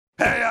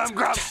Hey, I'm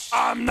Grumps.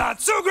 I'm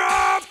not so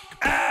Grump,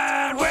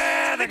 and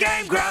we're the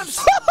game Grumps.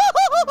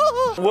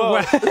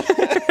 Whoa.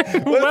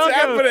 What's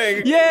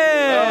happening?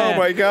 Yeah! Oh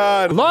my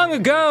god. Long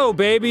ago,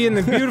 baby, in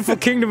the beautiful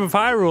kingdom of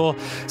Hyrule,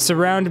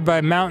 surrounded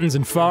by mountains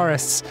and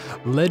forests,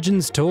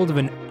 legends told of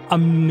an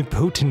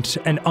omnipotent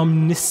and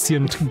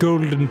omniscient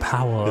golden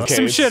power. Okay,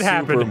 some it's shit super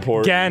happened.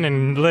 important.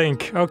 Ganon,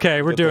 Link.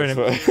 Okay, we're doing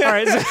it.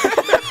 Alright,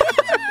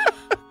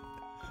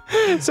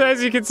 so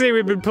as you can see,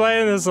 we've been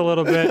playing this a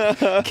little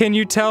bit. Can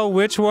you tell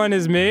which one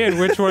is me and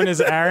which one is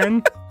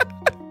Arin?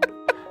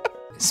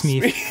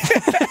 Smeef.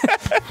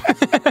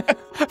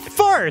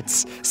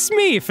 Farts!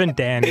 Smeef and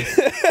Danny.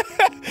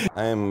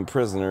 I am a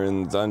prisoner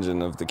in the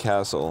dungeon of the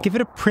castle. Give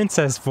it a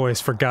princess voice,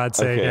 for God's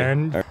sake,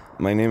 Arin. Right.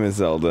 My name is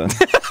Zelda.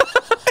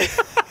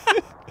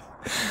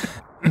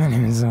 My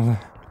name is Zelda.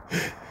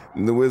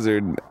 The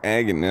wizard,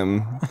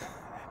 Aghanim,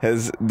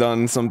 has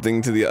done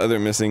something to the other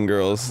missing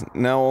girls.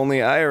 Now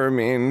only I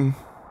remain.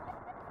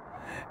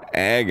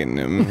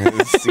 Aghanim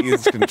has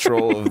seized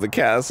control of the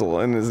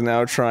castle and is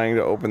now trying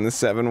to open the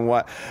 7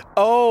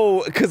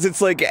 Oh, because it's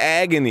like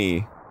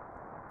agony.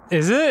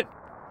 Is it?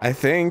 I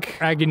think.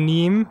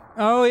 Aghanim?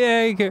 Oh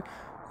yeah, you could,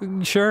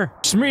 sure.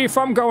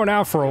 Smeef, I'm going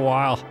out for a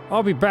while.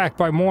 I'll be back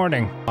by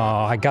morning. Oh,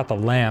 I got the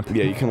lamp.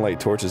 Yeah, you can light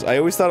torches. I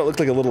always thought it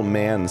looked like a little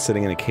man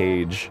sitting in a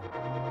cage.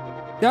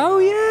 Oh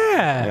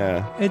yeah!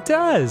 Yeah. It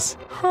does.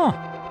 Huh.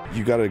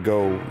 You gotta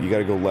go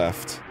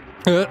left.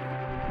 You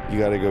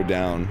gotta go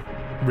down.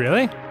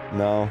 Really?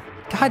 No.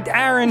 God,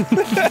 Arin!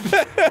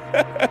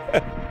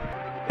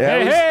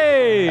 Yeah,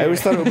 hey! I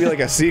always thought it would be like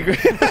a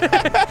secret.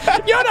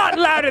 You're not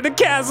allowed in the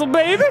castle,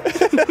 baby!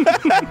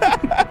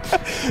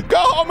 Go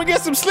home and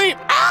get some sleep!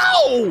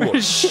 Ow!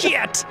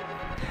 Shit!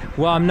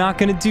 Well, I'm not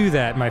gonna do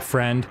that, my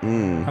friend.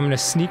 I'm gonna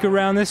sneak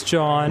around this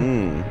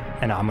John,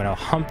 and I'm gonna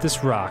hump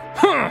this rock.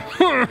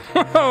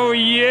 Oh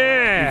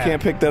yeah! You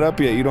can't pick that up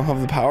yet, you don't have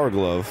the power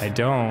glove. I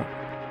don't.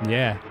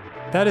 Yeah.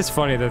 That is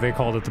funny that they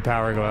called it the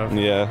power glove.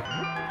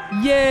 Yeah.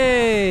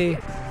 Yay!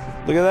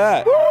 Look at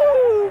that!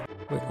 Woo!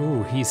 Wait,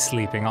 ooh, he's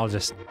sleeping. I'll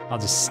just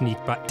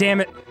sneak by. Damn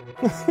it!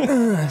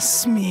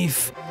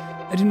 Smeef,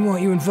 I didn't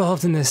want you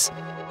involved in this.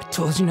 I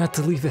told you not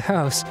to leave the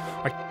house.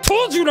 I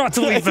told you not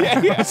to leave the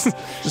house!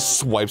 Just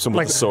swipes him with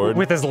Like, the sword.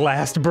 with his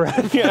last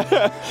breath.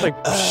 Yeah.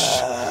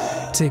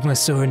 Like, take my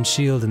sword and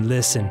shield and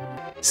listen.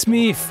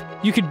 Smeef,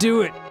 you could do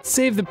it.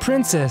 Save the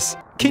princess.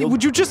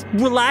 Would you just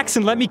relax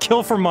and let me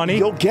kill for money?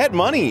 You'll get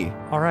money!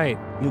 Alright.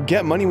 You'll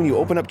get money when you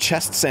open up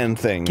chests and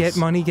things. Get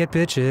money, get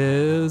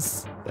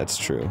bitches. That's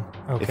true.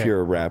 Okay. If you're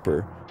a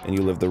rapper, and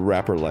you live the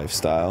rapper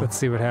lifestyle. Let's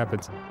see what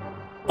happens.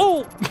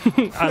 Oh!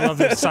 I love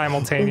this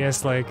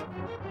simultaneous, like...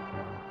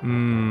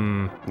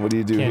 What do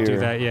you do here? Can't do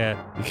that yet.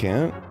 You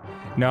can't?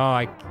 No,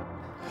 I...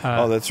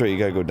 oh, that's right, you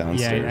gotta go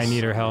downstairs. Yeah, I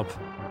need her help.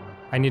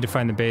 I need to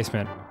find the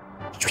basement.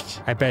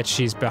 I bet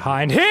she's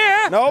behind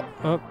here! Nope!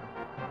 Oh.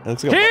 It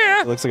looks like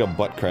Here! It looks like a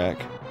butt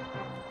crack.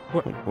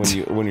 What?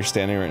 When you're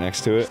standing right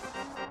next to it.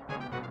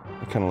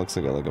 It kinda looks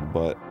like a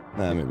butt.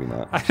 Nah, maybe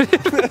not.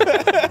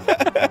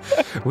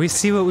 We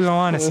see what we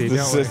want to see,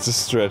 don't we? It's a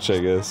stretch, I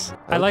guess.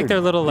 I like their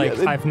little, like,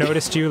 yeah, I've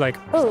noticed you, like,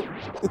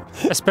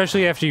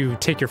 especially after you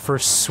take your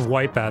first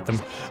swipe at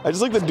them. I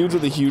just like the dudes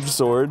with the huge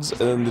swords,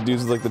 and then the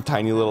dudes with, like, the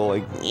tiny little,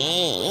 like...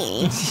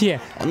 Yeah.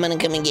 I'm gonna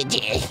come and get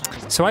you.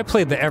 So I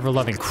played the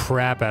ever-loving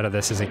crap out of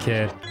this as a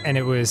kid, and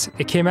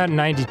it came out in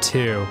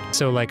 '92,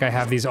 so, like, I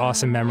have these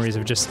awesome memories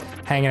of just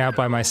hanging out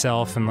by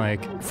myself and,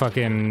 like,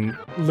 fucking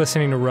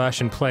listening to Rush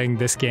and playing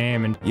this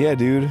game, and... Yeah,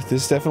 dude,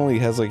 this definitely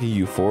has, like, a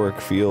euphoric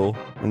feel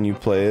when you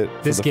play it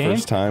for the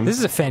first time. This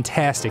is a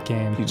fantastic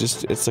game.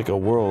 It's like a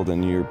world,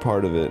 and you're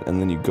part of it, and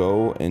then you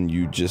go, and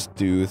you just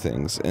do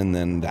things, and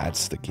then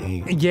that's the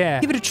game. Yeah.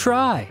 Give it a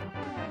try.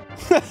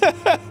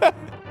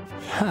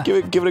 Give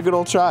it a good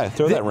old try.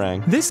 Throw that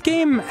rang. This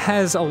game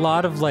has a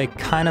lot of, like,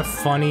 kind of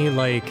funny,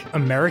 like,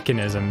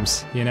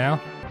 Americanisms, you know?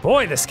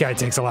 Boy, this guy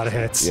takes a lot of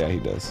hits. Yeah, he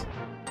does.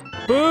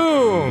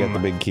 Boom! You got the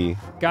big key.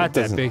 Got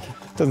that big...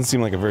 Doesn't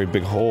seem like a very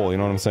big hole, you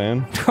know what I'm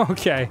saying?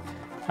 Okay.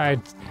 I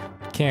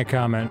can't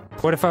comment.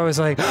 What if I was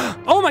like,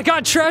 oh my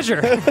god,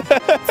 treasure!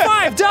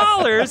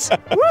 $5!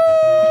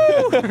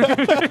 Woo!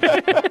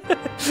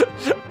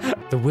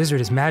 The wizard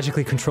is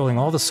magically controlling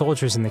all the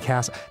soldiers in the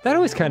castle. That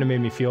always kind of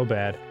made me feel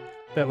bad.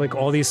 That, like,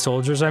 all these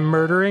soldiers I'm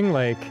murdering,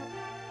 like,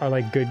 are,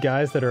 like, good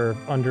guys that are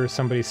under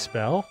somebody's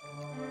spell.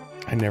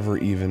 I never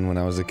even, when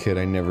I was a kid,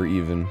 never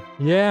even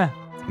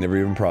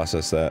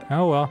processed that.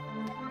 Oh well.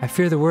 I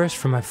fear the worst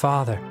from my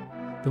father.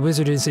 The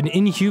wizard is an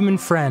inhuman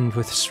friend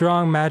with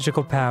strong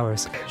magical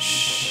powers.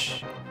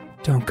 Shh.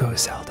 Don't go,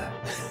 Zelda.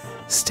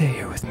 Stay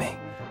here with me.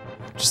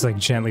 Just, like,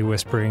 gently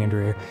whispering into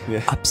her ear.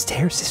 Yeah.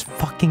 Upstairs is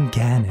fucking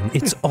Ganon.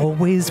 It's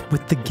always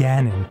with the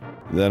Ganon.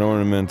 That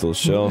ornamental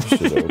shelf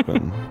should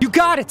open. You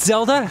got it,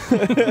 Zelda!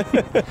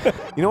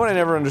 You know what I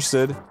never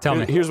understood? Tell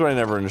me. Here's what I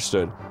never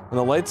understood. When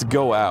the lights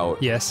go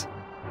out... Yes.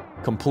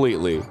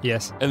 Completely.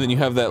 Yes. And then you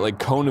have that, like,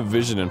 cone of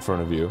vision in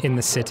front of you. In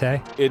the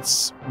city?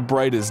 It's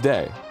bright as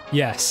day.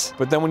 Yes.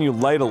 But then when you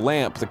light a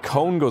lamp, the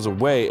cone goes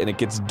away and it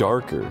gets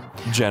darker,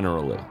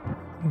 generally.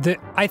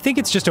 I think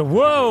it's just a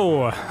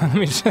whoa. Let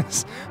me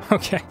just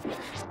okay.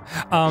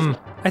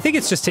 I think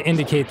it's just to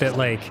indicate that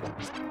like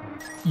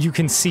you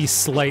can see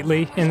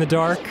slightly in the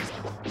dark.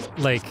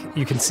 Like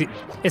you can see.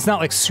 It's not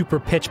like super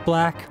pitch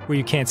black where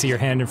you can't see your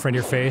hand in front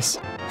of your face.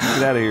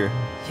 Get out of here.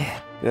 Yeah.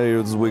 Get out of here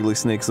with those wiggly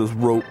snakes, those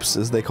ropes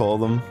as they call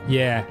them.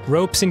 Yeah,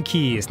 ropes and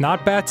keys,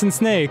 not bats and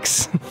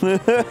snakes.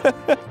 Don't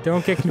get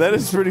confused. That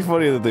is pretty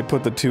funny that they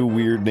put the two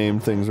weird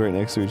named things right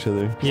next to each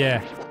other.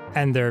 Yeah,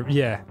 and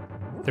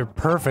they're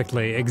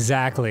perfectly,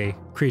 exactly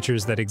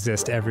creatures that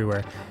exist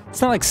everywhere.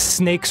 It's not like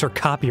snakes are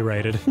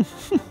copyrighted.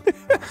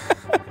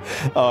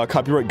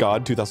 Copyright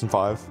God,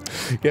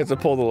 2005. You have to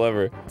pull the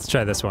lever. Let's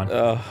try this one.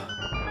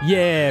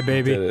 Yeah,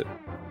 baby. Did it.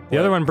 The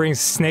other one brings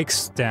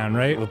snakes down,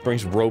 right? It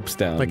brings ropes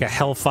down. Like a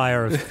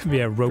hellfire of,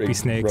 yeah, ropey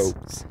snakes.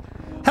 Ropes.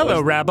 Hello,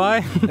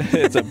 Rabbi.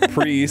 It's a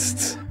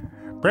priest.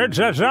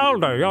 Princess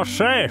Zelda, you're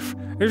safe.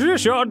 Is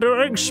this your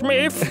doing,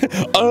 Smith?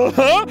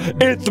 Uh-huh,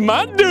 it's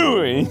my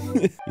doing.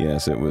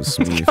 Yes, it was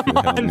Smith. Come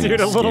on,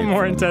 dude, a little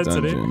more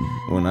intensity.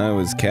 When I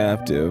was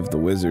captive, the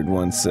wizard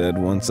once said,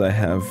 once I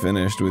have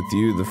finished with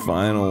you, the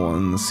final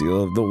one, the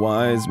seal of the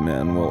wise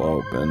man will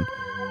open.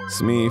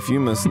 Smeef, you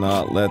must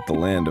not let the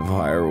land of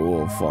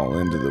Hyrule fall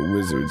into the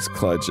wizard's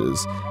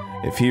clutches.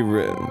 If he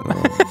before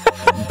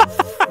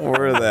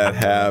that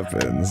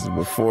happens,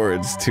 before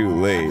it's too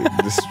late,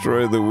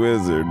 destroy the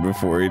wizard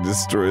before he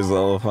destroys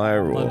all of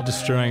Hyrule. Love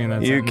destroying in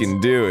that You sentence.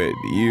 can do it.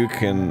 You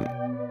can...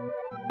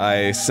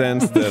 I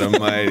sense that a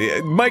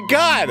mighty... My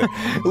God!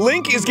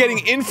 Link is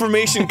getting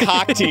information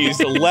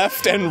cock-teased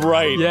left and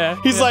right. Yeah.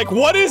 He's like,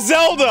 what is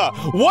Zelda?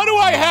 What do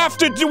I have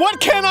to do? What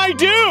can I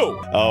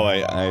do? Oh,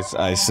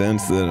 I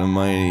sense that a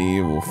mighty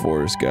evil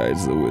force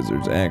guides the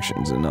wizard's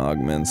actions and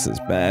augments his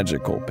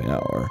magical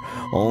power.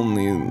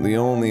 The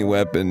only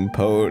weapon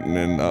potent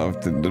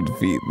enough to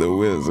defeat the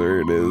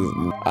wizard is...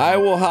 I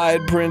will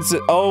hide Princess...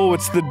 Oh,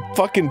 it's the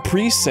fucking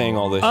priest saying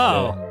all this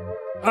shit.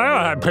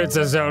 I have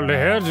Princess Zelda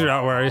here, do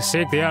not worry,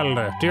 seek the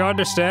Elder. Do you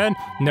understand?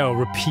 No,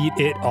 repeat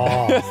it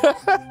all.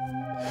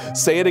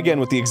 Say it again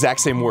with the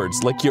exact same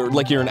words, like you're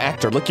an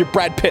actor, like you're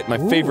Brad Pitt, my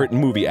favorite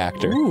movie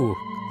actor. Ooh,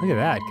 look at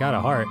that, got a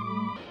heart.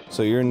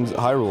 So you're in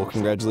Hyrule,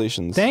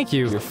 congratulations. Thank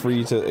you. You're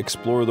free to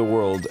explore the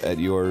world at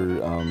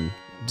your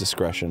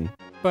discretion.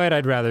 But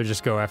I'd rather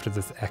just go after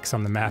the X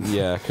on the map.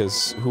 Yeah,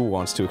 because who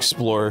wants to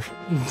explore?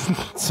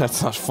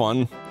 That's not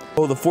fun.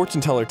 Oh, the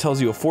fortune teller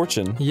tells you a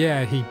fortune.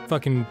 Yeah, he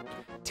fucking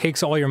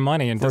takes all your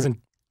money and doesn't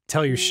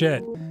tell you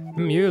shit.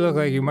 You look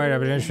like you might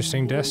have an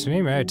interesting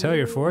destiny. May I tell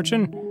your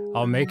fortune?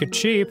 I'll make it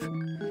cheap.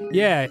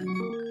 Yeah,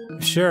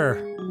 sure.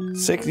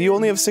 You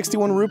only have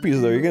 61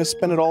 rupees though. You're gonna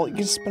spend it all. You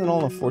can spend it all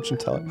on a fortune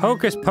teller.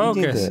 Hocus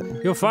pocus.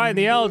 You'll find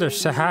the elder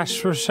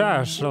Sahash.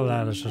 Now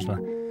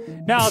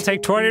I'll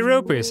take 20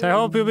 rupees. I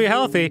hope you'll be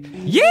healthy.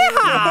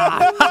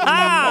 Yeah!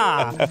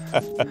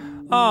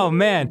 Oh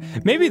man,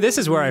 maybe this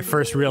is where I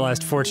first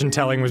realized fortune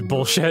telling was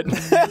bullshit.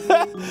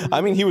 I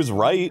mean, he was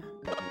right.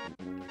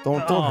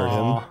 Don't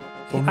hurt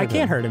him. I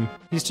can't hurt him.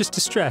 He's just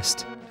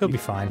distressed. He'll be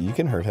fine. You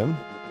can hurt him.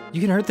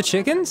 You can hurt the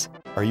chickens?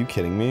 Are you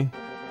kidding me?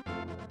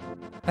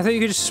 I thought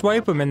you could just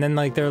swipe them and then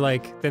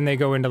then they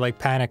go into like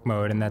panic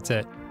mode and that's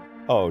it.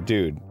 Oh,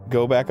 dude,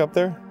 go back up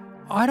there.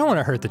 Oh, I don't want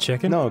to hurt the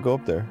chicken. No, go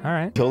up there. All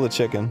right. Kill the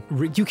chicken.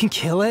 You can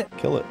kill it?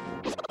 Kill it.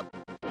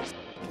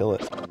 Kill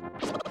it.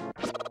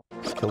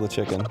 Just kill the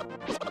chicken.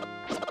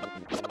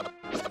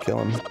 Just kill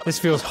him. This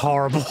feels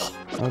horrible.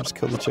 No, just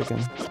kill the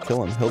chicken.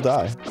 Kill him. He'll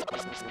die.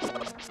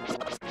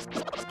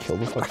 Kill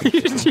the fucking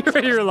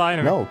chicken. You're lying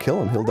to me. No,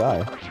 kill him. He'll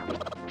die.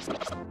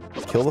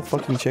 Kill the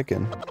fucking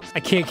chicken. I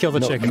can't kill the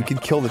chicken. You can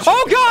kill the chicken.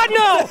 Oh God,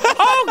 no!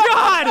 Oh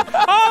God!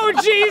 Oh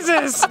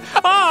Jesus!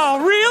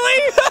 Oh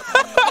really?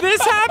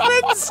 This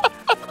happens?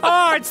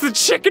 Oh, it's the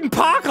chicken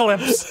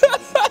apocalypse.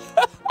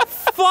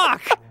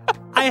 Fuck!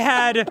 I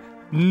had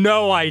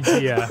no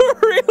idea.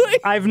 Really?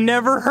 I've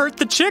never hurt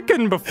the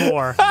chicken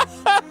before.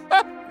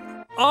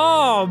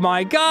 Oh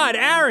my God,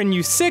 Arin,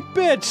 you sick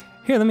bitch!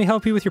 Here, let me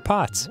help you with your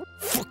pots.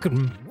 Fuck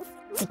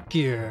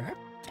yeah.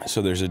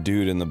 So there's a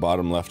dude in the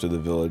bottom left of the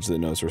village that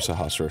knows where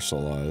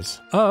Sahasrara is.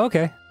 Oh,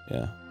 okay.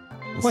 Yeah.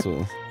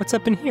 What's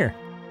up in here?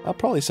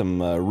 Probably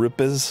some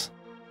rupees.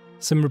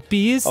 Some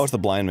rupees? Oh, it's the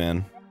blind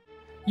man.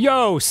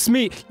 Yo,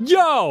 Smee!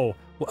 Yo!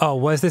 Oh,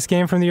 was this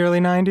game from the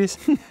early 90s?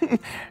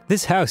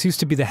 This house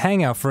used to be the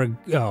hangout for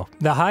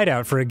the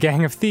hideout for a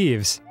gang of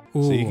thieves.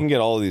 Ooh. So you can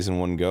get all of these in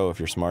one go if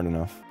you're smart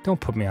enough.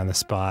 Don't put me on the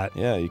spot.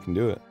 Yeah, you can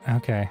do it.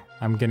 Okay,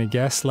 I'm gonna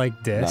guess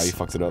like this. Nah, you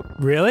fucked it up.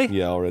 Really?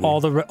 Yeah, already.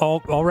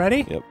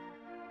 Already? Yep.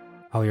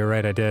 Oh, you're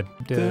right, I did.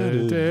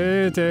 You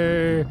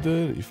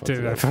fucked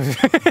it up.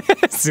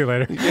 See you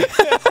later.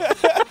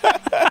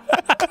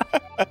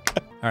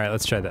 Alright,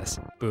 let's try this.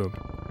 Boom.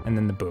 And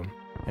then the boom.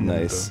 And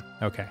then nice. The boom.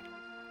 Okay.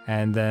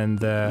 And then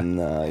the...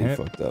 Nah, you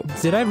fucked up.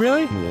 Did I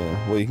really?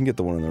 Yeah. Well, you can get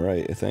the one on the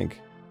right, I think.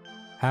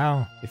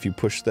 How? If you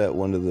push that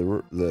one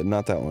to the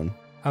not that one.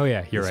 Oh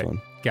yeah, you're this right. One.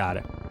 Got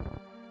it.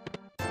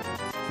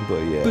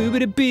 But yeah.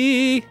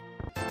 Boobity-bee!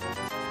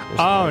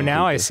 Oh,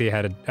 now I see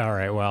how to...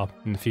 Alright, well,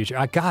 in the future...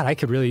 God, I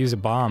could really use a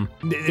bomb.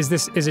 Is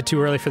it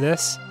too early for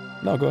this?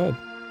 No, go ahead.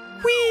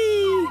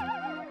 Whee!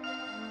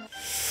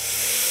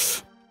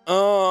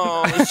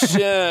 Oh,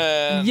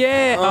 shit.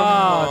 Yeah!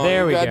 Oh,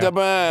 there we got go. the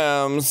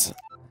bombs.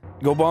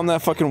 Go bomb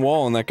that fucking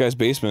wall in that guy's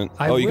basement.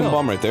 I you can will.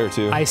 bomb right there,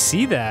 too. I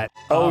see that.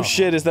 Oh,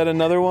 shit, is that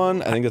another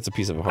one? I think that's a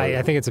piece of a heart.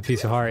 I think it's a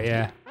piece of heart,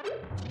 yeah.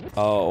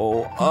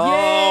 Oh.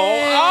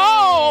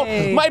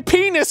 Yay! My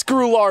penis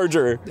grew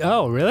larger!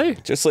 Oh, really?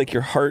 Just like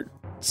your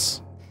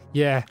hearts.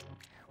 Yeah.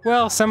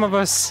 Well, some of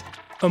us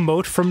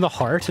emote from the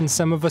heart, and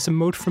some of us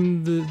emote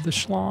from the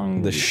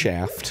schlong. The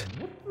shaft.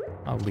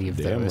 I'll leave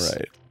Damn those.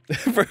 right.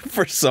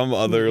 for some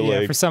other,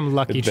 like, for some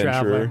lucky adventurer.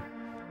 traveler.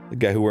 The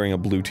guy who wearing a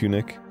blue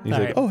tunic. He's like,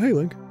 Alright. oh, hey,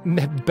 Link.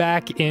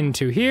 Back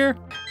into here.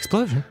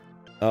 Explosion.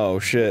 Oh,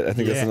 shit. I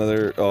think that's Yeah.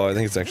 another... Oh, I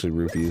think it's actually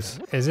rupees.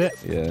 Is it?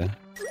 Yeah.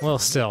 Well,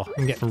 still,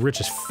 I'm getting rich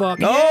as fuck.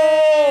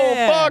 Oh,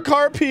 Yeah! fuck,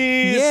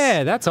 harpies!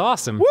 Yeah, that's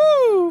awesome.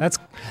 Woo!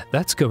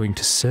 That's going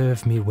to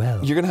serve me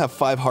well. You're gonna have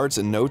 5 hearts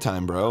in no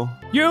time, bro.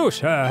 You,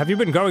 sir, have you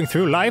been going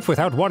through life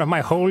without one of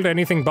my hold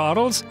anything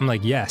bottles? I'm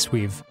like, yes,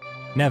 we've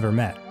never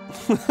met.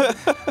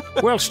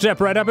 Well, step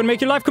right up and make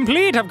your life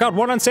complete. I've got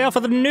one on sale for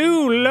the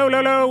new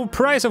low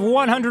price of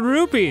 100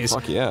 rupees.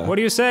 Fuck yeah. What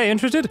do you say?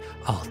 Interested?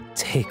 I'll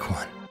take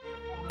one.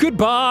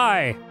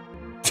 Goodbye.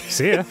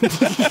 See ya.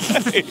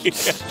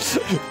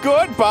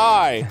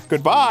 Goodbye!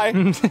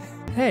 Goodbye!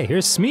 Hey,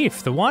 here's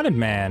Smeef, the wanted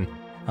man.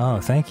 Oh,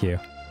 thank you.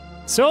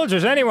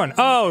 Soldiers, anyone?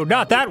 Oh,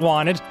 not that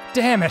wanted.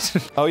 Damn it.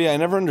 Oh yeah, I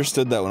never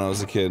understood that when I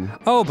was a kid.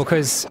 Oh,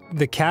 because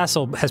the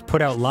castle has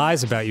put out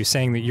lies about you,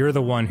 saying that you're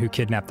the one who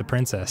kidnapped the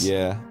princess.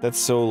 Yeah, that's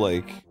so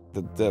like...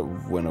 That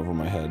went over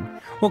my head.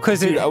 Well, because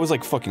Dude, I was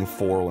like fucking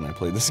 4 when I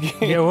played this game.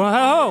 Yeah,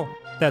 whoa!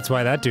 That's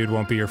why that dude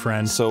won't be your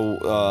friend. So,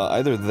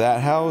 either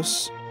that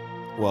house...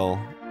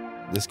 Well,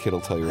 this kid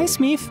will tell you. Hey,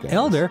 Smeef,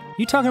 Elder,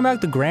 you talking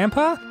about the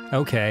grandpa?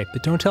 Okay,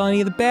 but don't tell any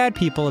of the bad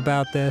people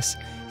about this.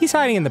 He's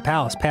hiding in the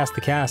palace past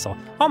the castle.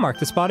 I'll mark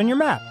the spot on your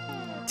map.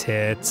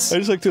 Tits. I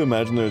just like to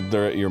imagine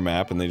they're at your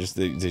map and they just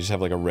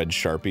have like a red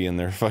Sharpie in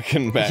their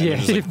fucking back. Yeah.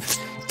 Here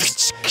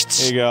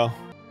you go.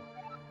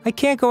 I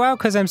can't go out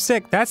because I'm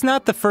sick. That's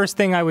not the first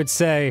thing I would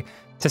say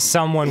to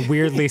someone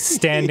weirdly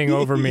standing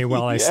over me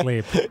while I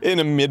sleep. In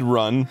a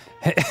mid-run.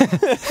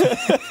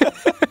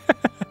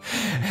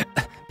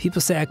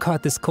 People say I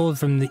caught this cold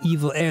from the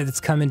evil air that's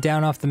coming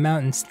down off the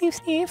mountain. Sneef,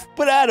 sneef.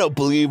 But I don't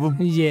believe him.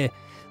 Yeah,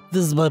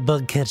 this is my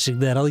bug catching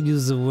that. I'll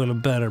use it a little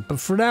better. But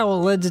for now,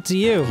 I'll lend it to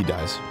you. He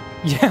dies.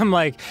 Yeah, I'm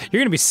like, you're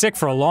gonna be sick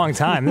for a long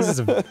time. This is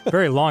a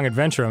very long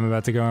adventure I'm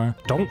about to go on.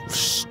 Don't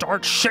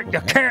start shit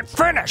you can't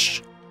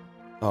finish!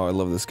 Oh, I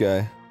love this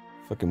guy.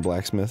 Fucking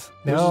blacksmith.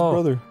 Where's No. his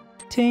brother?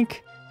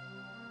 Tink.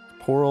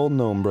 Poor old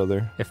gnome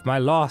brother. If my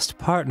lost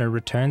partner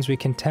returns, we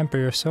can temper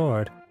your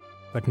sword.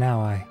 But now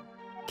I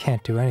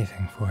can't do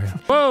anything for you.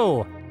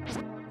 Whoa!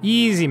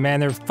 Easy, man.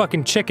 There are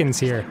fucking chickens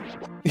here.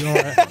 You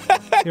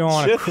don't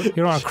want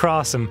to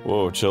cross them.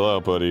 Whoa, chill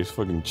out, buddy. There's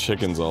fucking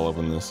chickens all up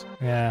in this.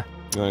 Yeah.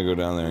 You wanna go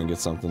down there and get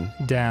something?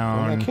 In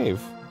Down. that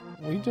cave.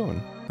 What are you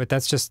doing? But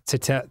that's just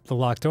to the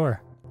locked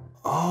door.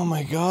 Oh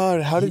my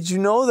god, how did you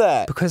know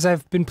that? Because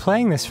I've been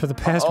playing this for the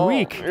past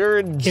week. You're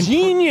a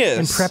genius!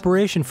 In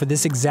preparation for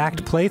this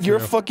exact playthrough. You're a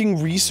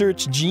fucking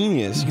research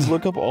genius. You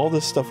look up all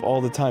this stuff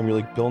all the time. You're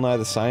like Bill Nye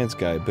the Science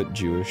Guy, but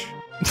Jewish.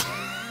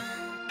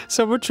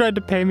 Someone tried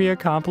to pay me a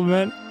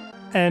compliment,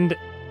 and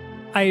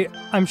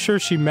I'm sure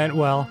she meant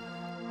well,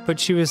 but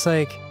she was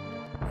like,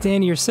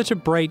 Danny, you're such a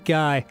bright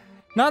guy.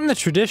 Not in the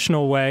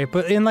traditional way,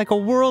 but in like a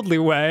worldly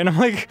way. And I'm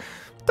like,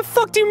 what the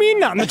fuck do you mean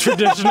not in the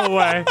traditional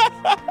way?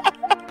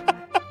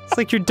 It's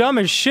like you're dumb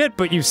as shit,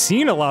 but you've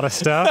seen a lot of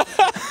stuff.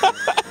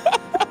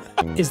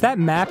 Is that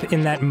map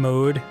in that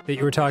mode that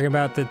you were talking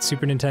about that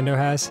Super Nintendo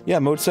has? Yeah,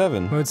 Mode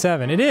 7. Mode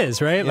 7. It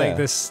is, right? Yeah. Like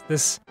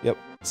this Yep.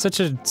 such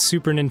a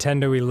Super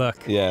Nintendo-y look.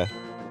 Yeah.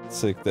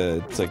 It's like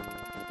the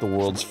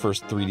world's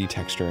first 3D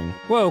texturing.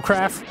 Whoa,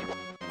 Craft.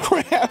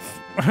 Craft!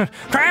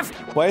 Craft!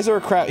 Why is there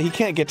a craft? He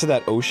can't get to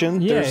that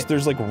ocean. Yeah.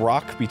 There's like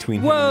rock between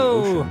him and the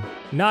Whoa! ocean.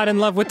 Not in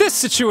love with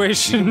this You can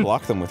situation.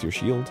 block them with your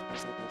shield.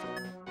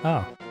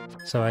 Oh,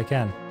 so I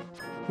can.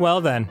 Well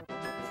then.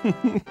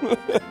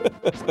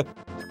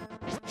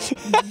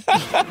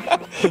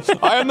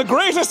 I am the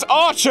greatest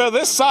archer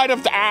this side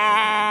of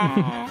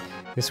the...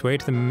 This way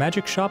to the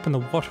magic shop and the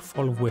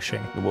waterfall of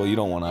wishing. Well, you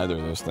don't want either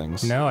of those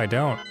things. No, I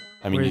don't.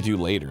 I mean, We're- you do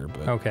later,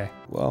 but... Okay.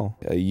 Well,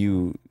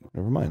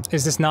 never mind.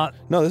 Is this not?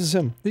 No, this is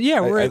him.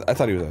 Yeah, we're I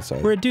thought he was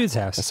outside. we're at dude's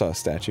I house. saw a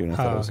statue and I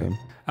thought it was okay. him.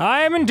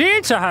 I am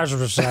indeed Sir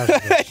Hazardous. Yeah,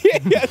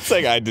 it's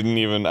like I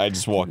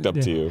just walked up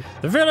to you.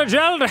 The village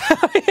elder.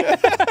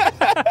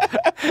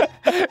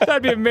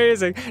 That'd be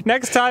amazing.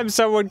 Next time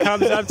someone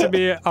comes up to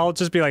me, I'll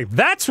just be like,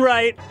 "That's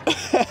right,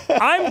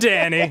 I'm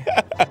Danny,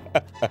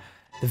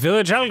 the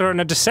village elder and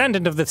a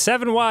descendant of the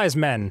 7 wise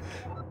men."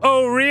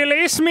 Oh, really,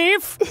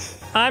 Smeef?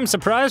 I'm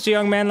surprised a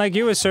young man like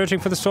you is searching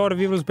for the Sword of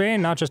Evil's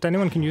Bane. Not just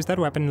anyone can use that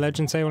weapon.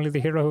 Legends say only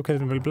the hero who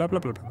can blah, blah, blah,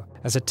 blah, blah.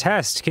 As a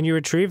test, can you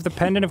retrieve the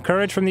Pendant of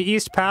Courage from the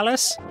East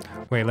Palace?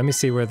 Wait, let me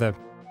see where the...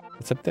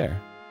 It's up there.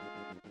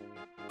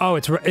 Oh,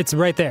 it's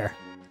right there.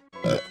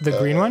 The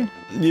green one?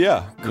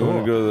 Yeah. You Cool. want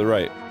to go to the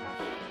right.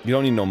 You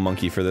don't need no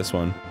monkey for this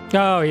one.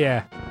 Oh,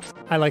 yeah.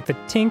 I like the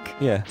tink.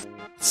 Yeah.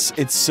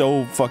 It's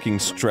so fucking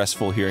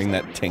stressful hearing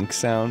that tink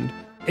sound.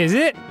 Is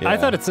it? Yeah. I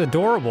thought it's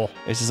adorable.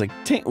 It's just like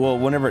tink. Well,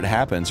 whenever it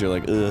happens, you're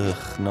like,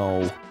 ugh,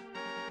 no.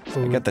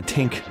 Ooh. I got the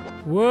tink.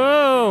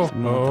 Whoa!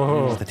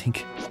 Oh, the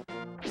tink.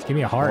 Give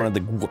me a heart. I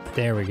wanted the whoop.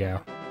 There we go.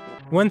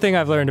 One thing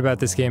I've learned about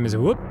this game is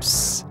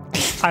whoops.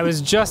 I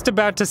was just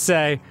about to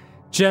say,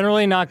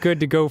 generally not good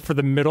to go for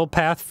the middle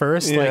path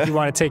first. Yeah. Like, you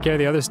want to take care of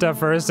the other stuff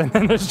first, and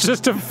then there's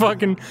just a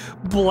fucking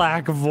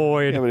black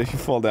void. Yeah, but if you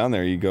fall down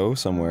there, you go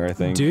somewhere, I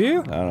think. Do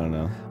you? I don't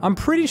know. I'm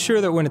pretty sure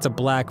that when it's a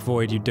black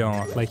void, you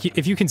don't. Like,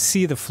 if you can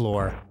see the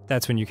floor,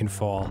 that's when you can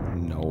fall.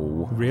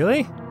 No.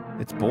 Really?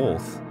 It's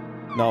both.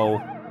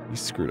 No. You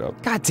screwed up.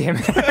 God damn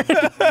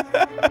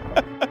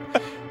it.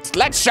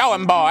 Let's show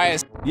him,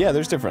 boys. Yeah,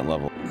 there's different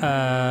levels.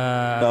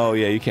 Oh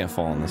yeah, you can't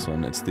fall on this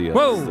one. It's the,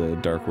 Whoa! it's the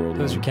Dark World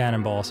Those one. are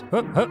cannonballs.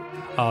 Hup, hup.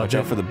 Oh, Watch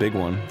out for the big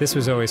one. This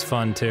was always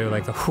fun too,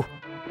 like the whew,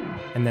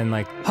 and then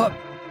like hup,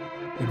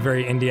 like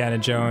very Indiana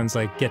Jones,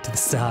 like get to the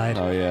side,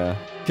 Oh yeah.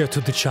 get to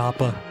the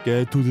chopper.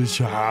 Get to the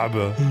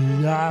chopper.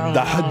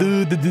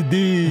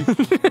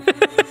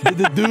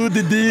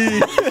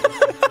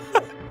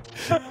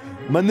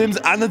 My name's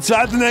Anna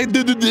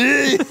Schwarzenegger.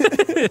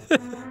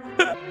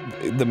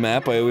 The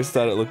map, I always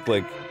thought it looked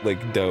like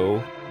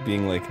dough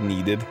being like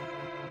kneaded.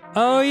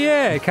 Oh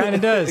yeah, it kind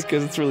of does.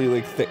 Because it's really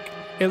like thick.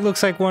 It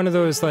looks like one of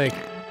those like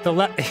the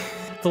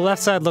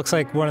left side looks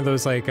like one of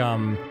those like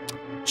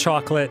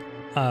chocolate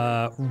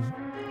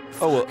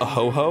Oh, a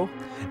ho-ho?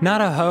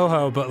 not a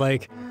ho-ho, but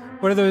like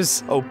what are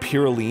those? Oh,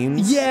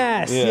 Purolines?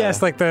 Yes, Yeah.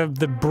 yes, like the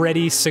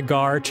bready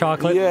cigar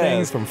chocolate Yeah,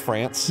 things. from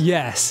France.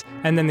 Yes,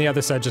 and then the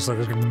other side just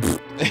looks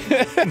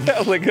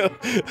like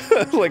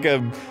like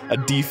a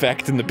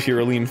defect in the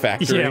Puroline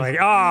factory. yeah, like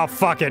oh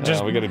fuck it,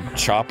 just we gotta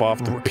chop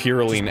off the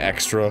Puroline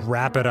extra.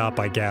 wrap it up,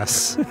 I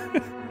guess.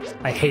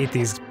 I hate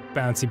these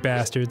bouncy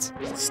bastards.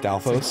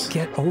 Stalfos?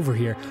 Get over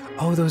here.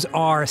 Oh, those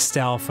are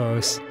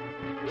Stalfos.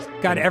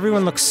 God,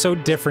 everyone looks so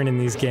different in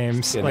these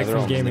games, Yeah, like they're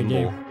from all game to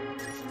nimble. game.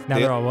 Now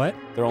they're all what?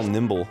 They're all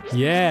nimble.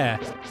 Yeah.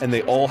 And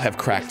they all have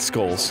cracked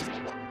skulls.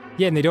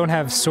 Yeah, and they don't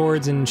have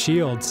swords and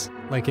shields,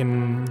 like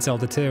in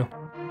Zelda 2.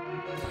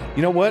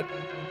 You know what?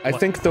 I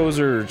think those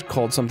are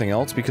called something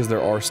else because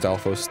there are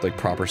Stalfos, like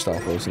proper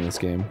Stalfos in this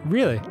game.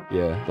 Really?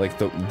 Yeah, like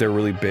they're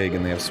really big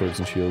and they have swords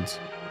and shields.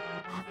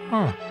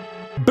 Huh.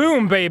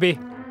 Boom, baby!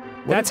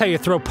 That's how you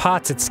throw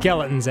pots at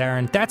skeletons,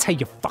 Arin. That's how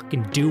you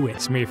fucking do it.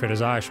 It's me for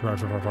his eyes.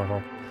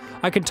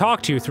 I can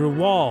talk to you through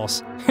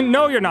walls.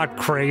 No, you're not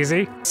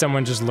crazy.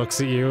 Someone just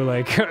looks at you,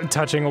 like,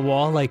 touching a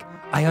wall, like,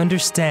 I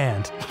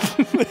understand.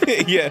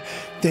 Yeah,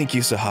 thank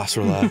you,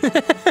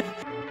 Sahasrara.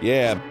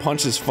 Yeah,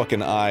 punch his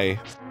fucking eye.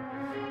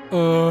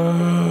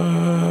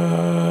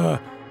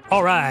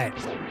 Alright.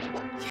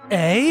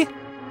 Eh?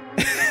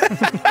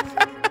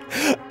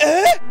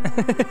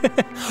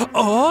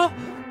 Oh?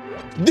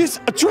 This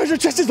treasure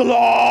chest is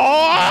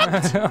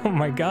locked! Oh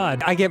my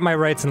god. I get my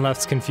rights and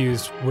lefts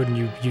confused when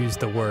you use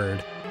the word.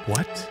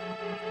 What?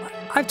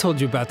 I've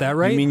told you about that,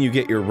 right? You mean you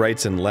get your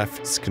rights and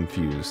lefts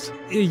confused?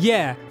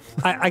 Yeah.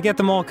 I get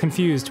them all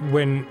confused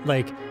when,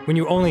 like, when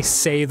you only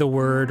say the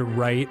word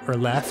right or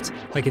left,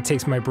 like it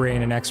takes my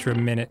brain an extra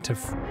minute to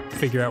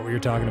figure out what you're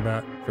talking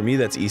about. For me,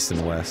 that's east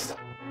and west.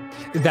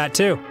 That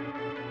too.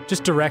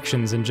 Just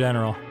directions in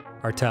general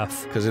are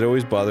tough. Because it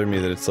always bothered me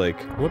that it's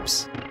like,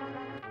 Whoops.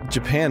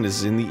 Japan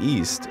is in the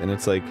east, and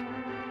it's like,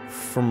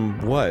 from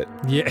what?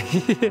 Yeah.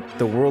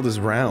 The world is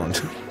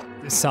round.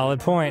 Solid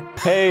point.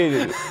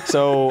 Hey,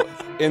 so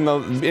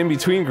in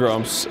between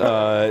Grumps,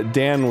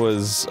 Dan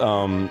was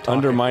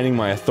undermining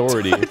my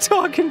authority.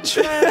 Talking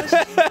trash.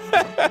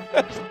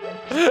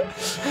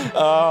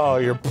 Oh,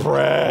 you're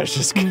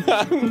precious.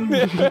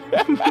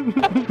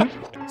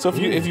 So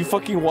if you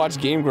fucking watch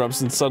Game Grumps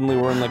and suddenly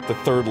we're in like the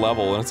 3rd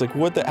level and it's like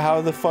what the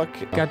how the fuck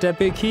Got that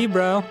big key,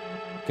 bro.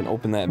 can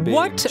open that big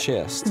What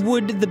chest?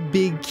 would the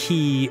big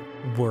key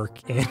work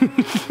in?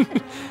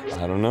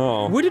 I don't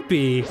know. Would it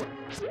be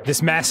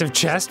this massive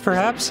chest,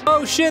 perhaps?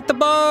 Oh shit, the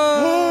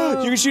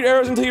bow! You can shoot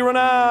arrows until you run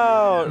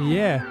out.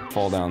 Yeah.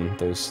 Fall down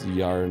those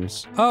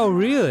yarns. Oh,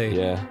 really?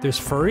 Yeah. There's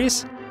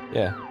furries?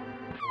 Yeah.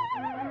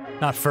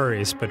 Not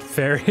furries, but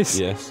fairies.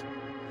 Yes.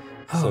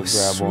 Oh, So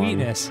grab one.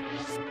 sweetness.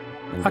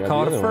 And I grab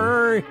caught the a other one.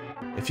 furry.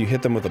 If you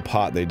hit them with a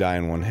pot, they die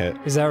in one hit.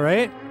 Is that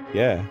right?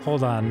 Yeah.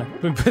 Hold on.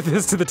 Let me put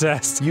this to the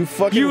test. You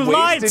fucking You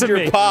lied wasted to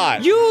your me.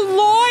 pot. You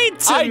lied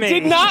to me. I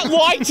did not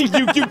lie to you.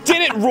 You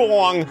did it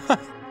wrong.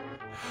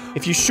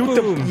 If you shoot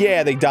them, Boom.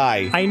 yeah, they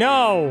die. I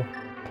know.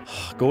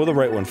 Go with the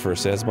right one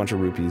first. It has a bunch of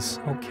rupees.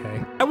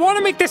 Okay. I want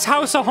to make this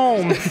house a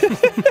home.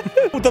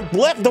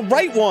 The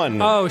right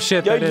one. Oh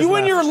shit. Yeah, that is you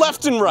and left. your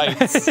left and right.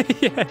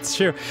 Yeah, it's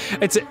true.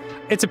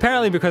 It's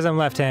apparently because I'm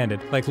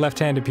left-handed. Like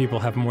left-handed people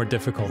have more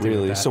difficulty.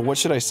 Really? With that. So what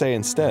should I say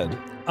instead?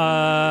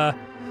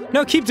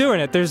 No, keep doing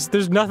it.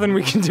 There's nothing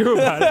we can do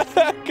about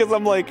it. Because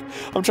I'm like,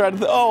 I'm trying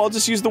to, I'll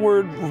just use the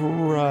word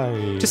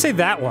right. Just say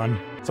that one.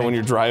 So when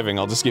you're driving,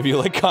 I'll just give you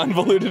like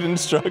convoluted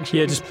instructions.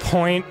 Yeah, just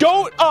point.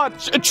 Go,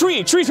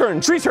 tree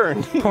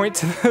turn. Point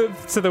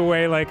to the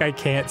way like I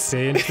can't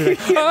see. And just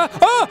be like,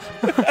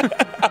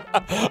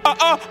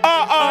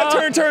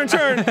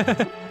 turn.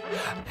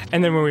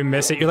 And then when we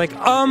miss it, you're like,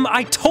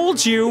 I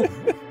told you.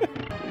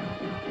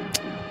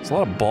 There's a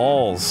lot of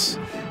balls.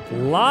 A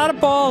lot of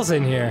balls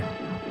in here.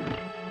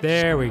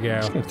 There we go.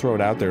 Just gonna throw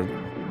it out there.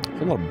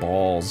 A lot of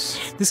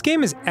balls. This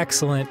game is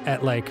excellent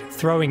at like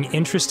throwing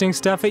interesting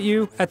stuff at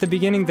you at the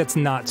beginning that's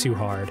not too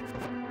hard.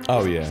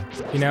 Oh yeah.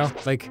 You know,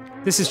 like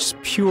this is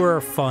just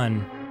pure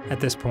fun at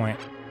this point.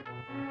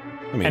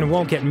 I mean, and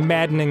won't get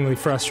maddeningly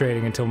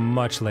frustrating until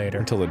much later.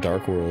 Until the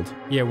Dark World.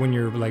 Yeah, when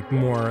you're like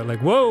more like,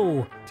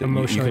 whoa,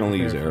 emotionally. You can only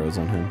use arrows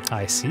on him.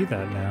 I see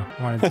that now.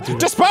 I wanted to do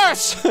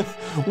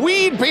Disperse!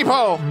 Weed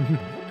people!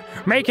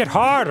 Make it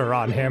harder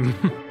on him.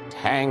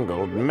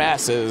 Tangled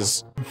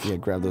masses. Yeah,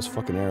 grab those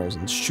fucking arrows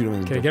and shoot them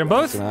in the Can I get them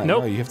both? eye.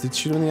 Nope. No, you have to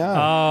shoot them in the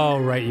eye. Oh,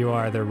 right, you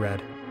are. They're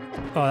red.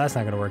 Oh, that's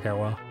not gonna work out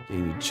well. Yeah,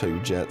 you need to show your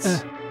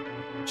jets.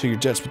 Show your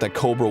jets with that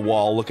cobra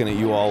wall looking at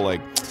you all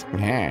like,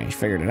 yeah, you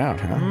figured it out,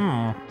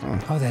 huh?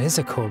 Oh, that is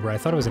a cobra. I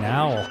thought it was an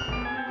owl.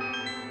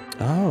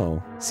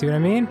 Oh. See what I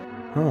mean?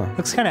 Huh.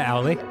 Looks kind of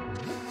owly.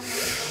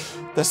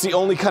 That's the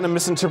only kind of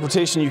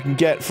misinterpretation you can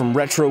get from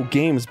retro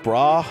games,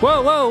 brah.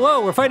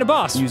 Whoa, we're fighting a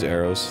boss. Use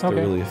arrows. Okay.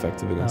 They're really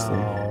effective against them.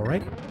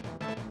 Alright.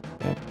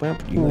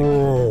 You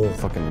like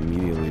fucking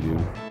immediately, dude.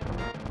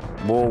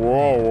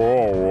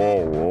 Whoa.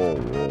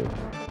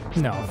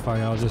 No,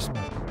 fine, I'll just...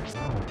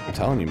 I'm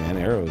telling you, man,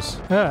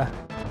 arrows. I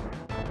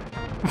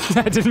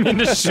didn't mean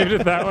to shoot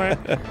it that way.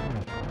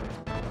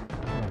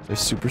 They're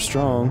super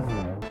strong.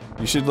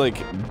 You should,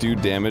 like, do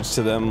damage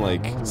to them,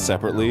 like,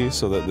 separately,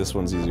 so that this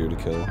one's easier to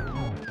kill.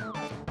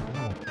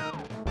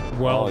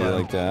 Well, you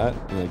like that?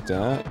 You like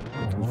that?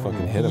 You can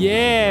fucking hit him.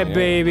 Yeah,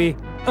 baby.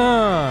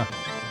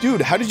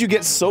 Dude, how did you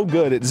get so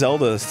good at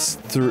Zelda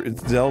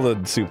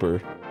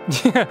Super?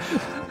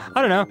 I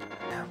don't know.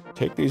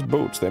 Take these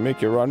boots, they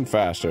make you run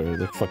faster.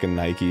 The fucking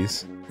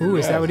Nikes. Ooh,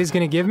 is that what he's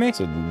gonna give me? It's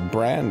a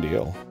brand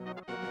deal.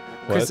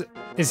 What?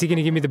 Is he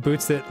gonna give me the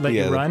boots that let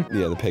you run?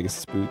 The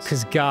Pegasus boots.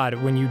 Because God,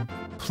 when you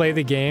play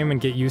the game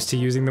and get used to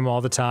using them all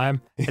the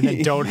time, and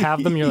then don't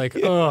have them, you're like,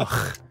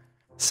 ugh,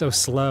 so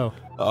slow.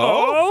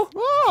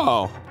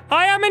 Oh!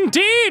 I am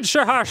indeed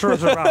Shahashra.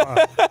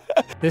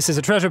 This is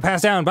a treasure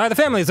passed down by the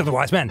families of the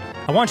wise men.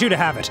 I want you to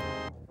have it.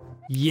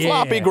 Yeah.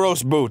 Floppy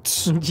gross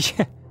boots.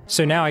 Yeah.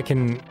 So now I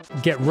can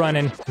get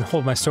running and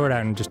hold my sword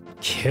out and just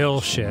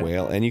kill shit.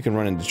 Well, and you can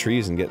run into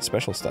trees and get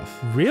special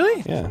stuff.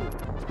 Really? Yeah.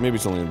 Maybe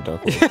it's only in the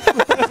Dark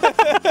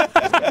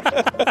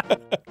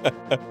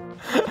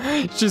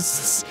World.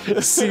 Just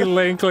see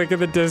Link like in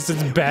the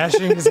distance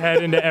bashing his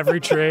head into every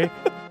tree.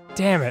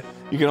 Damn it.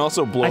 You can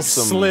also blow up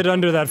some... I slid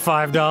under that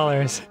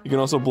 $5. You can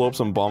also blow up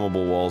some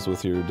bombable walls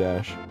with your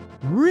dash.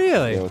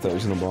 Really? Yeah, without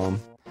using a bomb.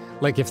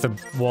 Like if the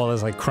wall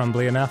is like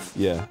crumbly enough?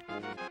 Yeah.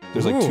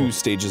 There's like 2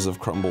 stages of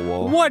crumble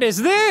wall. What is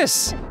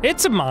this?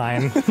 It's a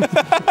mine.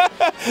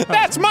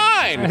 That's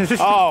mine!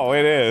 Oh,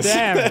 it is.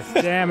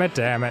 Damn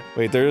it.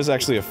 Wait, there is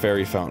actually a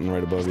fairy fountain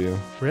right above you.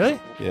 Really?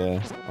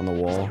 Yeah, on the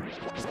wall.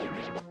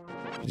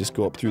 You just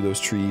go up through those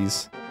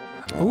trees.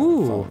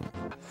 Ooh.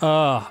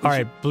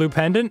 Alright, blue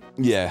pendant?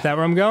 Yeah. Is that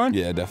where I'm going?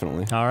 Yeah,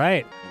 definitely.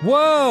 Alright.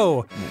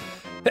 Whoa!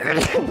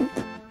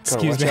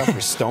 Excuse me. Watch out for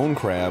stone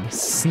crab.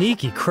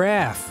 Sneaky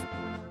craft.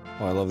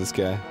 Oh, I love this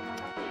guy.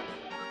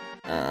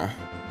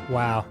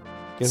 Wow.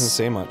 He doesn't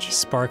say much.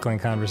 Sparkling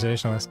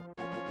conversationalist.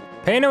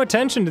 Pay no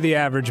attention to the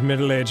average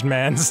middle-aged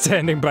man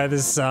standing by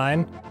this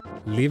sign.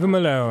 Leave him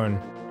alone.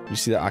 You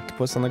see the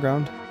octopus on the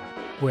ground?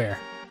 Where?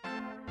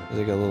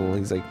 There's like a little,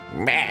 he's like,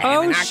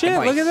 oh shit,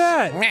 look at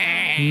that!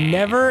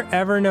 Never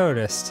ever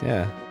noticed.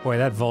 Yeah. Boy,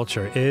 that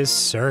vulture is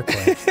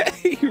circling.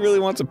 He really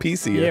wants a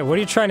piece of you. Yeah, what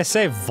are you trying to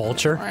say,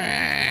 vulture?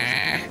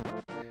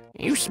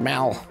 You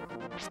smell.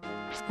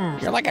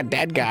 You're like a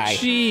dead guy.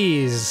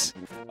 Jeez.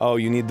 Oh,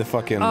 you need the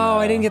fucking... Oh,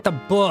 I didn't get the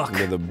book.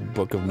 The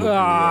book of...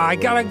 I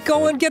gotta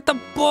go and get the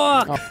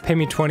book! Pay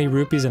me 20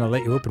 rupees and I'll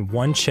let you open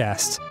one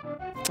chest.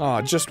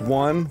 Oh, just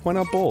one? Why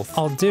not both?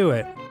 I'll do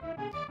it.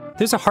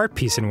 There's a heart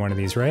piece in one of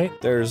these, right?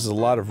 There's a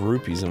lot of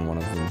rupees in one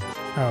of them.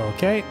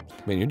 Okay.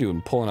 Man,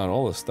 you're pulling out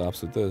all the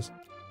stops with this.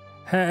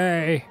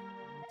 Hey.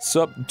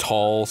 Sup,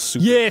 tall,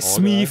 super Yeah, tall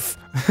Smeef.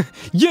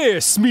 Yeah,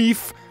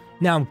 Smeef.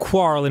 Now I'm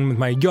quarreling with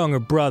my younger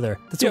brother.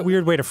 That's a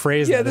weird way to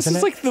phrase that, this isn't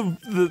is it? like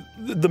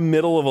the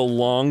middle of a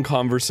long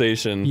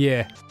conversation.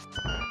 Yeah.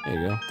 There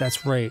you go.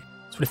 That's right.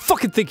 That's what I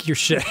fucking think of your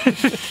shit.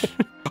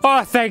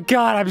 Oh, thank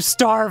God, I'm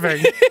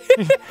starving.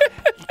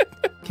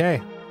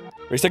 Okay.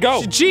 Race to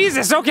go!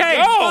 Jesus, okay!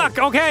 Go! Fuck,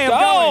 okay, I'm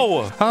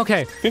Go! going.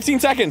 Okay.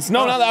 15 seconds!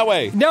 No, not that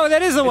way! No,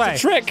 that is the way!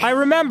 It's a trick! I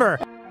remember!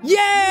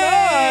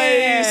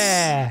 Yeah!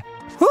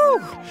 Nice!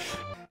 Whew!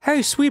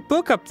 Hey, sweet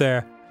book up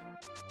there.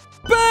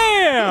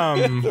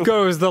 BAM!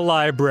 Goes the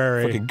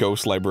library. Fucking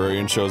ghost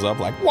librarian shows up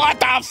like, what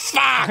the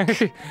fuck?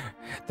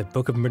 The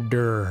Book of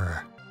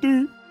Madur.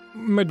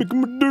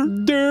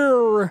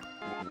 Madur.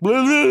 All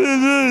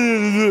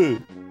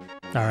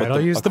right,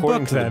 I'll use the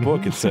book then. According to the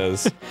book, it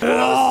says.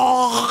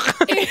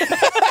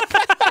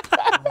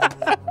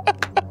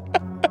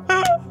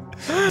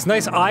 It's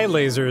nice eye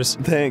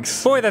lasers.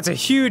 Thanks. Boy, that's a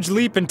huge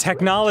leap in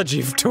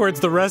technology towards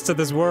the rest of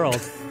this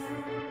world.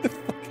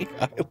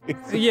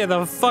 Yeah,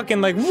 the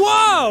fucking like,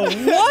 whoa,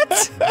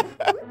 what?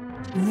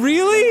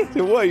 Really?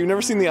 What, you've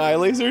never seen the eye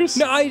lasers?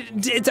 No,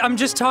 I'm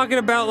just talking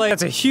about like,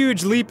 that's a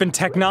huge leap in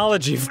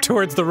technology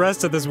towards the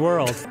rest of this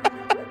world.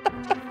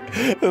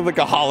 Like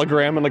a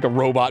hologram and like a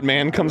robot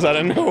man comes out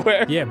of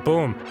nowhere. Yeah,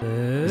 boom.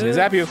 He's gonna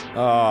zap you.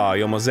 Oh,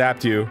 he almost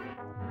zapped you.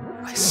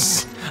 I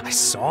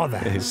saw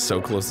that. He's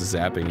so close to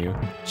zapping you.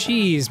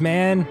 Jeez,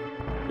 man.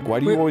 Like, why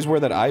do you always wear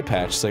that eye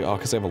patch? It's like, oh,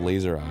 because I have a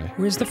laser eye.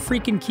 Where's the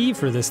freaking key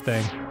for this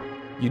thing?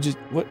 You just,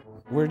 what,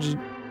 where'd you,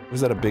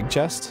 was that a big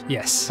chest?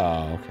 Yes.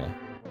 Oh, okay.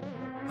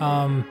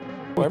 Oh,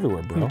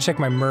 everywhere, bro. Let me check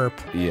my merp.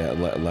 Yeah,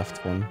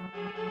 left one.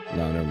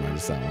 No, never mind,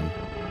 it's that one.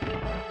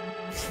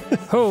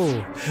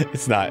 Oh.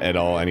 It's not at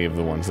all any of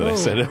the ones that I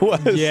said it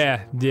was.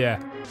 Yeah,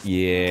 yeah.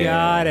 Yeah.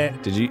 Got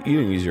it. You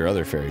didn't use your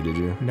other fairy, did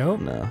you? Nope.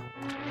 No.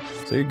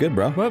 So you're good,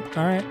 bro. Whoop,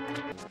 alright.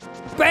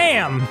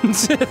 BAM!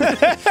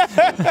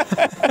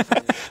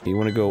 You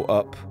want to go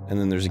up, and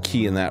then there's a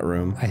key in that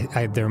room.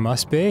 There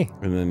must be.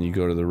 And then you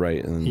go to the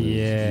right, and then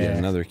there's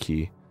another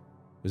key.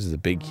 This is the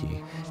big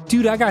key.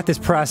 Dude, I got this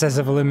process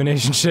of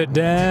elimination shit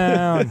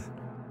down.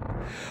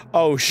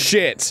 Oh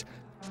shit!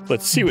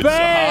 Let's see what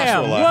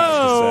BAM!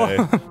 Whoa!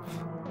 Has to say.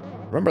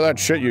 Remember that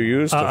shit you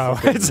used?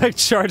 It's like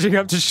charging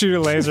up to shoot a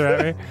laser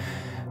at me.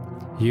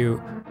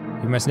 You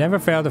must never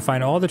fail to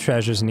find all the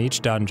treasures in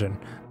each dungeon.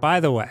 By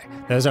the way,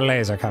 there's a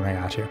laser coming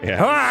at you.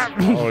 Yeah.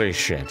 Holy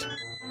shit.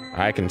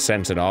 I can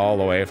sense it all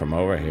the way from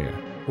over here.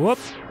 Whoop.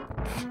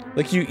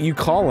 Like, you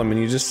call him and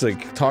you just,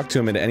 like, talk to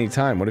him at any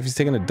time. What if he's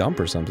taking a dump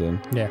or something?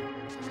 Yeah.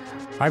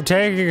 I'm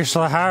taking a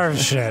Slahar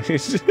shit.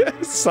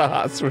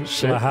 Sahasra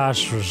shit. Slahar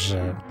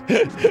shit.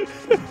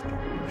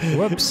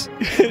 Whoops.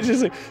 It's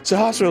just like,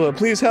 Sahasrala,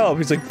 please help.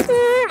 He's like,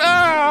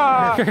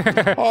 ah!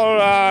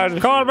 Hold on.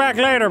 Call back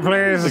later,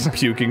 please. He's like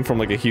puking from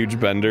like a huge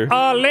bender.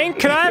 Link,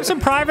 can I have some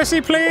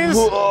privacy, please?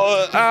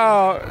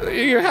 Oh,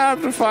 you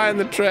have to find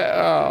the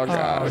oh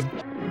god.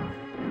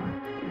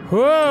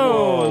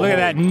 Whoa, look at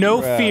that.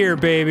 No fear,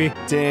 baby.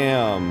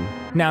 Damn.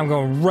 Now I'm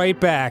going right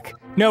back.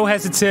 No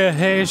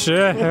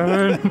hesitation.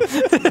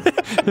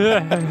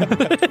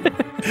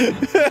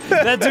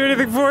 That do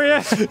anything for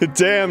you?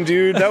 Damn,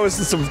 dude, that was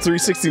some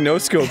 360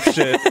 no-scope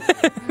shit.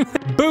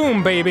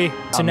 Boom, baby.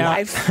 So now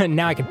I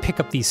can pick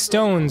up these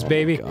stones,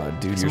 baby. God,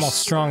 dude, I'm all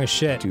strong as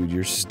shit. Dude,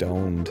 you're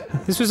stoned.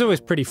 This was always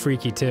pretty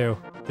freaky, too.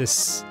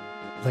 This,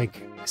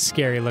 like,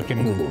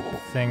 scary-looking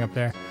thing up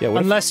there. Yeah,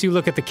 unless you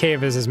look at the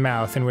cave as his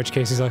mouth, in which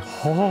case he's like,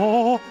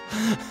 oh.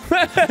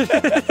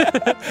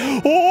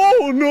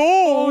 Oh, no.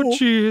 Oh,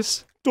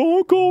 jeez.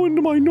 Don't go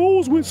into my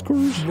nose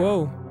whiskers.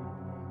 Whoa.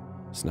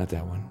 It's not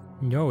that one.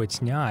 No,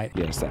 it's not.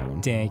 Yeah, it's that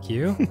one. Thank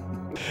you.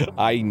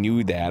 I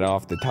knew that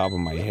off the top of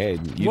my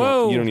head. You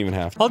don't even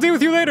have to. I'll deal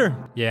with you later.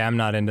 Yeah, I'm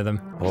not into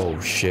them. Oh,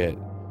 shit.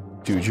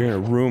 Dude, you're in a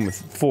room with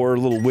 4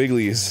 little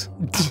wigglies.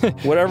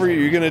 Whatever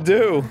you're gonna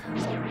do.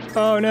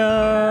 Oh,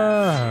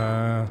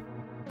 no.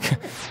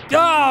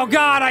 Oh,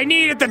 God, I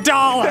needed the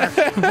dollar.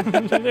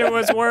 It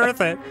was worth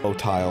it. Oh,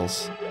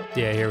 tiles.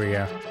 Yeah, here we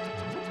go.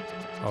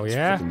 Oh,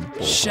 yeah?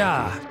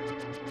 Sha.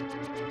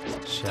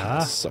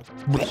 Sha.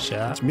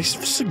 Sha. It makes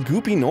such a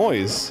goopy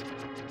noise.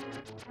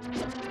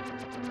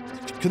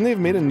 Couldn't they have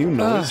made a new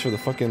noise for the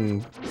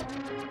fucking...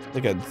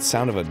 like a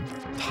sound of a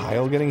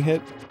tile getting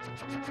hit?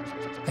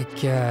 I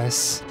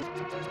guess.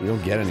 You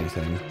don't get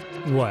anything.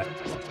 What?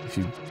 If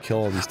you kill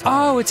all these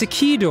tiles. Oh, it's a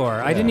key door.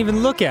 Yeah. I didn't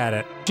even look at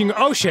it.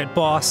 Oh shit,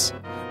 boss.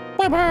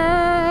 Watch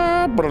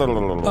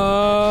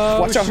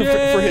out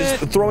for his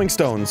throwing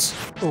stones.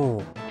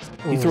 Oh.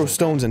 He throws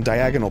stones in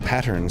diagonal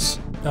patterns.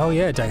 Oh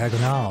yeah,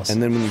 diagonals.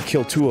 And then when you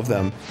kill 2 of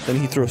them, then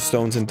he throws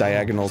stones in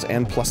diagonals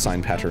and plus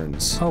sign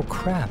patterns. Oh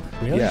crap,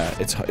 really? Yeah,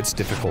 it's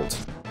difficult.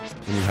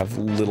 When you have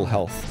little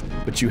health,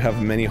 but you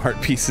have many heart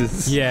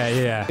pieces. Yeah,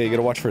 yeah. You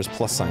gotta watch for his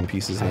plus sign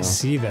pieces now. I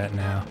see that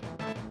now.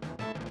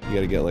 You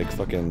gotta get like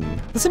fucking...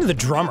 Listen to the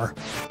drummer.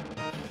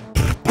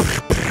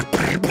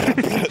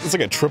 It's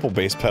like a triple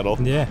bass pedal.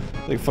 Yeah.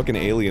 Like fucking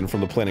alien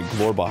from the planet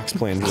Glorbox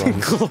playing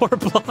drums.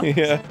 Glorbox?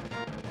 Yeah.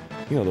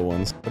 You know the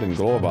ones. But in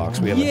Glorbox,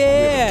 we have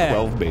a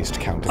 12-based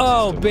counting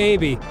system.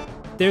 Baby.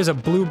 There's a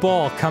blue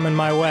ball coming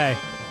my way.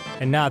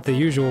 And not the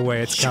usual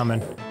way it's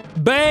coming.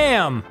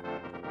 BAM!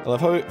 I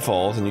love how it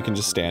falls and you can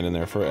just stand in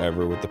there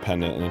forever with the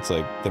pendant and it's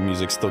like, the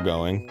music's still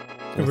going.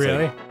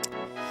 Really? Like,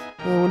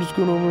 oh, what is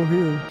going on over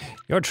here?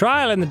 Your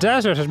trial in the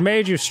desert has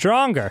made you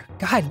stronger.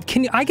 God,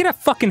 can I get a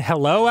fucking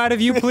hello out of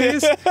you,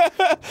 please?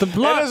 The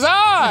blood- It is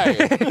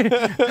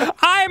I!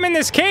 I am in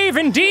this cave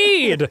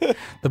indeed!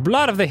 The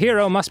blood of the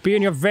hero must be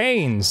in your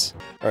veins.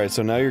 Alright,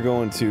 so now you're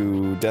going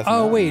to Death Oh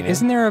Mountain, wait, yeah?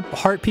 isn't there a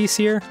heart piece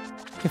here?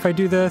 If I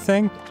do the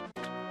thing?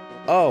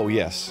 Oh,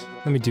 yes.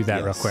 Let me do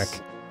that real quick.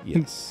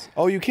 Yes.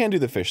 Oh, you can do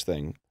the fish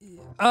thing.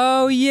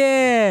 Oh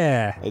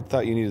yeah! I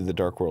thought you needed the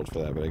Dark World for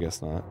that, but I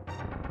guess not.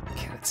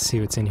 God, Let's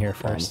see what's in here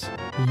first.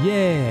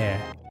 Yeah.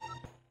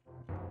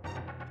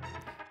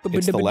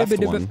 It's the left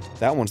one.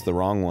 That one's the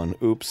wrong one.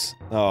 Oops.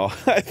 Oh,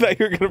 I thought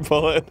you were gonna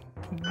pull it.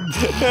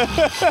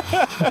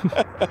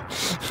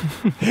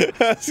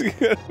 That's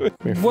good.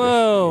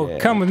 Whoa! Yeah.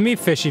 Come with me,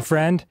 fishy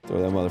friend.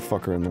 Throw that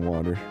motherfucker in the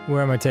water.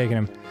 Where am I taking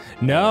him?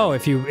 No,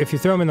 if you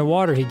throw him in the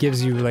water, he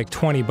gives you like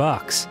 20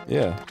 bucks.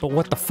 Yeah. But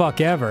what the fuck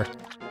ever?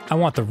 I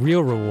want the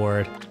real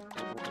reward.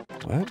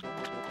 What?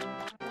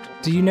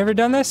 Do you never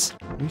done this?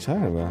 What are you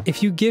talking about?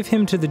 If you give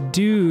him to the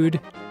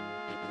dude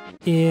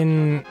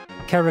in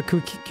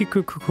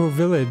Karakuku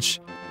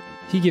village,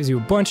 he gives you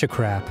a bunch of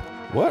crap.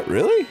 What?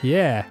 Really?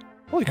 Yeah.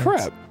 Holy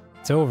crap.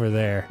 It's over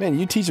there. Man,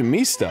 you teaching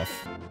me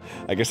stuff.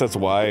 I guess that's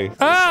why.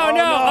 Oh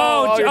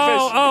no!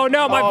 Oh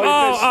no! My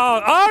no!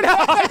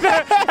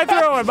 I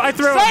threw him! I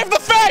threw him! Save the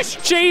fish!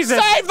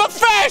 Jesus! Save the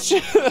fish!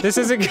 This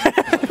isn't good.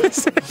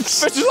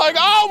 Fish is like,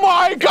 oh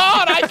my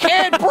god, I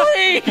can't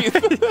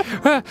breathe!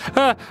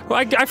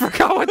 I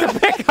forgot what the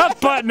pickup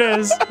button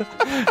is.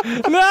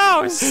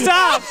 No!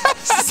 Stop!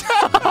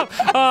 Stop!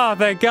 Oh,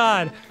 thank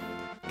God.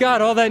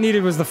 God, all that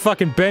needed was the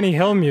fucking Benny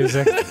Hill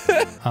music.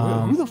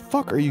 Who the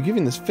fuck are you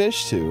giving this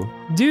fish to?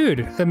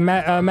 Dude, the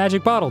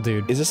magic bottle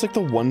dude. Is this like the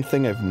one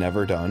thing I've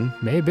never done?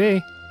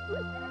 Maybe.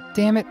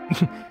 Damn it.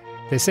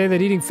 They say that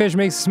eating fish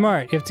makes you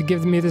smart. You have to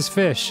give me this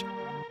fish.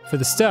 For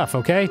the stuff,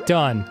 okay?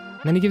 Done.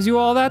 And then he gives you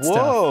all that stuff.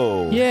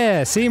 Whoa!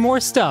 Yeah, see? More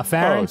stuff,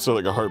 Aaron. Oh, it's not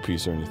like a heart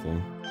piece or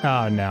anything.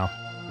 Oh, no.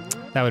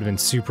 That would've been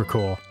super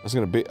cool. I was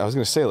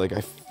gonna say, like,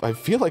 I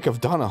feel like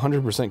I've done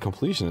 100%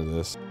 completion of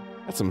this.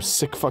 That's some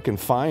sick fucking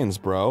finds,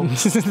 bro.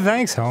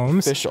 Thanks,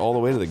 Holmes. Fish all the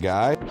way to the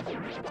guy.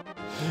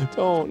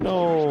 Don't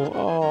know.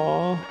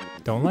 Aww.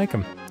 Don't like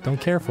him. Don't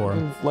care for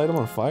him. Light him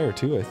on fire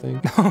too, I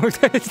think.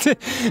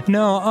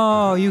 No,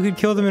 oh, you could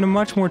kill them in a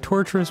much more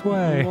torturous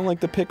way. You don't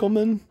like the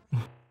pickleman?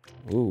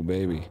 Ooh,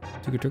 baby.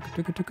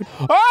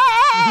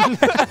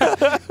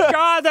 Ah!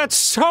 God, that's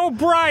so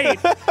bright!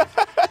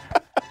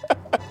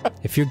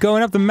 If you're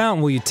going up the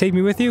mountain, will you take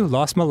me with you?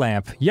 Lost my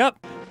lamp. Yup.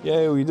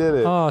 Yay, we did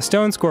it. Oh,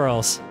 stone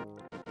squirrels.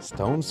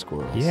 Stone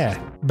squirrels? Yeah.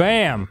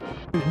 Bam!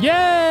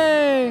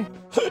 Yay!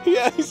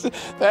 Yes.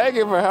 Thank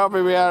you for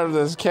helping me out of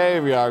this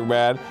cave, young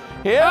man.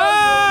 Here's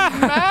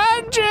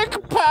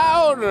magic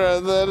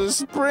powder that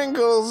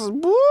sprinkles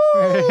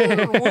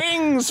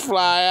wings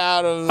fly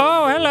out of the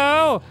Oh,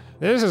 hello!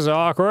 This is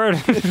awkward.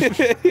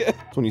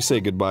 When you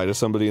say goodbye to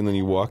somebody and then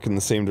you walk in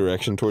the same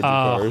direction towards your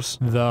cars.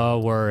 The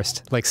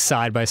worst. Like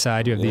side by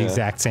side, you have the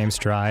exact same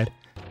stride.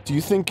 Do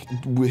you think,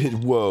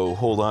 whoa,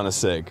 hold on a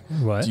sec.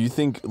 What? Do you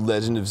think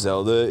Legend of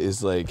Zelda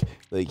is like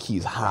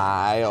he's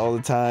high all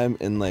the time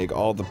and like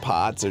all the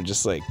pots are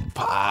just like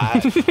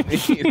pot?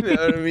 You know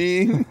what I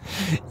mean?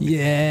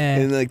 Yeah.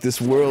 And like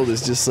this world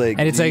is just like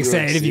And it's New like York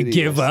saying if you City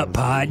give or up something.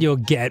 pot, you'll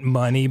get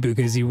money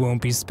because you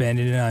won't be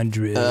spending it on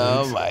drugs.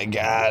 Oh my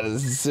god,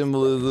 this is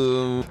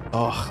symbolism.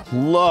 Oh,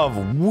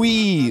 love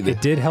weed. It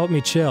did help me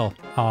chill.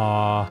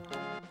 Aw.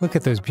 Look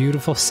at those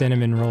beautiful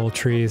cinnamon roll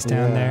trees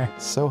down there.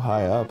 So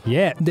high up.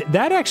 Yeah,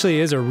 that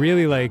actually is a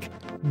really, like,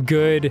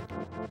 good...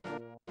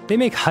 They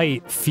make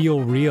height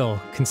feel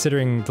real,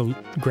 considering the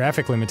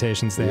graphic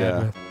limitations they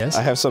have. With. Yes?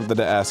 I have something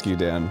to ask you,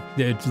 Dan.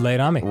 Lay it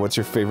on me. What's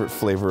your favorite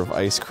flavor of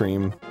ice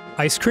cream?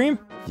 Ice cream?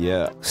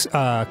 Yeah.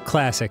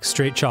 Classic,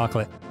 straight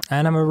chocolate.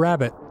 And I'm a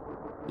rabbit.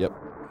 Yep.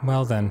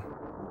 Well then.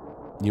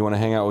 You want to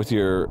hang out with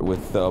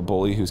the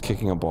bully who's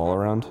kicking a ball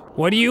around?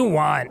 What do you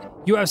want?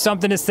 You have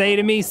something to say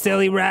to me,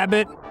 silly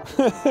rabbit?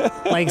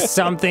 Like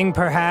something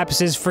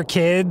perhaps is for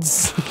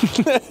kids?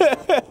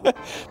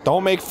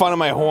 Don't make fun of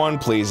my horn,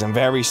 please. I'm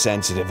very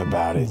sensitive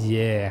about it.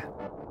 Yeah.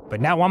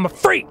 But now I'm a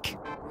freak!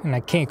 And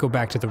I can't go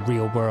back to the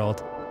real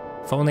world.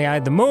 If only I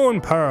had the moon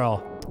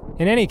pearl!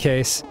 In any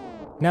case,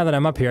 now that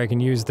I'm up here, I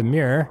can use the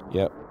mirror.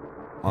 Yep.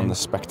 On the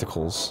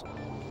spectacles.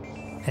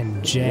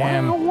 And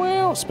jam. Wow,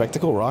 wow.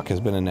 Spectacle Rock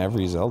has been in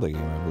every Zelda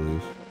game, I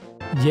believe.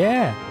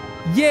 Yeah.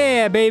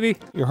 Yeah, baby!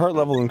 Your heart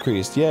level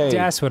increased, yay.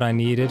 That's what I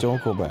needed.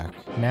 Don't go back.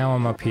 Now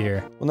I'm up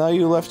here. Well, now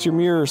you left your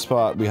mirror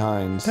spot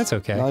behind. That's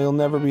okay. Now you'll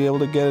never be able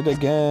to get it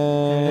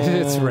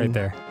again. It's right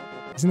there.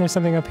 Isn't there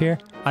something up here?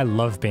 I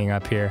love being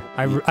up here.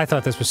 I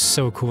thought this was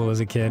so cool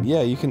as a kid.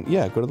 Yeah, you can,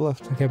 go to the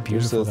left. Look how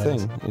beautiful There's the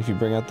that thing. If you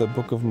bring out the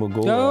Book of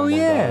Mogul. Oh,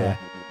 yeah!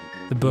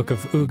 The Book of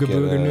Ooga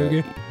Booga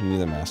Nooga. You need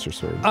the Master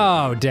Sword.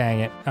 Oh,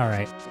 dang it.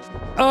 Alright.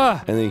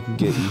 And then you can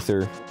get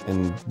Ether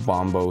and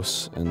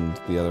Bombos and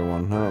the other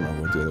one. I don't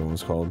remember what the other one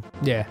was called.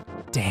 Yeah.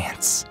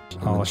 Dance.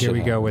 And Oh, then here shit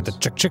we go with the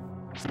happens. chick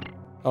chick.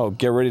 Oh,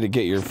 get ready to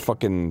get your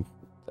fucking...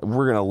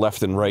 We're gonna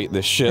left and right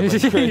this shit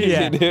like crazy,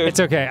 Yeah, dude. it's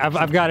okay.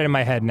 I've got it in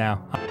my head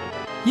now.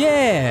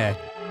 Yeah!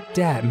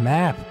 That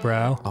map,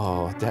 bro.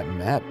 Oh, that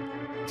map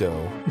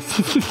dough.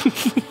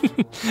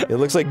 It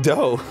looks like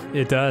dough.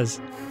 It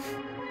does.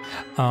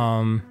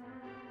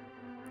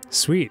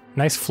 Sweet.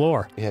 Nice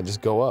floor. Yeah,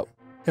 just go up.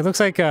 It looks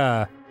like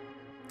a...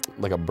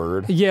 Like a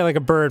bird. Yeah, like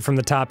a bird from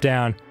the top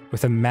down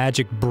with a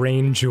magic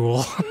brain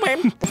jewel.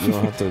 You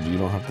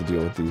don't have to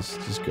deal with these.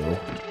 Just go.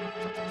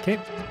 Okay.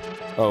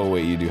 Oh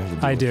wait, you do have to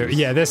deal I with do. these.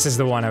 Yeah, this is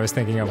the one I was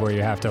thinking of where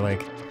you have to,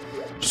 like,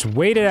 Just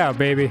wait it out,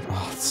 baby.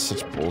 Oh, it's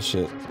such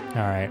bullshit.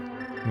 Alright.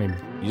 I mean,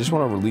 You just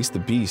want to release the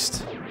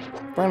beast.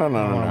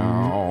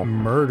 No.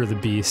 murder the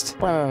beast.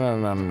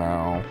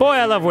 No. Boy,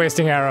 I love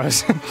wasting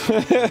arrows.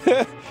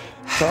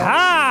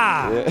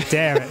 Ha! Yeah.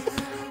 Damn it.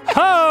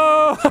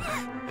 Ho!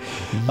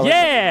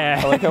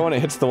 Yeah! I like how when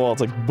it hits the wall,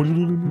 it's like.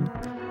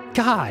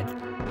 God.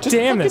 Just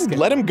damn this fucking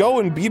guy. let him go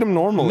and beat him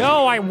normally.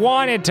 No, I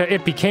wanted to.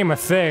 It became a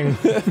thing.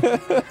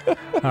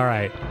 All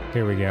right,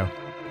 here we go.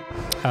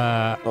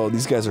 Oh,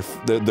 these guys are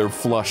they're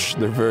flush.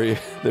 They're very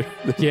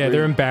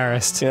They're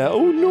embarrassed. Yeah.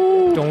 Oh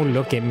no. Don't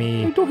look at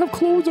me. I don't have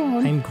clothes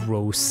on. I'm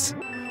gross.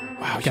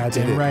 Wow, you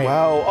Goddamn did it. right.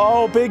 Wow.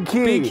 Oh, big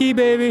key. Big key,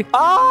 baby.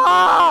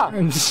 Ah!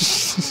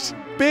 Does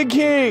Big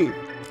key.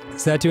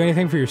 that do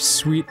anything for your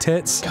sweet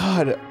tits?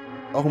 God.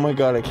 Oh my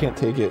God, I can't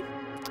take it.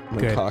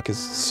 My Good. cock is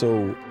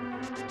so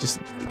just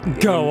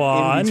Go in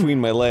on. between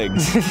my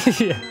legs.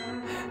 Yeah.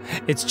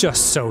 It's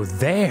just so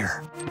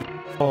there.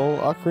 Oh,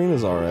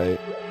 Ocarina's all right.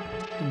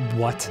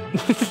 What?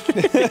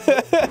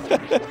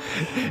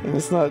 And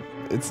it's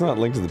not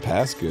Link to the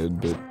Past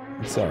good, but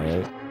it's all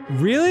right.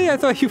 Really? I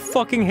thought you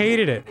fucking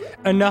hated it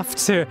enough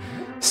to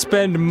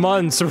spend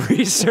months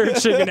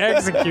researching and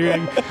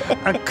executing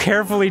a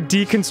carefully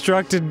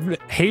deconstructed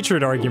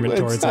hatred argument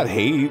towards It's not it.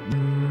 hate.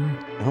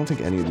 I don't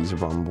think any of these are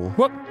bombable.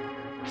 What?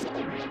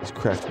 These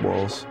cracked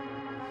walls.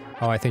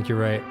 Oh, I think you're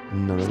right.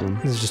 None of them.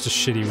 This is just a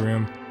shitty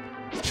room.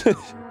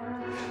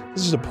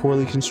 This is a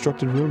poorly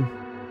constructed room.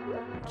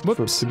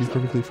 Whoops. To be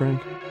perfectly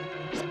frank.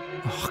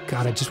 Oh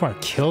god, I just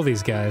want to kill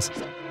these guys.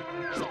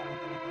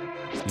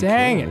 You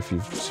Dang can it. If you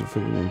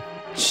freaking.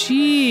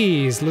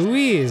 Jeez,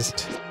 Louise.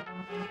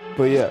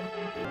 But yeah.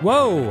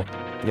 Whoa.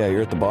 Yeah,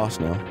 you're at the boss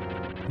now.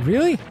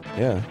 Really?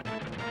 Yeah.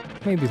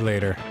 Maybe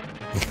later.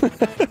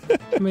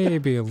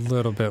 Maybe a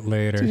little bit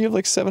later. Dude, you have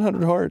like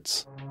 700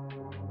 hearts.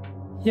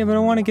 Yeah, but I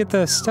want to get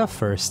the stuff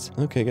first.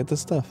 Okay, get the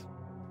stuff.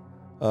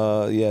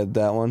 Yeah,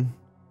 that one.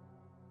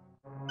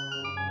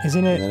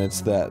 Isn't And it then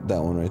it's that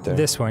one right there.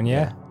 this one,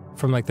 yeah?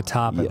 From like the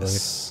top, I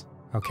Yes.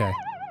 believe. Okay.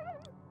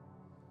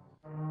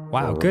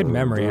 Wow, good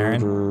memory,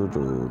 Aaron.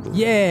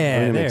 Yeah,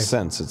 I mean, it there. makes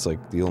sense. It's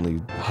like the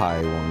only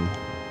high one.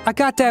 I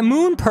got that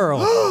moon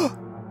pearl!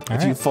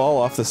 If you fall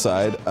off the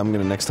side, I'm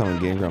gonna next time on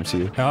Game Grumps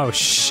you. Oh,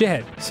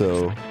 shit.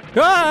 So.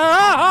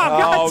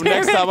 God damn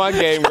next it. time on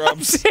Game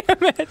Grumps. Damn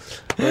it!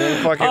 We're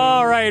gonna fucking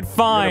Alright,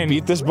 fine.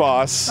 beat this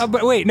boss.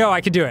 But wait, no,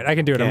 I can do it. I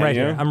can do it. I'm Can right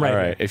you? here. I'm right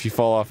Alright, if you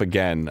fall off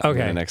again, I'm Okay.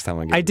 gonna next time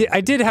on Game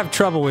I did have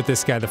trouble with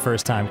this guy the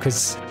first time,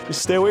 because...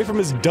 Just stay away from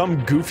his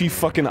dumb, goofy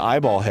fucking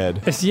eyeball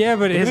head. Yeah,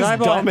 but his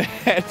eyeball... dumb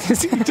head.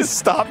 He just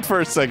stopped for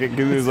a second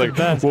because he was like,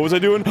 best. what was I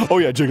doing? Oh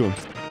yeah, jiggling.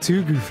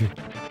 Too goofy.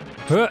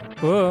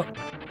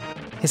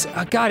 His,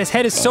 God, his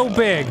head is so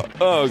big.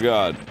 Oh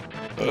god.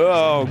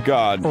 Oh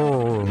god.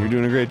 Oh. You're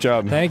doing a great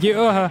job. Thank you.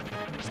 Oh,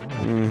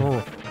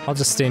 I'll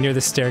just stay near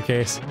the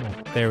staircase.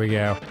 There we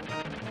go.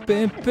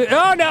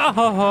 Oh no!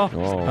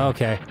 Oh.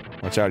 Okay.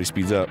 Watch out, he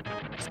speeds up.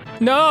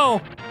 No!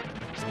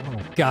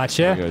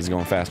 Gotcha. There he goes, he's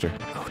going faster.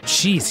 Oh,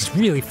 jeez, he's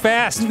really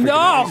fast.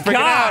 No, Freaking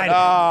God!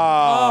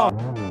 out.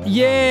 Oh.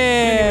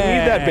 Yeah!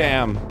 Need that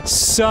bam.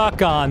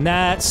 Suck on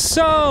that.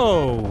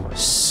 So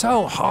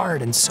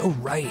hard and so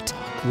right.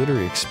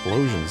 Glittery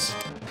explosions.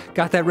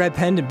 Got that red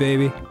pendant,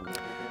 baby.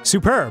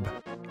 Superb.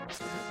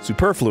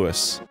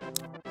 Superfluous.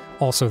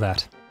 Also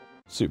that.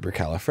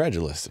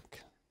 Supercalifragilistic.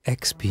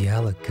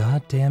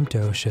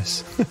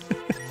 Expialidocious.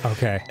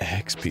 Okay.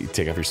 XP.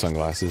 Take off your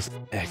sunglasses.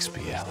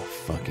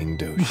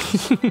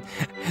 Expialiffucking-docious.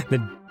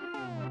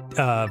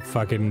 The,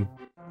 fucking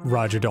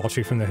Roger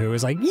Daltrey from The Who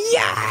is like,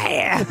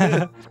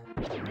 yeah!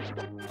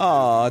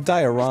 Aw,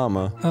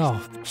 diorama.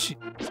 Oh, gee.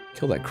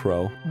 Kill that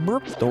crow.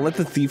 Burp. Don't let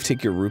the thief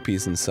take your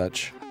rupees and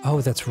such. Oh,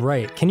 that's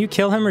right. Can you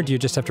kill him, or do you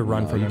just have to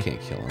run No, from you him?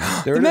 can't kill him.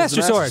 There The it is,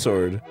 Master Sword.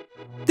 Sword.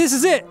 This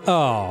is it!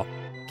 Oh,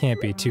 can't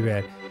be too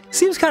bad.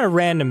 Seems kind of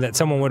random that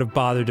someone would have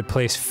bothered to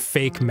place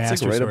fake Master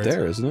It's like right Swords. up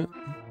there, isn't it?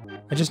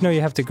 I just know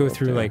you have to go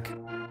through, there. like,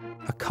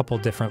 a couple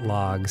different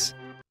logs.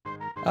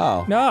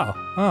 Oh. No!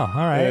 Oh,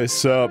 alright. Hey,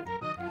 sup?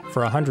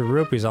 For 100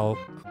 rupees, I'll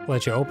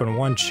let you open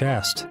one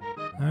chest.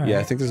 All right. Yeah,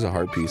 I think there's a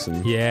heart piece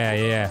in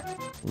Yeah.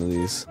 one of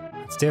these.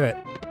 Let's do it.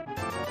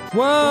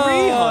 Whoa!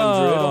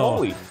 300?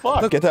 Holy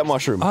fuck. Look. Get that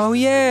mushroom. Oh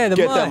yeah, the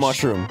Get mush. that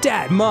mushroom.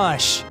 Dat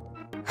mush.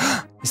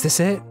 Is this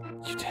it?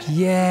 You did it.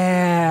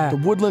 Yeah. The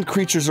woodland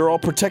creatures are all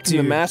protecting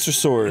the Dude. Master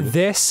Sword.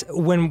 This,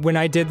 when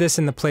I did this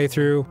in the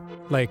playthrough,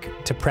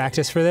 like, to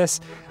practice for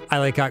this, I,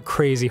 like, got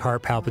crazy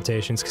heart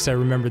palpitations, because I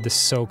remembered this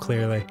so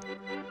clearly.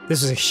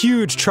 This was a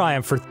huge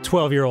triumph for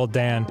 12-year-old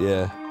Dan.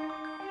 Yeah.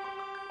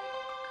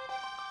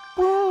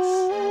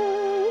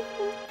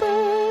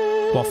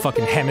 While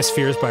fucking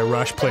Hemispheres by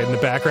Rush played in the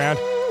background.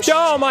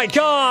 Oh my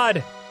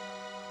god!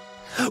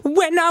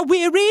 When our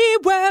weary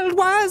world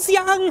was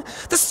young,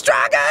 the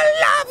struggle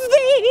of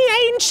the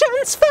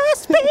ancients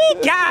first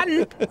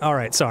began.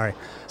 Alright, sorry.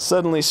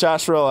 Suddenly,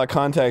 Shashrella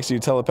contacts you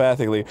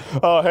telepathically.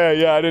 Oh, hey,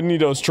 yeah, I didn't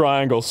need those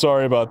triangles.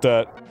 Sorry about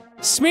that.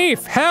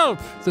 Smeef, help!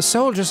 The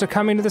soldiers are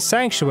coming to the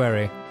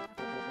sanctuary.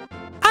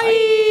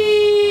 Aye!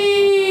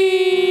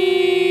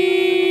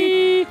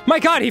 My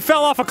God, he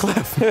fell off a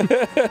cliff.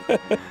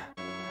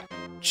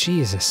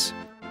 Jesus.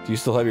 Do you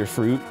still have your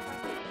fruit?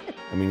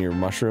 I mean, your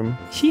mushroom?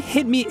 He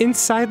hit me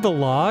inside the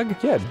log?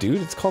 Yeah,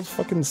 dude, it's called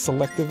fucking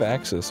selective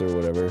access or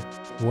whatever.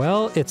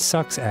 Well, it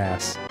sucks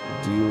ass.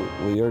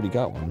 Well, you already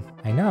got one.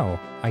 I know.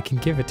 I can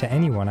give it to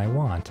anyone I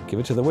want. Give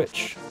it to the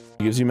witch.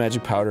 It gives you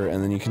magic powder,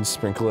 and then you can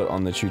sprinkle it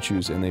on the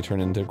choo-choos, and they turn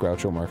into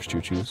Groucho Marx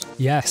choo-choos.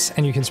 Yes,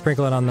 and you can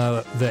sprinkle it on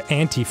the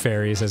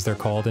anti-fairies, as they're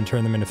called, and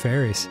turn them into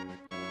fairies.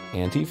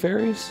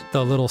 Anti-fairies?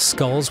 The little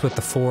skulls with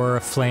the 4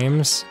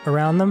 flames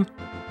around them.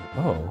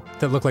 Oh.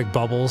 That look like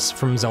bubbles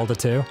from Zelda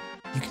 2.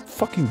 You can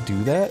fucking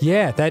do that?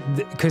 Yeah,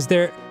 because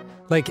they're,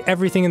 like,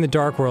 everything in the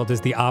dark world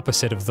is the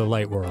opposite of the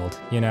light world,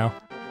 you know?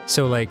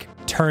 So, like,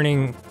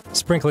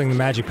 sprinkling the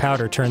magic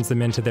powder turns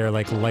them into their,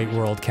 like, light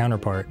world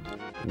counterpart.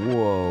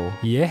 Whoa.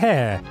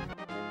 Yeah.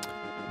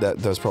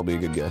 That's probably a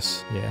good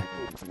guess. Yeah.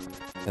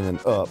 And then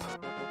up.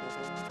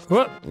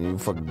 Whoop. And you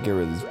fucking get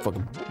rid of these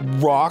fucking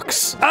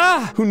rocks.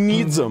 Ah! Who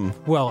needs them?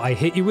 Well, I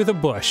hit you with a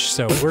bush,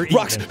 so we're even.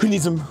 Rocks! Who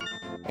needs them?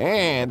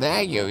 Hey,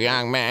 thank you,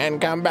 young man.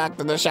 Come back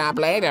to the shop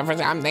later for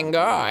something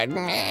good.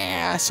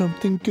 Yeah.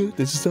 Something good.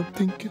 This is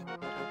something good.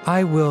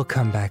 I will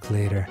come back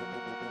later.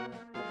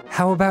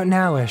 How about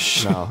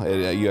nowish? No,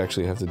 you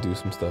actually have to do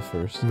some stuff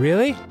first.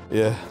 Really?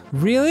 Yeah.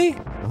 Really?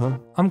 Uh-huh.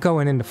 I'm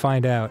going in to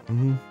find out.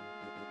 Mm-hmm.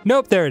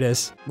 Nope, there it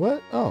is.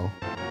 What? Oh.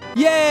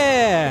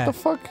 Yeah! What the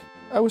fuck?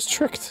 I was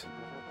tricked.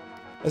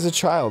 As a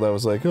child, I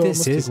was like, oh,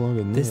 This it must take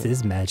longer than that.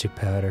 is magic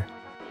powder.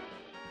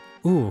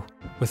 Ooh,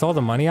 with all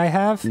the money I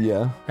have,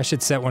 Yeah. I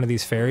should set one of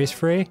these fairies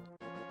free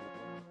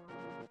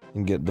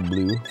And get the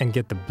blue. and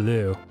get the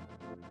blue.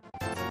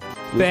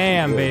 Blue's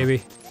Bam, pretty good.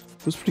 baby.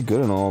 Blue's pretty good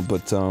and all,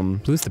 but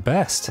Blue's the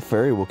best. a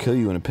fairy will kill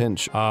you in a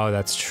pinch. Oh,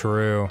 that's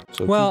true.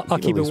 So Well, I'll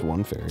keep at least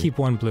one fairy. Keep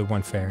one blue,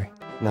 one fairy.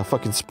 Now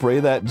fucking spray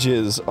that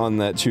jizz on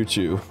that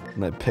choo-choo,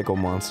 and that pickle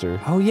monster.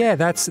 Oh yeah,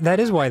 that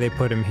is why they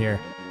put him here.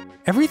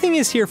 Everything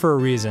is here for a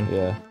reason.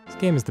 Yeah. This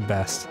game is the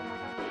best.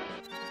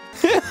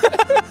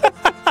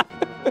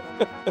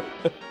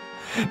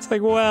 It's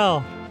like,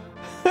 well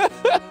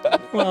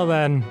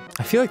then.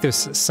 I feel like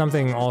there's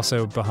something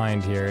also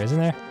behind here, isn't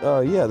there?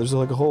 Yeah, there's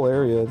like a whole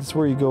area. That's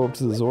where you go up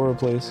to the Zora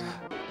place.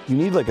 You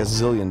need like $1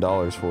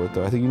 zillion for it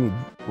though. I think you need,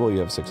 well, you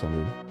have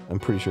 600. I'm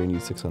pretty sure you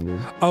need 600.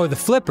 Oh, the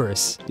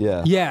flippers.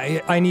 Yeah.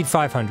 Yeah, I need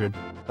 500.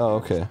 Oh,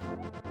 okay.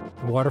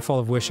 Waterfall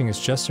of Wishing is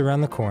just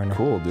around the corner.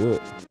 Cool, do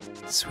it.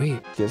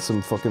 Sweet. Get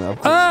some fucking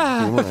upgrade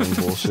Ah!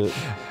 bullshit.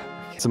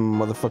 Some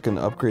motherfucking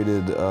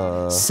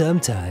upgraded,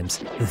 Sometimes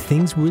the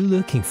things we're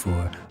looking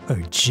for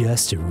are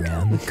just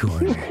around the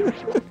corner.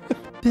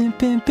 There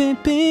it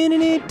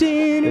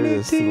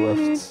is, to the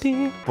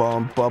left.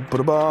 Bum, bum,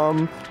 ba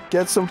bum.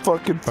 Get some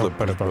fucking flip.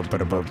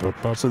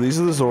 So these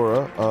are the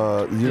Zora,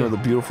 you know, the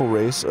beautiful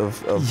race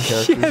of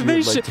characters you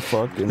would like to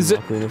fuck in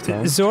Ocarina of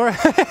Time.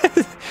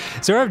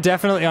 Zora have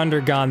definitely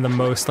undergone the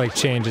most, like,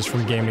 changes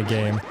from game to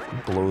game.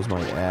 It blows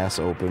my ass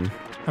open.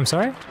 I'm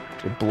sorry?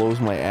 It blows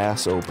my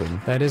ass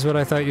open. That is what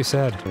I thought you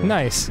said. Yeah.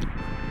 Nice.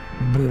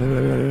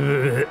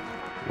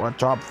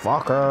 What's up,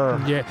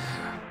 fucker? Yeah.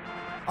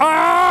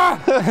 Ah!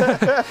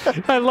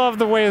 I love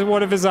the way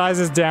one of his eyes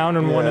is down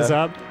and one is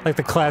Yeah. up. Like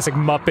the classic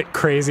Muppet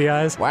crazy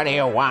eyes. What do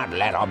you want,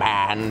 little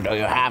man? Do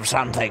you have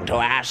something to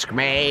ask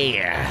me?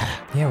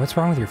 Yeah, what's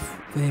wrong with your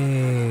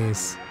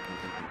face?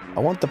 I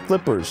want the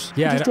flippers.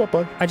 Yeah, Just drop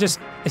by. I just,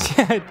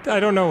 I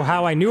don't know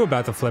how I knew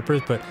about the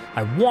flippers, but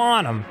I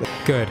want them.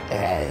 Good.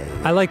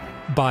 I like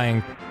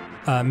buying,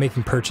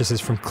 making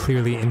purchases from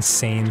clearly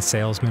insane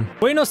salesmen.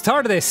 Buenos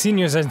tardes,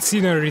 señores and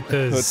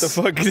señoritas. What the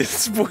fuck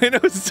is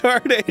Buenos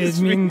Tardes?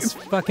 It means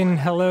fucking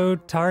hello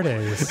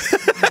tardes.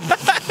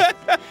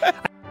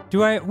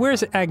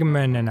 Where's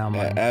Agamemnon?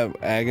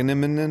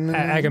 Agamemnon?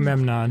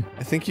 Agamemnon.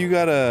 I think you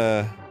got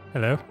a...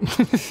 Hello?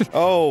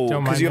 Oh,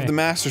 Don't because mind you have me. the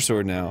Master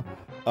Sword now.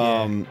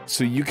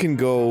 So you can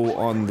go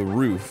on the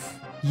roof.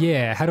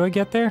 Yeah, how do I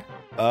get there?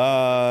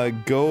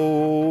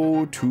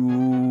 Go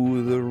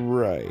to the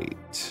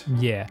right.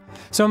 Yeah.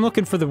 So I'm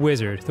looking for the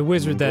wizard. The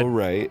wizard that Go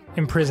right.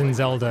 imprisoned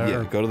Zelda. Yeah,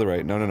 or, go to the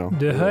right. No.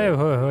 Go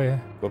right. yeah.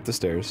 Go up the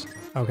stairs.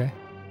 Okay.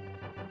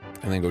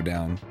 And then go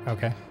down.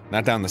 Okay.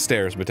 Not down the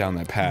stairs, but down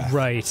that path.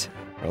 Right.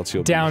 Or else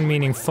you'll Down be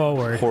meaning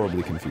forward.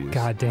 horribly confused.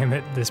 God damn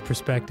it, this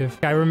perspective.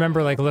 I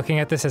remember like looking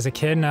at this as a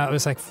kid and I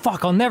was like,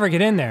 fuck, I'll never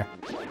get in there.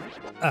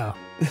 Oh.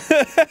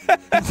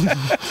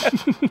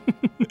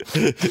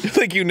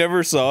 Like you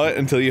never saw it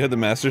until you had the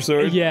Master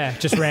Sword? Yeah,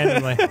 just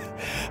randomly.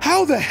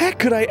 How the heck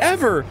could I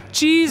ever?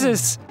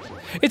 Jesus!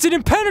 It's an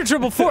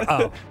impenetrable force!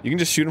 Oh. You can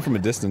just shoot him from a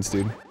distance,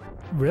 dude.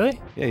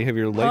 Really? Yeah, you have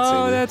your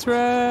lightsaber. Oh, that's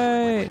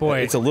right! Boy.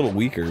 It's a little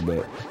weaker,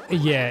 but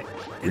Yeah.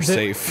 you're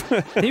safe.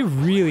 They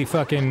really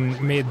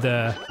fucking made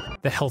the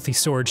healthy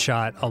sword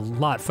shot a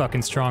lot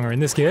fucking stronger in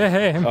this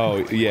game. Oh,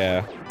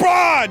 yeah.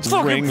 Broad!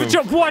 Fucking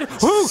what?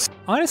 Who?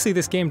 Honestly,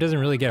 this game doesn't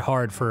really get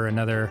hard for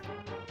another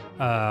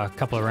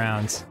couple of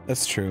rounds.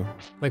 That's true.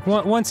 Like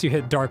once you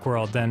hit Dark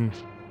World, then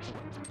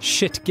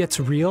shit gets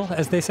real,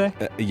 as they say.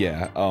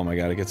 Yeah. Oh my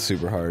god, it gets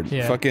super hard.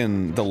 Yeah.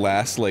 Fucking the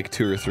last like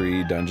 2 or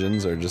 3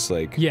 dungeons are just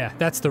like. Yeah,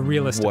 that's the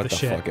realest what of the the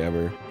shit. fuck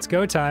ever. It's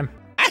go time.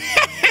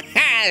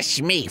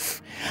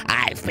 Schmeef,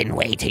 I've been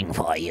waiting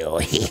for you.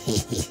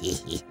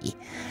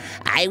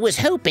 I was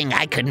hoping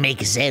I could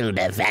make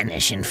Zelda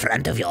vanish in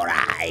front of your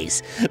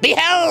eyes.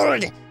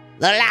 Behold,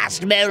 the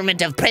last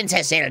moment of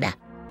Princess Zelda.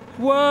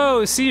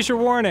 Whoa, seizure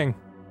warning.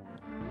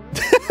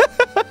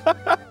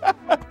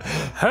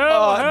 Ho,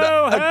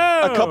 ho,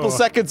 ho! A couple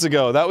seconds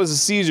ago, that was a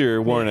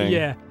seizure warning.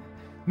 Yeah.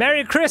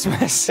 Merry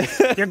Christmas!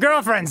 Your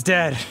girlfriend's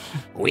dead.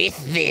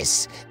 With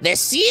this, the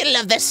seal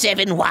of the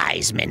 7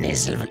 wise men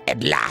is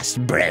at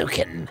last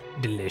broken.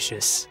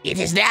 Delicious. It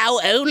is now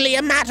only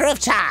a matter of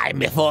time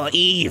before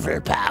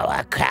evil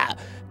power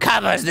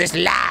covers this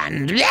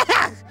land.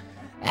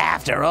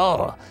 After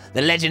all,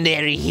 the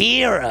legendary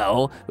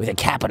hero, with a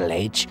capital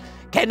H,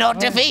 cannot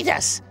defeat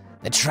us.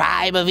 The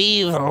tribe of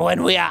evil,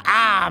 when we are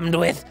armed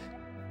with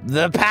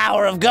the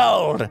power of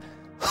gold.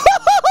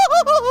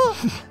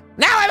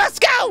 Now I must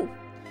go!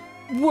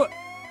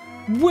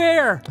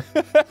 Where?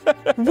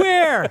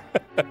 Where?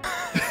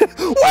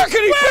 Where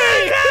can he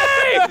be?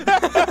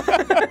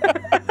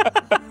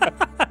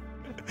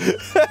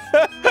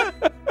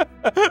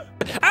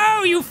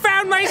 Oh, you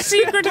found my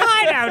secret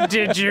hideout,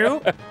 did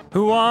you?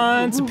 Who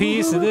wants a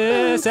piece of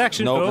this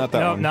action? Nope, oh, not that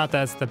no, one. not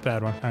that's the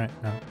bad one. All right,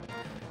 no. All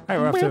right,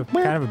 we're off to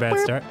kind of a bad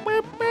start.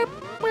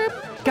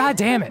 God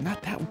damn it!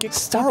 Not that. Get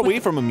far away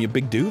from him, you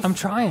big doof. I'm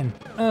trying.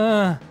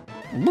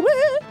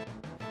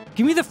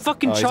 Give me the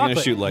fucking he's chocolate.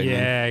 gonna shoot lightning.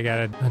 Yeah, I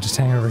gotta. I'll just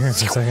hang over here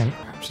for a second.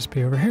 Just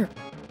be over here.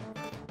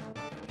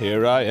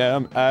 Here I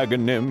am,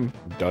 Aghanim.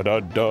 Da da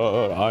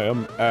da. I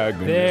am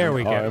Aghanim. There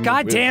we go. I'm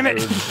God damn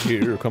it!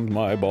 Here comes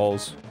my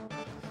balls.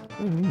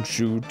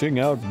 Shooting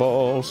out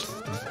balls.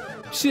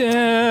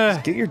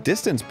 Get your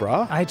distance,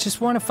 brah. I just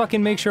want to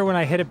fucking make sure when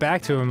I hit it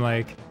back to him,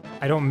 like,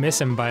 I don't miss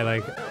him by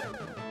like.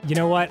 You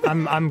know what?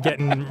 I'm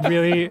getting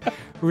really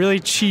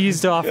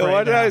cheesed off right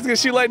Watch now. out, he's gonna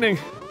shoot lightning.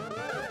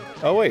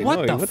 Oh wait, What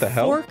no, the what the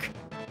hell? fork?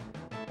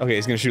 Okay,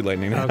 he's gonna shoot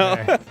lightning now.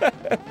 Okay.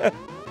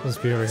 Let's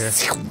be over here.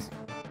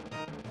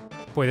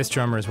 Boy, this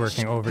drummer is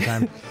working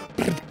overtime.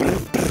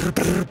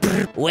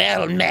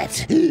 Well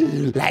met,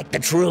 like the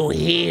true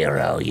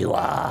hero you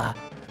are.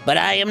 But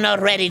I am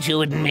not ready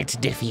to admit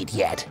defeat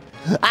yet.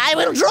 I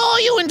will draw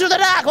you into the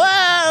dark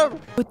world!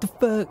 What the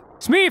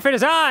fuck? Smeef, it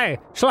is I!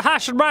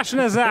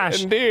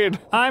 Shlahashrash. Indeed.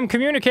 I'm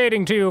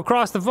communicating to you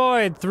across the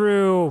void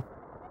through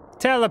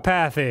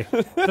telepathy.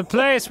 The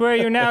place where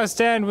you now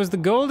stand was the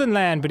Golden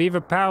Land, but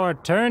evil power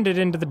turned it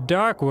into the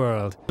Dark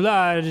World.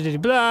 Blah,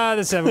 blah,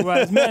 the 7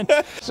 wise men.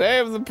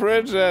 Save the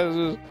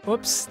princesses.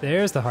 Whoops,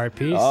 there's the heart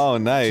piece. Oh,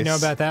 nice. Did you know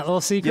about that little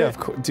secret? Yeah, of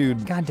course,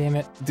 dude. God damn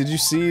it. Did you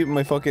see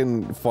my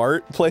fucking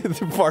farts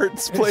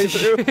play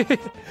through?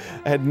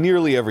 I had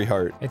nearly every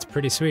heart. It's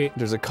pretty sweet.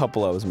 There's a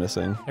couple I was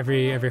missing.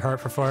 Every heart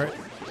for fart.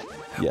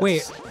 Yes.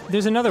 Wait,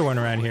 there's another one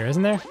around here,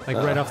 isn't there? Like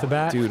right off the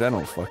bat? Dude, I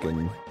don't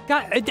fucking...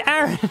 God,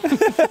 Arin!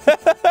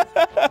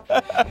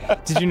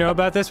 Did you know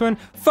about this one?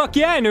 Fuck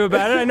yeah, I knew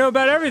about it. I know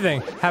about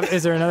everything.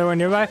 Is there another one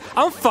nearby? I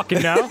don't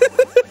fucking know.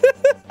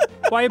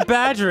 Why are you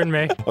badgering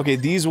me? Okay,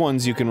 these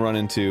ones you can run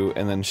into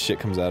and then shit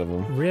comes out of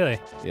them. Really?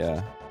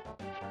 Yeah.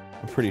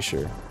 I'm pretty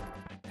sure.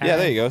 Yeah,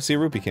 there you go. See, a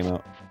rupee came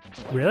out.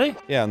 Really?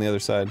 Yeah, on the other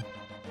side.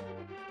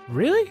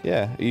 Really?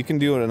 Yeah, you can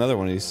do another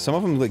one of these. Some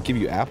of them like give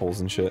you apples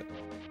and shit.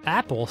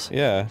 Apples?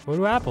 Yeah. What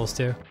do apples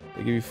do?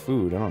 They give you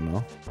food, I don't know.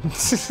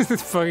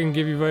 Fucking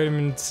give you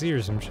vitamin C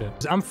or some shit.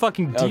 I'm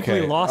fucking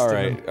deeply lost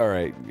in them.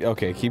 Alright,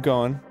 okay, keep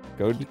going.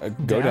 Go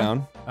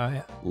down. Oh,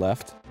 yeah.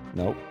 Left.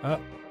 Nope. Oh.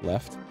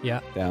 Left. Yeah.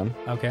 Down.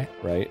 Okay.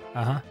 Right.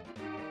 Uh-huh.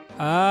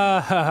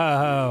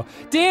 Oh,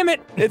 damn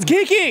it! It's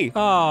Kiki!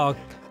 Oh.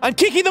 I'm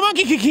Kiki the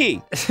Monkey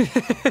Kiki!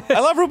 I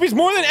love rupees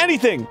more than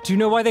anything! Do you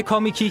know why they call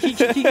me Kiki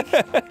Kiki?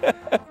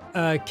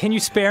 Can you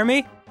spare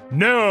me?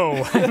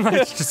 No!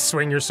 Like, just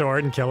swing your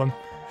sword and kill him.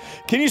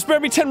 Can you spare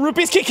me 10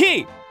 rupees,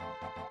 Kiki?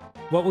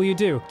 What will you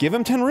do? Give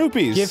him 10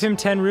 rupees. Give him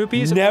 10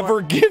 rupees? Never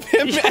or give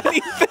him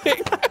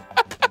anything!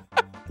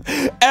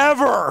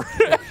 Ever!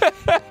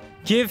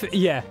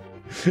 yeah.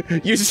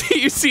 You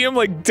see him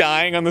like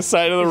dying on the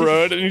side of the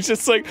road and he's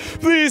just like,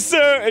 please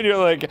sir, and you're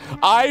like,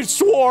 I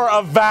swore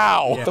a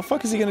vow! Yeah. What the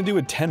fuck is he gonna do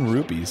with 10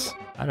 rupees?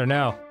 I don't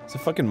know. It's a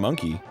fucking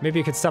monkey. Maybe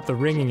it could stop the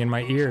ringing in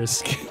my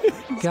ears.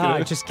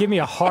 God, just give me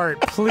a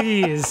heart,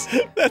 please.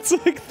 That's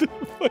like the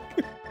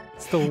fucking...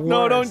 It's the worst.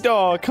 No, don't,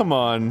 oh, come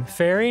on.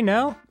 Fairy,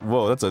 no?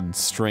 Whoa, that's a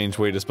strange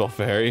way to spell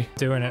fairy.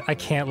 Doing it. I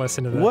can't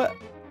listen to that. What?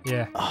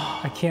 Yeah.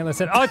 I can't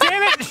listen. Oh,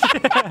 damn it!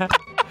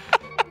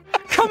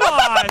 Come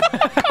on!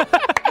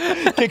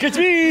 Kick it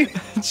me!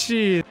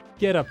 Jeez.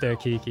 Get up there,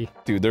 Kiki.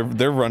 Dude,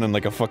 they're running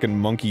like a fucking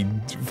monkey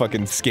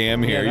fucking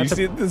scam here. Yeah, you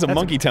see, there's a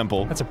monkey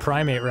temple. That's a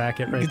primate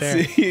racket right You there.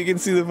 you can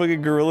see the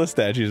fucking gorilla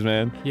statues,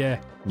 man.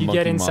 Yeah. You Monkey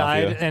get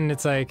inside mafia. and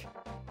it's like,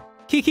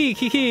 Kiki,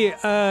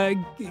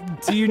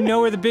 do you know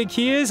where the big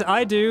key is?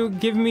 I do.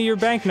 Give me your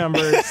bank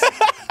numbers.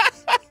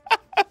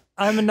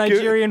 I'm a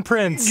Nigerian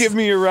prince. Give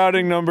me your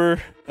routing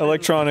number.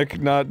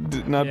 Electronic, not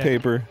Yeah.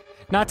 paper.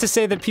 Not to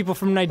say that people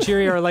from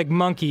Nigeria are like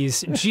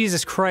monkeys.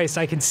 Jesus Christ,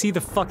 I can see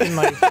the fucking,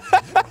 like,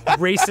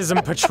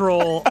 racism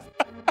patrol.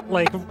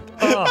 Like,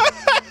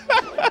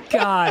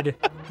 God.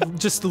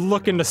 Just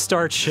looking to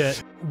start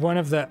shit. One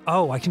of the,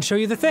 I can show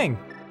you the thing.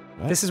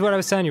 What? This is what I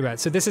was telling you about.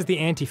 So this is the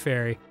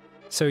anti-fairy.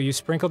 So you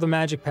sprinkle the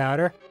magic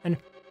powder, and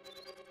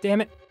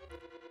damn it.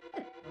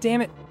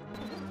 Damn it.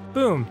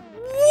 Boom.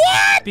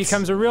 What?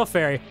 Becomes a real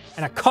fairy.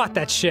 And I caught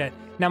that shit.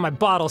 Now my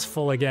bottle's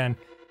full again.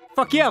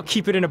 Fuck yeah, I'll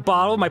keep it in a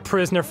bottle, my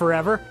prisoner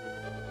forever.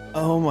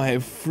 Oh my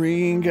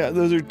freaking god,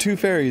 those are 2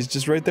 fairies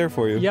just right there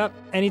for you. Yep,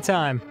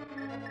 anytime.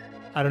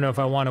 I don't know if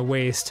I want to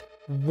waste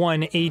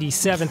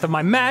 1/87th of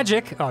my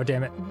magic. Oh,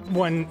 damn it.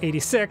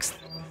 1/86th.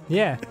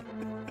 Yeah.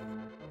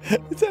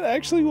 Is that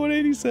actually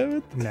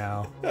 1/87th?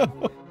 No.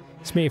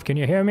 Smeve, can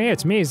you hear me?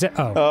 It's me,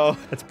 oh.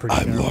 That's pretty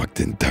I'm terrible. locked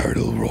in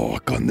Turtle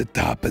Rock on the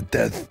top of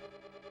Death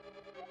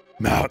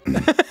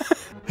Mountain.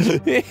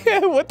 Yeah,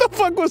 what the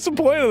fuck was the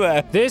point of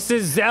that? This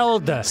is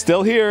Zelda.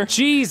 Still here.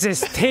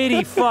 Jesus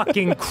titty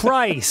fucking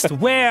Christ,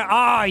 where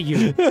are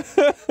you?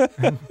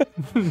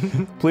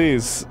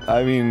 Please,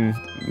 I mean,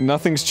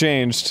 nothing's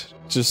changed.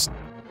 Just,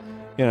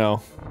 you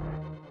know,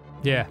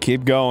 Yeah.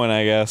 keep going,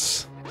 I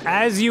guess.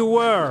 As you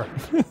were,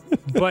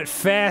 but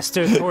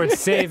faster towards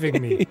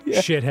saving me,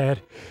 shithead.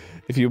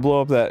 If you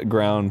blow up that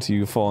ground,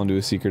 you fall into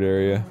a secret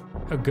area.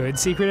 A good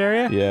secret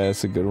area? Yeah,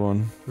 it's a good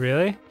one.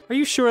 Really? Are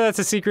you sure that's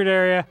a secret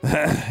area?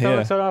 That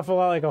looks an awful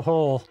lot like a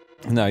hole.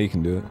 No, you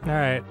can do it.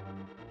 Alright.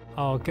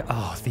 Oh,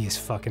 these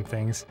fucking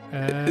things.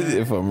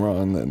 If I'm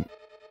wrong, then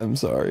I'm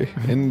sorry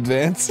in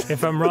advance.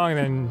 If I'm wrong,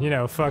 then, you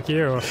know, fuck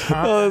you.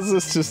 Huh? Well,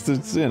 it's just,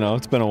 you know,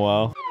 it's been a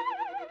while.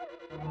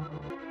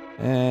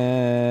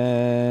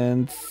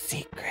 And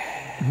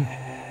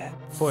secret.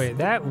 Boy,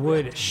 that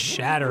would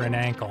shatter an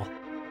ankle.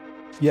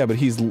 Yeah, but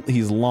he's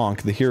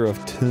Lonk, the hero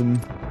of Tim.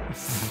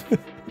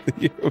 The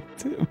hero of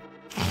Tim.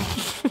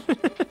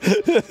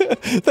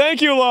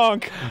 Thank you,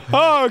 Lonk.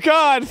 Oh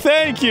God,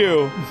 thank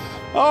you.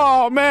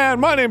 Oh man,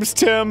 my name's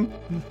Tim.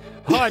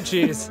 Oh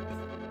jeez,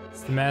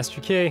 it's the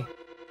master key.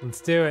 Let's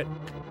do it.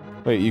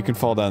 Wait, you can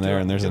fall down there,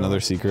 and there's another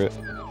secret.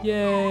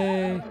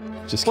 Yay!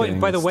 Just Boy, kidding.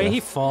 by the way stuff. he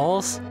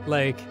falls,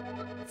 like,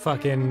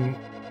 fucking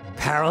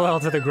parallel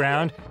to the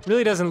ground,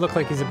 really doesn't look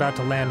like he's about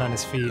to land on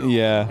his feet.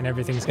 Yeah. And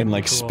everything's gonna And be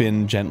like cool.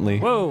 spin gently.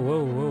 Whoa,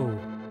 whoa, whoa.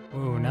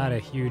 Whoa, not a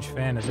huge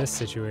fan of this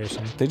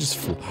situation. They just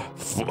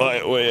fly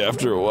away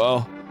after a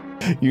while.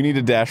 You need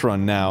a dash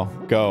run now.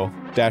 Go.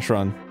 Dash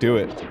run. Do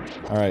it.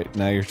 Alright,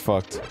 now you're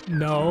fucked.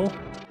 No.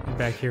 I'm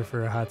back here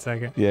for a hot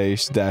second. Yeah, you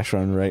should dash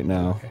run right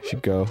now. You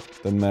should go.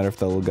 Doesn't matter if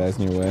that little guy's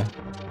in your way.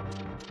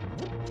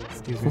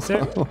 Excuse me, sir.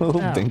 Little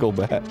Oh.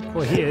 dinglebat.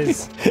 Well, he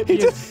is. He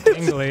is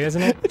dingly,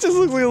 isn't it? It just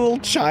looks like a little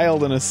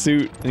child in a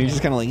suit, and he's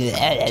just kind of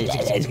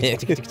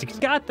like,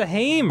 Got the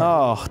hammer.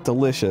 oh,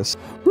 delicious.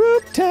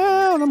 Roop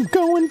Town, I'm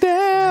going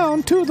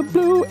down to the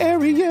blue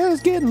areas,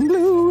 getting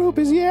blue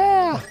rupees,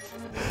 yeah.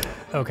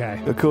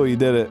 Okay. Oh, cool, you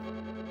did it.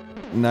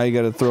 Now you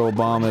gotta throw a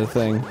bomb at a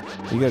thing.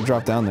 You gotta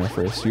drop down there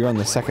first. You're on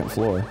the 2nd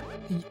floor.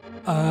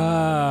 Oh.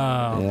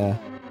 Yeah.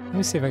 Let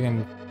me see if I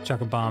can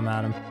chuck a bomb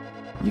at him.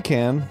 You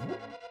can.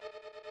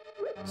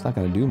 It's not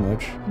gonna do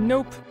much.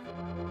 Nope. Just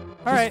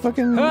Alright.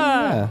 fucking,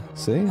 yeah.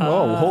 See?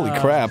 Oh, holy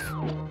crap.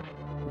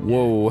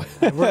 Whoa.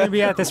 We're gonna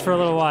be at this for a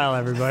little while,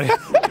 everybody.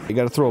 You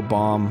gotta throw a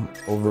bomb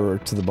over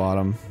to the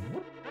bottom.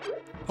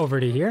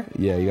 Over to here?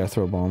 Yeah, you gotta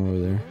throw a bomb over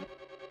there.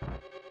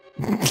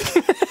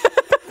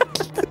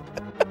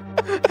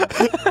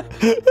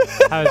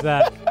 How's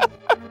that?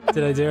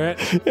 Did I do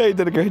it? Yeah, you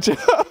did a great job.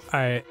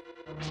 Alright.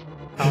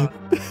 I'll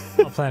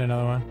plan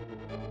another one.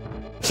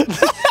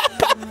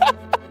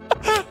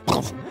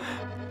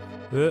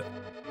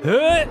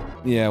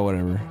 Yeah,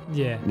 whatever.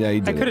 Yeah. Yeah, you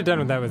I did could have done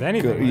with that with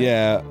anything. right?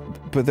 Yeah,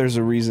 but there's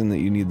a reason that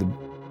you need the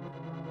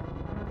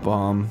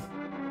bomb.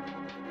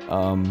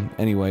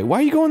 Anyway, why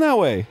are you going that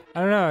way?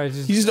 I don't know, I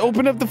just... You just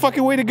opened up the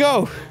fucking way to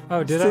go.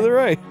 Oh, did to I? the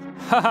right.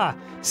 Haha,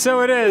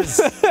 so it is!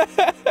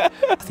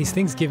 These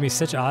things give me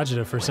such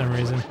agita for some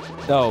reason.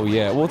 Oh,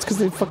 yeah. Well, it's because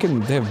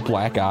they have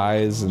black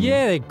eyes and...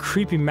 Yeah, they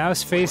creepy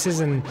mouse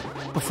faces, and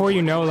before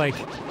you know, like,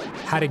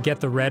 how to get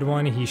the red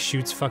one, he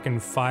shoots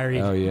fucking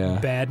fiery Oh, yeah.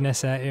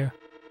 badness at you.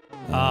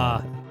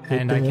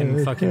 And I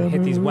can fucking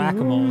hit these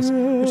whack-a-moles,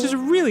 which is a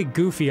really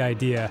goofy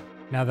idea,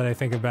 now that I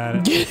think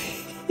about it.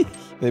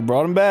 They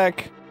brought him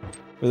back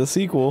for the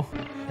sequel.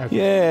 Okay.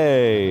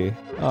 Yay!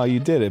 Oh, you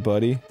did it,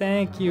 buddy.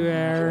 Thank you,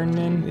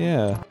 Aaron.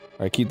 Yeah.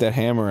 Alright, keep that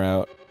hammer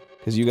out.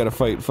 Because you gotta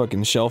fight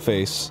fucking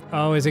Shellface.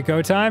 Oh, is it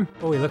go time?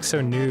 Oh, he looks so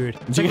nude.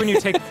 It's like when you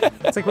take,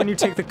 it's like when you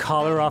take the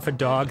collar off a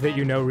dog that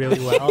you know really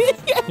well.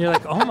 You're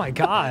like, oh my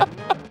god.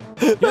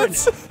 You're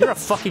a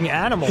fucking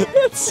animal.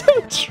 That's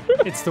so true.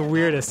 It's the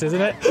weirdest,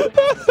 isn't it?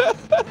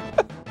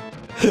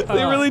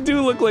 They really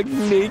do look like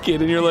naked,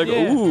 and you're like,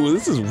 Yeah. ooh,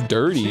 this is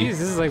dirty. Jeez,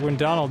 this is like when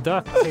Donald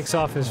Duck takes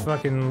off his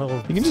fucking little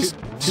You can just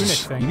tunic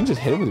thing. You can just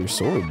hit him with your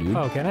sword, dude.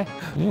 Oh, can I?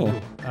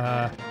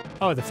 Yeah.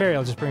 Oh, the fairy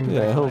will just bring me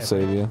Yeah, back. he'll to life.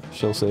 save you.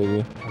 She'll save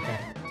you. Okay.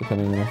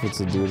 Depending on if it's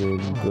a dude or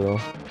a girl.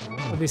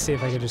 Let me see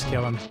if I can just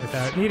kill him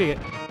without needing it.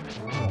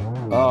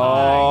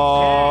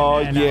 Oh,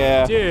 I can, and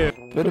yeah. I do.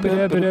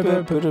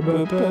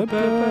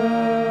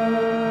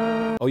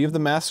 Oh, you have the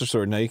Master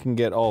Sword. Now you can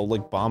get all,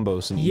 like,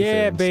 bombos and ether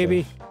Yeah, and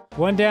baby. stuff.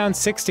 1 down,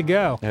 6 to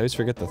go. I always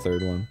forget the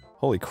third one.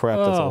 Holy crap,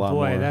 that's a lot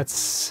more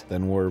that's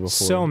than were before.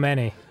 so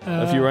many.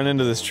 If you run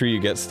into this tree, you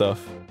get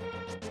stuff.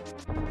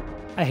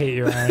 I hate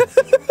you, Aaron.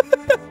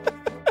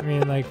 I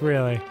mean, like,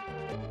 really.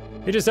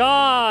 It is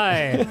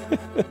I!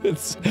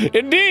 It's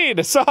indeed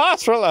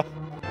Sahasrara!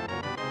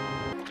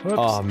 Whoops.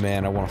 Oh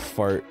man, I want to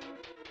fart.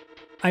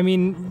 I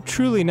mean,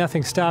 truly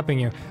nothing's stopping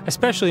you.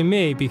 Especially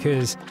me,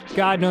 because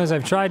God knows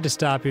I've tried to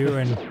stop you,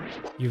 and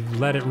you've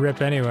let it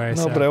rip anyway,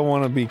 No, so but I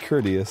want to be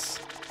courteous.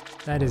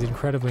 that is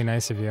incredibly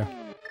nice of you.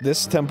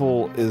 This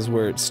temple is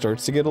where it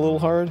starts to get a little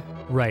hard,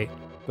 Right.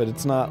 but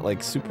it's not,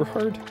 like, super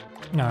hard.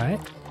 Alright.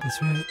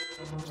 That's right.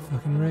 That's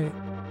fucking right.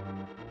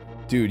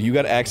 Dude, you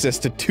got access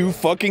to 2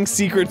 fucking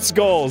secret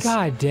skulls!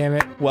 God damn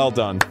it. Well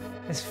done.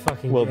 This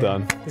fucking Well game.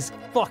 done. This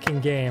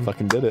fucking game.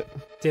 Fucking did it.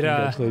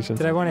 Congratulations.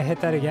 Did I want to hit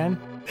that again?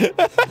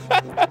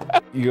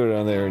 You go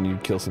down there and you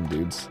kill some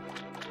dudes.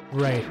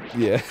 Right.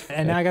 Yeah.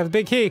 And now I got the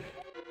big key.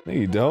 No,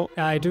 you don't.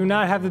 I do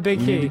not have the big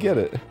You key. need to get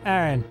it.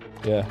 Aaron,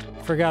 Yeah.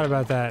 forgot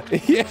about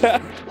that.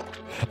 Yeah.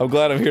 I'm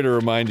glad I'm here to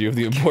remind you of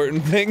the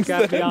important things.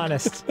 Gotta be then.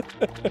 honest.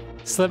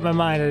 Slipped my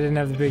mind I didn't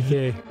have the big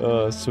key.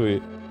 Oh,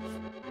 sweet.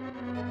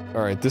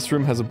 Alright, this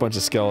room has a bunch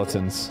of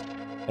skeletons.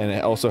 And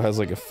it also has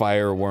like a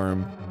fire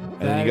worm.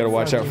 And then you gotta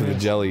watch out for the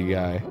jelly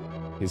guy.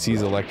 Because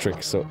he's electric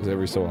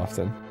every so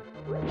often.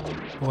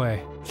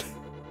 Boy.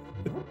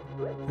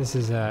 This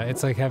is,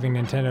 it's like having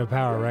Nintendo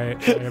Power, right?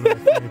 Right at my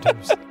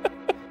fingertips.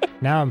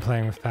 Now I'm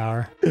playing with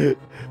power.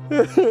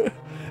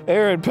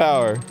 Aaron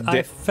Power.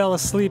 I fell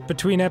asleep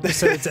between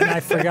episodes and I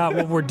forgot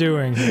what we're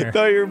doing here.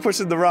 No, you were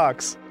pushing the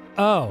rocks.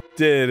 Oh.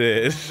 Did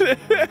it.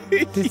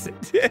 You This-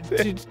 did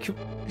it. Dude,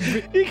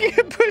 You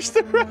can't push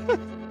the rocks.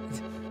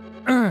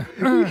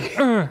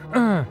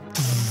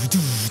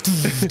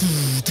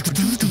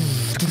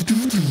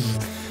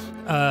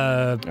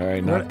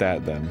 Alright, not what-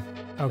 that then.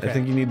 Okay. I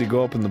think you need to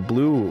go up in the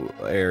blue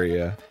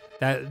area.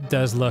 That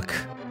does look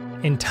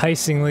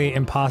enticingly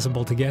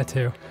impossible to get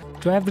to.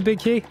 Do I have the big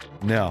key?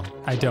 No,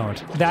 I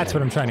don't. That's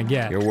what I'm trying to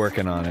get. you're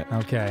working on it.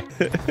 Okay.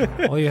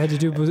 All you had to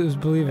do was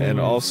believe in And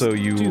your also,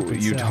 you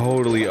stupid self.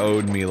 totally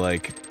owed me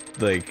like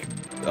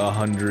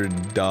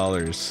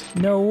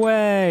 $100. No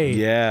way!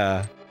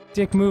 Yeah,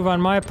 Dick move on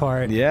my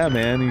part. yeah,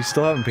 man. You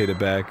still haven't paid it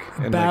back.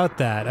 And About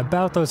that.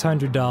 About those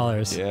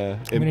 $100. yeah.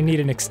 I'm gonna need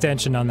an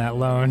extension on that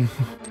loan.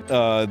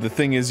 The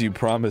thing is, you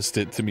promised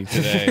it to me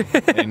today,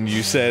 and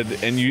you said,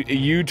 and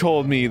you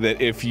told me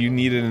that if you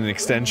needed an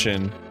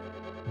extension,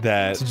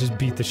 that To just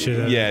beat the shit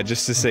out of yeah,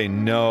 just to say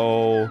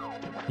no.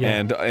 Yeah.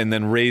 And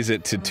then raise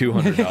it to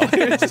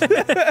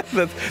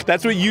 $200.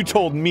 That's what you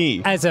told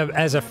me. As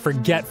a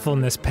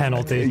forgetfulness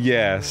penalty.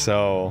 Yeah,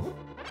 so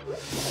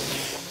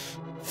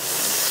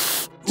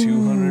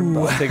 200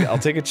 bucks. I'll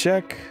take a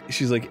check.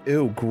 She's like,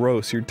 ew,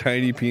 gross, your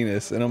tiny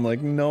penis. And I'm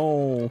like,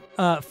 no.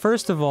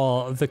 First of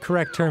all, the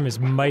correct term is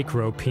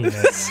micro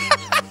penis.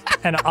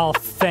 And I'll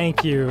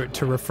thank you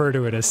to refer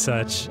to it as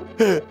such.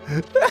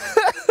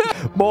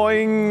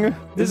 Boing.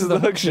 This is the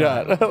hook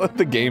shot. shot.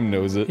 The game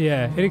knows it.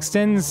 Yeah, it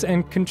extends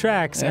and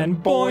contracts and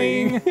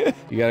boing.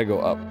 You gotta go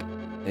up.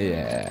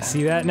 Yeah.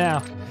 See that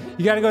now?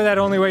 You gotta go that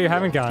only way you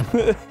haven't gone.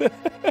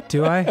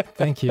 Do I?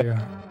 Thank you.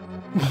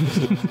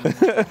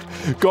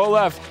 Go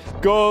left.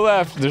 Go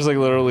left. There's like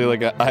literally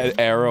like an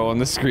arrow on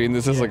the screen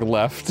that says like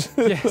left.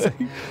 Yes.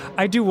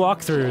 I do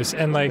walkthroughs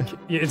and like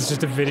it's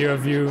just a video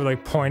of you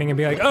like pointing and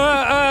being like,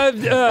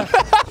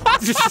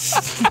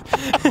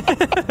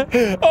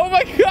 Oh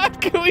my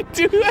god, can we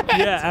do that?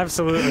 Yeah,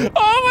 absolutely.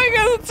 Oh my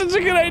god, that's such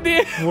a good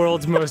idea.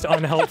 World's most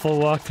unhelpful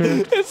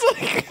walkthrough.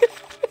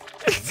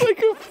 It's like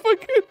a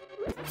fucking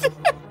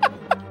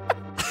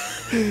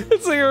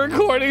it's like a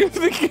recording of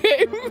the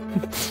game.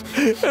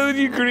 And then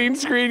you green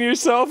screen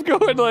yourself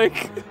going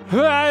like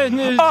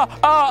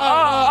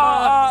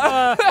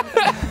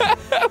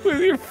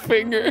with your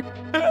finger.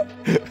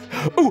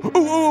 Ooh, ooh,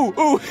 ooh,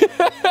 ooh.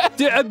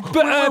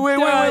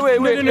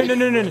 Wait.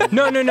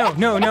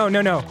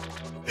 No.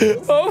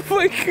 Oh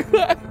my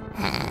god.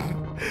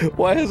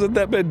 Why hasn't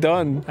that been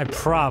done? I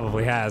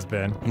probably has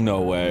been.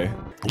 No way.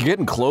 You're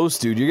getting close,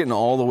 dude. You're getting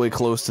all the way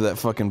close to that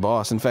fucking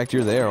boss. In fact,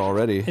 you're there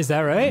already. Is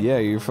that right? Yeah,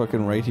 you're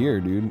fucking right here,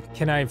 dude.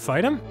 Can I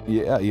fight him?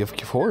 Yeah, of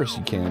course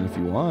you can if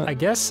you want. I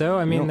guess so.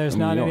 I mean, there's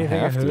not you don't anything.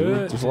 have to.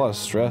 There's a lot of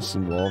stress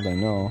involved, I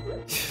know.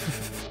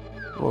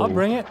 I'll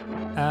bring it.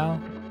 Ow.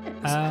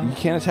 Ow. You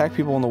can't attack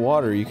people in the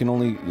water. You can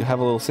only have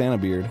a little Santa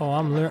beard. Oh,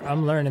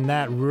 I'm learning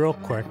that real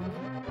quick.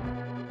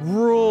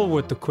 Rule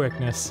with the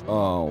quickness.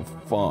 Oh,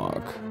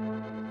 fuck.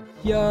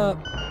 Yup.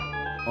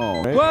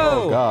 Oh,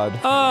 Whoa! Oh, God.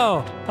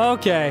 Oh,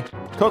 okay.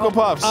 Cocoa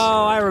Puffs!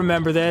 Oh, I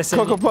remember this.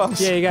 Cocoa Puffs!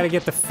 Yeah, you gotta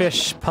get the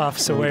fish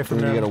puffs away from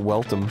You him. gotta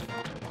welt him.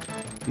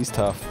 He's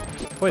tough.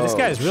 Boy, this Oh,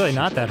 guy is really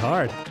not that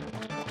hard.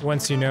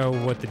 Once you know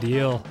what the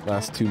deal.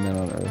 Last 2 men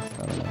on Earth.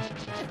 I don't know.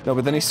 No,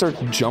 but then he starts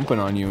jumping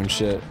on you and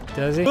shit.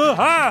 Does he?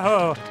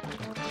 Oh.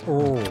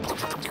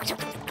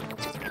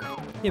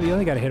 Yeah, but you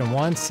only gotta hit him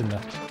once in the...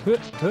 Hit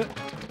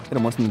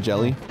him once in the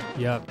jelly.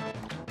 Yep.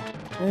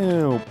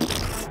 Ew.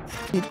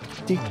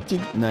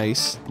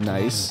 Nice,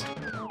 nice.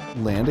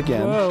 Land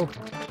again. Whoa.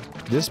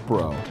 This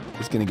bro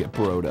is gonna get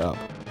broed up.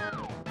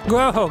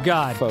 Whoa,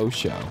 God. Faux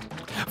show.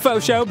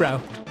 Faux show,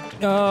 bro.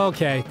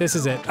 Okay, this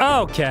is it.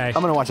 Okay.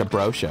 I'm gonna watch a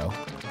bro show.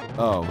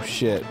 Oh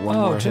shit! One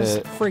more just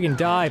hit. friggin'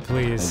 die,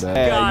 please.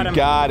 Hey, Got him. you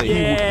got it.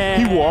 Yeah.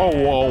 He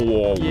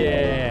whoa.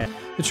 Yeah.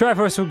 The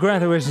Triforce will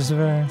grant the wishes of...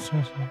 As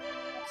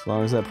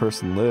long as that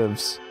person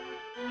lives.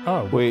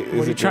 Oh, wait.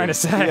 what are you trying to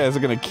say? Yeah, is it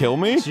gonna kill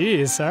me?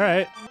 Jeez, all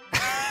right.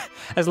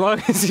 As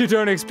long as you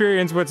don't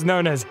experience what's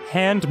known as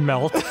hand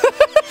melt.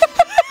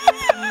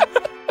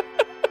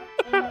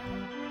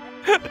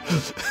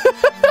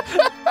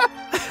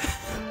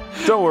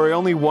 Don't worry,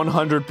 only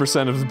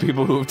 100% of the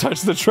people who have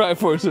touched the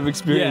Triforce have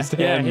experienced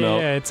hand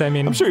melt. Yeah, it's, I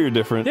mean... I'm sure you're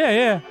different.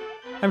 Yeah.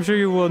 I'm sure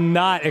you will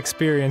not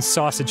experience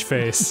sausage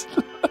face.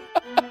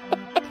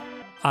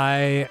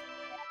 I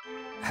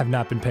have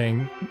not been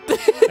paying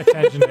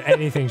attention to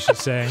anything she's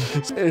saying.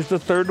 Is the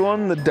third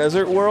one the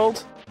desert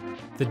world?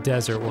 The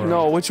desert world.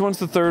 No, which one's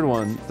the third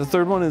one? The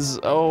third one is,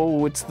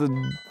 it's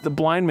the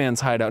blind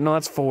man's hideout. No,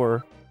 that's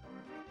 4.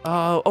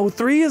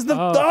 3 is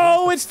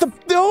the, it's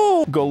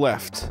the, Go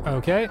left.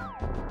 Okay.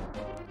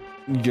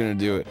 You're gonna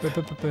do it.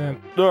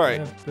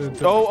 Alright.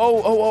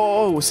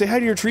 Say hi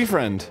to your tree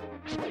friend.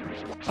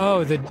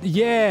 Oh,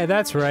 yeah,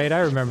 that's right, I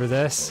remember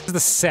this. This is the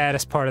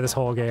saddest part of this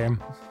whole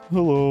game.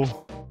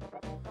 Hello.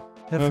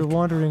 After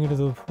wandering into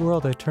the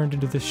world, I turned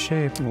into this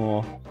shape.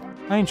 Aw.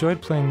 I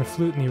enjoyed playing the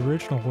flute in the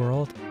original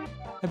world.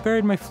 I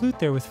buried my flute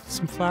there with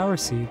some flower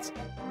seeds.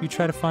 You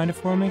try to find it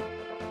for me?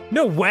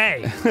 No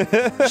way!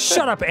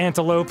 Shut up,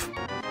 antelope!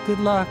 Good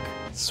luck.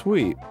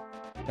 Sweet.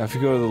 Now if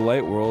you go to the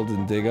light world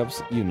and dig up,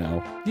 you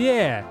know.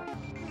 Yeah.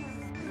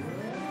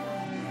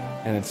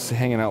 And it's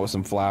hanging out with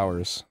some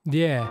flowers.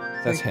 Yeah.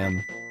 That's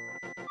him.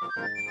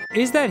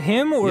 Is that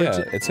him or?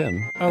 Yeah, it's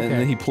him. Okay. And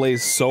then he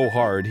plays so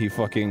hard, he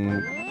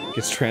fucking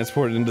gets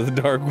transported into the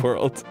dark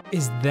world.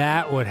 Is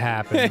that what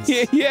happens?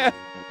 Yeah.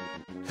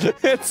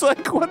 It's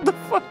like, what the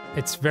fuck?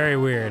 It's very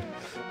weird.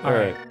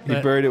 Alright, he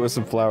buried it with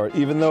some flour.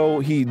 Even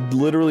though he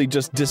literally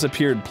just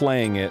disappeared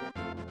playing it,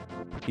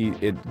 he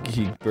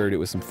buried it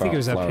with some flour. I think it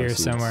was up here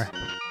seeds. somewhere.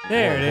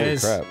 There it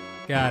is. Crap.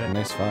 Got it.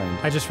 Nice find.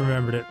 I just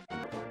remembered it.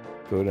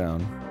 Go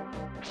down.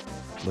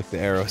 Like the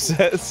arrow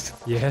says.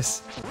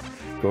 Yes.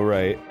 Go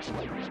right.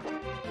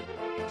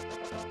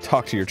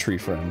 Talk to your tree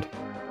friend.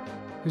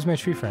 Who's my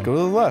tree friend? Go to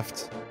the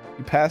left.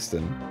 You passed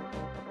him.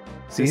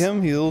 See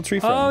him? He's a little tree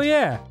friend. Oh,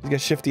 yeah. He's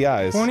got shifty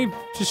eyes. Won't he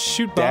just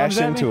shoot bombs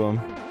Dash at into me?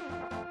 him.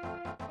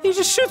 He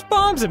just shoots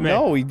bombs at me.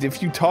 No,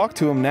 if you talk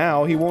to him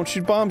now, he won't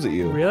shoot bombs at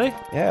you. Really?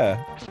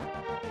 Yeah.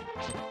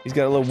 He's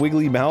got a little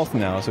wiggly mouth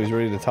now, so he's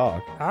ready to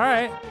talk.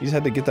 Alright. He just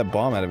had to get that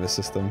bomb out of his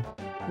system.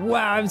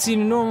 Wow, I haven't seen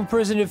a normal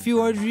person in a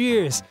few hundred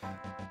years.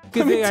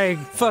 Good thing I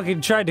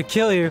fucking tried to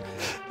kill you.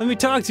 Let me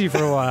talk to you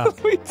for a while.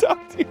 Let me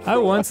talk to you. I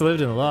once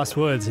lived in the Lost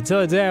Woods until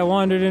the day I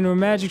wandered into a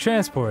magic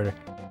transporter.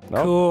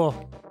 Nope.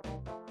 Cool.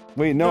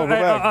 Wait, no, go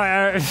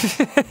back.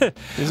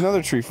 There's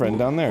another tree friend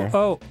down there.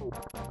 Oh.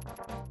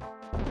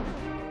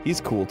 He's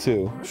cool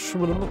too.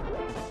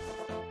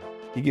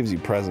 He gives you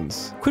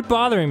presents. Quit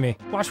bothering me.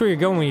 Watch where you're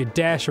going when you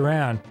dash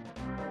around.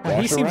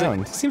 Dash he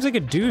around. seems like a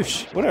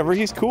douche. Whatever,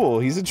 he's cool.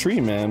 He's a tree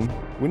man.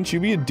 Wouldn't you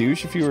be a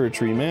douche if you were a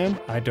tree man?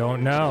 I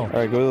don't know.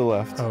 Alright, go to the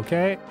left.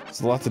 Okay.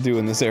 There's a lot to do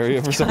in this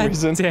area for some God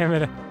reason. Damn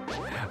it.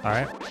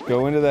 Alright.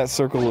 Go into that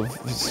circle of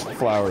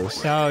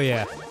flowers. Oh,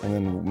 yeah. And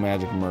then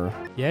magic myrrh.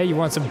 Yeah, you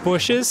want some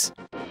bushes?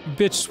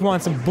 Bitch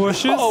want some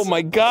bushes? Oh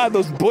my god,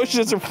 those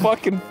bushes are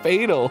fucking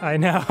fatal. I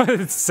know.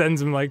 It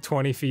sends them like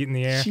 20 feet in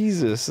the air.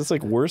 Jesus, it's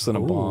like worse than a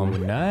bomb. Ooh,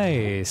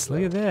 nice.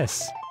 Look at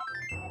this.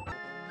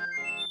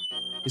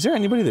 Is there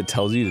anybody that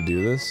tells you to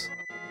do this?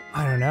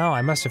 I don't know.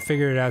 I must have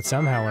figured it out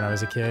somehow when I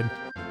was a kid.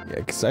 Yeah,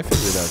 because I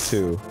figured it out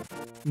too.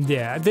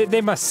 Yeah,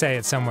 they must say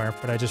it somewhere,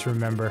 but I just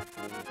remember.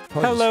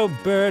 Hello,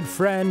 bird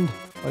friend.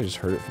 I just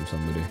heard it from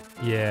somebody.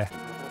 Yeah.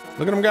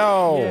 Look at him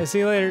go! Yeah, see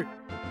you later.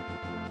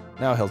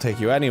 Now he'll take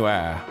you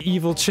anywhere.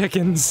 Evil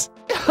chickens.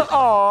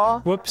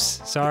 Aww.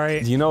 Whoops,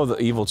 sorry. You know the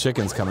evil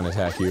chickens come and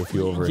attack you if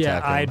you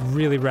over-attack them. I'd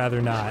really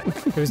rather not.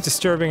 It was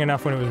disturbing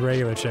enough when it was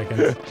regular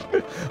chickens.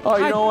 Oh,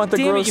 you don't want the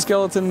damn gross it,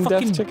 skeleton death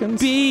fucking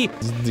chickens? bee!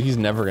 He's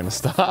never gonna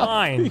stop.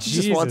 Fine, He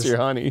Jesus. just wants your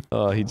honey.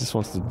 He just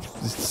wants to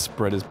just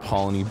spread his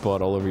polleny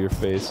butt all over your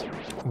face.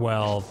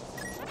 Well,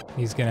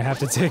 he's gonna have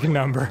to take a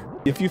number.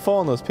 If you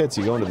fall in those pits,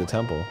 you go into the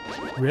temple.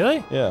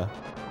 Really? Yeah.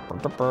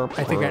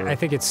 I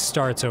think it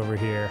starts over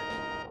here.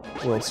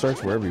 Well, it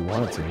starts wherever you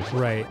want it to.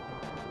 Right.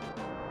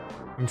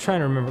 I'm trying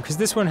to remember, because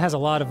this one has a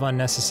lot of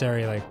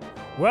unnecessary, like,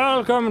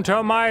 welcome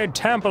to my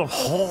temple.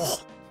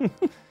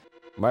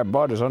 My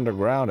butt is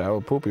underground. I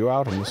will poop you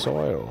out in the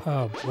soil.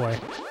 Oh boy.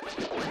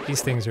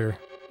 These things are...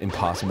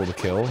 Impossible to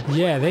kill.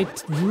 Yeah, they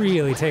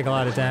really take a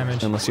lot of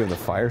damage. Unless you have the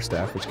fire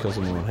staff, which kills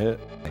them in one hit.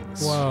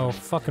 Whoa,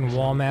 fucking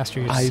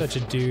Wallmaster, you're such a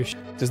douche.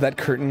 Does that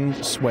curtain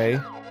sway?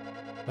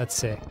 Let's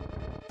see.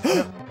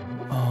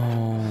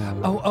 Oh.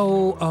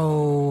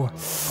 Oh.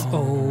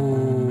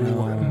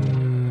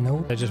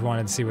 I just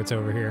wanted to see what's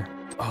over here.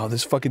 Oh,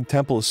 this fucking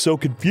temple is so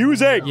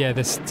confusing! Yeah,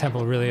 this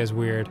temple really is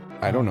weird.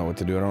 I don't know what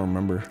to do, I don't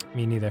remember.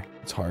 Me neither.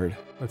 It's hard.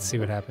 Let's see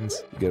what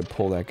happens. You gotta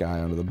pull that guy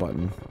onto the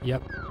button.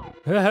 Yep.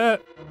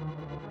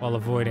 While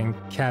avoiding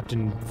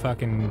Captain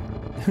fucking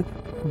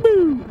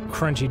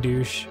Crunchy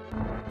douche.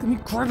 Let me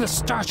grab the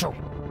statue.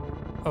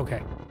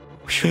 Okay.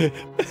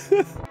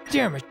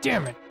 Damn it,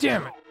 damn it,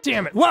 damn it,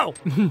 damn it. Whoa!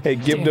 Hey,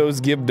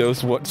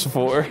 Gibdos, what's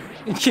for?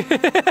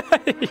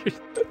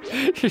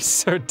 You're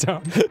so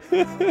dumb.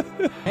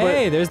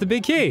 Hey, there's the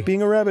big key.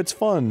 Being a rabbit's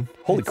fun.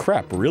 Holy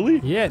crap, really?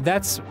 Yeah,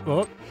 that's...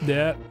 Oh,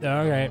 yeah,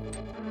 okay.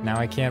 Now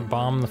I can't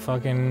bomb the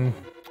fucking...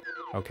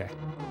 Okay.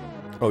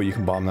 Oh, you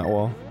can bomb that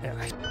wall?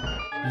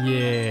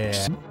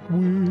 Yeah.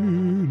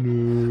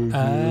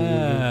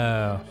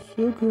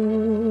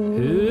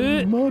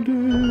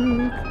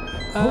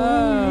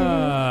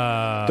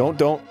 Oh.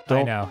 Don't.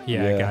 I know.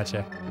 Yeah, I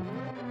gotcha.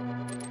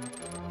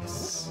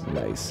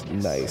 Yes.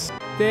 Nice.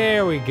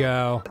 There we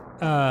go.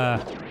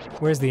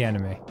 Where's the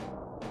enemy?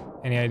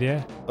 Any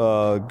idea?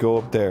 Go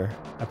up there.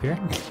 Up here?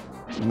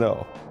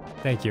 No.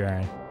 Thank you,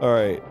 Aaron.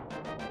 Alright.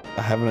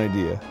 I have an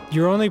idea.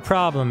 Your only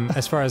problem,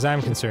 as far as I'm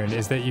concerned,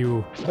 is that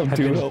you have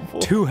too been helpful.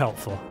 too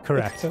helpful.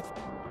 Correct.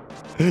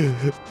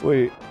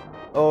 Wait.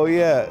 Oh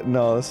yeah.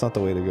 No, that's not the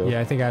way to go. Yeah,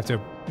 I think I have to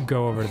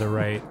go over to the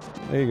right.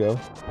 There you go.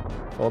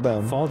 Fall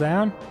down. Fall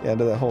down? Yeah,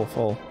 into that hole.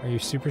 Fall. Are you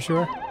super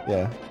sure?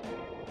 Yeah.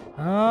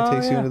 Oh, It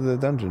takes you into the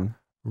dungeon.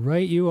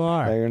 Right you Yeah,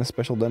 are. you're in a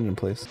special dungeon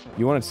place.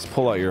 You want to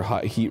pull out your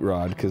hot heat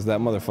rod, because that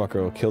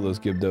motherfucker will kill those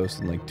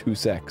Gibdos in like 2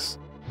 secs.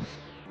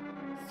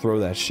 Throw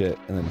that shit,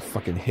 and then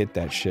fucking hit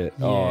that shit.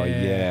 Yeah. Oh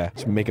yeah.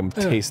 Just make him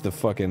taste the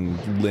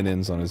fucking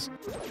linens on his...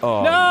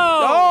 Oh. No!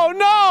 Oh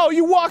no!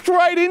 You walked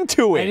right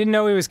into it! I didn't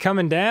know he was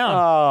coming down.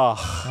 Oh.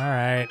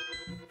 Alright.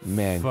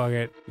 Man. Fuck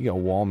it. You got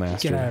wall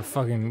master. Get out of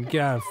fucking...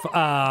 Get out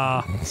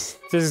of...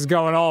 this is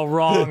going all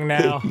wrong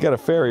now. You got a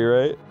fairy,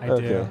 right? I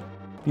do.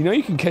 You know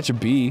you can catch a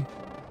bee.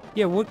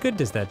 Yeah, what good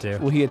does that do?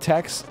 Well, he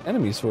attacks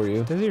enemies for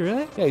you. Does he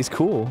really? Yeah, he's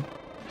cool.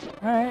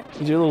 Alright.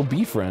 He's your little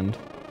bee friend.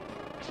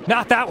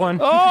 Not that one!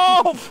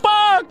 Oh,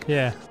 fuck!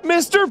 Yeah.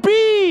 Mr.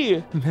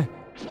 B!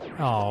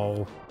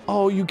 Oh.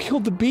 Oh, you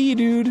killed the bee,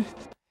 dude.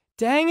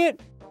 Dang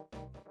it!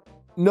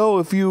 No,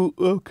 if you...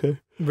 Okay.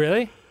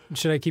 Really?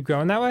 Should I keep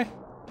going that way?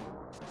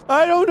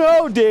 I don't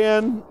know,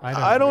 Dan.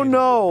 I don't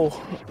know.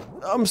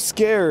 I'm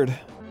scared.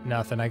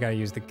 Nothing, I gotta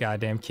use the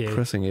goddamn key.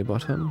 Pressing A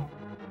button?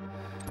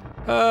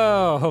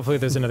 Oh, hopefully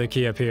there's another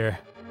key up here.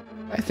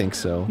 I think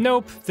so.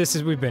 Nope,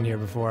 we've been here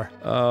before.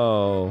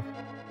 Oh.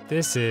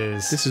 This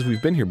is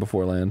We've been here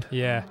before, land.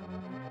 yeah.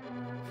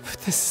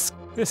 This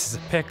is a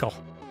pickle.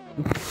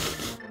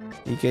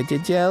 You get the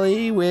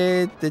jelly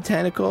with the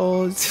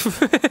tentacles.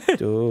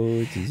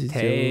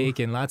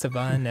 Taking lots of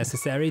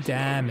unnecessary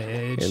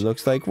damage. It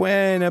looks like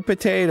when a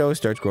potato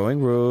starts growing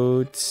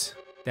roots.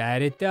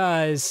 That it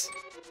does.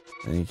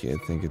 I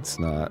think it's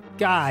not.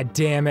 God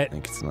damn it. I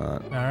think it's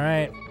not.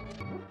 Alright.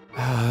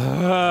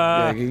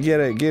 Yeah,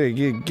 get out of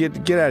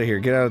here.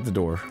 Get out of the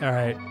door.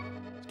 Alright.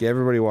 Get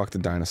everybody walk the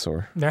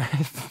dinosaur.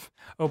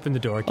 Open the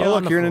door. Get Oh on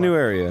look, the you're in a floor. new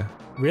area.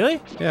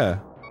 Really? Yeah.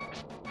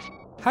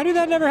 How did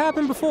that never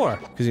happen before?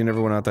 Because you never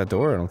went out that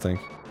door, I don't think.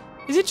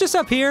 Is it just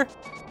up here?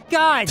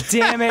 God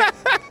damn it!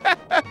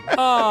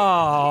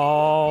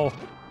 Oh.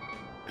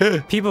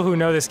 People who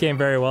know this game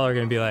very well are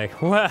gonna be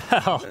like,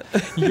 well,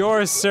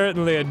 you're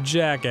certainly a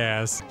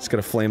jackass. Just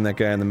gotta flame that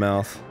guy in the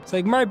mouth. It's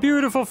like, my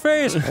beautiful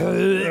face!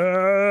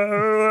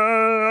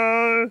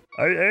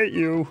 I ate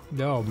you.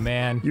 Oh,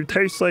 man. You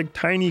taste like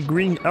tiny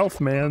green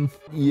elf man.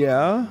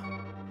 Yeah?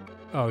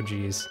 Oh,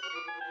 jeez.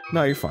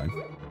 No, you're fine.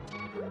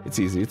 It's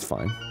easy, it's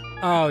fine.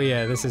 Oh,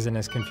 yeah, this isn't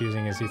as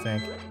confusing as you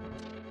think.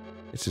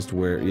 It's just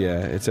where, yeah,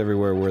 it's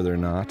everywhere where they're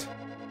not.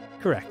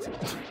 Correct.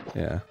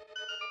 Yeah.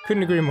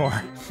 Couldn't agree more.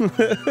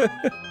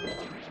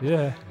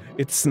 Yeah.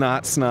 It's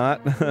snot.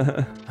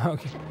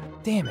 Okay.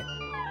 Damn it.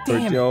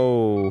 Damn it.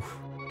 Oh.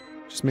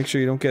 Just make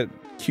sure you don't get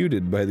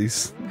cuted by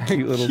these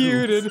cute little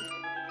Cuted.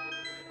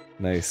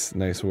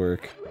 Nice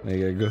work. Now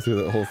you gotta go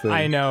through that whole thing.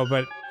 I know,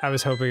 but I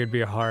was hoping it'd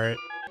be a heart.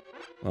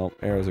 Well,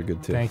 arrows are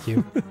good too. Thank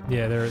you.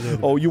 Yeah, they're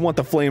Oh, you want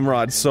the flame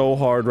rod so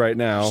hard right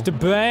now.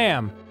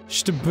 Shtabam!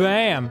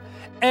 Shtabam!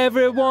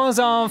 Everyone's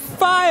on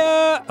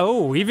fire!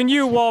 Oh, even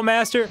you,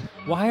 Wallmaster!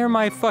 Why are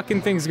my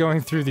fucking things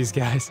going through these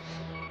guys?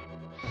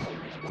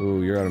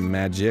 Ooh, you're out of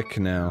magic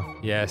now.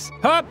 Yes.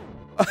 Hup!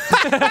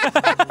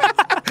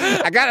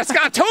 I got a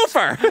Scott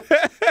Topher!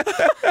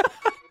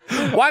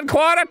 1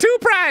 quarter, 2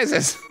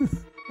 prizes!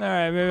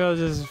 Alright, maybe I'll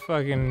just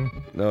fucking...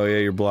 Oh yeah,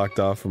 you're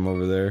blocked off from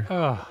over there.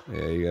 Oh.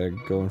 Yeah, you gotta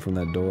go in from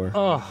that door.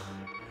 Oh.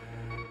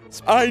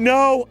 I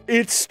know!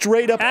 It's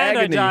straight up And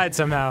agony. I died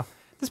somehow.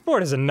 This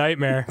board is a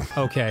nightmare.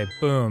 Okay,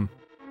 boom.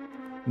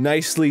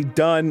 Nicely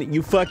done.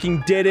 You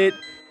fucking did it.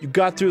 You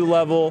got through the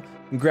level.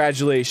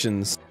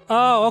 Congratulations.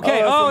 Oh,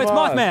 okay. Oh, that's it's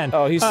Moth. Mothman.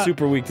 Oh, he's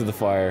super weak to the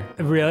fire.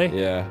 Really?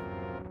 Yeah,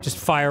 Just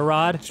fire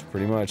rod?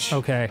 pretty much.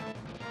 Okay.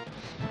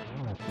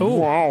 Ooh.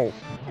 Wow.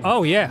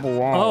 Oh, yeah.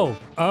 Wow.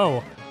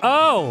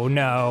 Oh,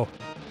 no.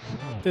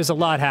 There's a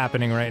lot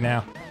happening right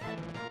now.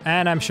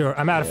 And I'm sure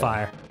I'm out of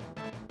fire.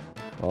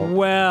 Oh.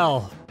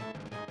 Well,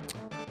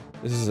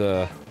 This is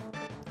a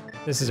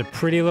this is a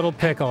pretty little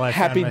pickle I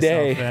happy found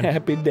day. myself in.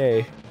 Happy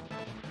day.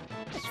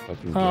 It's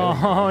fucking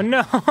Oh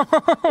no!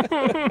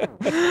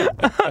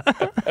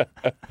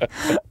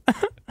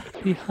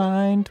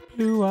 Behind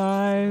blue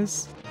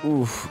eyes.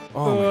 Oof.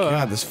 Oh my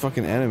god, this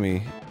fucking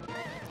enemy.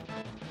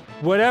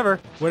 Whatever,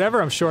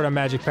 I'm short on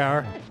magic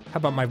power. How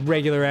about my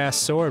regular ass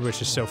sword,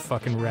 which is so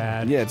fucking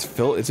rad? Yeah,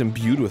 it's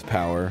imbued with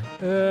power.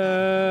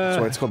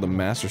 That's why it's called the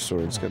Master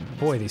Sword. It's got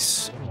boy,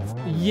 these.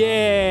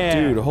 Yeah!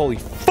 dude, holy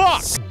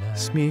fuck!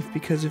 Smeef,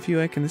 because of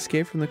you I can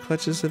escape from the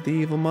clutches of the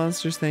evil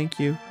monsters, thank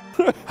you.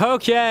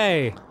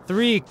 Okay!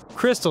 3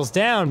 crystals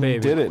down, baby. You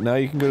did it. Now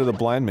you can go to the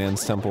blind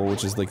man's temple,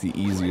 which is like the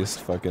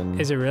easiest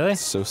fucking... Is it really?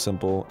 It's so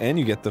simple. And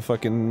you get the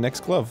fucking next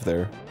glove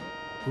there.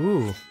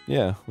 Ooh.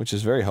 Yeah, which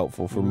is very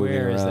helpful for moving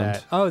around. Where is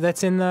that? Oh,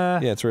 that's in the...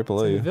 Yeah, it's right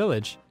below in you. the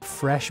village.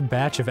 Fresh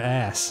batch of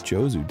ass.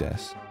 Jozu des.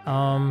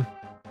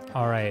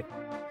 Alright.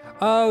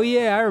 Oh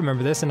yeah, I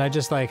remember this, and I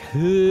just like,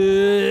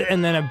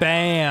 and then a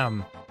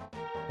bam!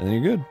 And then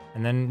you're good.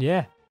 And then,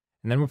 yeah.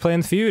 And then we're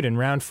playing the feud in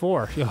round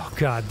 4. Oh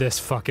god, this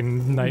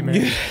fucking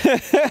nightmare.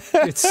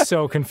 It's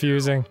so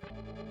confusing.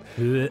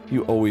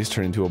 You always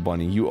turn into a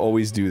bunny. You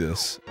always do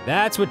this.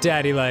 That's what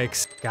daddy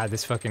likes. God,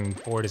 this fucking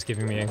board is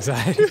giving me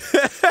anxiety.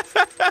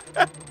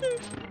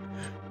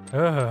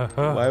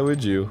 Why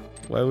would you?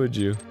 Why would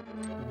you?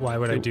 Why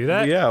would I do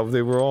that? Yeah,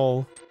 they were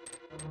all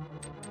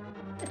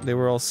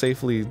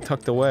safely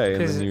tucked away. And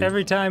Because then you...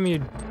 every time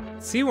you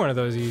see one of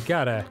those, you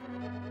gotta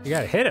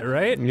hit it,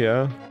 right?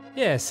 Yeah.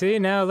 Yeah. See,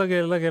 now look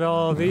at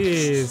all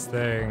these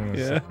things.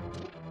 Yeah.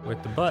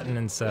 With the button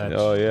and such.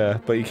 Oh yeah,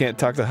 but you can't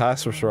talk to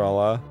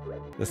Hasrala.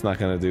 That's not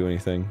gonna do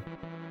anything.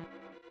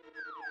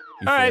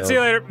 All right, see you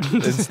later.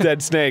 It's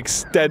dead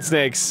snakes. Dead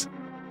snakes.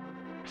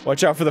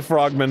 Watch out for the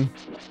frogmen.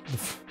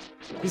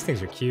 These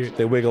things are cute.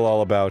 They wiggle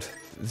all about.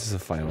 This is a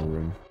final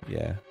room.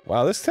 Yeah.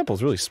 Wow, this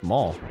temple's really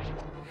small.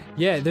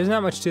 Yeah, there's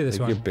not much to this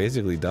You're one.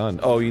 basically done.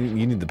 Oh, you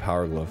need the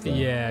power glove though.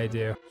 Yeah, I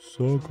do.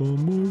 Suck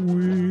on my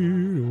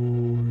weed,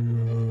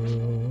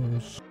 oh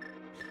yes.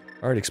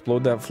 Alright,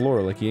 explode that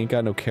floor like you ain't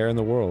got no care in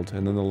the world,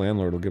 and then the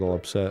landlord will get all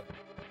upset.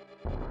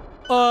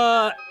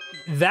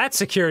 That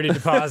security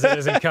deposit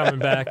isn't coming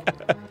back.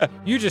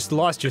 You just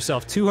lost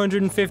yourself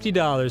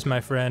 $250,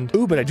 my friend.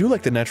 Ooh, but I do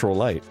like the natural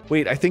light.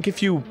 Wait, I think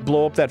if you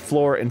blow up that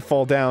floor and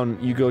fall down,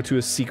 you go to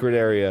a secret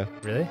area.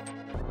 Really?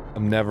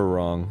 I'm never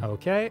wrong.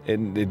 Okay.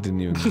 It didn't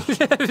even...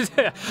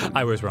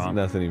 I was wrong.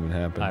 Nothing even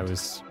happened. I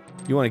was...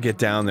 You want to get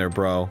down there,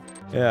 bro.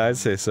 Yeah, I'd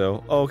say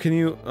so. Oh, can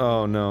you...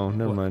 Oh, no,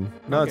 never mind.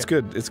 No, Okay. it's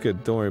good. It's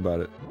good. Don't worry about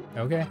it.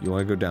 Okay. You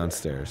want to go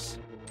downstairs.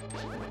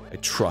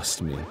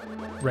 Trust me.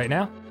 Right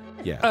now?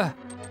 Yeah.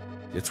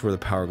 It's where the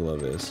power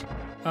glove is.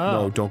 Oh.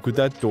 No, don't go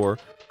that door.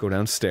 Go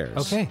downstairs.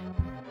 Okay.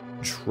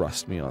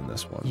 Trust me on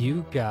this one.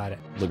 You got it.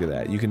 Look at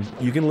that. You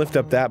can lift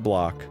up that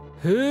block.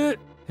 But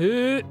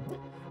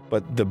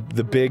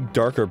the big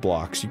darker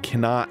blocks, you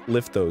cannot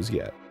lift those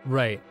yet.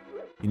 Right.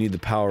 You need the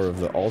power of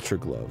the Ultra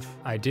Glove.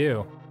 I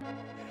do.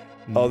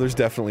 Oh, there's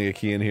definitely a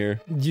key in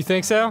here. You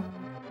think so?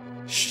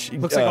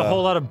 Looks like a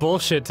whole lot of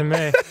bullshit to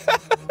me.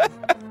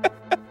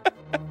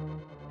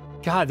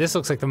 God, this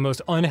looks like the most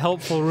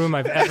unhelpful room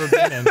I've ever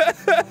been in.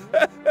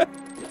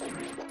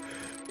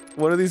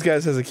 One of these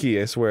guys has a key,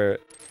 I swear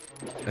it.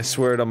 I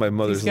swear it on my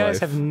mother's These guys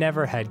life. have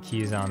never had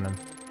keys on them.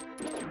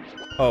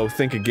 Oh,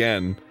 think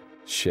again.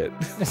 Shit.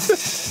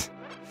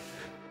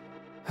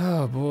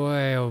 Oh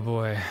boy, oh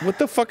boy. What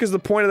the fuck is the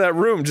point of that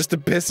room? Just to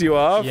piss you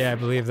off? Yeah, I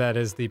believe that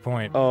is the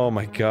point. Oh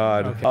my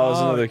god. Okay. Oh, there's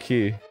another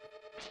key.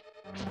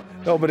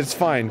 No, but it's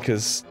fine,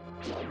 because...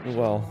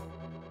 Well...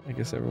 I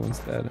guess everyone's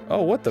dead.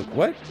 Oh, what the...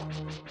 What?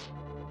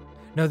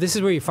 No, this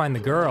is where you find the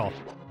girl.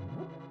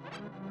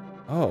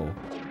 Oh.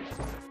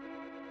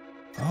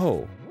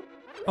 Oh.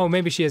 Oh,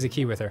 maybe she has a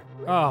key with her.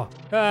 Oh.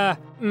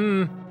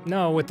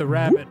 No, with the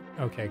rabbit.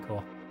 Okay,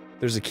 cool.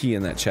 There's a key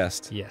in that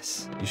chest.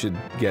 Yes. You should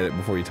get it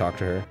before you talk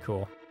to her.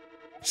 Cool.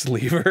 Just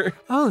leave her.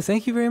 Oh,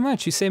 thank you very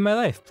much. You saved my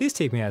life. Please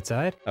take me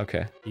outside.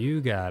 Okay.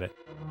 You got it.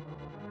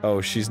 Oh,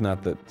 she's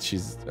not the...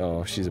 She's...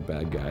 Oh, she's a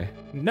bad guy.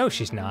 No,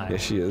 she's not. Yeah,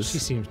 she is. She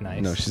seems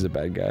nice. No, she's a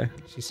bad guy.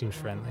 She seems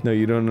friendly. No,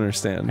 you don't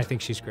understand. I think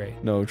she's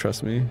great. No,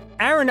 trust me.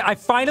 Aaron, I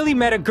finally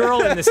met a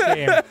girl in this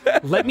game.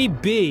 Let me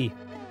be.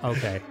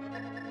 Okay.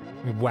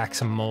 Let me whack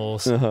some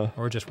moles.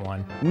 Or just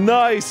one.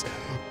 Nice!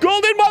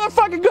 Golden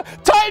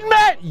motherfucking Titan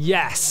Met!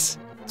 Yes!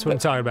 That's what I'm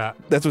talking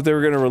about. That's what they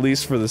were gonna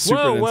release for the Super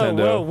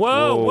Nintendo.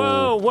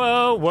 Whoa.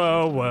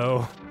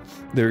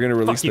 They were gonna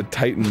release the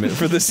Titan Mitt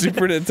for the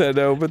Super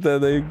Nintendo, but then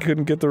they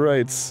couldn't get the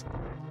rights.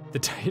 The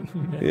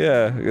Titan Mitt.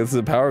 Yeah, it's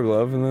the Power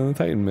Glove and then the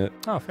Titan Mitt.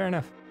 Oh, fair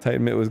enough.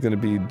 Titan Mitt was gonna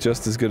be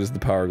just as good as the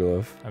Power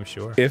Glove. I'm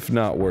sure. If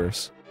not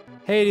worse.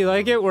 Hey, do you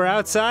like it? We're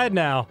outside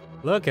now.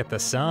 Look at the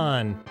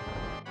sun.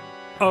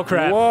 Oh,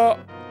 crap. Whoa!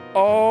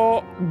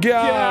 Oh,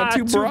 God,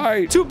 too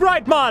bright. Too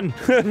bright, man!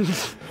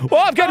 Oh,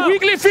 I've got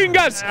wiggly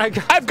fingers!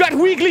 I've got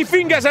wiggly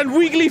fingers and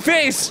wiggly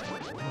face!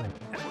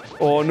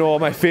 Oh no,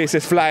 my face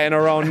is flying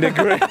around the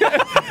grid.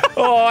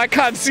 Oh, I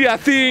can't see a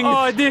thing.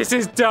 Oh, this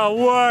is the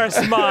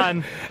worst,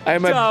 man.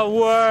 The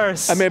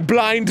worst. I'm a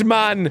blind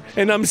man,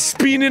 and I'm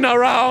spinning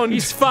around.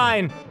 He's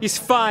fine. He's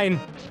fine.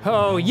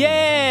 Oh,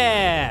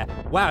 yeah.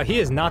 Wow, he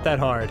is not that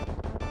hard.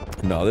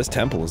 No, this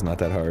temple is not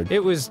that hard.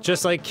 It was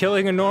just like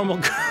killing a normal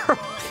girl.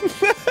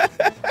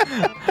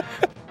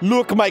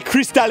 Look, my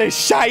crystal is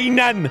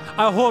shining.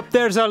 I hope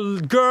there's a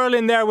girl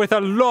in there with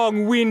a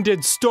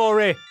long-winded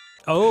story.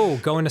 Oh,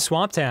 going to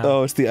Swamp Town.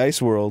 Oh, it's the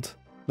ice world.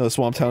 No,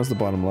 Swamp Town's the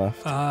bottom left.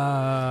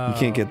 You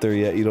can't get there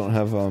yet. You don't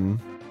have,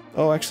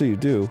 Oh, actually, you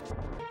do.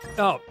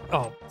 Oh,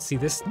 see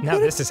this? Now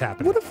this is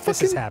happening. What a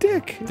fucking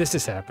dick. This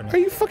is happening. Are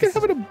you fucking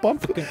having a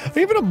bump? Are you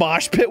having a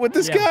mosh pit with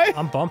this guy?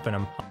 I'm bumping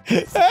him.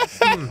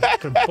 I'm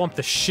gonna bump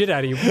the shit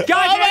out of you.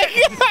 God,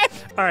 my God!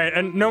 Alright,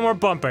 and no more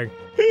bumping.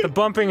 The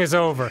bumping is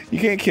over. You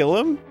can't kill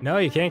him? No,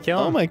 you can't kill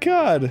him. Oh my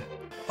God.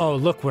 Oh,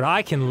 look what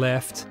I can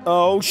lift.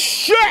 Oh,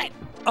 shit!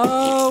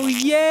 Oh,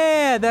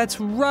 yeah, that's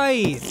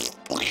right.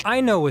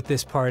 I know what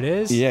this part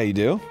is. Yeah, you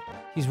do?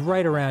 He's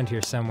right around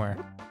here somewhere.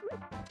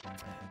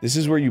 This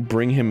is where you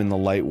bring him in the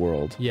light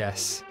world.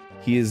 Yes.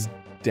 He is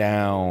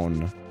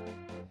down.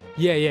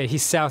 Yeah,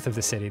 he's south of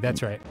the city,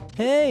 that's right.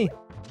 Hey!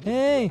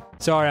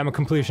 Sorry, I'm a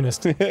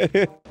completionist.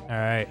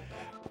 Alright.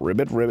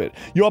 Ribbit.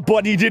 Your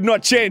body did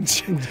not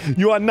change.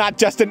 You are not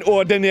just an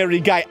ordinary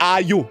guy,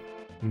 are you?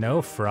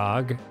 No,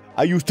 frog.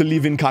 I used to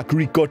live in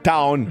Kakariko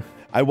Town.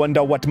 I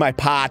wonder what my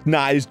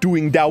partner is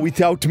doing there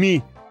without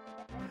me.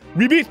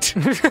 Ribbit!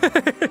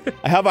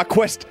 I have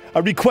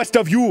a request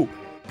of you.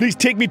 Please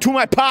take me to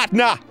my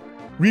partner.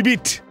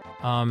 Ribbit!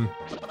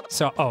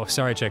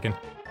 Sorry, chicken.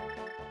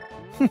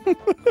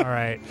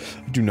 Alright.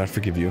 I do not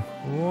forgive you.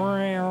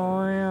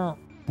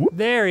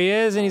 There he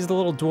is, and he's the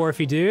little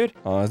dwarfy dude.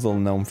 Oh, his little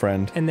gnome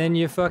friend. And then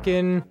you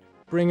fucking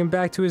bring him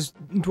back to his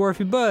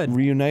dwarfy bud.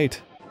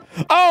 Reunite.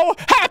 Oh,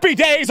 happy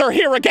days are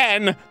here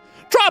again!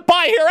 Drop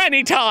by here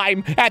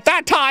anytime! At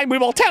that time, we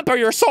will temper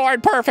your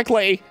sword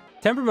perfectly!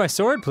 Temper my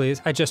sword, please.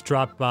 I just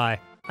dropped by.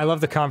 I love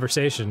the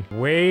conversation.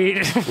 Wait.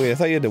 Wait, I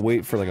thought you had to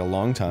wait for like a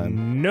long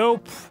time.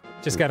 Nope.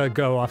 Just gotta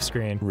go off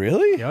screen.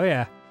 Really? Oh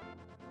yeah.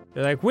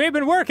 They're like, we've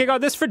been working on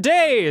this for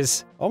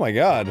days! Oh my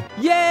God.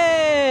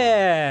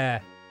 Yeah!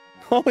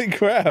 Holy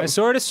crap. My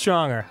sword is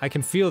stronger. I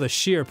can feel the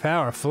sheer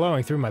power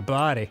flowing through my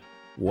body.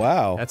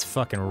 Wow. That's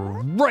fucking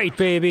right,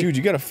 baby! Dude,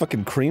 you got a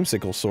fucking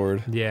creamsicle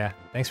sword. Yeah,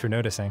 thanks for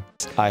noticing.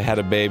 I had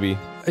a baby.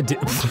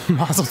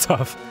 Mazel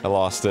tov. I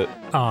lost it.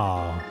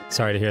 Oh,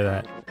 sorry to hear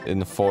that. In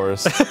the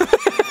forest.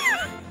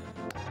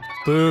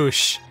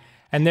 Boosh.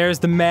 And there's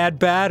the mad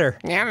batter.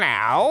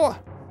 Hello?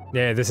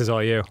 Yeah, this is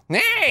all you.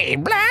 Hey,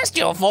 blast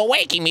you for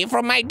waking me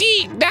from my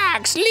deep,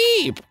 dark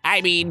sleep.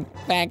 I mean,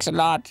 thanks a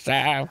lot,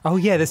 sir. Oh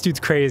yeah, this dude's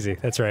crazy.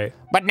 That's right.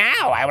 But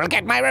now I will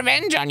get my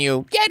revenge on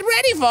you. Get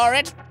ready for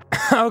it.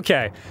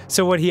 Okay,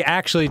 so what he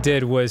actually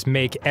did was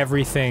make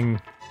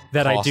everything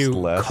that I do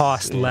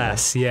cost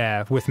less,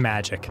 yeah, with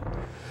magic.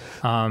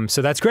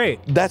 So that's great.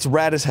 That's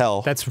rad as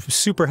hell. That's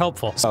super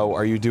helpful. Oh,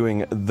 are you doing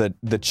the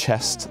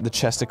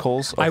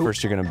chesticles? Or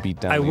first you're gonna beat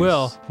down these?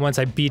 Will, once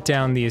I beat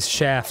down these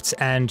shafts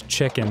and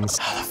chickens.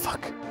 How the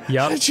fuck?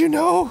 Yup. How did you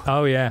know?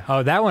 Oh yeah.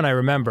 Oh, that one I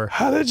remember.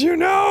 How did you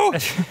know?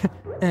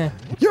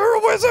 You're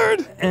a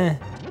wizard!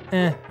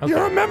 Okay.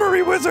 You're a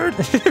memory wizard!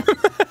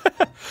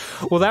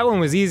 Well, that one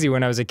was easy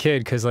when I was a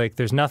kid, because, like,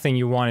 there's nothing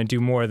you want to do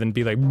more than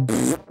be like...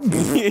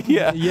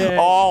 Yeah.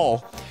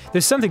 All.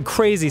 There's something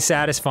crazy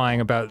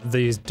satisfying about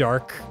these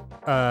dark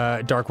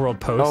world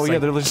posts. Oh, yeah,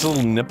 like, they're just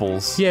little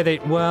nipples. Yeah,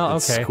 well,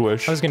 okay.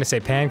 Squish. I was gonna say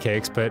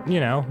pancakes, but, you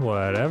know,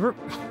 whatever.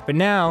 But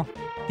now,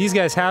 these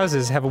guys'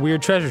 houses have a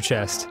weird treasure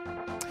chest.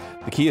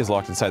 The key is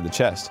locked inside the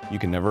chest. You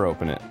can never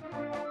open it.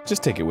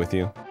 Just take it with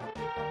you.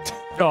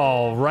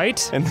 All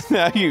right. And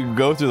now you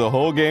go through the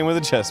whole game with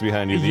a chest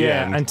behind you at the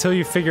end. Until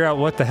you figure out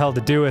what the hell to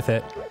do with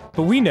it.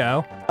 But we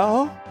know.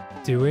 Oh?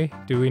 Do we?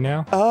 Do we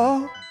know?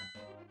 Oh?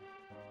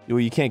 Well,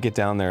 you can't get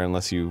down there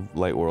unless you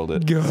light world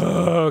it.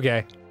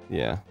 Okay.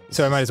 Yeah.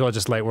 So I might as well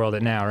just light world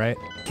it now, right?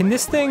 Can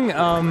this thing,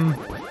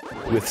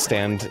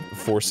 withstand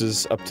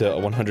forces up to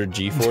 100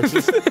 G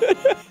forces?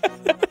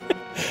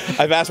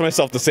 I've asked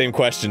myself the same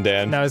question,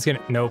 Dan. No,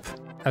 nope.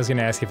 I was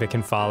gonna ask if it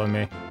can follow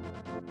me.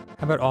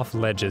 How about off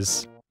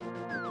ledges?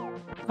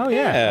 Oh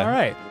yeah,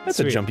 alright. That's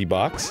Sweet. a jumpy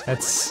box.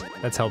 That's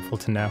helpful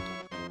to know.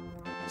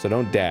 So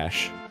don't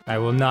dash. I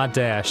will not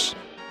dash.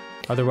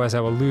 Otherwise I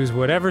will lose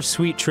whatever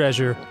sweet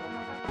treasure.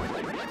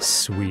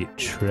 Sweet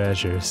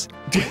treasures.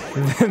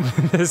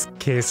 This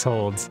case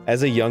holds.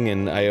 As a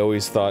youngin', I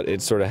always thought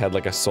it sort of had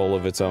like a soul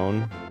of its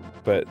own.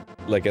 But,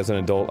 like, as an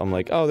adult, I'm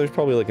like, oh, there's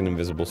probably like an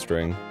invisible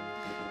string.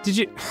 Did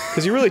you?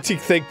 Because you really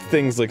take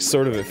things like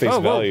sort of at face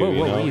value,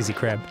 you know? Easy,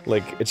 crab.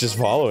 Like, it's just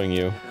following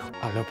you.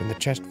 I'll open the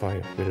chest for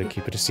you. Will you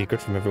keep it a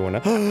secret from everyone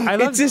else?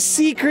 It's a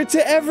secret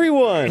to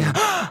everyone!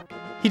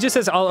 He just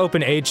says, I'll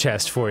open a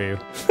chest for you.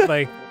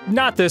 Like,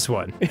 not this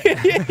one.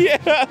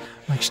 Yeah!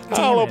 Like,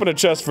 I'll open a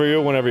chest for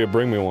you whenever you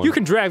bring me one. You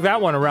can drag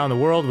that one around the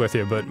world with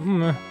you, but...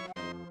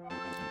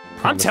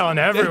 I'm telling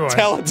everyone.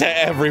 Tell it to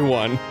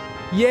everyone.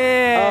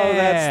 Yeah! Oh,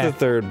 that's the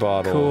third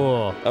bottle.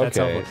 Cool. Okay. That's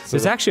helpful.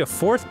 There's actually a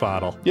fourth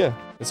bottle. Yeah.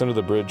 It's under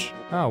the bridge.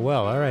 Oh,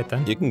 well, alright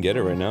then. You can get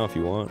it right now if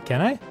you want.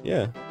 Can I?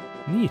 Yeah.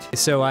 Neat.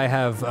 So I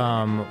have,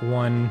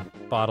 1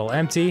 bottle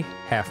empty,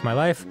 half my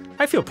life.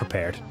 I feel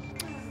prepared.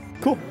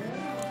 Cool.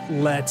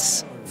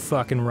 Let's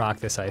fucking rock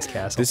this ice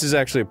castle. This is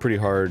actually a pretty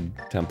hard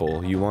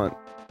temple. You want...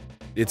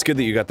 It's good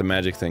that you got the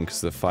magic thing,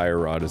 because the fire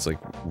rod is, like,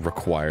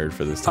 required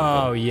for this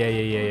temple. Oh,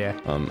 yeah.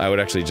 I would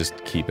actually just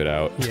keep it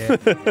out. Yeah.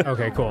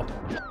 Okay, cool.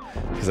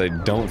 Because I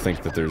don't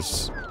think that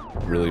there's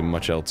really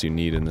much else you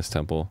need in this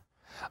temple.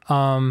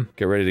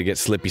 Get ready to get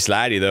slippy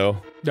slidey, though.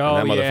 Oh,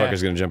 and that yeah.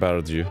 motherfucker's gonna jump out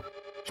at you.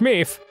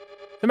 Shmeef,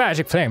 the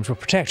magic flames will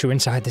protect you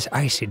inside this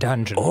icy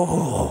dungeon.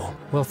 Oh,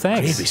 Well,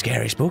 thanks. creepy,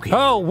 scary, spooky.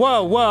 Oh,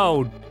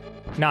 whoa.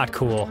 Not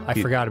cool. I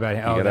forgot about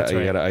it. Oh, that's right.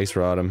 You gotta ice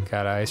rod him.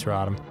 Gotta ice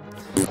rod him.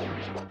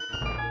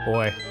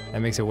 Boy, that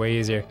makes it way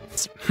easier.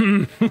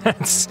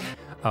 That's...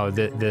 Oh,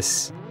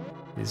 these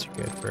are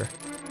good for...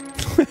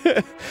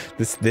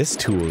 This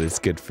tool is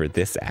good for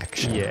this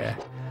action. Yeah.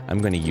 I'm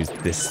gonna use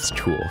this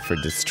tool for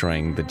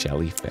destroying the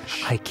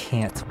jellyfish. I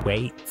can't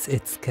wait.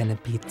 It's gonna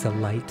be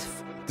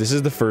delightful. This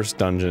is the first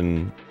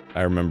dungeon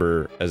I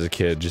remember as a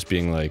kid just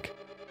being like,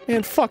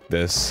 man, fuck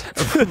this.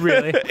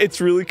 Really? It's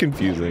really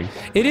confusing.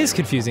 It is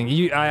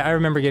confusing. I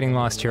remember getting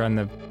lost here on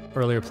the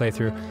earlier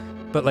playthrough,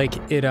 but like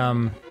it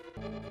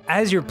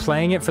as you're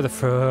playing it for the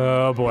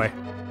oh boy,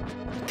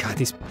 God,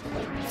 these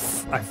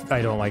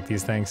I don't like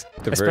these things,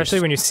 especially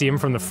when you see them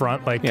from the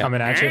front, like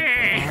coming at you.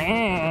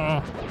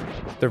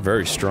 They're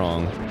very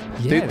strong.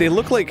 Yeah. They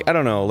look like, I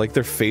don't know, like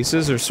their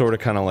faces are sort of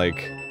kind of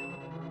like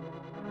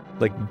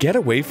get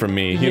away from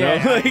me, you know?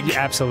 Like, yeah,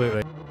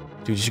 absolutely.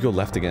 dude, you should go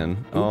left again.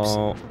 Oops.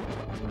 Oh,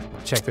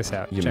 Check this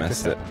out. you Check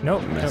messed this it. out.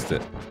 Nope. You messed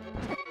it.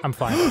 I'm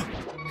fine. You're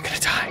gonna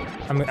die.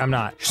 I'm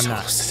not. You're so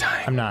close to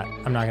dying. I'm not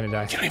gonna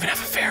die. You don't even have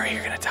a fairy.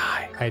 You're gonna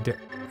die. I don't.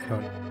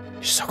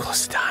 You're so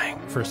close to dying.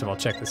 First of all,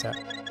 check this out.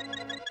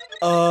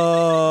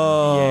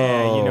 Oh.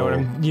 Yeah,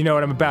 you know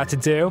what I'm about to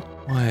do?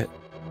 What?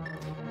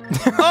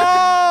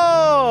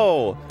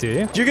 Oh! Do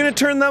you? You're gonna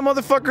turn that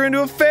motherfucker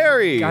into a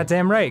fairy!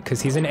 Goddamn right,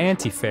 because he's an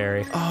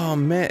anti-fairy. Oh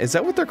man, is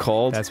that what they're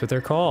called? That's what they're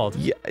called.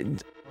 Yeah, I'm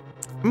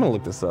gonna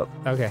look this up.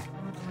 Okay.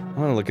 I'm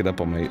gonna look it up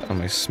on my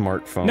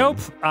smartphone. Nope,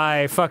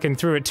 I fucking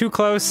threw it too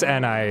close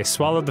and I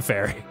swallowed the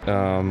fairy.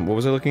 What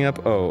was I looking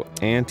up? Oh,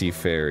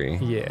 anti-fairy.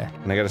 Yeah.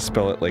 And I gotta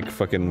spell it like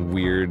fucking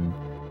weird.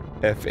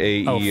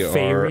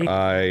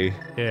 F-A-E-R-I.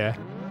 Yeah.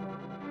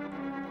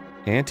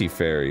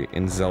 Anti-fairy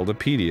in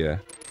Zeldapedia.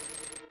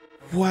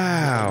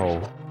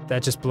 Wow.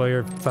 That just blow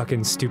your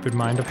fucking stupid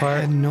mind I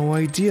apart? had no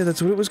idea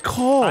that's what it was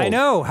called. I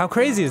know, how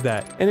crazy is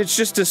that? And it's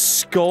just a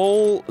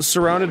skull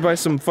surrounded by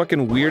some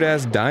fucking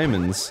weird-ass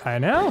diamonds. I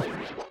know.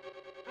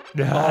 I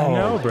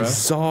know, bro.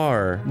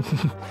 Bizarre.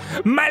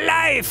 My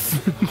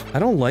life! I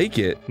don't like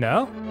it.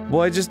 No?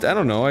 Well, I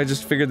don't know, I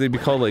just figured they'd be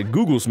called like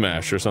Google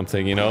Smash or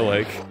something, you know,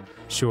 like...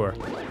 Sure.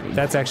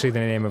 That's actually the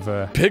name of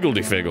a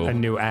Piggledy-figgle.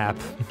 new app.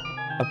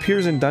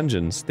 Appears in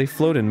dungeons. They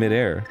float in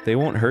midair. They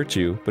won't hurt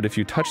you, but if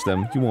you touch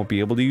them, you won't be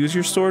able to use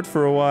your sword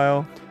for a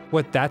while.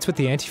 What, that's what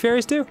the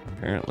anti-fairies do?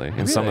 Apparently,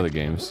 in some of the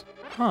games.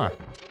 Huh.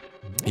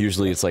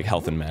 Usually it's like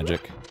health and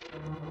magic.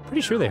 Pretty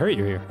sure they hurt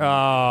you here.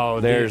 Oh,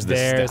 There's the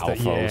there's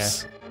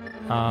Stalfos.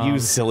 yeah. You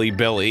silly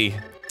Billy.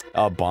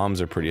 Bombs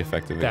are pretty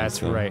effective.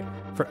 That's right.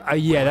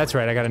 Yeah, that's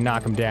right. I gotta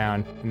knock him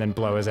down and then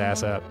blow his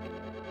ass up.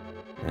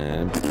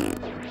 And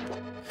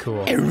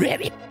Cool.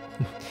 Ready.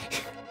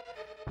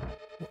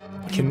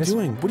 what are you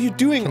doing? What are you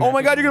doing? Oh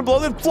my god, you're gonna blow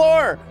the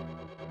floor!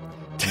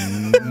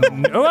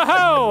 Oh,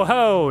 ho,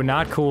 ho,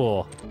 not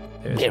cool.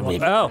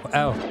 Oh.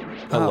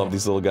 I love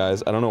these little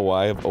guys. I don't know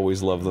why, I've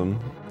always loved them.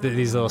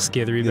 These little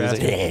skithery These-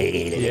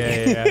 bastards.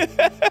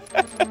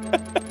 Yeah.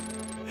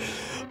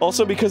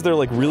 Also because they're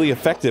like really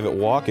effective at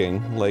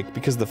walking, like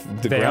because the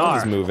They ground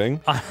is are. moving,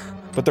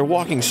 but they're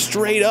walking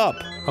straight up.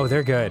 Oh,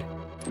 they're good.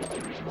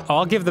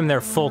 I'll give them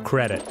their full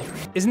credit.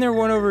 Isn't there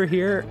one over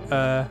here?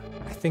 I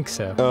think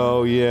so.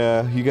 Oh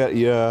yeah,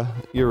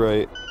 you're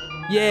right.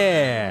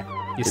 Yeah,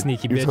 you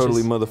sneaky You're bitches.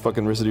 totally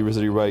motherfucking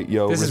Rizzity right,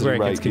 yo. This is Rizzity where it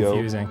right, gets yo.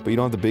 confusing. But you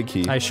don't have the big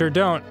key. I sure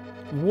don't.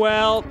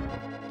 Well,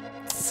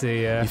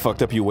 see ya. You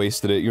fucked up, you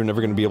wasted it. You're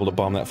never gonna be able to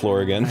bomb that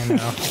floor again. I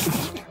know.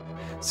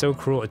 So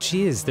cruel.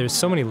 Jeez, there's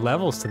so many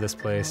levels to this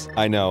place.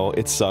 I know,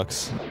 it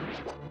sucks.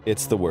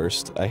 It's the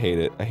worst. I hate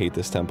it. I hate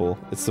this temple.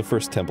 It's the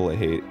first temple I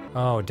hate.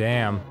 Oh,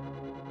 damn.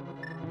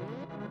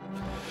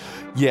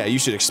 Yeah, you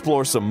should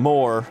explore some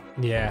more.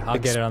 Yeah, I'll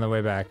get it on the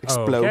way back.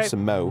 Explode Okay.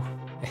 some more.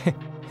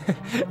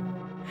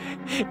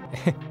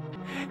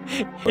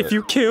 If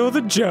you kill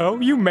the Joe,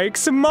 you make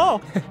some more.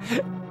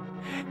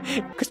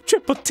 Cause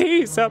Triple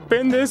T's up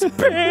in this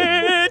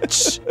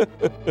bitch.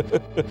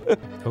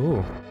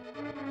 Ooh.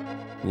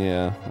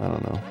 Yeah, I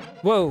don't know.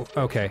 Whoa.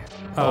 Okay.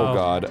 Oh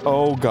god.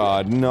 Oh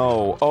god.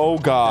 No. Oh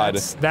god.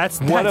 That's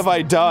what have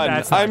I done?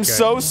 that's not I'm good.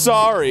 so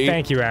sorry.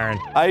 Thank you, Arin.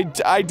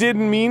 I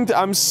didn't mean to.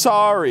 I'm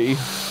sorry.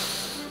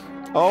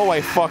 Oh,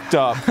 I fucked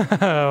up.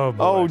 Oh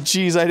boy. Oh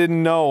jeez, I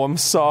didn't know. I'm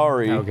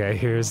sorry. Okay.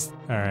 Here's.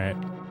 All right.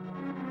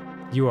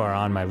 You are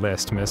on my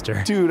list,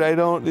 mister. Dude, I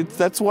don't.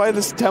 That's why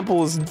this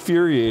temple is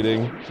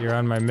infuriating. You're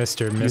on my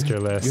Mr. list.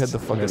 You had the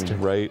fucking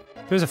right.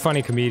 There's a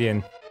funny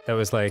comedian that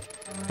was like,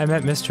 I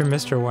met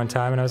Mr. one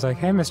time, and I was like,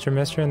 hey,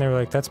 Mr. And they were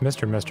like, that's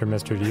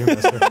Mr. to you,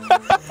 mister.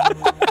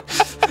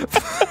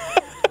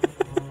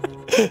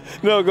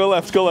 No, go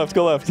left, go left,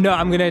 go left. No,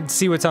 I'm gonna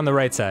see what's on the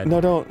right side. No,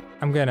 don't.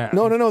 I'm gonna...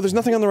 No, there's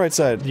nothing on the right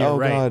side. You're oh,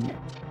 right. God.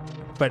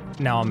 But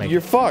now I'll make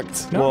You're it.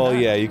 fucked. No, well,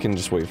 yeah, you can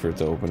just wait for it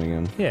to open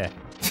again. Yeah.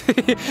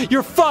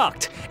 You're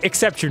fucked!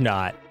 Except you're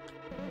not.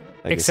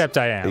 Except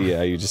I am.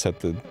 Yeah, you just have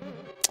to...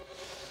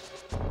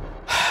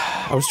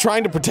 I was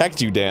trying to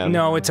protect you, Dan.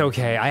 No, it's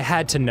okay. I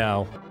had to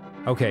know.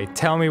 Okay,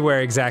 tell me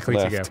where exactly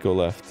to go. Go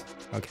left.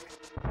 Okay.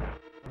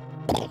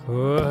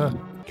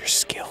 You're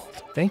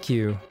skilled. Thank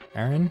you,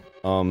 Arin.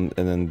 And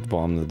then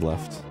bomb the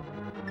left.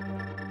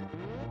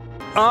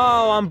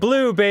 Oh, I'm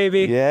blue,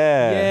 baby!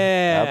 Yeah!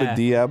 Yeah!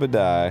 Abba-dee,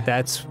 abba-die.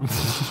 That's...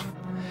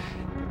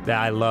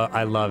 I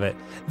love it.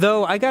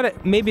 Though, I gotta...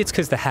 Maybe it's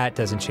because the hat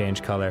doesn't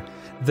change color.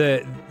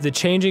 The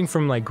changing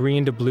from, like,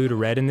 green to blue to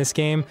red in this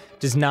game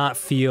does not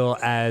feel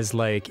as,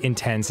 like,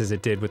 intense as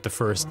it did with the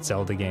first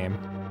Zelda game.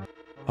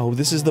 Oh,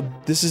 this is the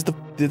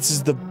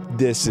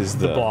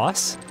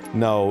boss?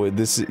 No,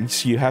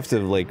 you have to,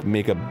 like,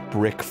 make a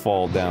brick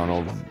fall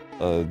down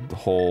a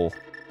hole.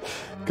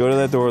 Go to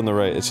that door on the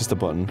right, it's just a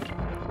button.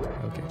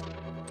 Okay.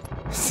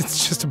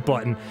 It's just a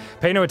button.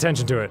 Pay no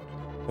attention to it.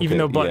 Okay, even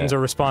though buttons are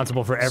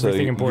responsible for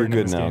everything important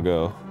you're in good this now, game.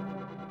 go.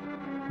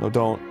 No,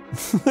 don't.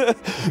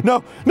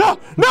 No! No!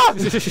 No!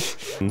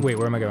 Wait,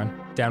 where am I going?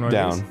 Down one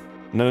of these?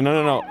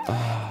 No.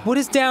 What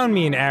does down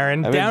mean,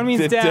 Arin? Down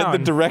means it down.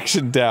 did the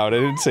direction down, I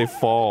didn't say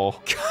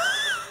fall.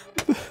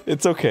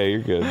 It's okay,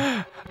 you're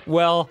good.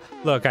 Well,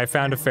 look, I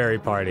found a fairy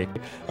party.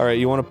 Alright,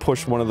 you want to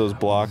push one of those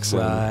blocks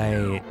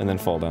Right. and then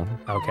fall down.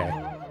 Okay.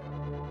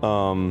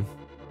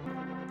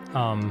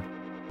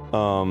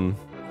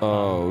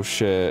 Oh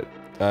shit.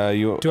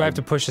 Do I have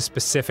to push a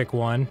specific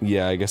one?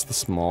 Yeah, I guess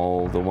the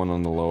one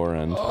on the lower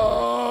end.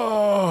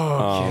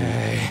 Oh,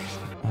 okay.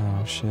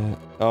 Oh shit.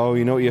 Oh,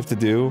 you know what you have to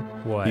do?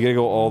 What? You gotta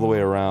go all the way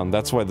around.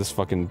 That's why this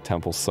fucking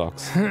temple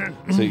sucks.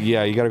 So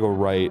yeah, you gotta go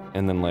right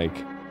and then like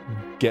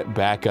get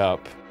back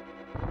up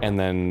and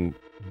then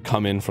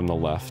come in from the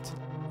left.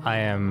 I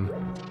am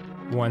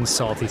one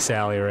salty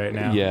Sally right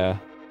now. Yeah.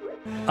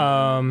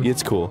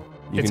 It's cool.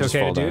 You it's can just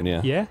okay fall to do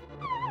down, it? yeah.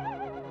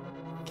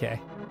 Okay.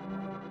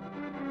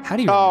 How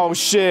do you- Oh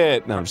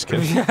shit! No, I'm just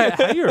kidding.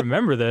 How do you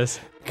remember this?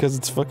 Because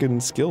it's fucking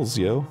skills,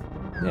 yo.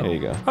 Yeah. There you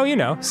go. Oh, you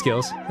know,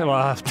 skills. Well,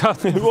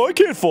 well, I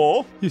can't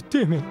fall! You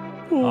damn it.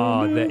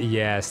 Oh,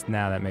 yes,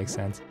 now that makes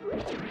sense.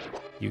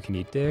 You can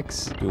eat dicks.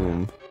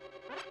 Stoom.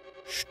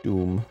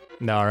 Stoom.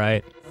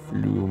 Alright.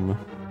 Floom.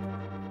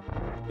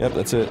 Yep,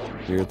 that's it.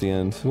 You're at the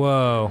end.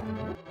 Whoa.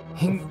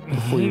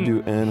 Before you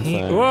do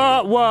anything.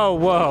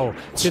 Whoa.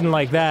 Didn't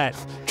like that.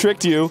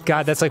 Tricked you.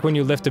 God, that's like when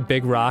you lift a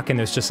big rock and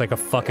there's just like a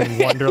fucking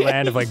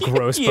wonderland of like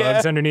gross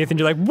bugs underneath and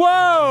you're like,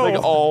 whoa!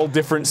 Like all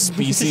different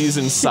species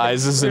and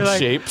sizes and like,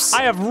 shapes.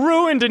 I have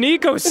ruined an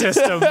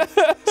ecosystem!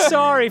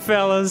 Sorry,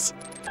 fellas.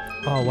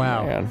 Oh,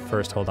 wow. Man.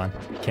 First, hold on.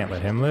 Can't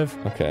let him live.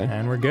 Okay.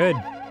 And we're good.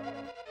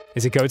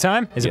 Is it go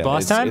time? Is it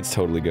boss time? It's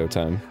totally go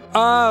time.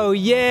 Oh,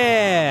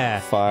 yeah!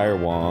 Fire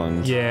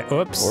wand. Yeah,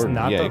 oops. Or,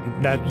 not yeah,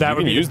 that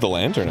would be use the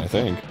lantern, I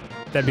think.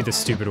 That'd be the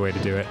stupid way to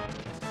do it.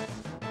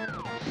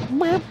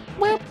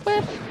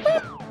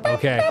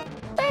 Okay.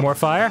 More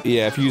fire?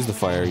 Yeah, if you use the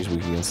fire, he's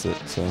weak against it,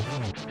 so...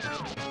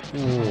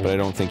 But I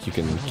don't think you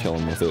can kill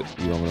him with it.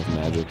 You don't have enough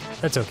magic.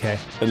 That's okay.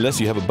 Unless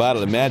you have a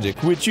bottle of magic,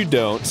 which you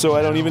don't, so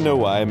I don't even know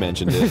why I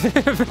mentioned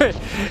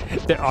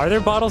it. Are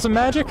there bottles of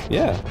magic?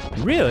 Yeah.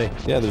 Really?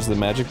 Yeah, there's the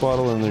magic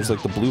bottle and there's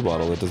like the blue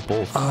bottle that does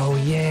both. Oh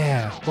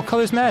yeah. What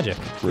color's magic?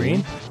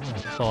 Green?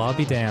 Well, I'll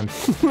be damned.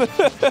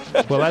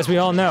 Well, as we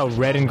all know,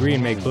 red and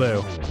green make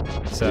blue.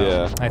 So,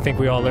 yeah. I think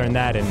we all learned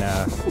that in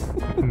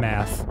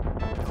math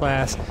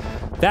class.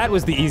 That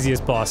was the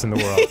easiest boss in the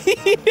world.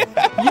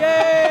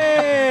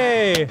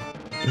 Yay!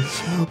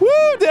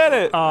 Woo, did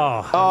it!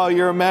 Oh,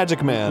 you're a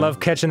magic man. love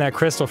catching that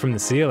crystal from the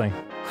ceiling.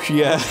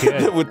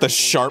 Yeah, with the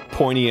sharp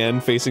pointy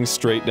end facing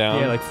straight down.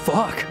 Yeah, like,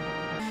 fuck.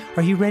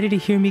 Are you ready to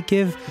hear me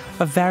give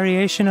a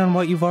variation on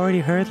what you've already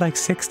heard like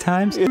 6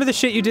 times? Remember the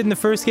shit you did in the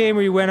first game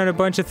where you went on a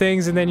bunch of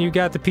things and then you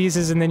got the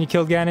pieces and then you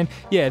killed Ganon?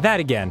 Yeah, that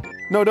again.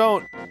 No,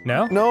 don't.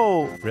 No?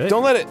 No. Really?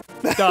 Don't let it.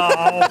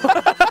 Oh.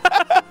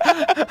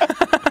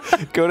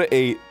 Go to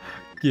 8.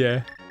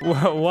 Yeah.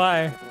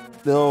 Why?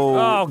 No.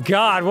 Oh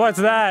god, what's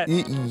that?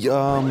 Ew,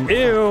 ew,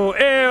 ew.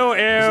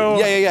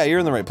 Yeah, you're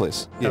in the right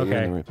place. Yeah, Okay.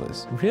 you're in the right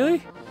place.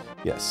 Really?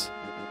 Yes.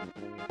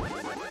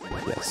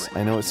 Yes.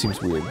 I know it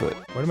seems weird, but...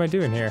 What am I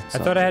doing here? I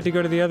thought I had to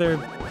go to the other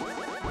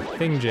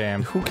thing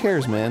jam. Who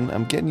cares, man?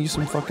 I'm getting you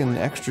some fucking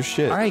extra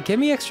shit. Alright, give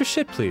me extra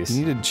shit, please.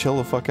 You need to chill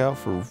the fuck out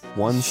for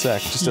 1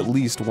 sec. Just at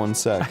least 1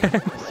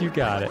 sec. You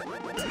got it.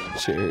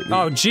 Shit.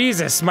 Oh,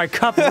 Jesus, my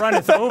cup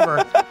runneth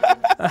over.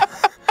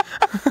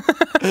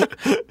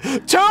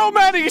 Too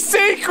many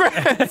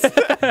secrets!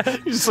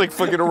 You're just like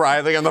fucking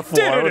writhing on the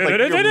floor with like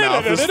your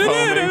mouth is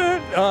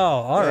foaming. Oh,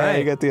 all right. Yeah,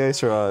 you got the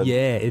ice rod.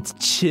 Yeah, it's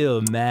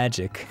chill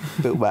magic.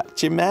 But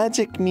watch your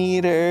magic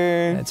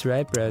meter. That's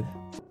right, bro.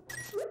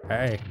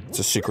 Hey. It's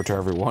a secret to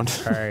everyone.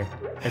 Hey.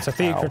 It's a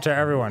secret to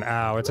everyone.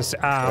 Ow, it's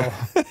a ow.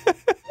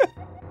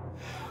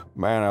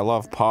 Man, I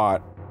love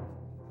pot.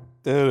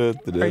 You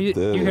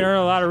can earn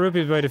a lot of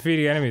rupees by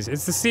defeating enemies.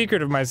 It's the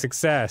secret of my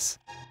success.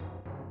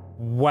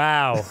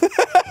 Wow.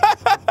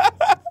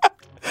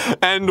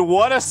 And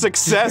what a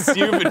success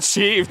you've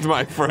achieved,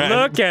 my friend.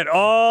 Look at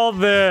all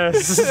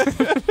this.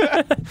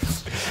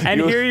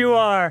 And here you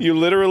are. You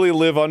literally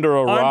live under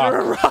a rock. Under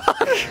a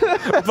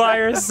rock. By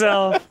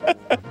yourself.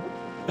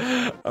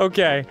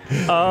 Okay.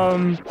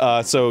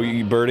 So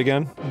you bird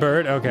again?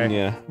 Bird? Okay.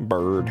 Yeah,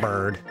 bird.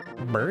 Bird.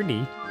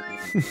 Birdie?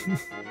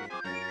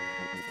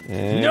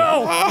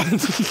 No!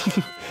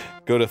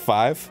 Go to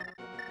 5.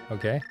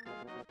 Okay.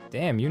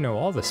 Damn, you know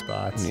all the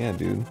spots. Yeah,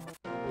 dude.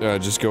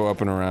 Just go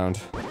up and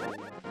around.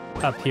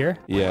 Up here?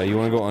 Yeah, you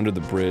want to go under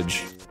the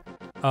bridge.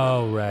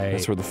 Oh, right.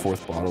 That's where the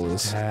 4th bottle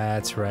is.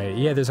 That's right.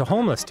 Yeah, there's a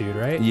homeless dude,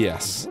 right?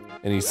 Yes.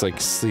 And he's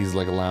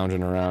like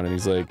lounging around and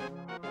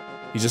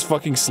he's just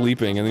fucking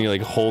sleeping and then he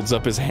like holds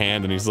up his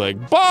hand and he's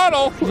like,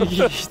 bottle!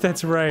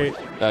 That's right.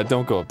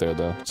 Don't go up there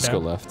though. Just go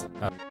left.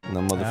 And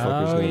the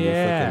motherfucker's gonna be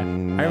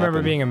fucking I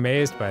remember being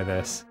amazed by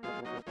this.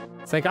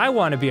 It's like, I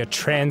want to be a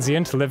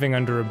transient living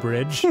under a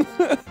bridge.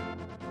 Ha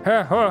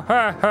ha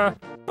ha ha.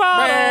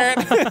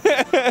 Bottle!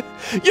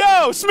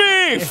 Yo,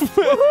 Smeef!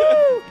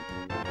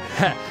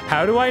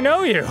 How do I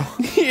know you?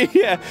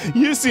 Yeah,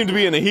 you seem to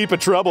be in a heap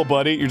of trouble,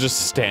 buddy. You're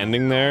just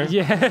standing there.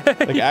 Yeah.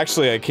 Like,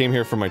 actually, I came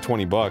here for my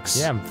 20 bucks.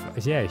 Yeah,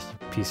 yeah, you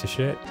piece of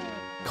shit.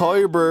 Call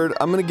your bird.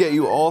 I'm gonna get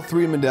you all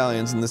 3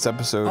 medallions in this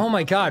episode. Oh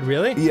my god,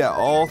 really? Yeah,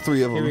 all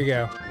 3 of them. Here we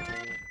go.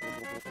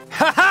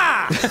 Ha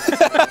ha!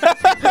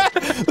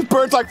 The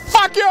bird's like,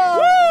 fuck you!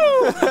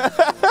 Woo!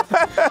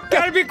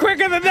 Gotta be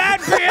quicker than that,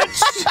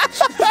 bitch!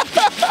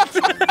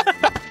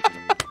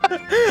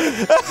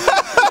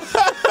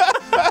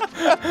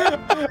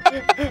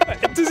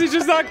 Does he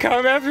just not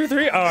come after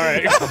 3?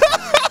 Alright.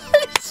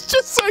 It's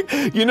just like,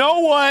 you know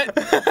what?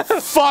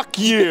 Fuck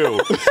you!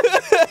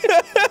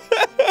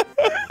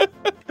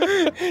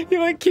 He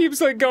like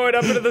keeps like going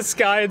up into the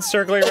sky and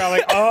circling around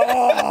like,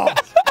 oh!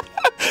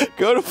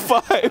 Go to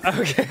 5.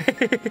 Okay.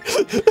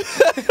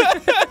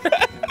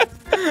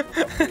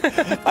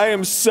 I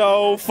am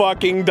so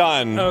fucking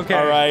done. Okay.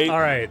 Alright?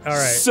 Alright,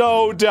 alright.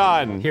 So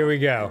done. Here we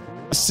go.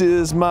 This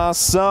is my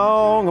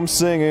song, I'm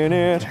singing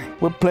it.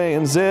 We're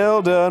playing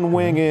Zelda and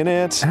winging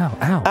it. Ow,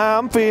 ow.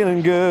 I'm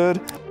feeling good.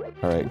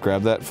 Alright,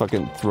 grab that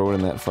fucking, throw it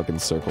in that fucking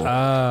circle.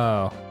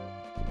 Oh.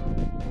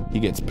 He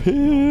gets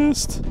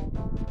pissed.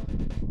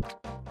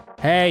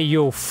 Hey,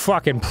 you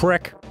fucking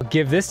prick. I'll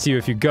give this to you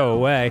if you go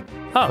away.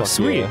 Oh, Fuck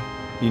sweet. Yeah.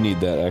 You need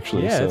that,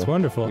 actually. Yeah, so that's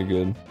wonderful.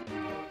 You're good.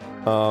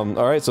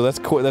 Alright, so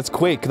that's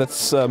Quake.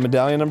 That's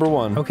medallion number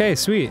 1. Okay,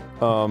 sweet.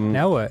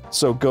 Now what?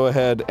 So go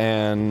ahead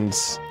and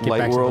Get light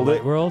back world to the it.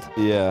 light world?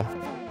 Yeah.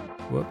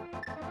 Whoop.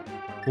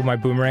 Will my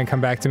boomerang come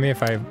back to me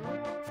if I...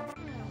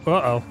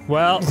 Uh-oh.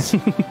 Well,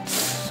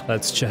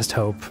 let's just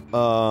hope.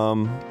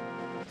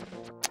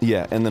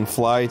 Yeah, and then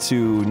fly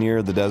to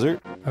near the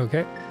desert.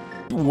 Okay.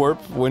 Warp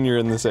when you're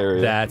in this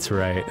area. That's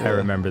right. I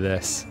remember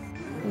this.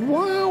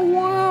 Wow,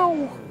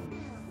 wow.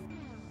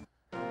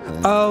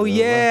 Oh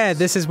yeah,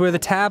 this is where the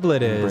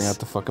tablet is. Bring out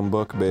the fucking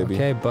book, baby.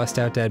 Okay, bust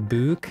out that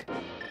book.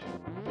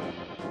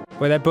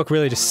 Boy, that book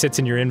really just sits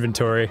in your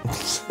inventory,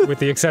 with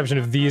the exception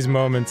of these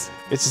moments.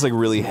 It's just like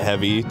really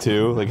heavy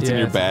too. Like it's in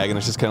Yeah, your it's bag, and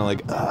it's just kind of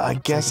like, I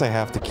guess I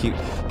have to keep.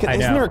 I Isn't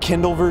know. there a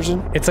Kindle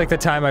version? It's like the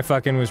time I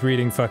fucking was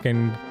reading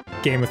fucking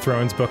Game of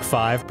Thrones book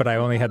 5, but I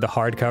only had the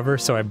hardcover,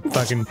 so I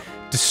fucking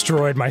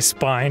destroyed my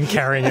spine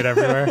carrying it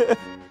everywhere.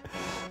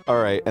 All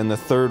right, and the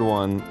third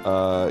one,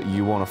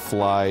 you want to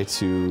fly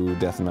to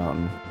Death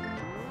Mountain.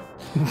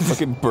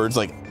 Fucking bird's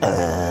like,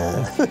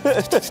 I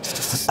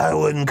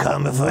wouldn't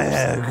come if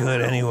I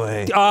could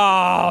anyway.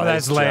 Oh,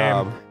 that's Nice lame.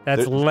 job.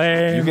 That's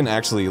lame. You can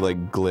actually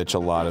like glitch a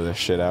lot of this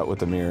shit out with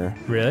the mirror.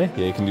 Really?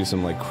 Yeah, you can do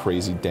some like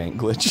crazy dank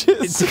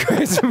glitches.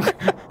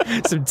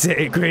 some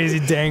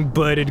crazy dang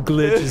butted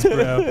glitches,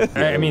 bro.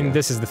 I mean,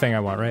 this is the thing I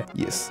want, right?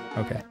 Yes.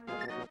 Okay.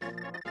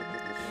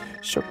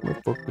 Suck my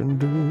fucking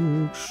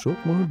dick,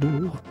 suck my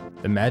dick.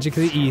 The magic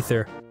of the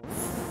ether.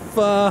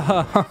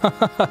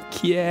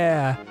 Fuck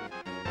yeah.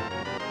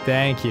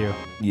 Thank you.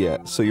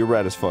 Yeah, so you're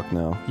rad as fuck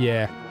now.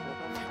 Yeah.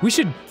 We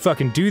should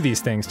fucking do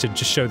these things to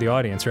just show the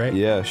audience, right?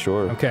 Yeah,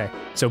 sure. Okay.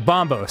 So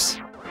Bombos.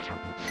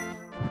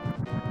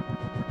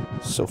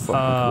 So fucking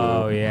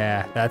Oh cool.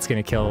 yeah, that's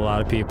gonna kill a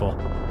lot of people.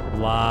 A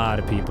lot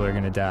of people are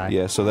gonna die.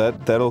 Yeah, so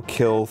that'll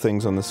kill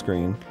things on the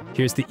screen.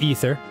 Here's the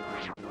ether.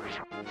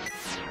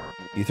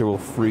 Ether will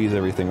freeze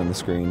everything on the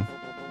screen.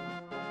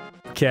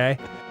 Okay.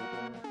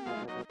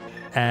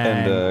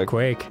 And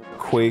Quake.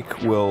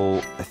 Quake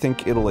will, I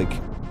think it'll like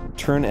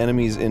turn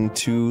enemies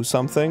into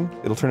something.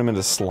 It'll turn them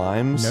into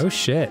slimes. No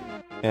shit.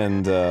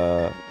 And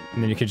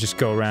And then you could just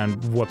go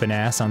around whooping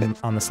ass on the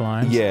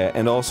slimes. Yeah,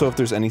 and also if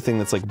there's anything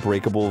that's like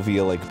breakable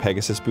via like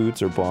Pegasus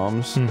boots or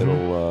bombs,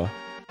 it'll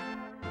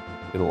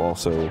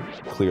also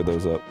clear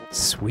those up.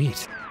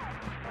 Sweet.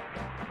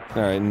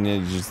 Alright, and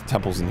then just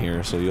temples in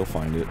here, so you'll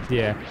find it.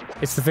 Yeah.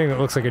 It's the thing that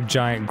looks like a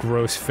giant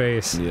gross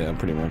face. Yeah,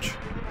 pretty much.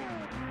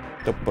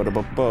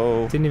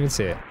 Didn't even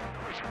see it.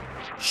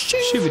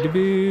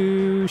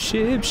 Shibbity-boo,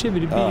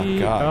 shibbity-boo. Oh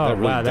god, that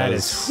really wow, does. that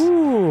is...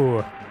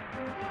 Whew.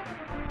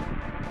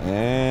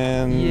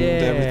 And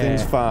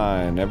everything's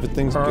fine.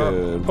 Everything's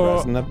good.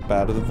 Rising up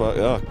out of the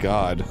oh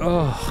god.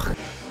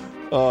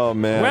 Oh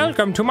man.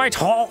 Welcome to my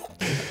talk.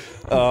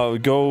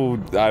 Go.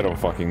 I don't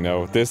fucking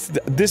know. This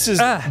is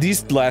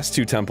these last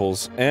two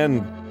temples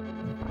and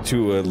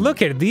to a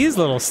look at these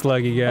little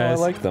sluggy guys.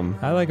 I like them.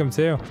 I like them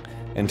too.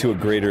 And to a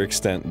greater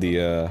extent,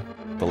 the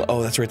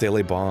oh, that's right. They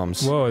lay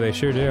bombs. Whoa, they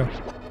sure do.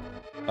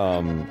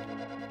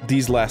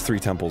 These last three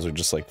temples are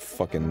just like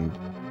fucking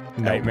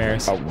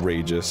nightmares.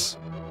 Outrageous.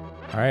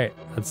 Alright,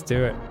 let's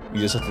do it.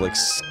 You just have to like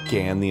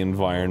scan the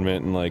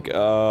environment and like,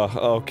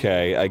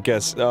 okay, I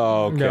guess, okay.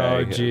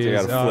 Oh, jeez. You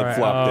gotta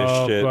flip-flop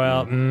this shit.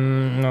 Well,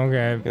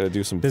 okay. Gotta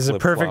do some This is a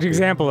perfect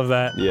example of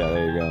that. Yeah,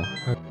 there you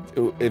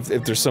go. If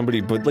there's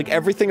somebody, but like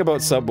everything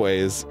about Subway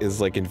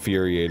is like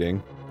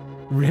infuriating.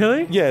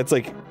 Really? Yeah, it's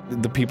like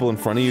the people in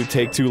front of you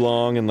take too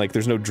long and like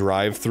there's no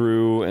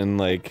drive-through and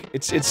like,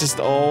 it's just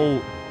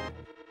all...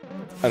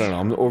 I don't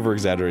know, I'm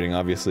over-exaggerating,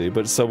 obviously,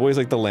 but Subway's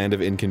like the land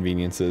of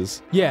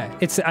inconveniences. Yeah,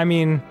 I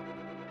mean...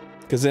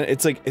 Because then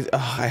it's like,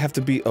 I have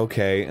to be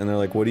okay, and they're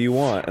like, what do you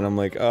want? And I'm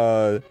like,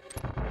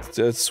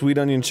 sweet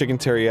onion chicken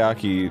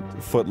teriyaki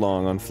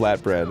footlong on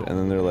flatbread, and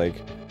then they're like,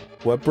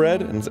 what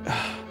bread? And it's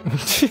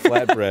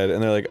flatbread,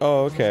 and they're like,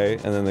 oh, okay,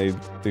 and then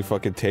they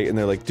fucking take, and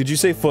they're like, did you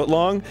say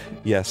footlong?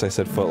 Yes, I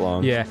said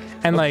footlong. Yeah,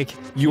 and like...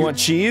 You want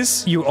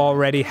cheese? You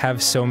already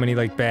have so many,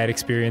 like, bad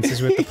experiences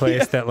with the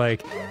place that,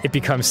 like, it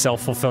becomes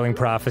self-fulfilling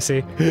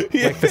prophecy.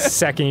 Like, the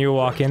second you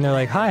walk in, they're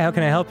like, hi, how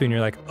can I help you? And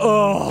you're like,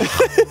 oh,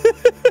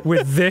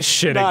 with this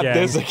shit Not again.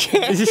 this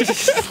again.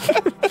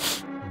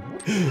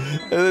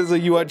 And it's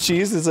like, you want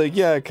cheese? It's like,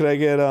 yeah, could I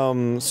get,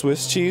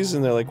 Swiss cheese?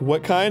 And they're like,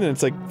 what kind? And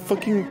it's like,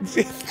 fucking...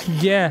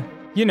 Yeah,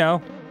 you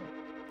know,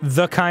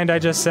 the kind I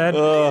just said.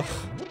 Ugh.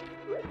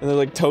 And they're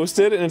like,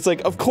 toasted? And it's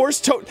like, of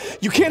course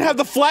you can't have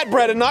the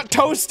flatbread and not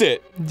toast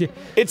it! Yeah.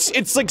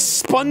 It's like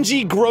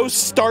spongy, gross,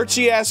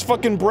 starchy-ass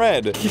fucking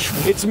bread.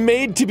 It's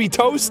made to be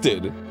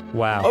toasted.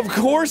 Wow. Of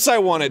course I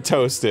want it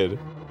toasted.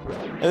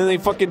 And then they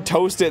fucking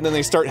toast it, and then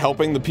they start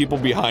helping the people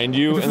behind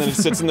you, and then it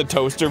sits in the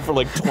toaster for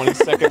like 20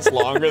 seconds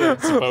longer than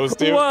it's supposed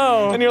to.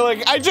 Whoa! And you're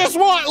like, I just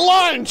want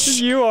lunch!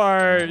 You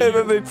are... And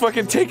then they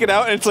fucking take it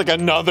out, and it's like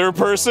another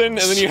person, and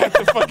then you have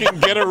to fucking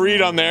get a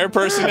read on their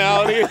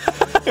personality.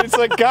 And it's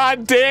like,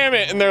 god damn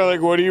it! And they're like,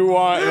 what do you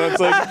want? And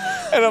it's like,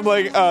 and I'm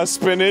like,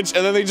 spinach,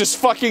 and then they just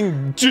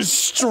fucking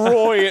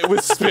destroy it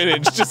with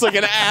spinach, just like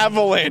an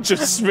avalanche of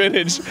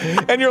spinach.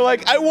 And you're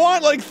like, I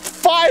want like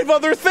 5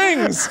 other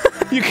things!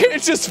 You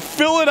can't just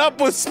fill it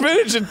up with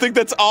spinach and think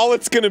that's all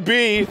it's gonna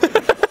be.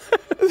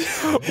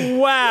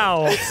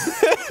 Wow.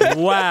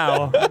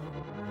 Wow.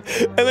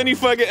 And then you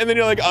fucking, and then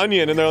you're like,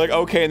 onion, and they're like,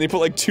 okay, and they put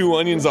like 2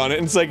 onions on it,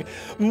 and it's like,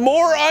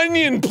 more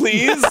onion,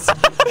 please!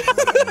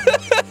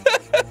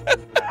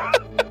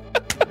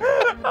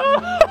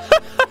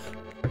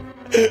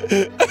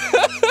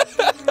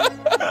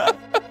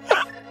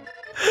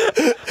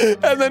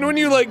 And then when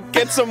you like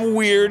get some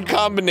weird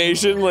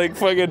combination, like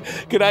fucking,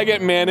 can I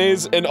get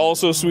mayonnaise and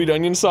also sweet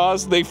onion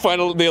sauce? They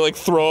like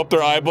throw up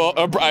their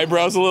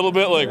eyebrows a little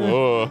bit, like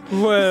whoa,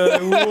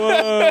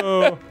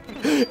 whoa.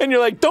 And you're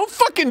like, don't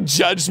fucking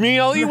judge me.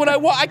 I'll eat what I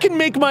want. I can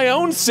make my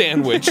own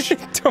sandwich.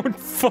 Don't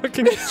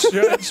fucking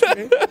judge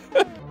me.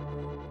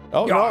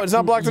 Oh no, it's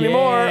not blocked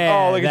anymore.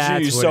 Oh, look at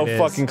you, you're so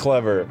fucking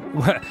clever.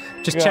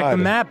 Just check the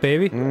map,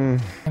 baby. I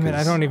mean,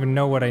 I don't even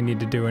know what I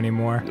need to do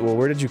anymore. Well,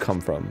 where did you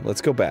come from?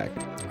 Let's go back.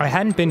 I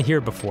hadn't been here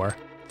before.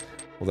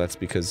 Well, that's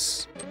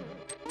because...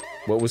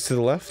 What was to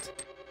the left?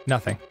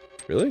 Nothing.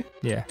 Really?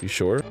 Yeah. You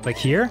sure? Like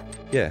here?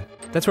 Yeah.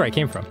 That's where I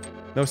came from.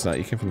 No, it's not.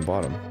 You came from the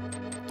bottom.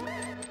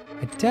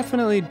 I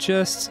definitely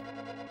just...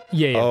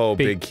 Yeah, Oh,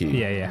 big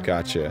key. Yeah, yeah.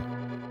 Gotcha.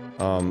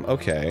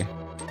 Okay.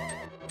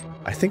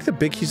 I think the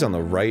big key's on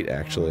the right,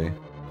 actually.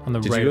 On the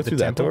Did right you go of the through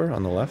that temple? door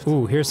on the left?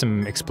 Ooh, here's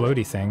some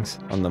explodey things.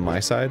 On my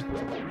side?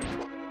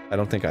 I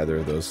don't think either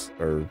of those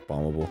are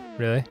bombable.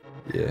 Really?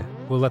 Yeah.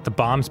 We'll let the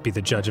bombs be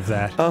the judge of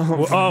that.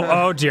 Oh,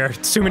 oh dear.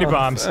 It's too many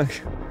bombs.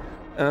 Okay.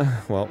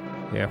 Well.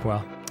 Yeah,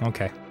 well,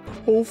 okay.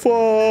 Oh,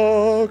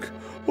 fuck!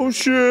 Oh,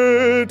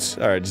 shit!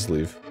 Alright, just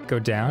leave. Go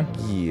down?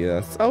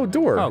 Yes. Oh,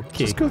 door. Oh,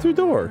 key. Just go through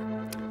door.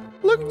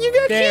 Look, you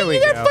got there key, you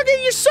got fucking,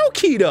 you're so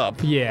keyed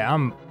up! Yeah,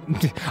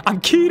 I'm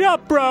keyed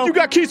up, bro! You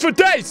got keys for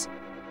days!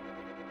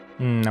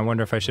 I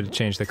wonder if I should have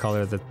changed the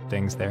color of the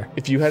things there.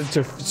 If you had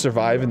to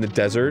survive in the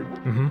desert...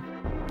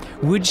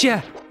 Would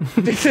ya?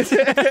 If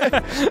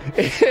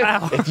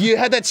you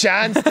had a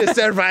chance to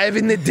survive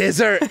in the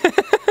desert,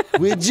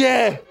 would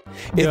ya?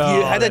 If you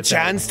had a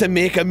chance to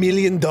make $1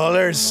 million,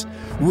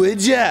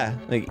 would ya?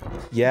 Like,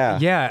 yeah.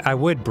 Yeah, I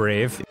would,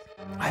 Brave.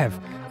 I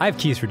have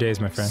keys for days,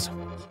 my friend.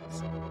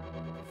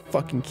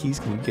 Fucking keys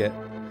can you get?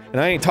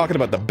 And I ain't talking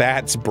about the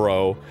bats,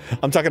 bro.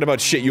 I'm talking about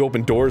shit you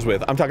open doors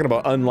with. I'm talking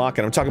about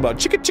unlocking. I'm talking about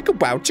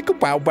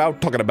chicka wow, wow,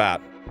 talking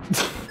about.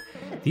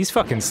 These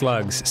fucking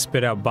slugs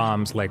spit out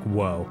bombs like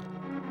whoa.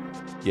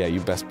 Yeah, you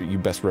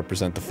best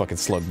represent the fucking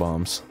slug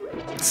bombs.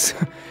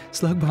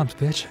 Slug bombs,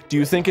 bitch. Do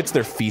you think it's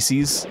their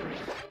feces?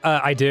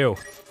 I do.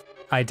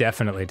 I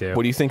definitely do.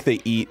 What do you think they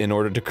eat in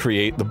order to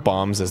create the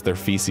bombs as their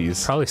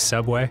feces? Probably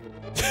Subway.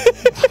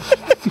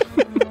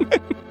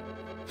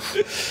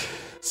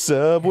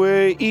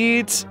 Subway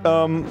eats,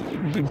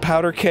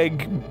 powder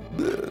keg,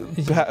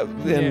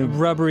 and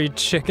rubbery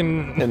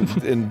chicken.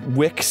 and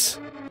Wicks.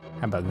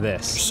 How about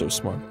this? You're so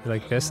smart. You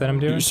like this that I'm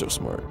doing? You're so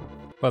smart.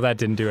 Well, that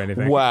didn't do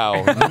anything.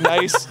 Wow,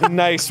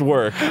 nice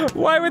work.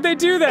 Why would they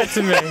do that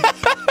to me?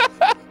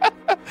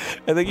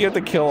 I think you have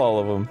to kill all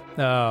of them.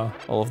 Oh.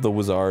 All of the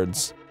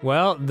wizards.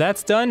 Well,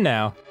 that's done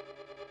now.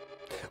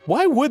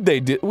 Why would they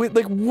do- wait,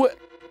 like what?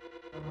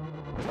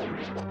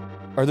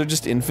 Are there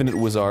just infinite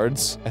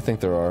wizards? I think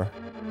there are.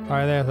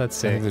 Are there? Let's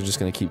see. I think they're just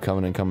gonna keep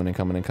coming and coming and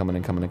coming and coming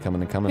and coming and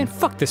coming and coming. Man,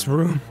 fuck this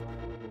room.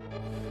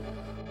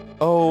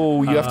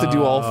 Oh, you have to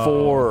do all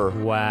 4.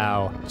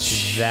 Wow.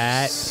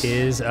 That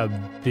is a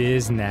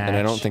biznatch. And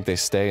I don't think they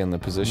stay in the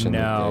position.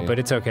 No, but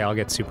it's okay. I'll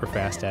get super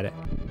fast at it.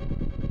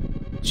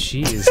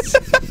 Jeez.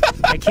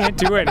 I can't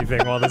do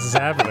anything while this is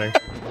happening.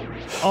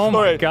 Oh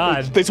my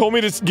god. They told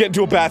me to get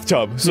into a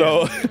bathtub,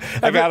 so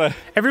I gotta...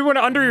 Everyone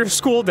under your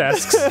school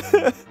desks.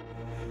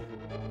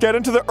 Get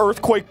into the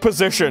earthquake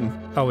position.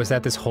 Oh, is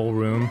that this whole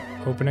room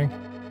opening?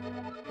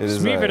 It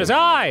is Smeef, it is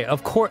I!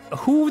 Of course.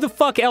 Who the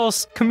fuck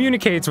else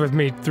communicates with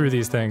me through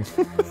these things?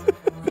 You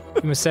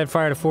must set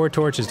fire to 4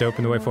 torches to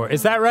open the way forward.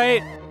 Is that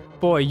right?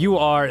 Boy, you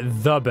are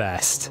the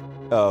best.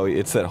 Oh,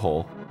 it's that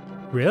hole.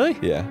 Really?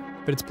 Yeah.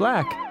 But it's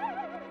black.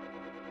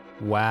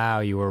 Wow,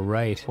 you were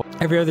right.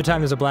 Every other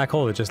time there's a black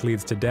hole, it just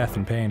leads to death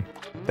and pain.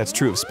 That's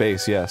true of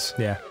space, yes.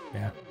 Yeah.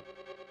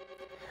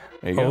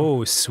 There you go.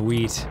 Oh,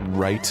 sweet.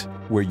 Right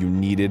where you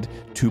needed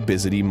to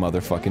busy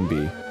motherfucking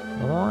be.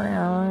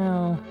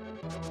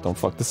 Don't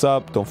fuck this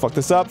up. Don't fuck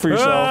this up for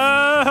yourself.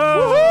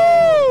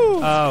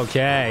 Woohoo!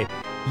 Okay.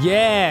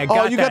 Yeah,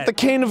 got you got the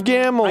cane of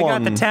gamelon. I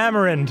got the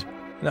tamarind.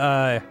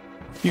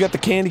 You got the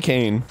candy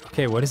cane.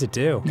 Okay, what does it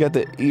do? You got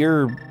the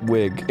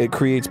earwig. It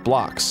creates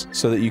blocks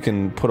so that you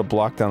can put a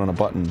block down on a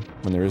button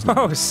when there is no.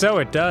 Oh, so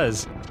it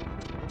does.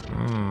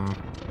 Yeah,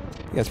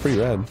 it's pretty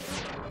rad.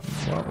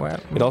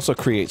 What? It also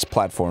creates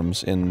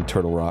platforms in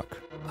Turtle Rock.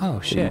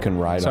 Oh shit. That you can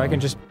ride on. So I can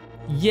just...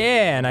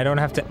 Yeah, and I don't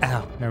have to...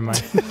 Ow, never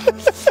mind.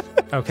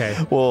 Okay.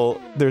 Well,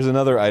 there's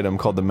another item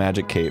called the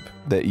magic cape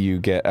that you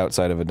get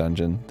outside of a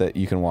dungeon that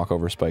you can walk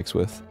over spikes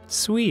with.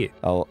 Sweet.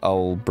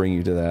 I'll bring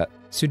you to that.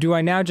 So do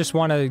I now just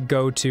want to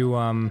go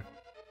to,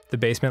 the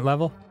basement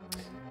level?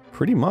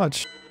 Pretty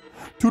much.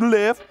 To the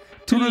left,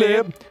 to the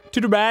left,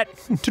 to the right,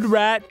 to the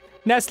right.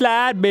 Now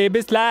slide,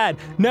 baby, slide.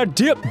 Now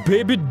dip,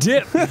 baby,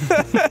 dip.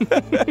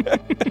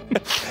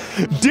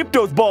 Dip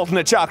those balls in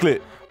the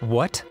chocolate.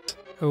 What?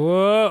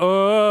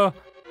 Whoa,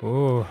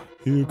 oh.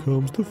 Here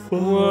comes the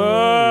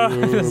Whoa.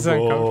 This is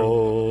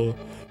fireball.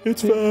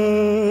 It's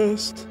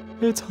fast.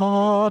 It's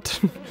hot.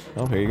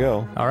 Oh, here you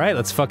go. Alright,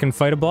 let's fucking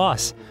fight a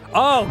boss.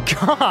 Oh,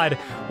 God!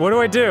 What do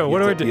I do? What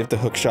do I do? You have to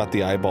hook shot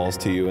the eyeballs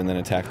to you and then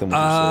attack them with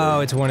your Oh,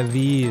 sword. it's one of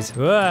these.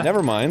 Ugh.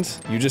 Never mind.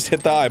 You just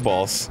hit the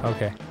eyeballs.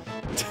 Okay.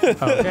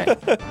 Okay.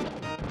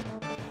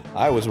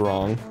 I was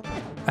wrong.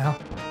 Ow.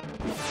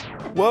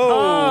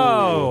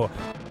 Whoa! Oh!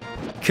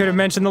 Could have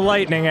mentioned the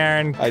lightning,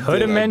 Aaron.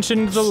 Could have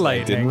mentioned the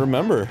lightning. I didn't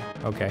remember.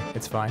 Okay,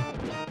 it's fine.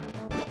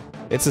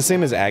 It's the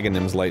same as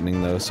Aghanim's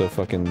lightning, though, so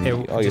fucking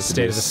all you have to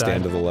do is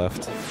stand to the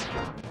left.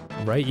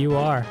 Right you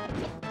are.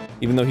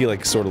 Even though he,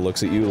 like, sort of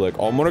looks at you like,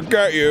 I'm gonna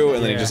get you,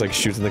 and then he just, like,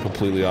 shoots in the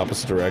completely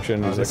opposite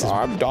direction. He's like,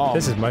 I'm dumb.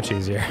 This is much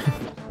easier.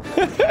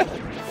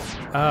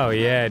 Oh,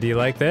 yeah, do you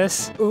like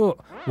this? Ooh.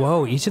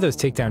 Whoa, each of those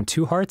take down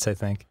 2 hearts, I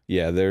think.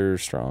 Yeah, they're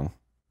strong.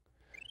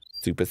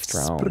 Super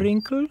strong.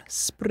 Sprinkle,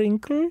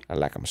 sprinkle. I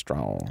like them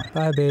strong.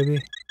 Bye,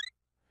 baby.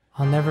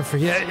 I'll never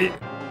forget it.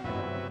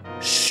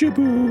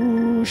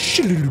 Shibu,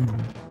 shiloo.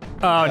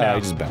 Oh, no.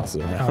 He just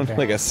bounces around Okay.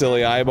 like a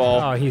silly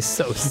eyeball. Oh, he's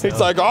so silly. It's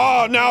like,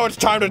 oh, now it's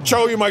time to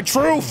show you my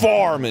true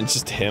form! And it's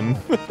just him.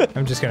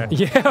 I'm just gonna...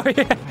 Yeah, oh,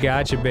 yeah.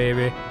 Gotcha,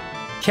 baby.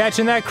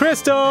 Catching that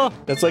crystal!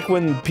 That's like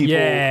when people...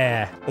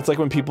 Yeah. That's like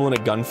when people in a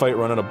gunfight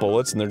run out of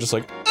bullets and they're just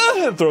like,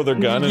 ah, and throw their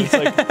gun, and it's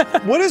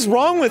like, what is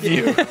wrong with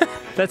you?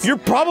 That's... You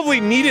probably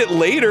need it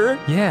later.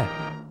 Yeah.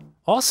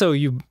 Also,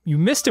 you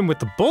missed him with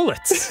the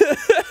bullets.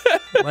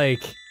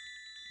 Like,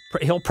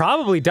 he'll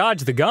probably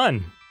dodge the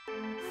gun.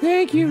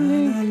 Thank you,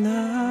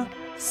 Link.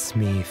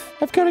 Smeef.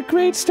 I've got a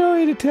great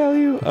story to tell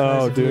you.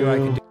 Oh,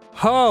 dude.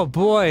 Oh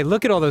boy,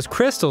 look at all those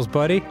crystals,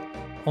 buddy.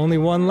 Only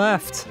one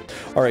left.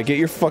 Alright, get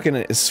your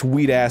fucking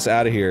sweet ass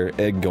out of here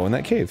and go in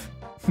that cave.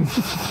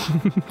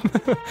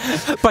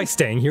 By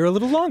staying here a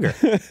little longer.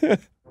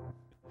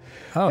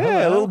 Oh,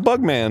 yeah, hello. a little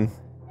bug man.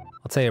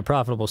 I'll tell you a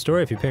profitable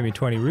story if you pay me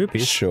 20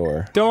 rupees.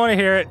 Sure. Don't want to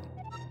hear it.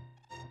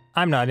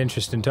 I'm not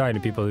interested in talking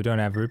to people who don't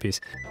have rupees.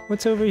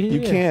 What's over here?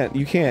 You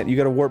can't. You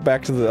gotta warp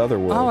back to the other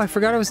world. Oh, I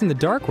forgot I was in the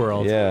dark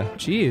world. Yeah.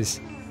 Jeez.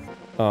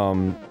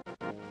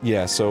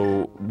 Yeah,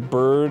 so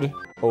bird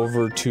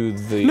over to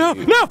the... No!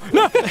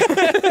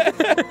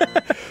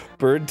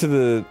 Bird to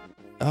the...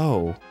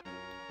 Oh.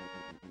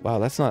 Wow,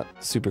 that's not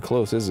super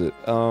close, is it?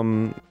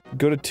 Go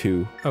to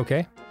 2.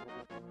 Okay.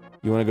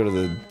 You wanna go to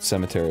the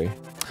cemetery.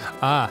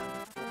 Ah.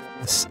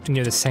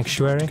 Near the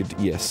sanctuary?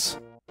 Yes.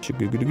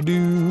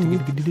 Shoo-goo-goo-doo.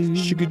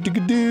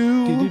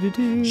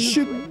 Shoo-goo-doo-goo-doo.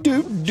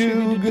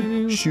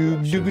 Shoo-goo-doo-goo.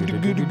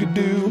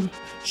 Shoo-goo-doo-goo-doo.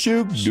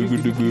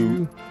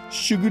 Shoo-goo-doo-goo-doo.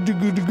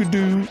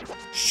 Shoo-goo-doo-goo-doo.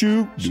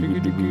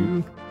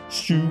 Shoo-goo-doo-goo.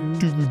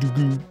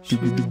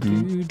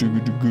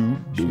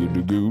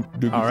 Shoo-goo-doo-goo-doo.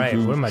 Alright,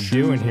 what am I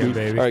doing here,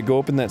 baby? Alright, go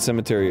open that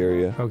cemetery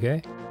area.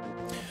 Okay.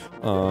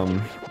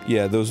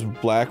 Yeah, those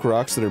black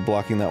rocks that are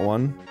blocking that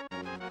one.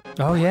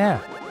 Oh, yeah.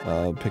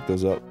 Pick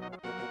those up.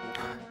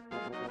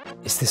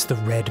 Is this the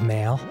red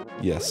mail?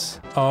 Yes.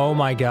 Oh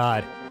my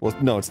god. Well,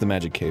 no, it's the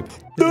magic cape.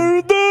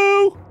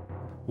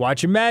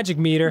 Watch your magic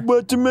meter.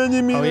 Watch your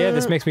magic meter. Oh yeah,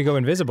 this makes me go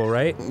invisible,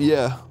 right?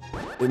 Yeah.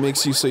 It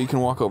makes you so you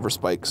can walk over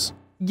spikes.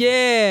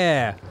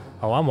 Yeah!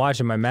 Oh, I'm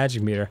watching my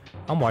magic meter.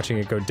 I'm watching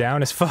it go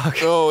down as fuck.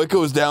 Oh, it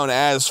goes down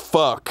as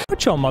fuck.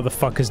 What y'all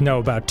motherfuckers know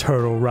about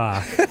Turtle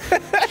Rock?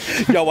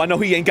 Yo, I know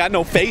he ain't got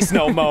no face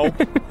no more.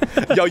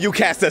 Yo, you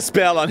cast a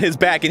spell on his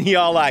back and he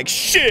all like,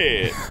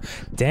 shit!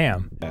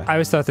 Damn. Yeah. I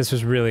always thought this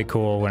was really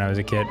cool when I was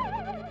a kid.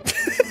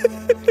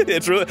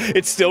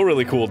 It's still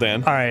really cool,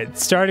 Dan. Alright,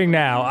 starting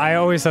now, I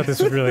always thought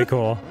this was really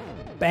cool.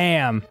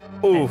 Bam!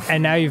 Oof.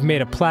 And now you've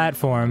made a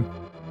platform.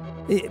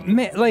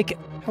 Like,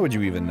 How would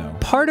you even know?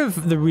 part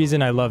of the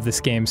reason I love this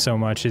game so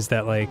much is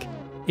that, like,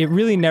 it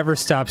really never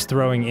stops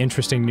throwing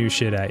interesting new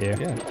shit at you.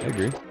 Yeah, I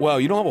agree. Wow,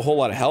 you don't have a whole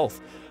lot of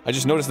health. I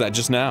just noticed that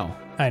just now.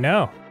 I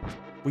know.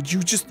 Would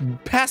you just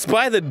pass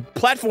by the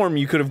platform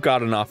you could have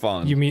gotten off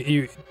on? You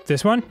mean,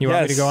 this one? You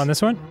want me to Yes. go on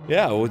this one?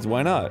 Yeah,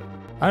 why not?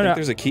 I don't know.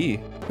 There's a key.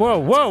 Whoa,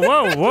 whoa,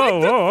 whoa, whoa,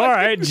 whoa,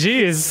 alright,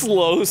 jeez.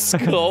 Slow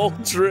skull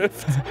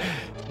drift.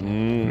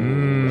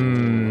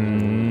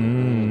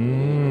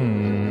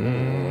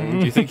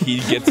 Do you think he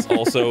gets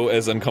also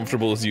as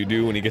uncomfortable as you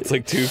do when he gets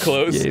like too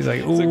close? Yeah, he's like,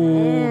 It's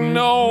ooh,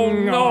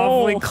 no,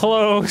 awfully no.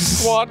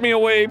 close. Swat me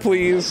away,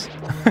 please.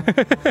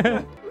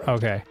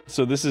 Okay.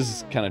 So this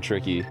is kind of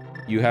tricky.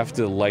 You have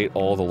to light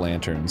all the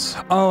lanterns,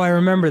 Oh, I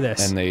remember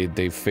this. and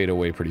they fade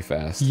away pretty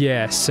fast.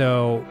 Yeah,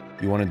 so,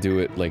 You want to do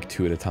it like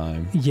 2 at a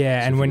time.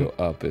 yeah, So and if when, you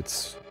go up,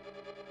 it's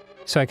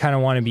so I kind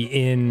of want to be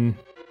in,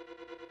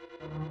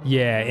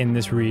 yeah, in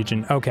this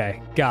region.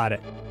 Okay, got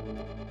it.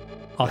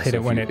 I'll hit so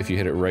it when if you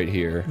hit it right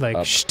here, like,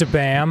 up,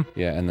 shtabam,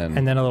 yeah, and then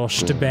and then a little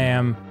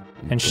shtabam,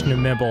 and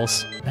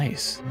schnimibbles.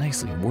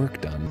 nicely work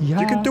done. Yeah.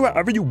 You can do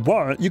whatever you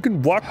want. You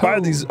can walk by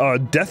these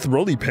death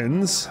rolly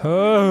pins.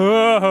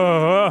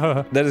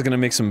 That is gonna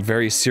make some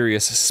very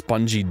serious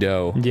spongy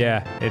dough.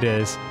 Yeah, it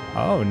is.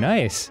 Oh,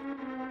 nice.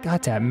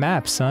 Got that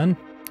map, son.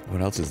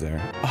 What else is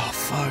there? Oh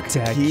fuck!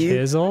 That Key?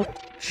 kizzle.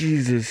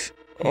 Jesus!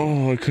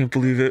 Oh, I can't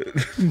believe it.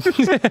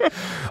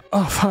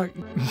 Oh, fuck.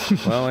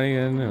 Well, what are you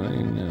gonna do? What are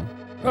you gonna do?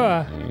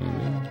 Ah. I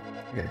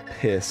gotta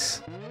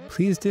piss.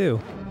 Please do.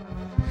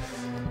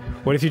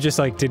 What if you just,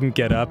 like, didn't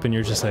get up and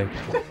you're just like,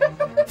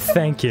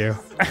 thank you.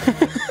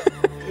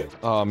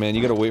 Oh man,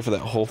 you gotta wait for that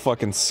whole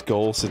fucking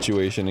skull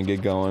situation to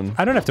get going.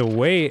 I don't have to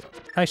wait.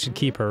 I should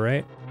keep her,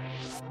 right?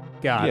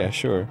 Got Yeah, it.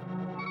 sure.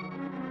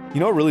 You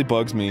know what really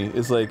bugs me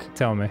is like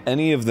Tell me.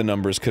 any of the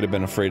numbers could have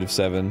been afraid of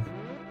 7.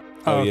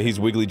 Oh yeah, he's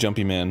Wiggly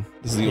Jumpy Man.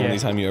 This is the Yeah. only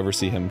time you ever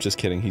see him. Just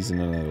kidding, he's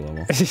in another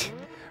level.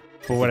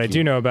 But what I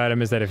do know about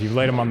him is that if you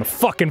light him on the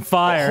fucking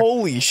fire.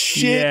 Holy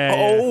shit! Yeah,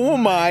 Oh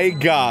my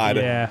god!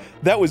 Yeah.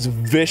 That was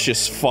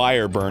vicious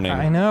fire burning.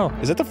 I know.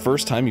 Is that the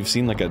first time you've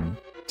seen like a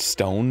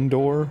stone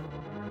door?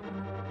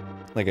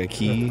 Like a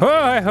key?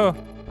 Oh,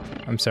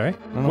 I'm sorry. I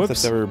don't know if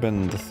that's ever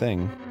been the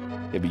thing.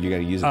 Yeah, but you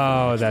gotta use it.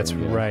 Oh, first, that's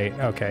yeah. right.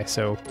 Okay,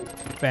 so,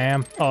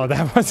 bam. Oh,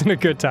 that wasn't a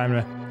good time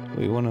to.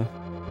 We wanna.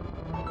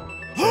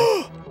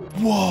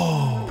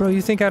 Whoa! Bro,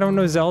 you think I don't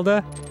know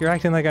Zelda? You're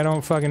acting like I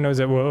don't fucking know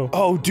Zelda. Whoa.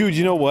 Oh, dude,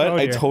 you know what? Oh,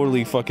 I dear.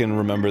 totally fucking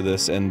remember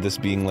this, and this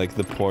being like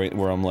the point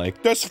where I'm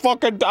like, this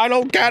fucking, I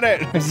don't get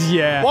it!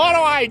 Yeah. What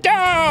do I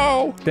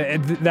do?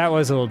 That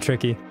was a little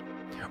tricky.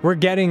 We're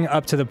getting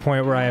up to the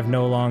point where I have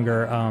no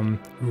longer,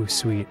 ooh,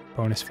 sweet.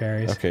 Bonus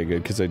fairies. Okay,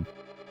 good, because I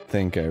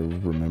think I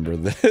remember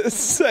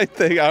this. I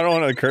don't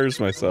want to curse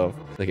myself.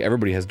 Like,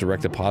 everybody has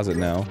direct deposit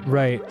now.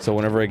 Right. So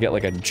whenever I get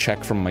like a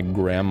check from my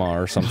grandma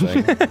or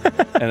something,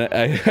 and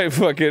I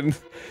fucking,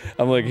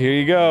 I'm like, here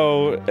you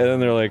go, and then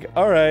they're like,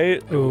 all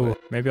right. Ooh,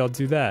 maybe I'll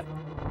do that.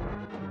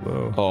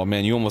 Whoa. Oh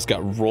man, you almost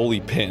got roly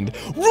pinned.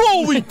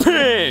 Roly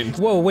pinned!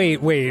 Whoa, wait.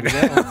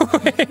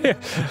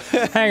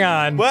 Hang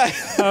on. What?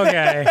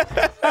 Okay.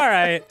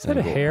 Alright. Is that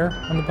a hair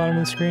on the bottom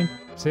of the screen?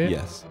 See it?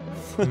 Yes.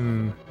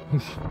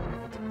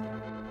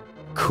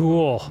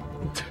 Cool.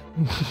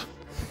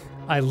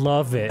 I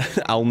love it.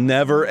 I'll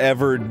never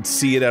ever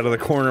see it out of the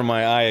corner of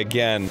my eye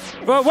again.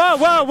 Whoa.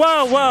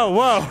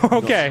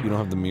 Okay. You don't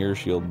have the mirror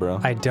shield,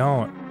 bro. I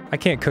don't. I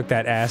can't cook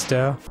that ass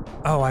dough.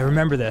 Oh, I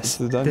remember this.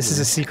 This is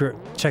a secret.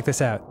 Check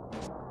this out.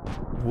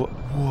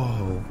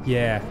 Whoa.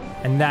 Yeah,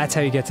 and that's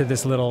how you get to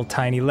this little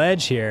tiny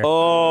ledge here.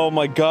 Oh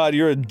my god,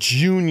 you're a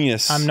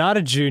genius. I'm not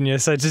a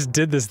genius, I just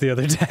did this the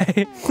other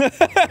day.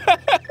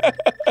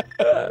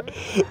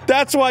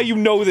 That's why you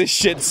know this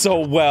shit so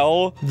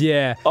well.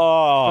 Yeah.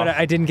 Oh. But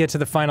I didn't get to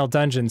the final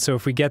dungeon, so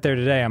if we get there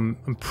today, I'm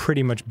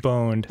pretty much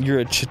boned. You're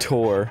a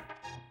Chitor.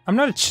 I'm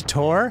not a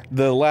Chitor.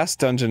 The last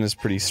dungeon is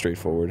pretty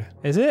straightforward.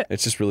 Is it?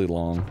 It's just really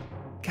long.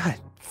 God,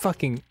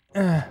 fucking.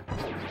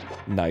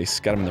 Nice.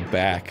 Got him in the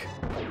back.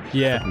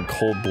 Yeah. Fucking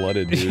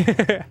cold-blooded,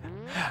 dude.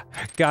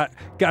 Got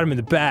him in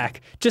the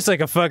back, just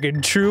like a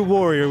fucking true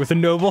warrior with a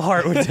noble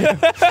heart would do.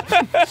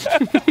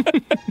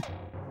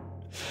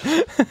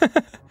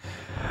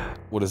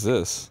 What is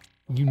this?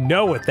 You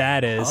know what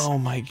that is. Oh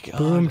my god.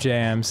 Boom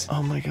jams.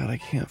 Oh my god, I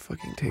can't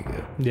fucking take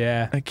it.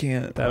 Yeah. I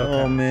can't. That'll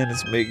Oh come. man,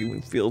 it's making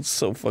me feel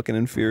so fucking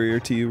inferior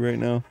to you right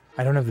now.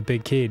 I don't have the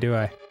big key, do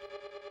I?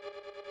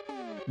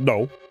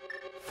 No.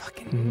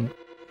 Fucking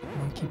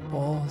monkey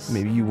balls.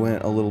 Maybe you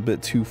went a little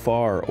bit too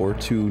far or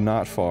too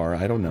not far.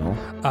 I don't know.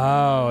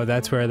 Oh,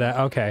 that's where that.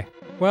 Okay.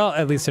 Well,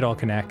 at least it all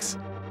connects.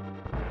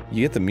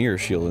 You get the mirror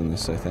shield in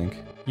this, I think.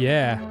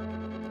 Yeah.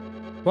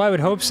 Well, I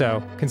would hope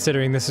so,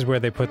 considering this is where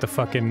they put the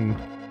fucking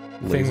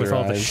thing with Laser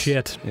all the eyes.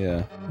 shit.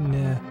 Yeah.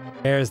 Nah.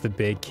 There's the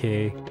big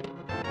key.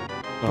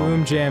 Oh.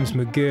 Boom jams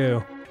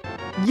Magoo.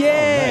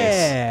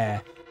 Yeah!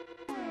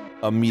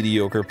 A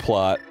mediocre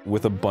plot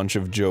with a bunch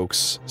of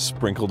jokes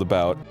sprinkled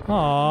about.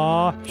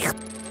 Aww.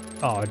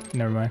 Oh,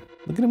 never mind.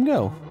 Look at him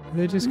go.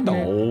 They just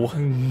No.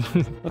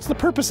 What's the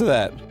purpose of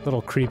that?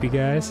 little creepy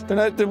guys. They're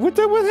not. What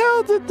the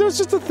hell? There's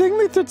just a thing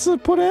that's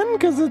put in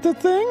because of the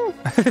thing.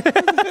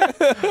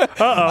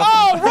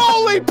 Oh,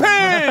 rolling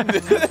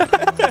pin!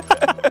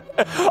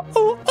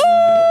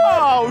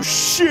 Oh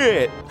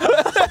shit!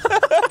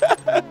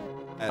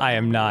 I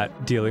am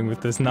not dealing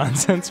with this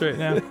nonsense right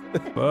now.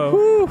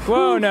 Whoa.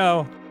 Whoa,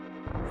 no.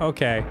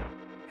 Okay.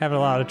 Having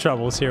a lot of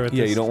troubles here with this.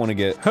 Yeah, you don't want to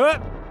get Huh!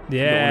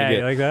 Yeah, get-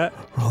 you like that?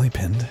 rolling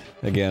pinned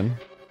again.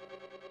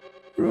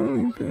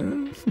 Rolling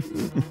pin.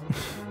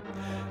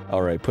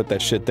 All right, put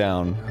that shit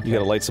down. You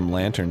gotta light some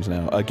lanterns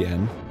now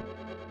again.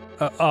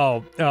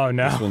 Oh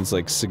no. This one's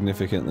like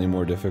significantly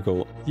more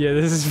difficult. Yeah,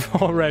 this is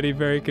already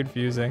very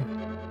confusing.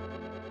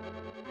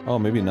 Oh,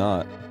 maybe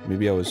not.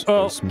 Maybe I was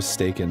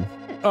mistaken.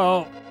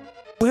 Oh.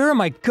 Where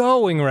am I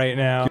going right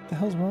now? What the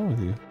hell's wrong with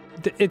you?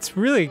 It's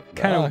really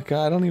kind of...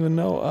 God, I don't even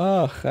know.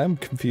 Ugh, I'm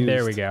confused.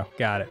 There we go.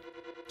 Got it.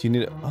 Do you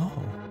need it? Oh.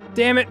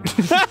 Damn it!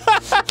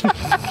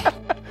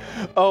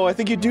 Oh, I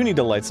think you do need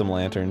to light some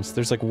lanterns.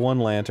 There's like one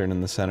lantern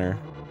in the center.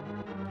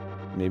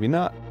 Maybe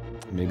not.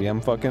 Maybe I'm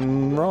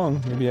fucking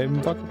wrong. Maybe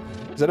I'm fucking...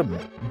 Is that a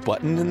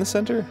button in the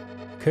center?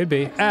 Could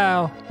be.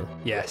 Ow.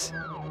 Yes.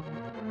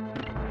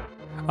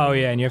 Oh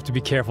yeah, and you have to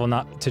be careful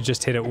not to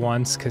just hit it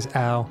once, cause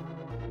ow.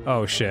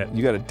 Oh shit.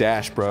 You gotta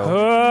dash, bro.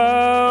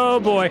 Oh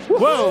boy.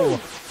 Whoa!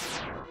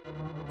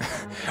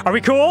 Are we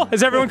cool?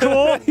 Is everyone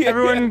cool? Yeah,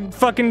 Everyone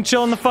fucking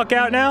chilling the fuck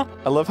out now?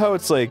 I love how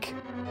it's like...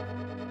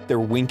 They're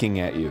winking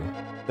at you.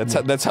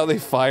 That's how they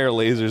fire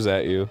lasers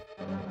at you.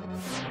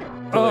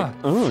 They're like,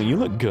 oh, you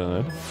look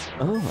good.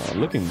 Oh,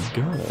 looking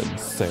good,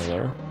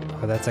 sailor.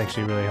 Oh, that's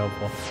actually really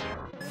helpful.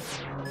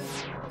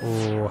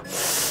 Ooh.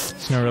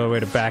 There's no real way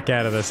to back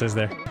out of this, is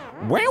there?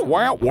 Wow,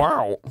 wow,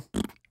 wow.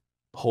 The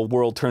whole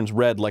world turns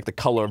red like the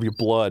color of your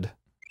blood.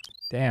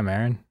 Damn,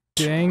 Aaron.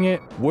 Dang it.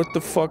 What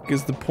the fuck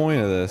is the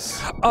point of this?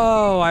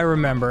 Oh, I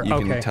remember. You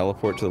Okay. can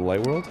teleport to the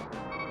light world?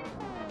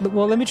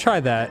 Well, let me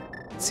try that.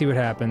 See what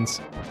happens.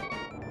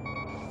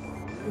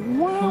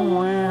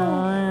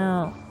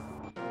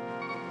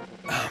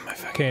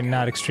 Okay,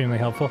 not extremely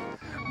helpful.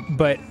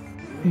 But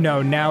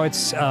no, now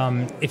it's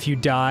if you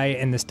die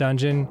in this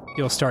dungeon,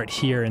 you'll start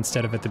here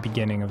instead of at the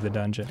beginning of the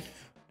dungeon.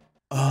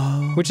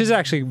 Which is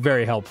actually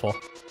very helpful.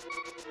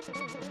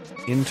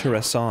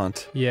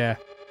 Interessant. Yeah.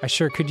 I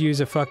sure could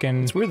use a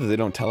fucking... It's weird that they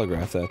don't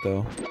telegraph that,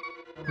 though.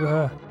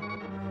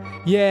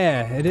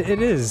 Yeah, it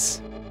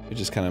is. It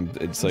just kind of,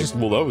 it's like,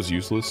 well, that was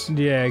useless.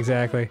 Yeah,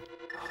 exactly.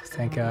 Oh,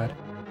 thank God.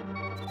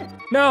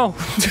 No!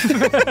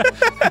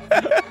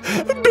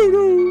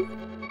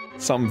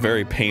 Something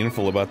very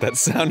painful about that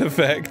sound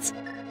effect.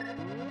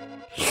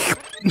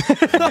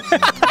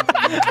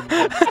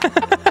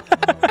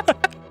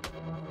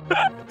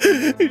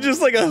 You're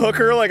just like a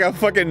hooker, like a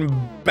fucking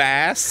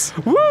bass.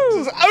 Woo!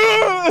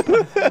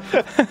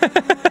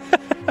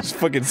 Just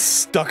fucking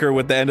stuck her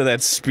with the end of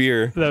that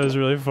spear. That was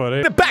really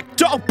funny. Back,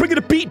 dog! Bring it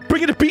a beat!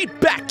 Bring it a beat!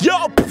 Back,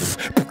 yo!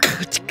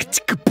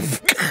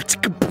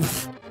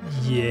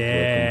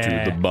 Yeah.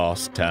 Welcome to the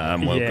boss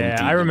time. Welcome Yeah,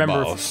 to I remember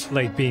the boss.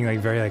 like being like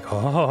very like,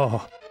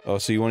 oh. Oh,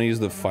 so you want to use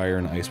the fire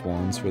and ice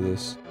wands for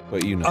this?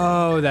 But you know.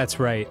 Oh, that's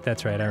right.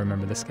 That's right. I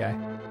remember this guy.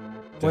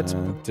 What's...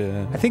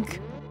 I think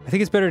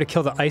it's better to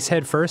kill the ice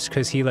head first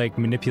because he like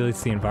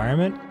manipulates the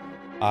environment.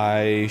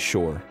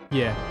 Sure.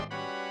 Yeah.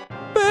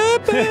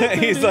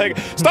 He's like,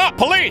 stop,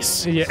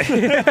 police! Yeah.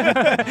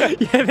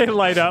 Yeah, they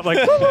light up like.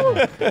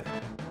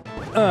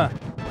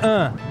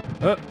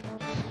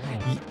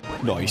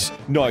 Nice.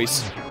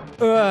 Nice.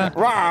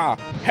 Rah!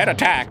 Head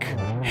attack.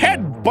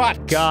 Head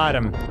butt. Got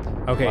him.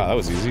 Okay. Wow, that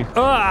was easy.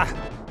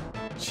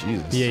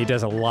 Jesus. Yeah, he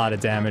does a lot of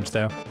damage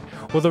though.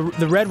 Well,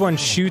 the red one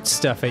shoots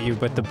stuff at you,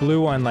 but the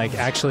blue one like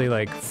actually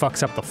like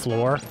fucks up the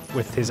floor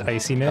with his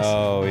iciness.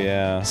 Oh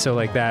yeah. So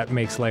like that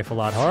makes life a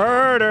lot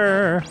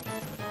harder.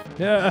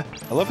 Yeah.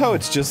 I love how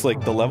it's just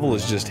like the level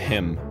is just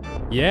him.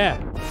 Yeah.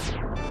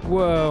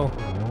 Whoa.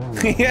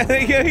 Yeah,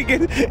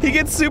 he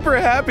gets super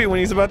happy when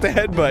he's about to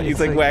headbutt. He's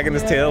like wagging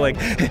his tail like,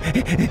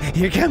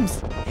 here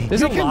comes.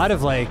 There's a lot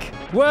of like,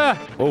 whoa.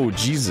 Oh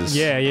Jesus.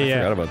 Yeah. I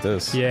forgot about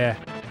this. Yeah.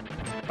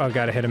 Oh,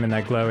 gotta hit him in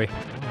that glowy.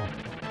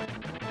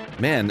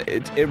 Man,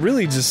 it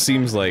really just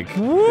seems like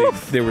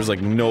there was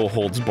like no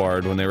holds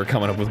barred when they were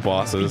coming up with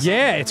bosses.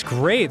 Yeah, it's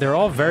great. They're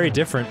all very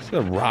different.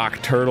 A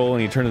rock turtle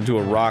and he turned into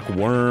a rock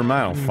worm.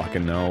 I don't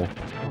fucking know.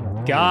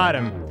 Got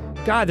him.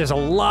 God, there's a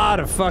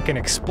lot of fucking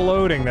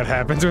exploding that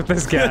happens with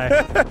this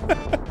guy.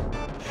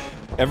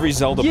 Every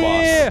Zelda boss.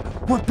 Yeah!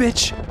 What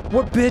bitch?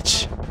 What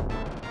bitch?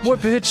 What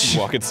bitch?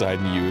 You walk inside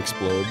and you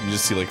explode. You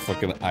just see like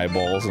fucking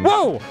eyeballs and-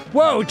 Whoa!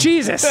 Whoa,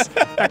 Jesus!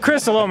 That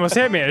crystal almost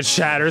hit me and it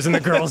shatters and the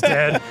girl's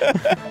dead.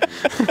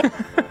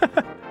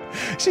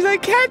 She's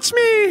like, catch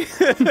me!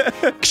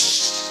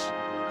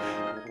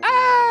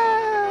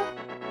 Ah!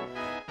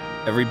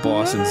 Every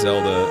boss in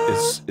Zelda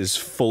is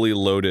fully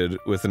loaded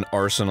with an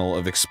arsenal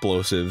of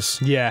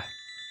explosives. Yeah.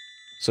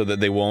 So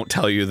that they won't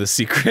tell you the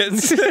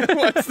secrets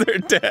once they're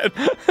dead.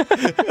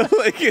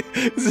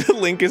 Like,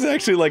 Link is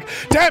actually like,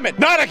 damn it,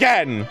 not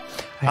again!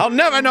 I'll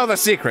never know the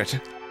secret!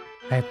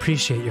 I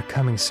appreciate your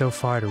coming so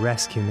far to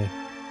rescue me.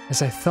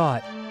 As I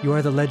thought, you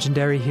are the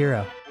legendary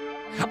hero.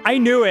 I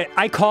knew it!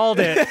 I called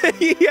it!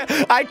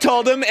 Yeah, I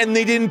told them and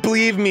they didn't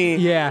believe me.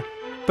 Yeah,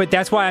 but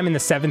that's why I'm in the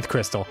 7th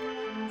crystal.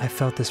 I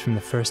felt this from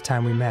the first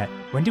time we met.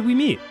 When did we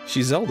meet?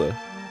 She's Zelda.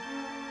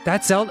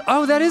 That's Zelda?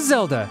 Oh, that is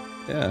Zelda!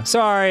 Yeah.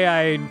 Sorry,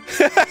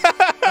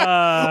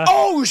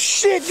 oh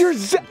shit, you're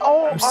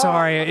I'm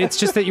sorry, it's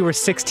just that you were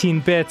 16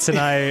 bits and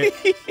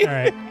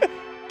Alright.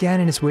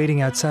 Ganon is waiting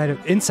inside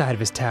of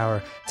his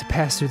tower to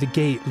pass through the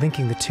gate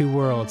linking the two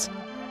worlds.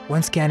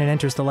 Once Ganon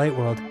enters the light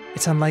world,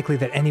 it's unlikely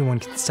that anyone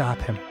can stop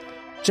him.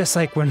 Just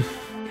like when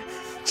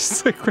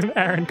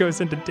Arin goes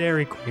into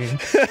Dairy Queen.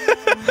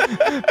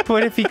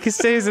 But if he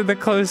stays in the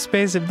closed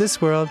space of this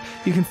world,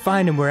 you can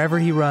find him wherever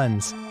he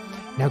runs.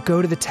 Now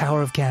go to the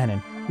Tower of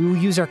Ganon. We will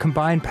use our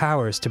combined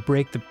powers to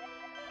break the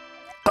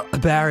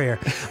barrier.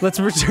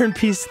 Let's return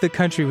peace to the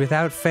country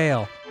without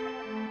fail.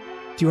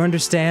 Do you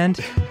understand?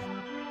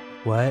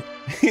 What?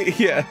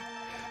 Yeah.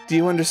 Do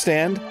you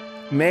understand?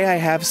 May I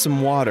have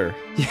some water?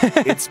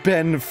 It's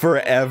been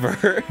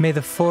forever. May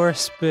the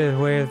force be the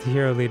way of the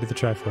hero lead to the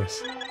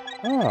Triforce.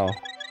 Oh.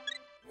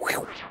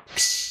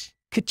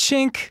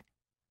 Ka-chink.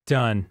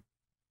 Done.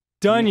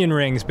 Dunyan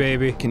rings,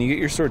 baby. Can you get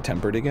your sword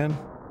tempered again?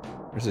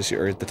 Or is this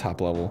your at the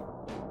top level?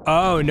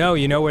 Oh, no,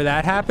 you know where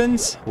that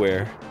happens?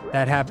 Where?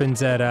 That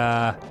happens at,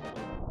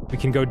 we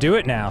can go do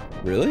it now.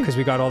 Really? Because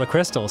we got all the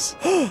crystals.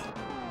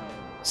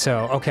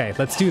 So, okay,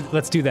 let's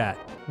do that.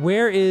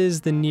 Where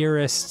is the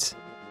nearest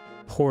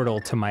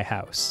portal to my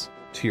house?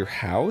 To your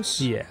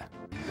house? Yeah.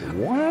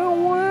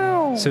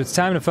 Wow. So it's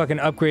time to fucking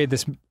upgrade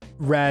this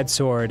rad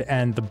sword,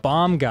 and the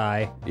bomb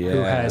guy who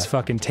has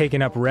fucking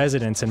taken up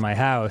residence in my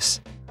house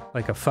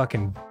like a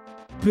fucking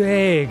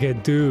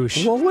big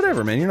douche. Well,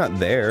 whatever, man. You're not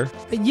there.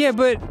 Yeah,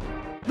 but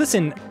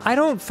listen, I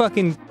don't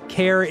fucking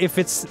care if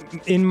it's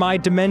in my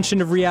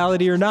dimension of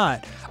reality or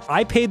not.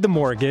 I paid the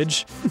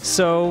mortgage,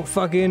 so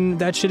fucking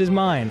that shit is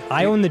mine.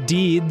 I own the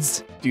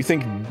deeds. Do you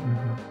think...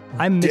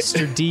 I'm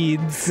Mr.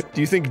 Deeds.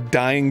 Do you think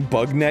dying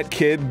Bugnet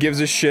kid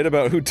gives a shit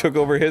about who took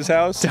over his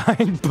house?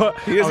 Dying bug...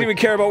 He doesn't even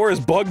care about where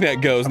his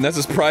Bugnet goes, and that's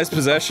his prized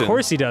possession. Of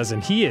course he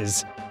doesn't. He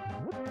is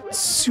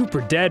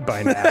super dead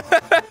by now.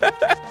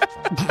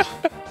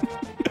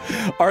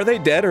 Are they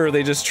dead, or are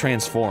they just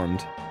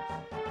transformed?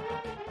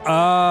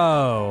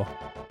 Oh.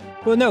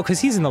 Well, no, because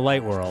he's in the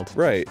light world.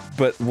 Right,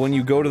 but when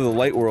you go to the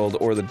light world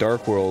or the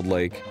dark world,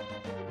 like,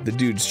 the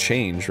dudes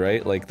change,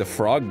 right? Like, the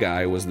frog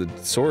guy was the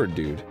sword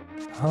dude.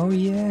 Oh,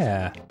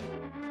 yeah.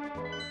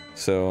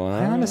 So,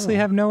 I honestly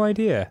have no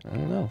idea. I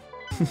don't know.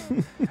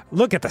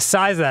 Look at the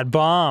size of that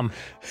bomb.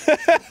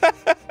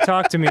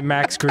 Talk to me,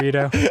 Max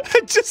Greedo.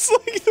 I just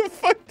like the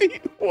fact that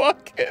you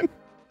walk in.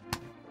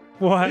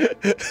 What?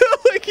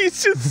 Like,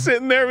 he's just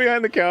sitting there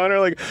behind the counter,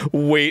 like,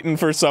 waiting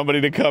for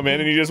somebody to come in,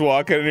 and you just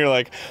walk in and you're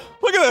like,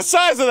 look at the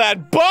size of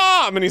that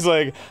bomb! And he's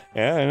like,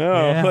 yeah, I know.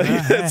 Yeah,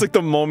 like, that's like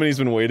the moment he's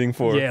been waiting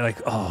for. Yeah, like,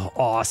 oh,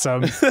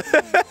 awesome.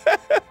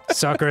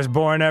 Sucker's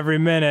born every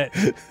minute.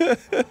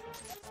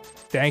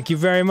 Thank you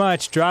very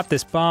much. Drop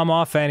this bomb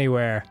off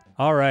anywhere.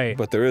 All right.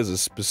 But there is a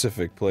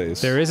specific place.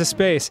 There is a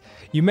space.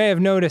 You may have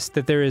noticed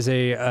that there is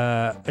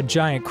a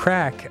giant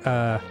crack,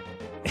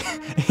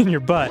 in your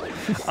butt.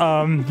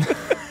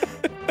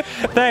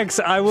 Thanks.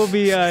 I will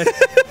be here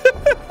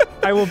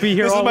all weekend.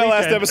 This is my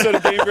last episode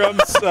of Game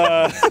Grumps.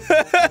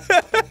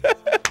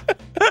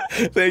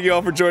 Thank you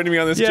all for joining me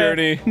on this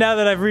journey. Now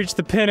that I've reached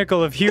the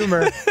pinnacle of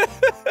humor,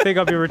 I think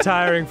I'll be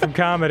retiring from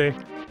comedy.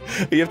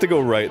 You have to go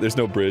right. There's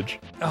no bridge.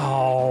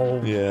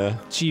 Oh. Yeah.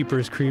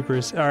 Jeepers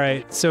creepers. All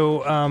right,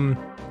 so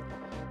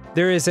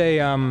there is a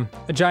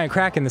giant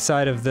crack in the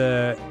side of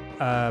the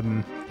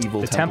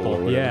Evil the temple.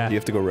 Or whatever. Yeah. You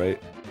have to go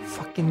right.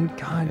 Fucking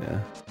god. Yeah.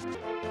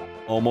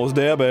 Almost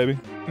there, baby.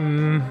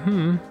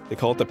 Mm-hmm. They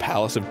call it the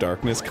Palace of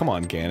Darkness. Come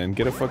on, Ganon.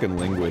 Get a fucking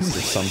linguist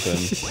or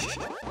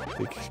something.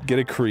 Like, get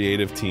a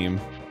creative team.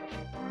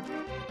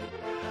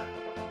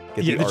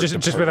 Get the Yeah, art just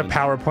with a department.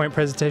 PowerPoint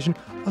presentation.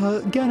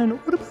 Ganon,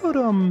 what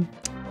about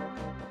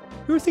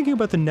you were thinking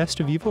about the Nest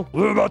of Evil?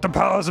 What about the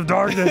Palace of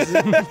Darkness?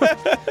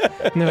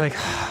 And they're like,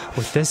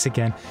 with this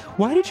again.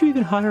 Why did you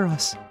even hire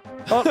us?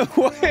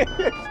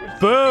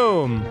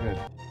 Boom!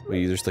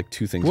 Wait, there's like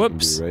two things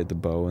Whoops. you can do, right? The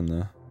bow and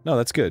the... No,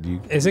 that's good.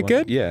 Is it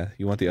good? Yeah,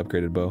 you want the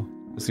upgraded bow.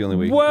 That's the only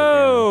way you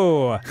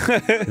Whoa!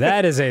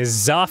 That is a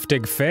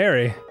Zoftig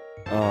fairy.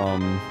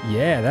 can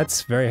Yeah,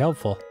 that's very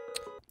helpful.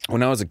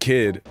 when I was a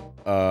kid,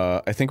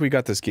 I think we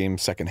got this game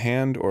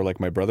secondhand, or like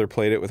my brother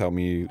played it without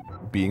me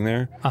being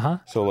there. Uh-huh.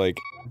 So like,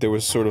 there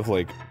was sort of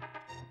like...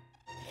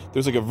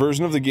 There's like a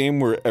version of the game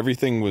where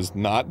everything was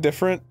not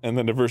different, and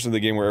then a version of the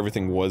game where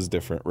everything was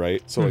different,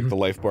 right? So like the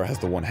life bar has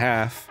the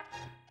 1/2,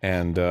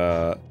 and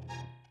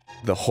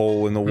the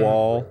hole in the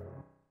wall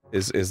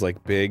is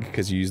like big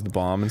because you use the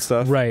bomb and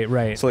stuff. Right,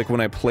 right. So like when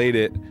I played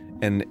it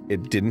and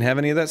it didn't have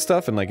any of that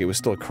stuff, and like it was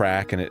still a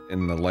crack, and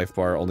the life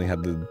bar only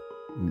had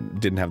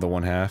didn't have the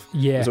 1/2.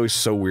 Yeah. It was always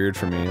so weird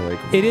for me. Like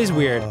It is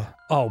weird.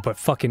 Oh, but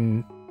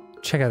fucking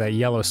check out that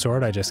yellow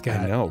sword I just got.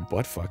 I know,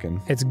 butt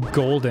fucking. It's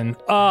golden.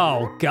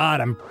 Oh god,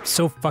 I'm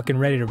so fucking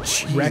ready to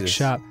wreck Jesus.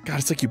 shop. God,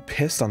 it's like you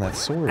pissed on that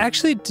sword.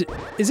 Actually,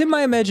 is it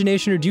my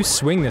imagination or do you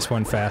swing this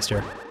one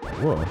faster?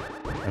 Whoa.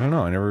 I don't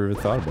know. I never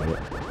even thought about it.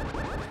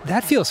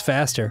 That feels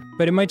faster,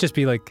 but it might just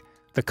be like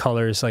the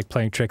colors like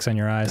playing tricks on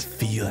your eyes.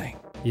 Feeling.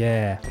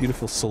 Yeah.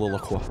 Beautiful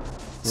soliloquy.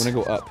 You wanna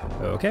go up?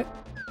 Okay.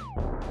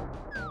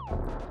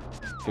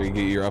 So you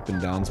get your up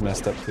and downs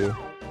messed up too?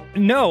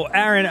 No,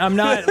 Aaron, I'm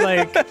not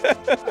like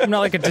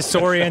a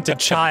disoriented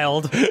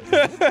child.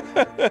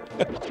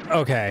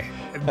 Okay.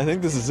 I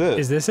think this is it.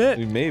 Is this it?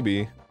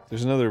 Maybe.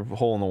 There's another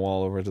hole in the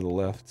wall over to the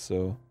left,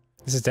 so...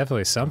 This is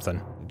definitely something.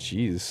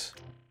 Jeez.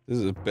 This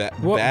is a bad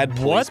What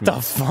the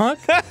placement. fuck?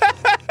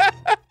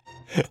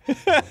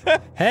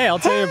 Hey, I'll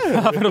tell you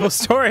a profitable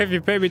story if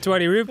you pay me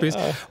 20 rupees.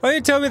 Why don't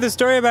you tell me the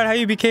story about how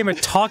you became a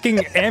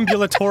talking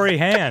ambulatory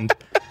hand?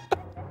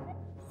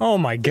 Oh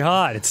my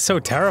god, it's so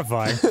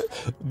terrifying.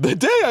 The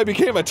day I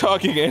became a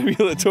talking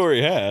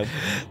ambulatory hand.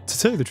 To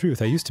tell you the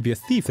truth, I used to be a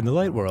thief in the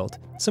light world.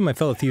 Some of my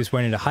fellow thieves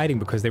went into hiding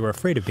because they were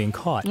afraid of being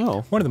caught.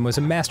 Oh. One of them was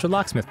a master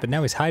locksmith, but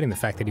now he's hiding the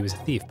fact that he was a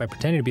thief by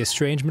pretending to be a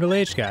strange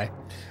middle-aged guy.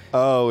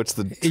 Oh, it's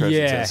the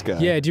treasure chest guy.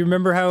 Yeah, do you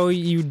remember how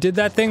you did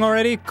that thing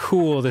already?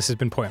 Cool, this has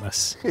been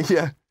pointless.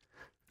 Yeah.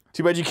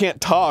 Too bad you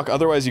can't talk,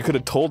 otherwise you could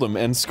have told him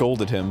and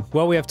scolded him.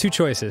 Well, we have two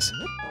choices.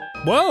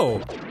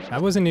 Whoa! I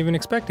wasn't even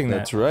expecting that.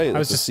 That's right, I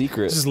was that's a just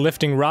secret. just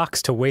lifting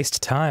rocks to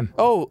waste time.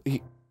 Oh,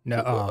 No,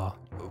 oh.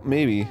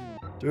 maybe.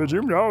 Did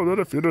you know that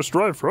if you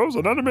destroy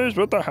frozen enemies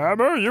with the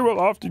hammer, you will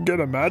often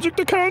get a magic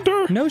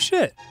decanter? No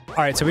shit.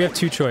 Alright, so we have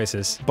two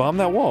choices. Bomb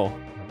that wall.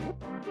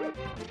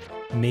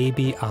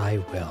 Maybe I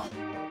will.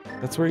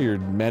 That's where your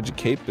magic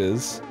cape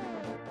is.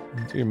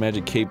 That's where your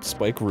magic cape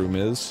spike room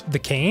is. The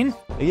cane?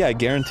 Yeah, I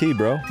guarantee,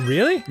 bro.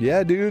 Really?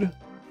 Yeah, dude.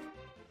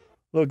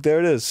 Look, there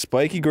it is.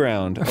 Spiky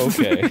ground.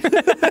 Okay.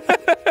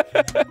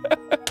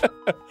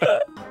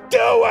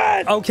 Do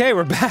it! Okay,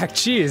 we're back.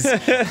 Jeez.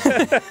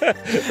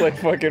 Like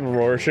fucking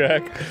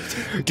Rorschach.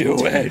 Do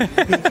it!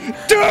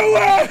 Do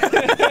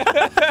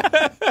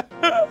it!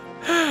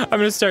 I'm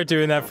gonna start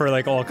doing that for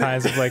like all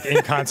kinds of like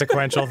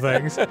inconsequential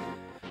things.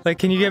 Like,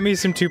 can you get me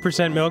some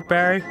 2% milk,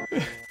 Barry?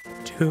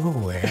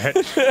 Do it.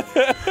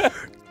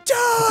 Do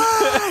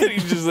it!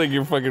 He's just like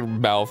your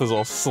fucking mouth is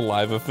all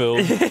saliva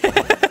filled.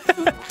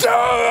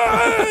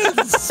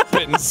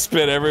 Spit and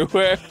spit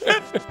everywhere.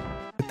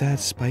 That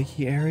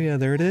spiky area,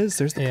 there it is.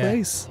 There's the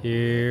place.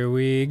 Here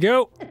we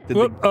go. Did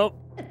Whoop, they-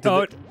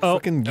 oh,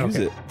 Fucking use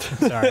okay. it.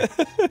 Sorry.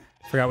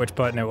 Forgot which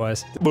button it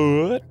was.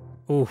 But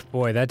Ooh,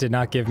 boy, that did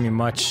not give me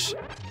much.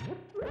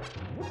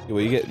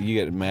 well, you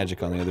get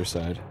magic on the other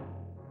side.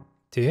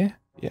 Do you?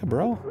 Yeah,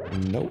 bro.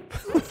 Nope.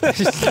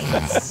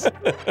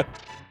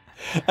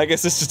 I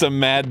guess it's just a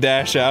mad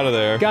dash out of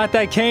there. Got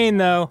that cane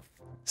though.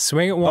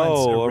 Swing it once.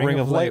 Oh, a ring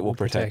of light will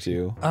protect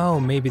you. Oh,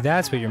 maybe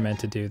that's what you're meant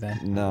to do then.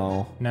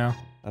 No, No.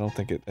 I don't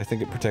think it. I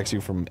think it protects you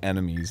from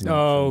enemies. not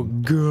Oh,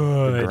 from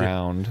good. the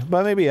ground.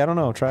 But maybe I don't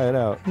know. Try it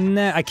out.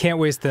 Nah, I can't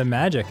waste the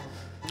magic.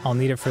 I'll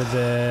need it for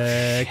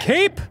the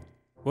cape.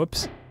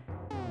 Whoops.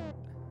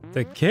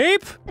 The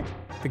cape.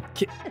 The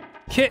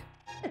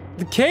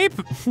cape.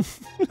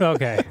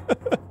 Okay.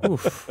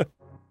 Oof.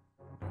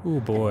 Ooh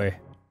boy.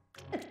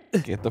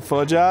 Get the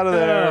fudge out of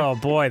there. Oh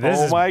boy, this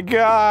Oh is my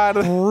god.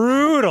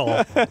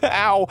 brutal.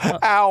 Ow,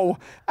 ow,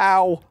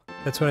 ow.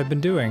 That's what I've been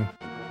doing.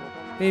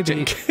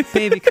 Baby,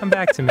 baby, come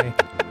back to me.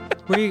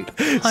 Honey.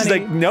 She's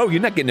like, no, you're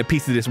not getting a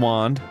piece of this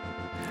wand.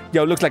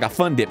 Yo, it looks like a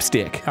fun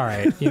dipstick. All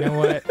right, you know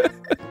what?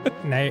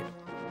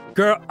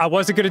 Girl, I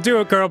wasn't gonna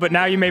do it, girl, but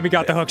now you maybe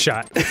got the hook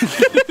shot.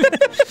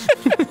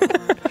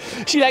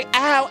 She's like,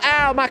 ow,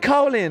 ow, my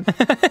colon.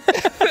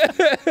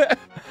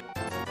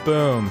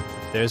 Boom.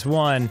 There's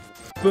one.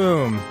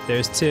 Boom.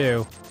 There's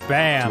two.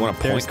 Bam. You want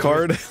a There's point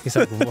card? He's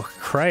like, well,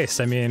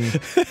 Christ, I mean,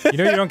 you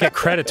know you don't get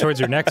credit towards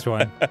your next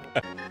one.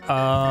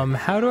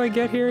 How do I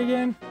get here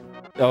again?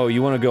 Oh,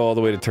 you want to go all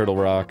the way to Turtle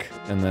Rock,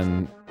 and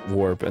then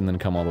warp, and then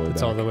come all the way back.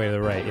 It's all the way to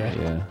the right, yeah?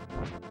 Yeah.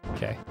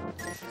 Okay.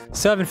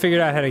 Still haven't figured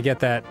out how to get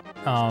that,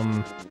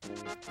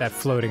 that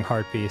floating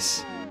heart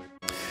piece.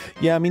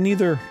 Yeah, me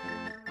neither.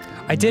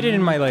 I did it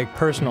in my, like,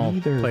 personal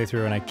Neither.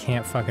 playthrough, and I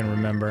can't fucking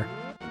remember.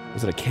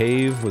 Was it a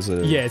cave? Was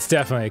it? Yeah, it's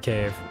definitely a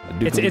cave.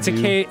 It's a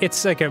cave.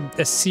 It's like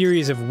a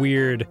series of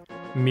weird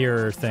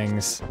mirror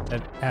things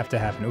that have to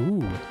happen.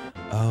 Ooh.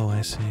 Oh,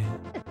 I see.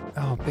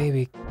 Oh,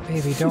 baby,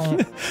 don't.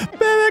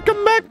 Baby,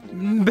 come back!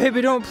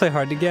 Baby, don't play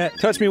hard to get.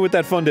 Touch me with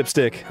that fun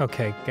dipstick.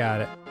 Okay,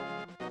 got it.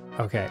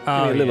 Okay.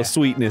 Give me a little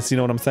sweetness, you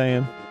know what I'm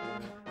saying?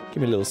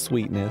 Give me a little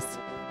sweetness.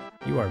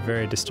 You are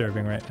very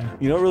disturbing right now.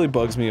 You know what really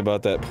bugs me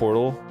about that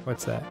portal?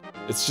 What's that?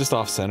 It's just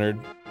off-centered.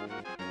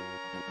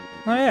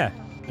 Oh, yeah.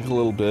 Like a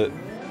little bit.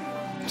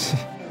 It's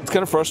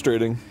kind of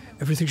frustrating.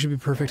 Everything should be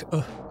perfect.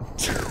 Oh,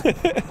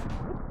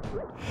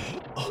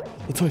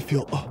 that's how I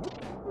feel. Oh.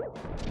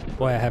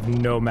 Boy, I have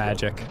no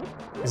magic.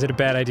 Is it a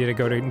bad idea to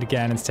go into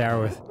Ganon's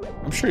tower with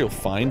I'm sure you'll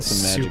find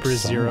some magic super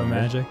zero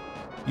somewhere. magic?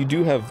 You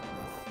do have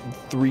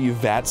 3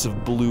 vats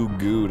of blue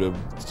goo to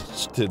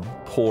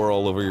pour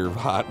all over your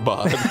hot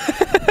bod.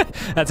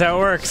 That's how it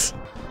works.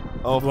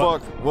 Oh,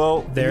 fuck.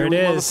 Well, there it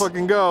here we is.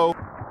 motherfucking go.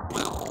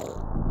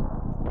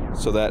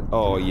 So that,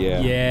 oh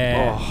yeah.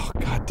 Yeah. Oh,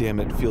 god damn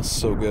it, feels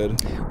so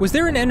good. Was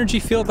there an energy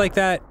field like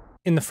that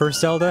in the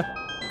first Zelda?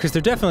 Because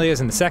there definitely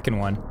is in the second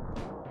one.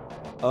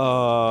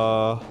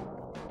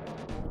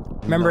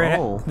 Remember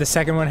no. the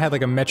second one had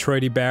like a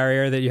Metroidy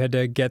barrier that you had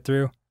to get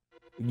through?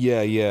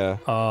 Yeah, yeah.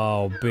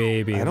 Oh,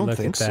 baby, I don't look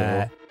think at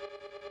that.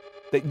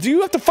 so. Do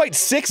you have to fight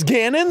 6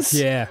 Ganons?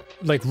 Yeah,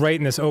 like right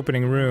in this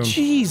opening room.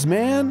 Jeez,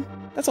 man.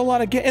 That's a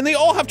lot of and they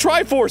all have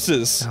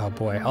Triforces! Oh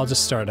boy, I'll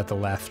just start at the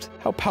left.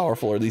 How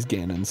powerful are these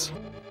Ganons?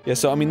 Yeah,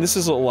 so I mean, this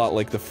is a lot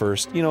like the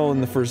first, you know,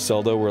 in the first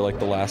Zelda where like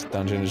the last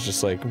dungeon is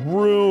just like,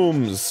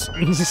 rooms!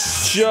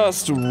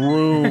 Just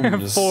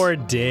rooms! 4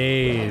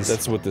 days.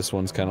 That's what this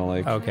one's kind of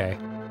like. Okay,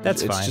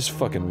 that's fine. It's just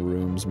fucking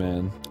rooms,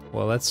 man.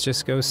 Well, let's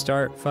just go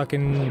start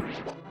fucking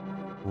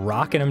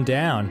rocking them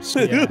down.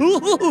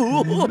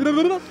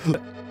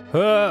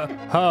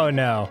 Oh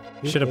no,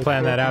 should have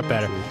planned that out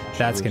better.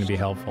 That's gonna be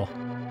helpful.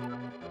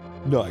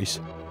 Nice.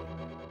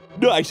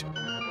 Nice!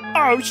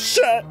 Oh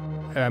shit!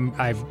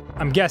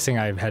 I'm guessing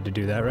I had to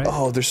do that, right?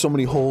 Oh, there's so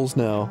many holes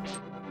now.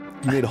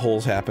 You made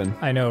holes happen.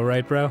 I know,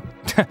 right, bro?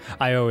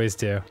 I always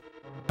do.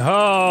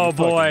 Oh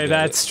boy,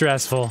 that's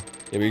stressful.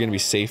 Yeah, but you're gonna be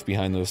safe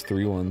behind those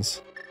 3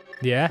 ones.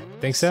 Yeah?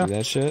 Think so? See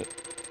that shit?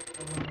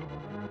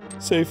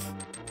 Safe.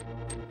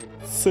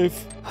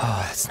 Safe.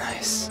 Oh, that's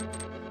nice.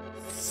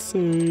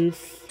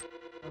 Safe.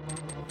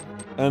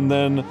 And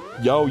then,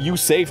 yo, you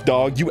safe,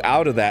 dog. You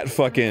out of that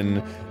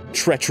fucking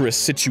treacherous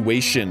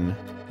situation.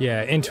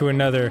 Yeah, into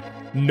another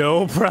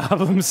no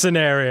problem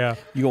scenario.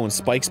 You going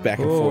spikes back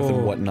and forth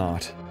and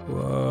whatnot.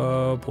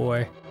 Whoa,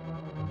 boy.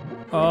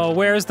 Oh,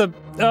 where's the...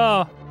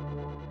 Oh!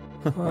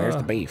 Where's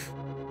the beef?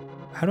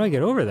 How do I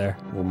get over there?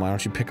 Well, why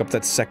don't you pick up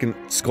that second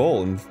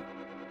skull and...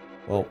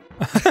 Well...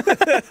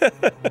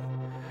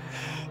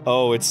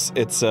 Oh, it's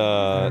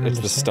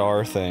the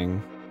star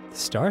thing. The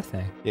star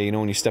thing? Yeah, you know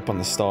when you step on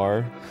the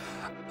star?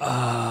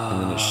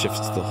 And then it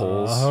shifts the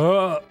holes.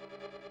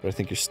 But I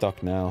think you're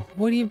stuck now.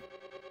 What do you...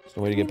 There's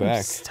no way to get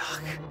back.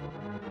 Stuck.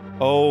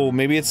 Oh,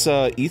 maybe it's,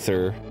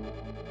 ether.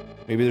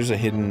 Maybe there's a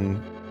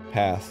hidden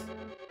path.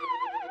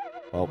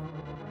 Well.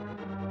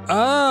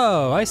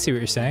 Oh, I see what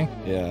you're saying.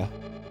 Yeah.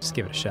 Just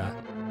give it a shot.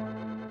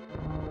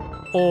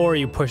 Or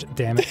you push...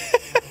 Damn it.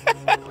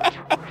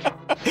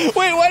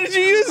 Wait, why did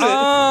you use it?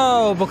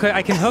 Oh, because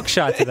I can hook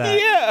shot to that.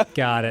 Yeah.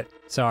 Got it.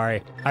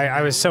 Sorry.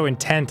 I was so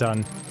intent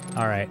on...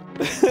 Alright.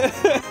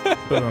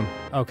 Boom.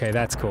 Okay,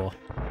 that's cool.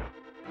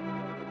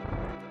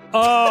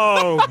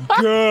 Oh,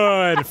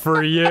 good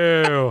for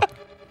you.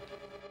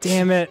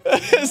 Damn it.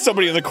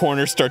 Somebody in the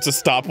corner starts a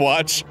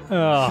stopwatch.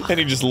 Oh. And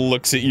he just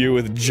looks at you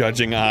with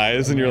judging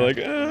eyes, and you're like,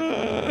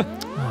 Oh,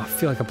 I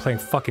feel like I'm playing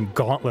fucking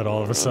Gauntlet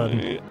all of a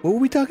sudden. What were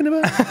we talking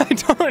about? I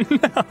don't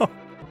know.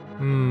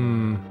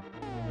 Hmm.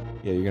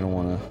 Yeah, you're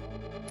gonna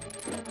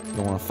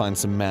wanna find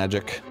some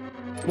magic.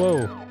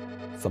 Whoa.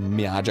 Some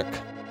magic.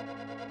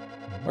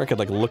 Or I could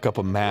like look up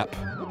a map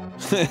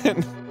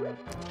and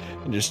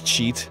just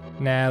cheat.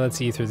 Nah,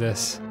 let's ether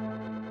this.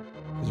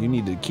 'Cause you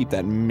need to keep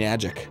that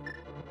magic.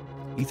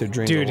 Ether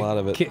drains Dude, a lot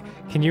of it.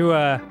 can you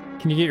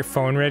get your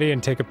phone ready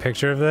and take a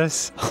picture of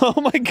this? Oh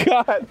my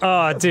god!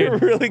 Oh,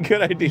 dude. Really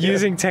good idea.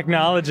 Using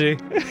technology.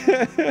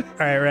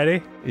 Alright,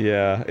 ready?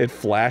 Yeah, it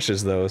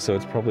flashes though, so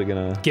it's probably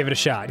gonna... Give it a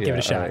shot, give it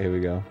a shot. Alright, here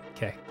we go.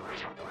 Okay.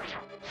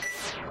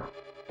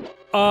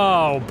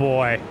 Oh,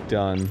 boy.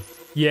 Done.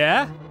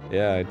 Yeah?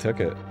 Yeah, I took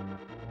it.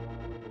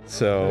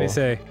 So... Let me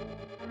see.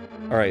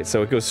 Alright,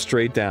 so it goes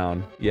straight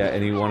down. Yeah,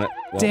 and you want it.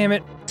 Well, Damn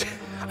it.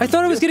 I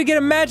thought I was gonna get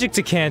a magic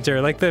decanter,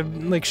 like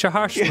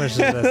Shahashmash.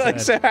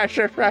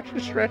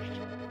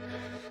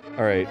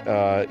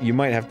 Alright, you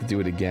might have to do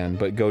it again,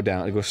 but go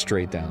down. Go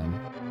straight down.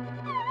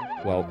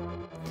 Well.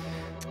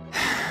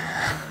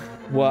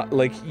 Well,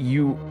 like,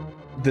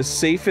 the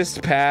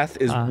safest path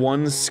is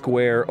 1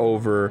 square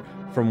over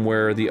from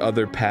where the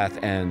other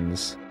path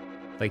ends.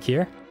 Like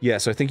here? Yeah,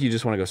 so I think you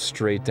just want to go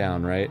straight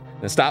down, right?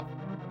 Now stop!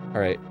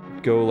 Alright,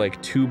 go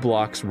like 2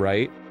 blocks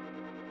right.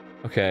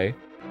 Okay.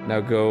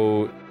 Now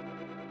go...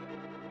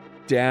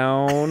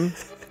 down.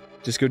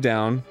 Just go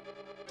down.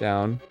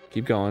 Down.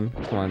 Keep going.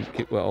 Come on.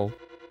 Well,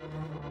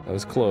 that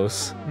was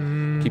close.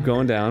 Keep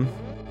going down.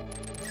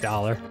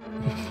 $1.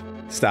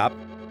 Stop.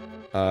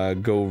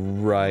 Go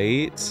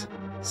right.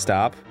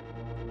 Stop.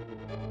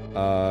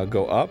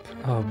 Go up.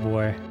 Oh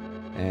boy.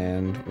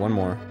 And one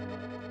more.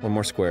 One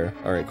more square.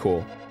 Alright,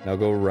 cool. Now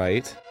go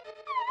right.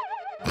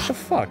 What the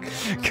fuck?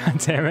 God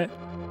damn it.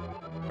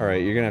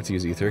 Alright, you're gonna have to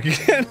use ether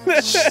again.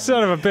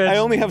 Son of a bitch. I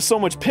only have so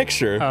much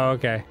picture. Oh,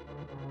 okay.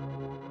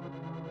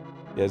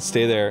 Yeah,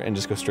 stay there and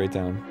just go straight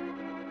down.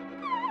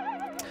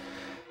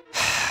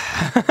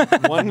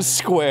 1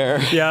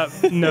 square.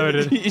 Yep,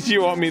 noted. Do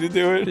you want me to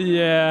do it?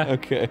 Yeah.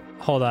 Okay.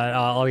 Hold on,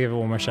 I'll give it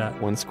one more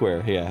shot. 1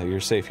 square. Yeah,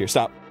 you're safe here.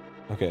 Stop.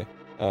 Okay.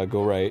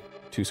 Go right.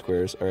 2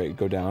 squares. Alright,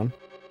 go down.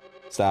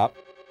 Stop.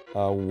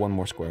 1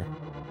 more square.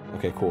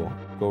 Okay, cool.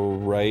 Go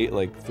right,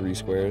 like 3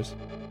 squares.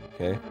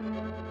 Okay.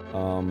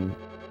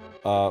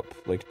 Up,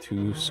 like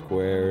 2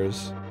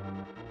 squares.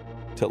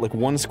 To, like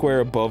 1 square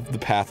above the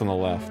path on the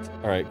left.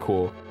 Alright,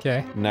 cool.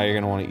 Okay. Now you're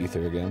gonna want to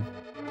ether again.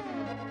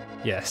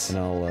 Yes. And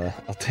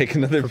I'll take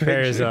another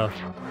Prepare picture. yourself.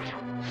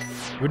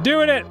 We're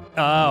doing it!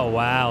 Oh,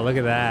 wow, look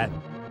at that.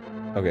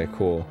 Okay,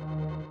 cool.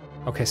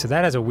 Okay, so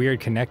that has a weird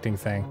connecting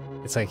thing.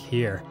 It's like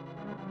here.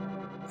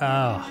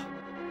 Oh.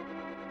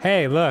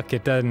 Hey, look,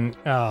 it doesn't...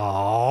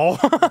 Oh.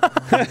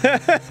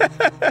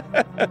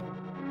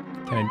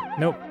 Can I...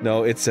 Nope.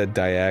 No, it's a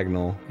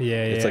diagonal.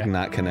 Yeah, It's yeah. like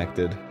not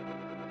connected.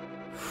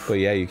 But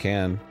yeah, you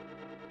can.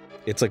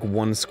 It's like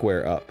 1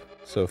 square up.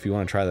 So if you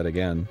want to try that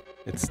again,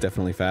 it's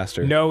definitely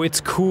faster. No,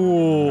 it's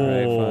cool.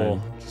 Alright,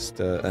 fine. Just,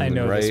 and I then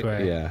know right, this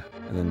way. Yeah.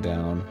 And then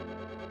down.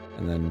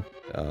 And then,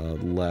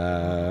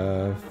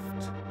 left.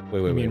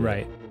 Wait, You mean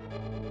right.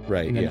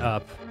 Right, And then yeah.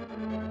 up.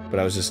 But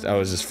I was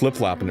just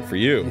flip-flopping it for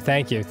you.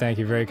 Thank you,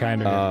 very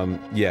kind of you.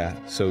 Yeah,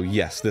 so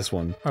yes, this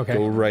one. Okay.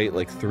 Go right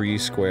like 3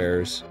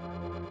 squares.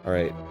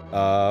 Alright,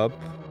 up.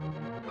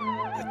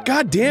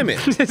 God damn it!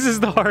 This is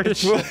the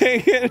hardest shit.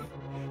 Here,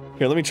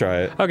 let me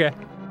try it. Okay.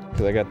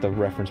 Because I got the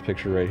reference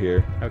picture right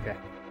here. Okay.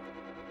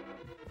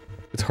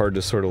 It's hard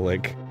to sort of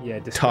like Yeah,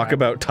 talk describe.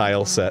 about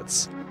tile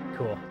sets.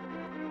 Cool.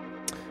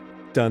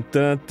 Dun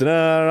dun dun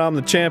dun, I'm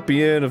the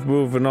champion of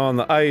moving on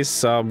the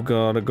ice. I'm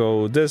gonna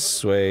go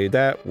this way,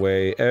 that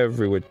way,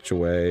 every which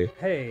way.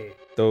 Hey.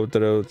 Do do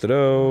do do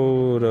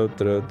do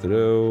do do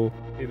do.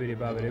 Bibbidi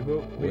bobbidi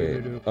boop.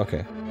 Wait, Bibbidi doop.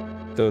 okay.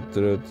 Do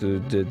do do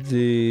do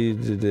do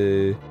do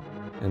do.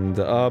 And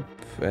the up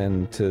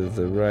and to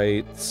the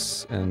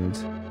rights and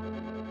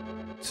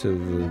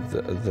to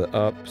the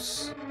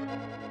ups.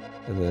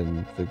 And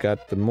then we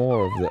got the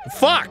more of the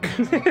fuck.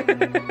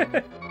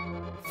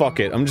 Fuck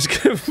it. I'm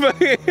just gonna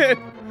fucking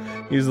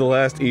use the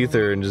last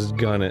ether and just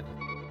gun it.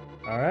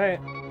 All right.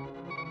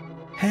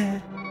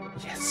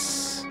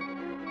 Yes.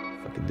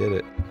 Fucking did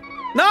it.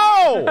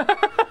 No!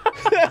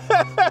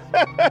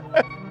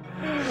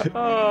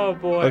 Oh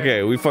boy.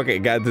 Okay, we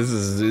fucking got this.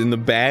 Is in the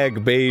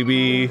bag,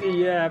 baby.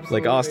 Yeah,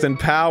 absolutely. Like Austin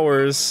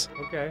Powers.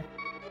 Okay.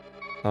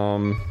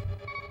 All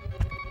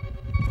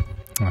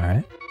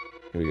right.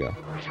 Here we go.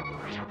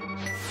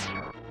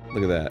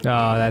 Look at that.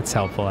 Oh, that's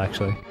helpful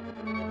actually.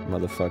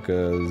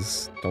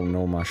 Motherfuckers don't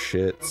know my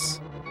shits.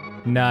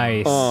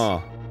 Nice.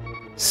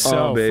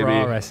 So baby.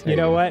 flawless. You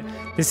know what?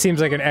 This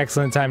seems like an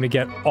excellent time to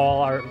get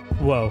all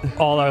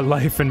our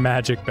life and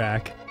magic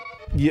back.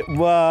 Yeah,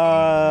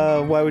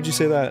 why would you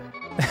say that?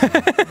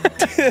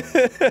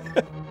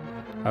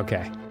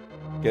 Okay.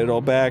 Get it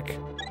all back.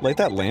 Light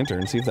that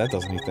lantern, see if that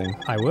does anything.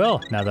 I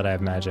will, now that I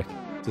have magic.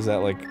 Does that,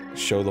 like,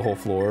 show the whole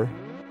floor?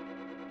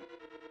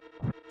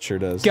 Sure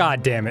does.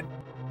 God damn it.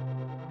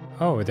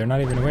 Oh, they're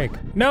not even awake.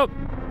 Nope!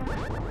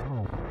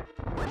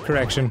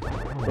 Correction.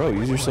 Bro,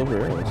 use your silver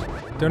arrows.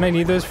 Don't I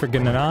need those for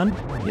getting it on?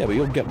 Yeah, but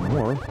you'll get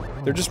more.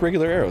 They're just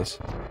regular arrows.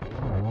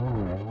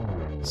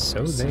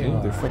 So See, they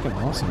are. they're fucking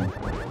awesome.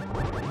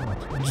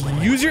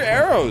 Use your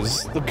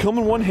arrows! They'll kill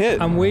them in 1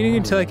 hit. I'm waiting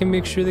until I can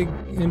make sure they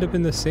end up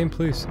in the same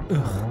place.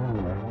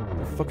 Ugh.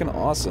 They're fucking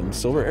awesome.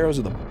 Silver arrows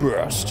are the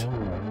best.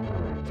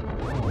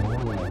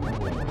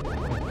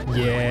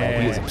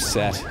 Yeah. He is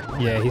upset.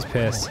 Yeah, he's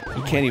pissed.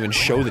 He can't even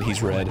show that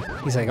he's red.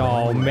 He's like,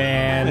 oh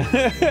man.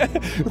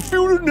 If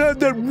you didn't have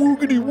that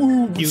woogity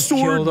woo You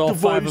sword killed all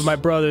device, 5 of my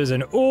brothers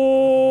and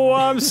oh,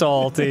 I'm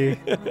salty.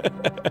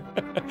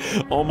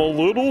 I'm a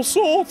little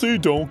salty,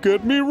 don't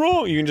get me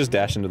wrong. You can just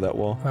dash into that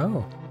wall.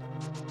 Oh.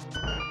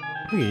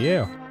 Look at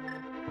you.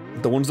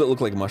 The ones that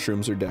look like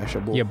mushrooms are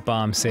dashable. You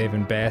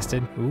bomb-saving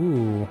bastard.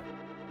 Ooh.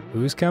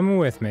 Who's coming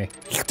with me?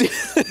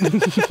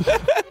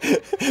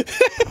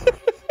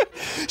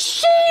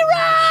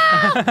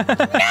 She-Ra!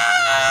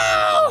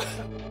 No!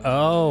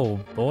 Oh,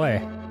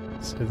 boy.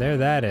 So there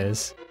that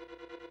is.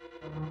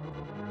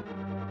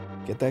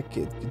 Get that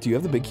kid. Do you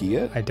have the big key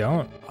yet? I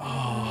don't.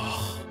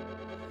 Oh,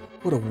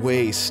 what a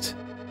waste.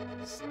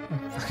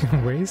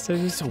 Fucking waste, I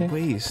just It's a can't.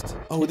 waste.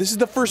 Oh, this is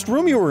the first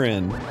room you were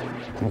in.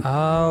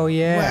 Oh,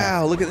 yeah.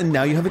 Wow, look at and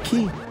now you have a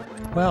key.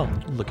 Well,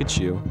 Look at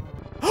you.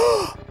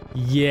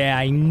 yeah,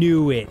 I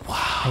knew it. Wow.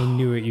 I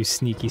knew it, you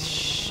sneaky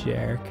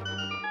shark.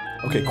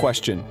 Okay,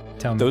 question.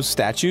 Tell me. Those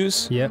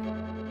statues, Yep.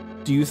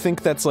 do you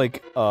think that's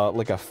like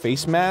a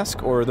face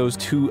mask, or are those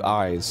two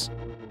eyes?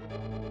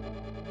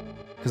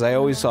 Because I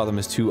always saw them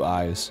as two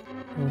eyes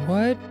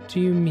What do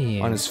you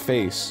mean? on his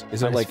face.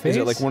 Is On it his like is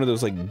it like face? one of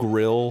those like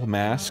grill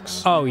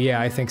masks? Oh, yeah,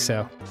 I think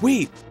so.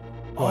 Wait.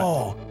 What?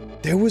 Oh,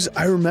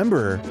 I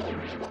remember.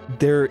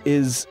 There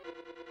is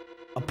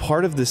a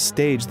part of this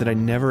stage that I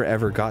never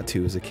ever got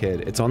to as a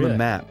kid. It's on the Really?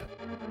 map,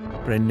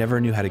 but I never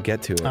knew how to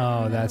get to it.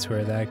 Oh, that's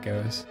where that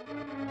goes.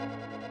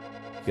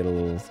 Get a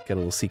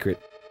little secret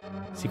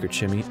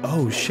shimmy.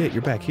 Oh shit,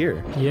 you're back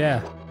here.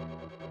 Yeah.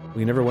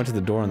 We never went to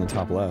the door on the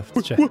top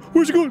left. Check.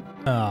 Where's it going?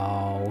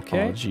 Oh,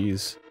 okay. Oh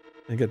jeez.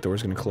 I think that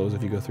door's gonna close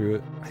if you go through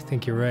it. I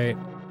think you're right.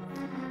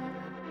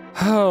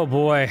 Oh,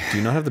 boy. Do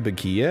you not have the big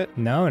key yet?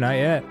 No, not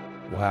yet.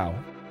 Wow.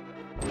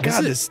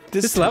 God,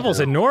 This level's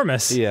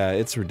enormous. Yeah,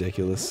 it's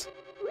ridiculous.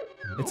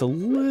 It's a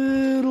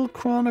little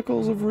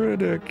Chronicles of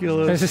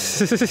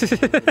Ridiculous.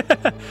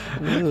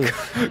 Ugh.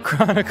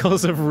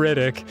 Chronicles of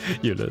Riddick.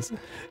 Eunice.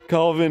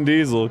 Call Vin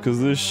Diesel, because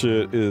this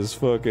shit is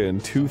fucking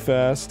too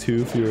fast,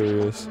 too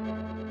furious.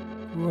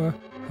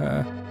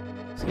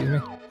 Excuse me?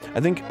 I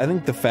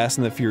think the Fast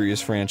and the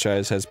Furious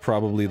franchise has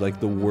probably like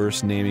the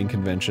worst naming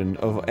convention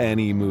of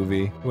any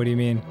movie. What do you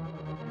mean?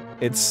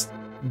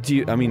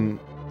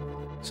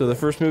 So the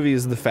first movie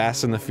is The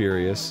Fast and the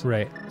Furious.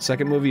 Right,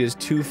 Second movie is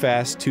Too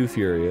Fast, Too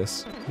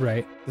Furious.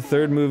 right, The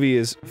third movie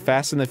is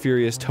Fast and the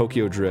Furious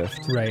Tokyo Drift.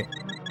 right.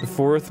 The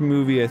fourth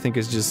movie I think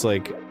is just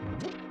like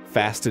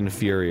Fast and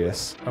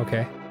Furious.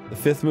 Okay. The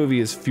fifth movie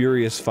is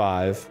Furious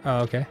 5. Oh,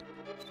 okay.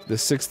 The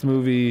sixth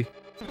movie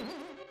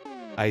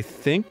I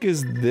think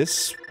is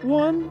this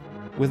one?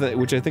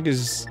 Which I think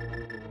is...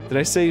 Did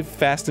I say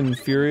Fast and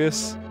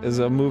Furious as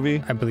a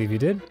movie? I believe you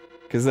did.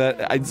 Because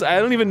I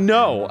don't even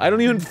know. I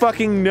don't even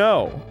fucking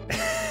know.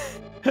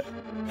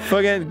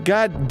 Fucking,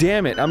 god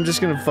damn it. I'm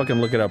just gonna fucking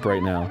look it up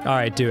right now.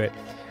 Alright, do it.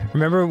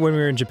 Remember when we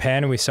were in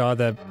Japan and we saw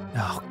the...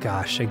 Oh,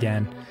 gosh,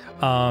 again.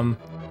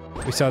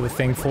 We saw the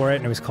thing for it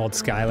and it was called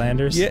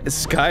Skylanders? Yeah,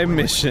 Sky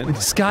Mission.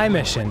 Sky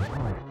Mission.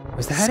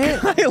 Was that it?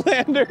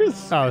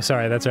 Skylanders. Oh,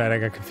 sorry, that's right, I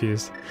got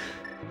confused.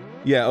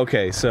 Yeah,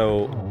 okay,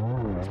 so...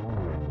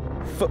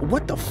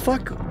 what the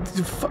fuck?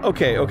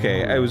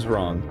 Okay, I was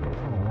wrong.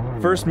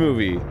 First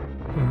movie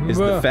is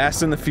The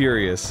Fast and the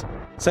Furious.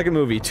 Second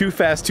movie, Too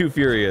Fast, Too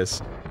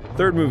Furious.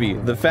 Third movie,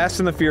 The Fast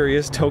and the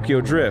Furious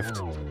Tokyo Drift.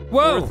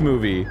 Whoa! Fourth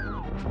movie,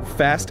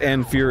 Fast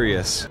and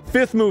Furious.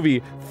 Fifth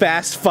movie,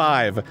 Fast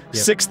 5. Yep.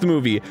 Sixth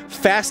movie,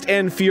 Fast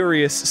and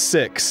Furious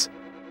 6.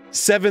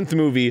 Seventh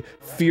movie,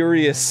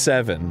 Furious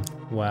 7.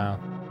 Wow.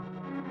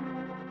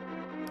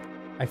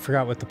 I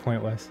forgot what the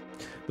point was.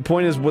 The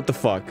point is, what the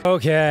fuck?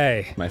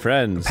 Okay. My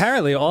friends.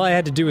 Apparently, all I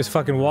had to do was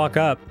fucking walk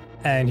up,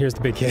 and here's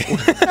the big cave.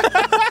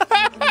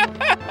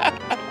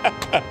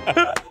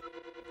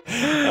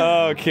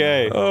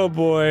 Okay. Oh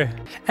boy.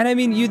 And I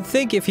mean, you'd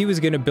think if he was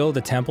gonna build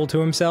a temple to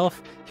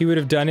himself, he would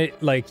have done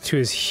it, like, to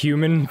his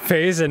human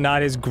face and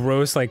not his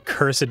gross, like,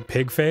 cursed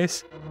pig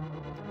face.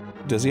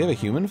 Does he have a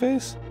human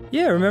face?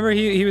 Yeah, remember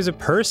he was a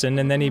person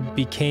and then he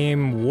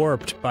became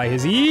warped by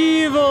his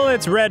evil,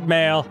 it's red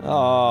mail.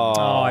 Oh.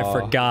 Oh, I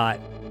forgot.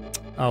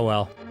 Oh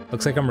well.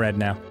 Looks like I'm red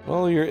now.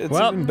 Well, it's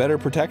even better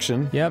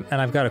protection. Yep,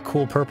 and I've got a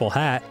cool purple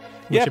hat.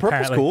 Yeah, which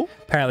purple's cool.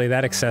 Apparently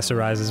that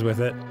accessorizes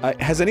with it.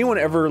 Has anyone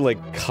ever, like,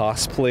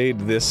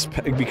 cosplayed this?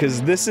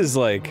 Because this is,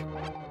 like...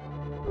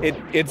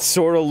 It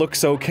sort of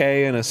looks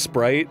okay in a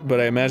Sprite,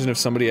 but I imagine if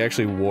somebody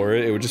actually wore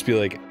it, it would just be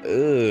like, ugh.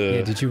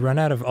 Yeah, did you run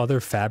out of other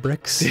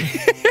fabrics?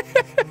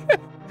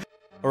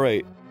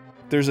 Alright,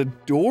 there's a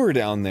door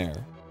down there.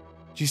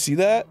 Do you see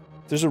that?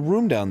 There's a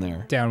room down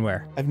there. Down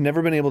where? I've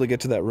never been able to get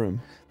to that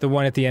room. The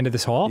one at the end of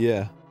this hall?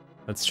 Yeah.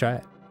 Let's try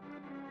it.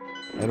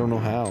 I don't know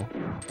how.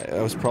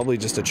 I was probably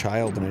just a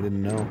child and I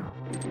didn't know.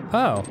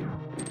 Oh.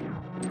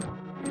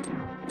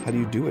 How do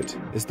you do it?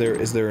 Is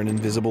there an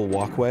invisible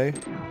walkway?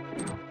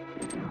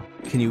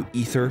 Can you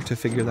ether to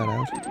figure that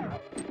out? I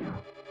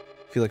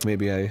feel like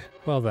maybe I...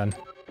 Well then.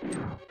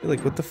 You're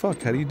like, what the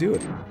fuck? How do you do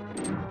it?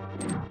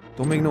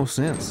 Don't make no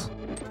sense.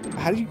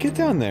 How do you get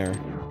down there?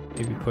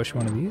 Maybe push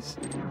one of these?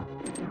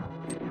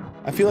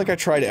 I feel like I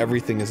tried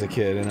everything as a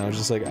kid, and I was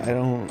just like, I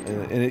don't...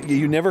 And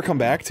you never come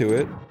back to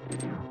it.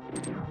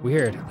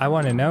 Weird. I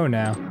want to know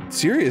now.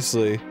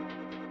 Seriously.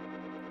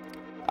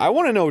 I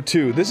want to know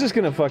too. This is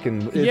gonna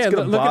fucking... It's Yeah,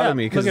 gonna look it bother up.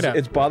 me, because Look it up.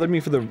 it's bothered me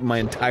for my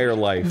entire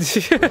life.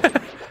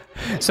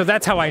 So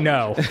that's how I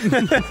know.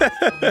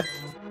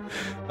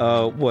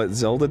 What,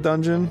 Zelda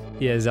Dungeon?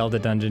 Yeah,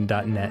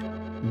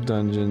 zeldadungeon.net.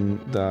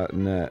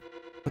 Dungeon.net.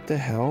 What the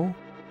hell?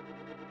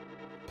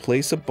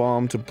 Place a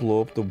bomb to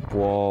blow up the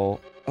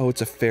wall. Oh,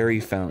 it's a fairy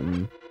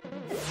fountain.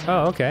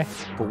 Oh, okay.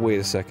 But wait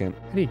a second.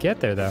 How do you get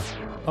there, though?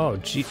 Oh,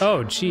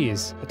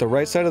 jeez. At the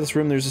right side of this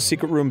room, there's a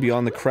secret room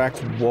beyond the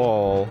cracked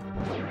wall.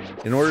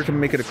 In order to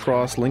make it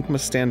across, Link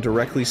must stand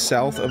directly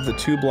south of the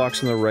 2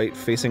 blocks on the right,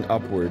 facing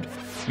upward.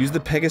 Use the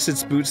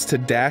Pegasus boots to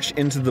dash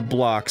into the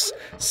blocks,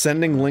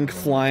 sending Link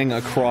flying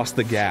across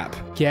the gap.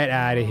 Get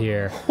out of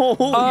here. Holy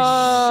shit!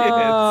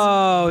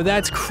 Oh,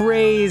 that's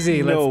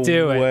crazy. Let's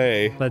do it. No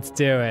way. Let's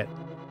do it.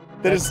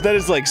 That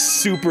is like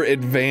super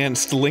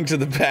advanced Link to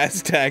the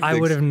Past tactics. I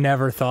would have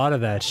never thought of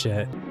that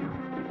shit.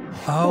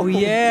 Oh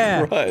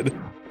yeah. Crud.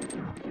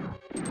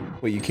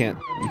 Wait, you can't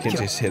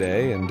just hit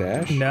A and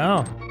dash?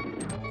 No.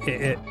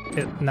 It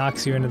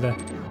knocks you into the.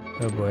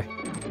 Oh boy.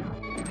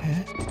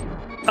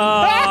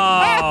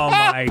 Oh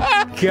my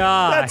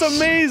gosh. That's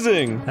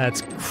amazing.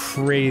 That's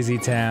crazy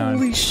town.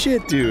 Holy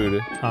shit,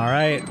 dude. All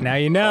right, now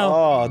you know.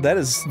 Oh, that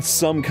is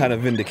some kind of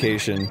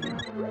vindication.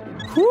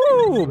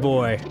 Whoo,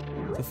 boy.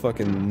 To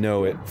fucking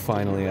know it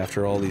finally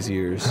after all these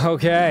years.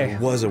 Okay. There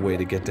was a way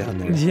to get down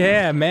there.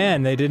 Yeah,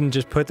 man, they didn't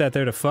just put that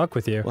there to fuck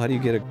with you. Well, how do you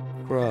get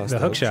across? The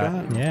hook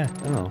shot. Yeah.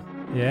 Oh.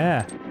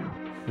 Yeah.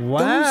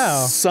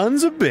 Wow. Those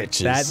sons of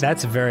bitches.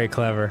 That's very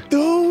clever.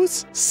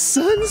 Those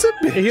sons of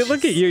bitches. Hey,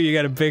 look at you, you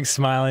got a big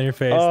smile on your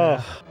face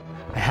now.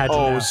 I had to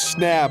know.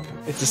 Snap.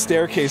 It's a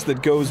staircase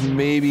that goes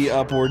maybe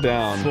up or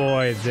down.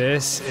 Boy,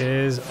 this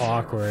is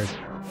awkward.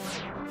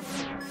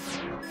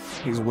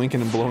 He's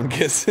winking and blowing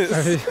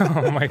kisses.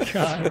 Oh my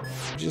god.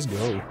 Just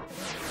go.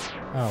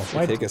 Oh,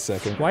 why Take a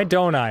second. Why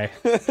don't I?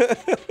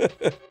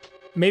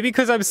 Maybe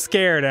because I'm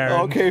scared,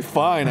 Aaron. Okay,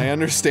 fine. I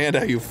understand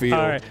how you feel.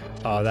 Alright.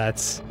 Oh,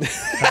 that's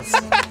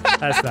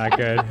not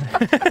good.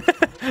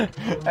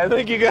 I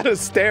think you gotta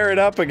stare it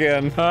up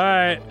again.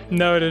 Alright,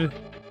 noted.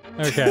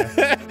 Okay.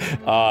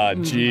 Ah,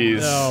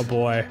 jeez. Oh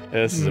boy.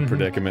 This is a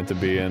predicament to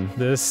be in.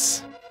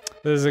 This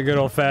is a good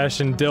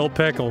old-fashioned dill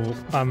pickle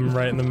I'm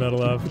right in the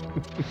middle of.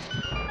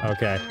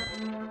 Okay.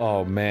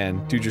 Oh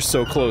man, dude, you're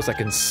so close. I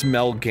can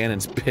smell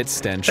Ganon's pit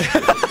stench.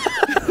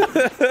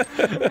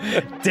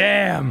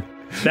 Damn!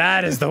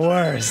 That is the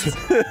worst.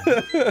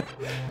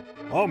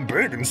 I'm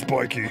big and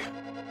spiky.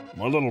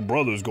 My little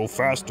brothers go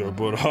faster,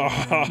 but ha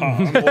ha ha,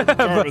 I'm more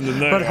determined than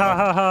they But ha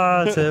are.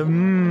 ha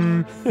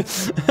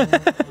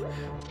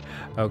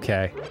ha,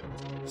 Okay.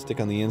 Stick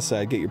on the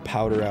inside, get your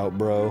powder out,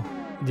 bro.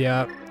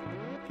 Yep.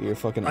 Get your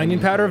fucking Onion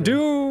powder of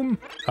doom!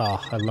 Oh,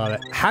 I love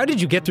it. How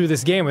did you get through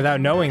this game without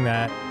knowing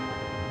that?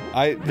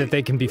 That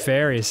they can be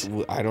fairies?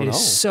 I don't know.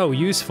 It's so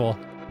useful.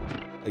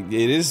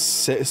 It is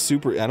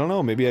super, I don't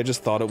know, maybe I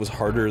just thought it was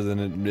harder than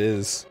it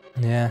is.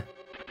 Yeah.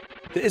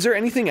 Is there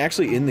anything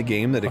actually in the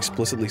game that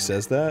explicitly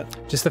says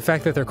that? Just the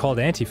fact that they're called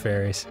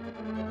anti-fairies.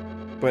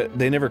 But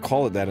they never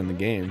call it that in the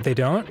game. They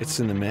don't?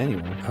 It's in the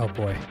manual. Oh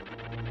boy.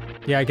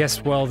 Yeah, I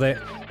guess, well,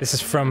 this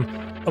is from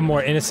a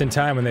more innocent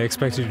time when they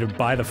expected you to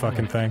buy the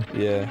fucking thing.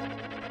 Yeah.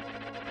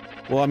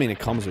 Well, I mean, it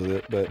comes with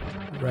it, but...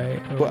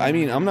 Right. But, I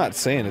mean, I'm not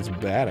saying it's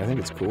bad, I think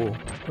it's cool.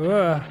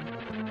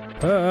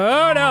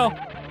 Oh no!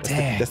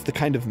 Damn. That's the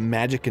kind of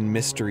magic and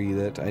mystery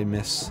that I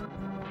miss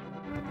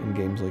in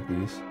games like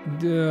these.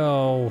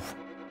 Oh.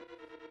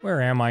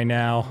 Where am I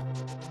now?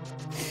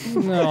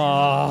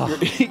 No.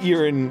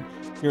 You're in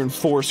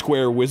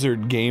Foursquare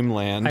Wizard Game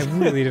Land. I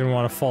really didn't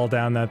want to fall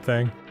down that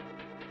thing.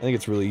 I think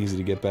it's really easy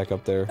to get back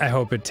up there. I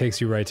hope it takes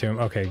you right to him.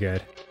 Okay,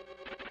 good.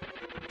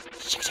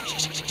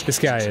 This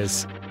guy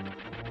is...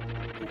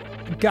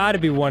 gotta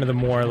be one of the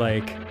more,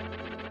 like,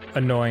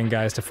 annoying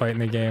guys to fight in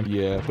the game.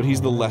 Yeah, but he's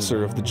the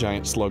lesser of the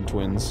giant slug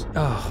twins.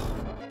 Oh.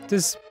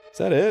 Is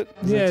that it?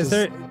 Is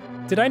there...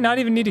 Did I not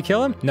even need to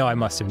kill him? No, I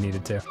must have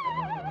needed to.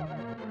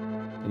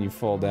 And you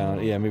fall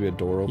down. Yeah, maybe a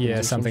door opens.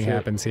 Yeah, something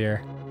happens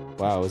here.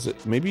 Wow, is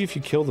it? Maybe if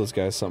you kill those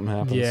guys, something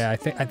happens. Yeah, I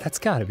think that's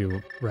gotta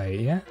be right,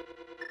 yeah?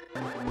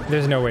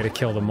 There's no way to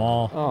kill them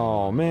all.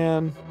 Oh,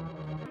 man.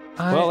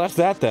 Well, that's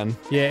that then.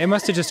 Yeah, it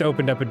must have just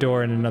opened up a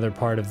door in another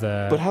part of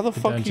the But how the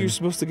fuck are you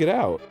supposed to get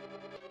out?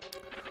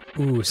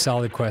 Ooh,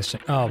 solid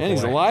question. Oh, boy. And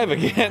he's alive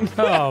again.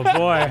 Oh,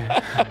 boy.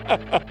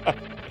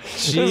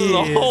 This is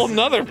a whole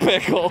nother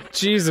pickle.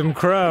 Jeez,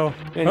 crow.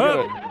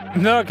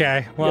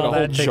 Okay, well, got a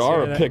whole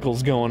jar of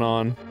pickles going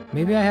on.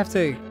 Maybe I have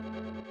to...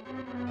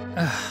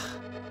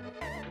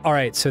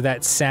 Alright, so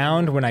that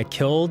sound when I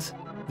killed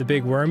the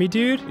big wormy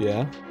dude...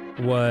 Yeah?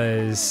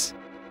 ...was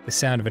the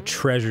sound of a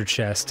treasure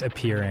chest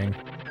appearing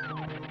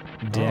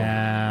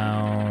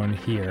down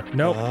here.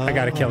 Nope, I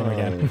gotta kill him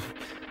again.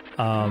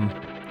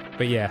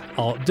 But yeah,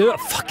 I'll do it.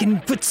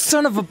 Fucking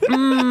son of a...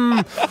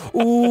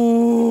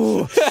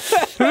 Ooh!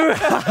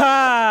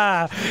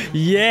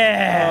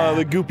 Yeah!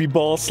 The goopy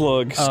ball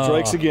slug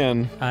strikes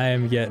again. I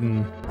am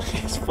getting...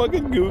 His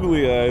fucking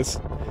googly eyes.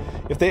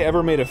 If they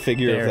ever made a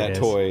figure of that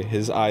toy,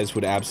 his eyes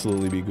would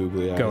absolutely be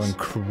googly eyes. Going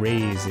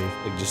crazy.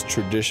 Like just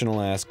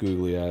traditional-ass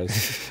googly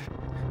eyes.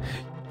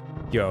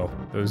 Yo,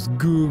 those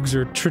googs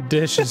are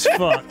tradition as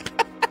fuck.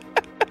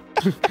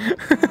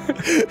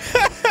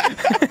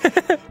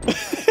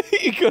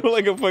 You go to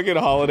like a fucking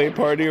holiday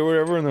party or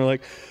whatever, and they're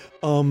like,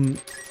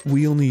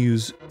 we only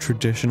use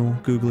traditional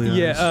googly eyes.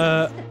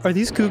 Yeah, are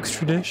these gooks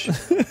tradition?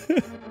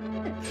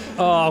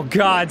 Oh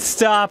god,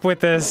 stop with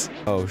this!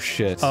 Oh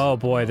shit. Oh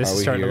boy, this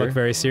is starting to look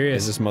very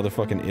serious. Is this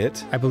motherfucking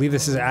it? I believe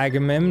this is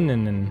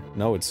Agamemnon and...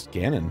 No, it's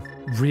Ganon.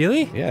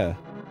 Really? Yeah.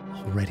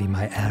 Already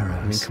my arrows.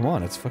 I mean, come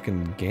on, it's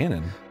fucking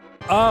Ganon.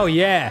 Oh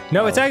yeah,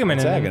 no, it's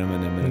Agamemnon. It's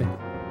Agamemnon.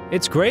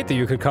 It's great that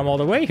you could come all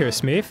the way here,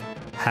 Smeef.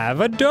 Have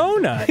a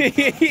donut!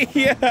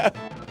 Yeah!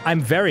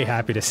 I'm very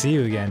happy to see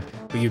you again,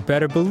 but you'd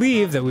better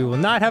believe that we will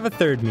not have a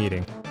third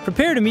meeting.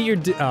 Prepare to meet your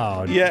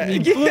oh, yeah, he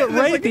blew it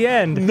right at the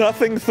end.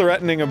 Nothing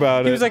threatening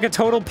about it. He was like a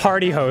total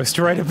party host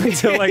right up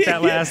until like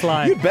that last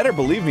line. You'd better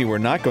believe me, we're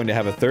not going to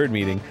have a third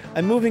meeting.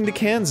 I'm moving to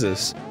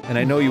Kansas, and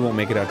I know you won't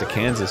make it out to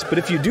Kansas, but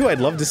if you do, I'd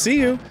love to see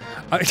you.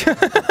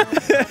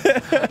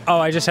 Oh,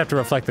 I just have to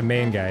reflect the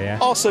main guy, yeah?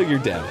 Also, you're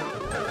dead.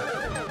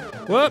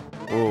 Whoop!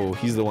 Oh,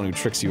 he's the one who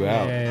tricks you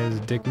out. Yeah, it's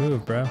a dick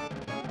move, bro.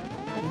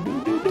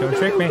 Don't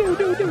trick me.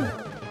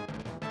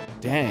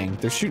 Dang,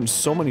 they're shooting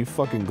so many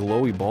fucking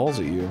glowy balls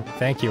at you.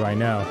 Thank you, I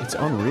know. It's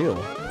unreal.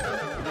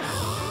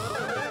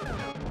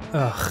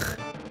 Ugh.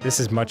 This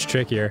is much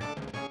trickier.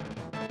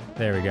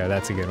 There we go,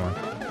 that's a good one.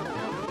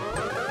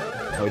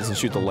 Oh, he doesn't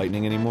shoot the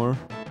lightning anymore?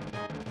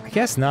 I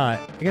guess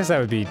not. I guess that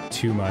would be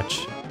too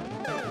much.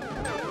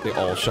 They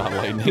all shot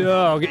lightning.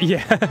 Oh,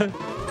 yeah.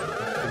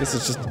 I guess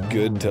it's just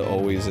good to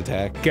always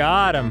attack.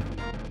 Got him.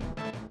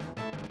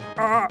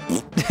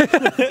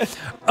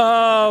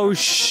 Oh,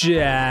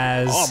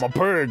 Shaz. Oh, I'm a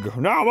pig.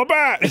 Now I'm a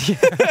bat.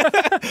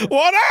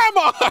 What am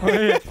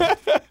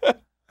I?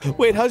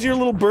 Wait, how's your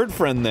little bird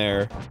friend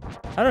there?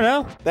 I don't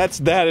know.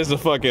 That is a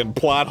fucking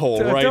plot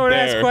hole right Don't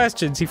there. ask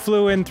questions. He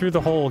flew in through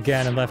the hole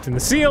again and left in the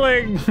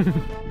ceiling.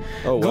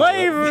 Oh, wow.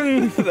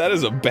 Glaven! That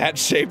is a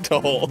bat-shaped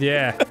hole.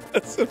 Yeah.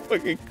 That's a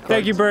fucking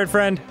Thank you, bird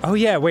friend. Oh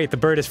yeah, wait, the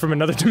bird is from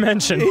another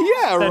dimension.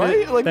 Yeah,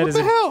 right? Like, what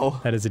the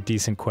hell? That is a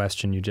decent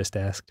question you just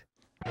asked.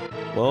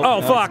 Well,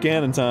 oh, fuck! It's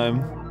Ganon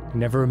time.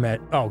 Never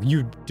met. Oh,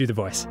 you do the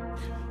voice.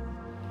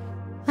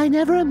 I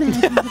never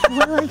imagined a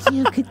boy like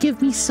you could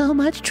give me so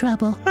much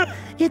trouble.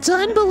 It's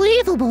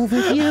unbelievable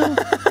that you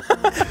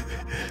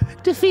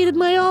defeated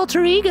my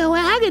alter ego,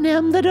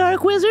 Aghanim, the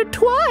Dark Wizard,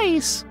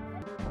 twice.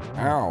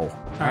 Ow.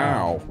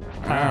 Ow.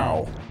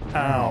 Ow.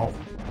 Ow.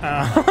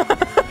 Ow.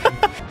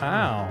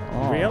 Ow.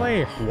 Oh.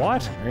 Really?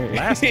 What?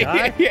 Last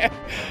guy? Yeah.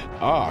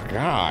 Oh,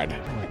 God.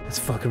 That's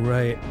fucking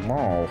right.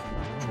 Oh,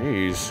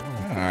 jeez.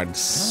 God,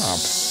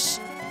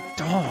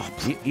 stop.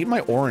 Eat my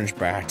orange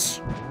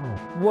bats.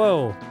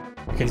 Whoa.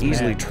 I can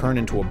easily turn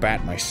into a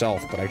bat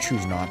myself, but I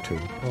choose not to.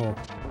 Oh.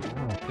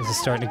 This is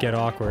starting to get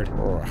awkward.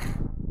 Ugh.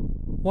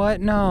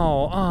 What?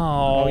 No.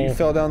 Oh. Oh, you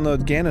fell down the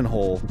Ganon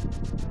hole.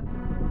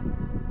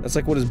 That's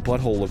like what his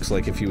butthole looks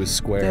like if he was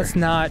square. That's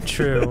not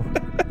true.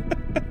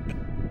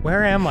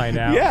 Where am I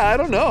now? Yeah, I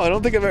don't know. I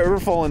don't think I've ever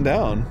fallen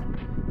down.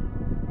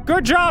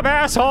 Good job,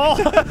 asshole!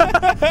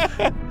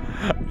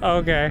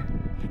 Okay.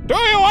 Do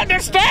you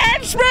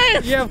understand,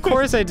 Smith? Yeah, of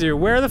course I do.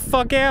 Where the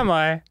fuck am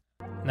I?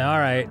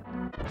 Alright.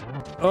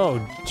 Oh,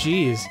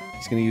 jeez.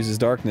 He's gonna use his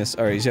darkness.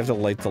 Alright, you have to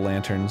light the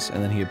lanterns,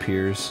 and then he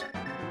appears.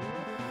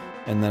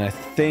 And then I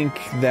think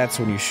that's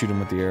when you shoot him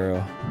with the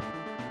arrow.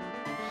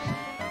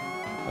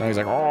 And he's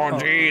like, oh,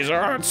 jeez,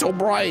 it's so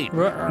bright.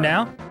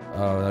 Now?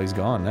 Oh, he's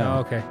gone now. Oh,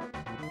 okay.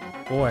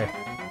 Boy.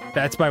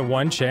 That's my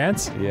one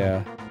chance?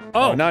 Yeah.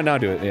 Oh! Now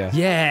do it, yeah.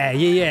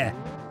 Yeah.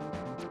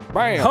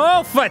 Bam!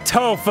 Hofa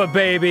tofa,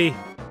 baby!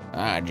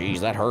 Ah, jeez,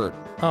 that hurt.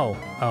 Oh.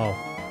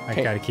 I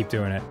gotta keep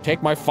doing it.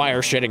 Take my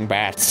fire-shitting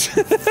bats.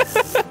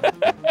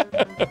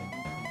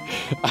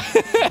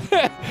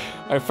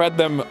 I fed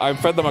them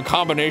a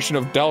combination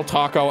of Del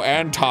Taco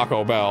and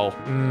Taco Bell.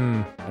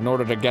 In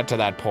order to get to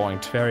that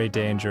point. Very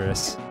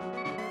dangerous.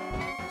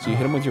 So you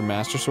hit him with your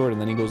Master Sword and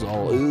then he goes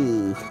all,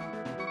 ugh.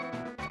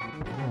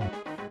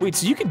 Wait,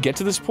 so you could get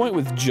to this point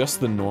with just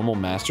the normal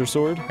Master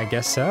Sword? I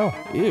guess so.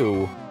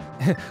 Ew.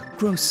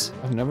 Gross.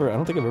 I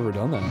don't think I've ever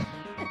done that.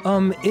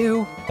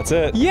 Ew. That's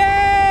it.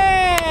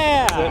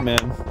 Yeah! That's it,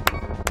 man.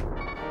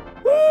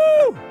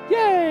 Woo!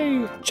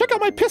 Yay! Check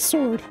out my piss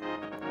sword.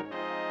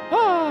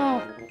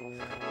 Ah!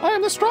 I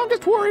am the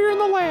strongest warrior in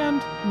the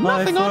land.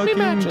 Nothing on me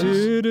matches.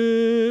 Did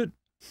it.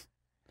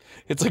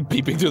 It's like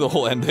beeping through the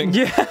whole ending.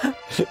 Yeah.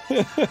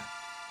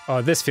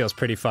 Oh, this feels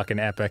pretty fucking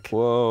epic.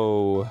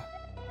 Whoa.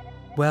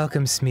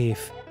 Welcome,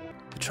 Smeef.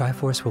 The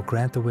Triforce will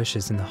grant the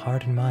wishes in the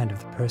heart and mind of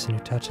the person who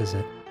touches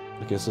it.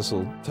 I guess this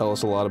will tell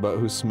us a lot about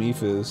who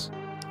Smeef is.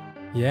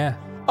 Yeah.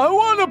 I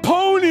want a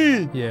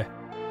pony! Yeah.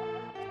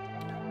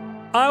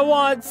 I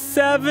want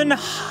 7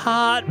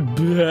 hot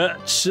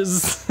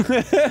bitches.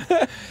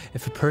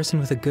 If a person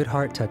with a good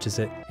heart touches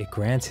it, it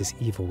grants his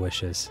evil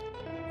wishes.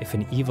 If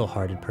an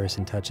evil-hearted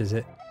person touches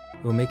it,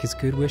 it will make his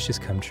good wishes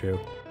come true.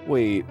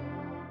 Wait.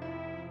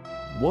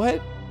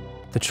 What?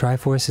 The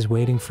Triforce is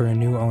waiting for a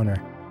new owner.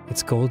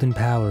 Its golden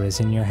power is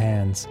in your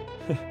hands.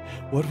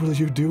 What will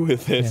you do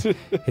with it? Yeah.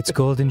 Its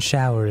golden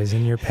shower is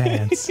in your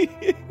pants.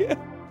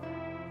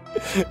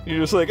 You're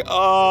just like,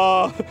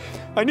 oh,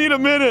 I need a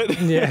minute.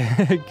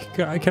 Yeah.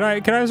 Can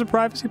I have some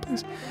privacy,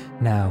 please?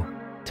 Now,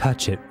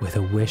 touch it with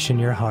a wish in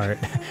your heart.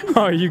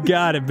 Oh, you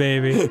got it,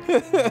 baby.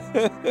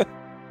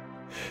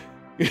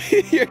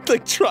 You're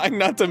like trying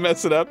not to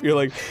mess it up. You're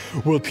like,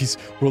 world peace,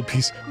 world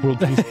peace,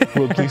 world peace,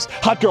 world peace.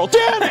 Hot girl,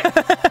 damn it!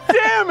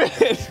 Damn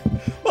it!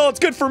 Well, it's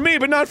good for me,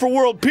 but not for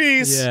world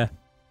peace. Yeah.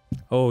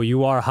 Oh,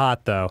 you are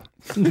hot, though.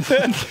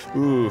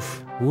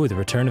 Oof. Ooh, the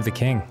Return of the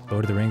King.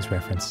 Lord of the Rings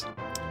reference.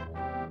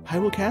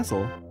 Hyrule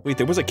Castle. Wait,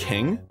 there was a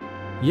king?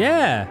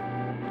 Yeah.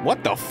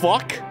 What the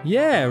fuck?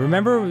 Yeah,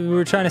 remember we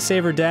were trying to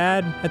save her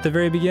dad at the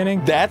very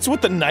beginning? That's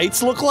what the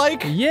knights look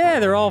like? Yeah,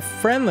 they're all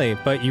friendly,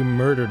 but you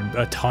murdered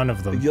a ton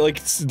of them.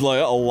 Like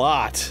a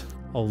lot.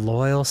 A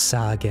loyal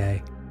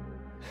Sage.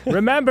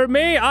 Remember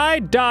me? I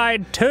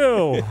died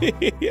too!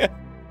 Yeah.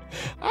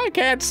 I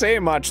can't say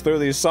much through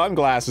these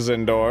sunglasses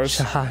indoors.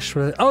 Gosh,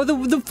 oh,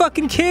 the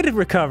fucking kid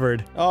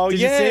recovered. Oh, Did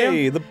you see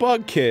yay, him? the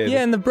bug kid.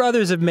 Yeah, and the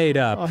brothers have made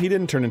up. Oh, he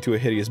didn't turn into a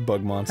hideous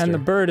bug monster. And the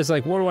bird is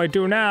like, what do I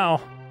do now?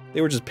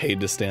 They were just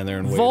paid to stand there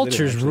and wait.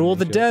 Vultures rule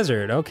the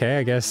desert. Okay,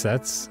 I guess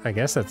that's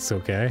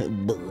okay.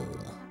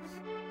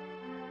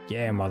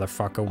 Yeah,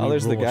 motherfucker. Oh,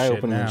 there's the guy shit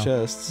opening now. the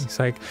chests. He's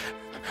like,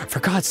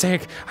 for God's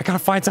sake, I gotta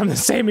find something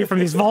to save me from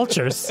these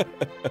vultures.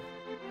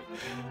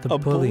 The A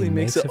bully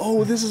makes it.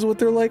 Oh, this is what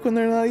they're like when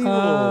they're not evil.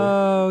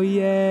 Oh,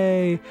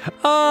 yay.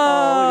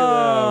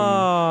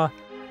 Oh, look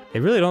They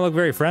really don't look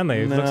very friendly.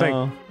 It looks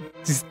like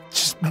he's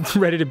just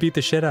ready to beat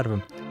the shit out of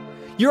him.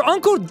 Your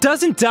uncle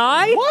doesn't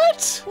die?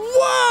 What?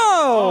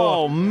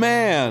 Whoa! Oh,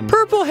 man.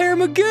 Purple hair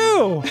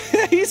Magoo!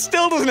 He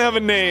still doesn't have a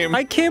name.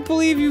 I can't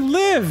believe you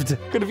lived!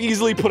 Could have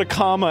easily put a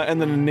comma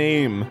and then a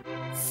name.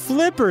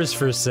 Flippers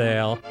for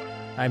sale.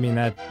 I mean,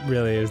 that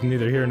really is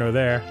neither here nor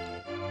there.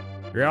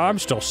 Yeah, I'm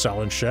still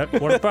selling shit.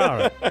 What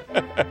about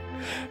it?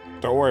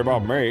 Don't worry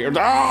about me.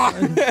 Ah!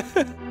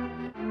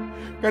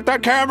 Get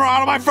that camera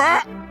out of my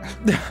face!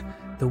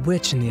 The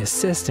witch and the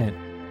assistant.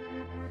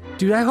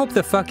 Dude, I hope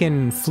the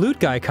fucking flute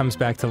guy comes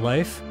back to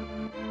life.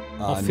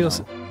 I'll feel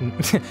no. no.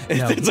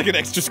 It's like an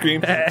extra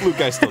scream. Flute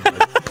guy's still dead.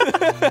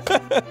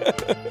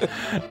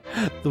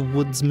 The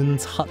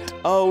woodsman's hut.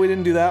 Oh, we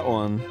didn't do that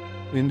one.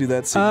 We didn't do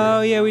that secret.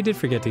 Oh, yeah, we did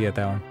forget to get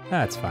that one.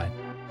 That's fine.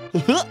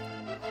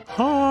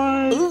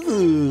 Hi.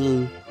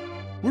 Ooh,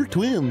 we're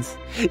twins.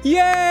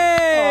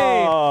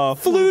 Yay! Oh,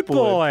 Flute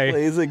boy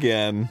plays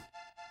again.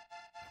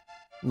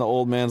 And the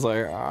old man's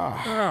like,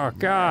 ah. Oh,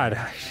 God.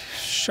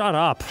 Shut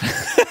up.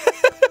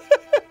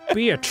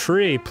 Be a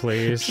tree,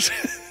 please.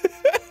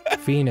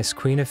 Venus,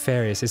 Queen of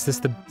Fairies. Is this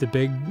the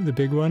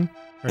big one?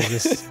 Or is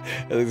this...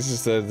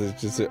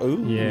 it's just oh,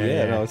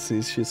 yeah. No,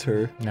 she's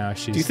her. No,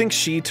 she's... Do you think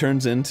she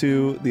turns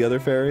into the other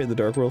fairy, the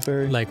Dark World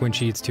fairy? Like when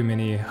she eats too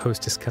many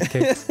Hostess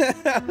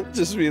cupcakes?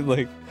 Just be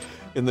like,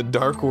 in the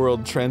Dark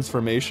World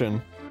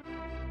transformation.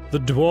 The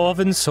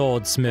Dwarven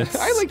Swordsmiths.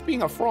 I like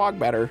being a frog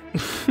better.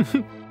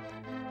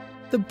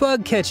 The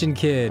bug-catching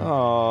kid.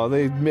 Oh,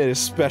 they made a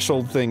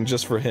special thing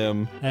just for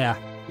him. Yeah.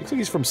 Looks like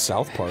he's from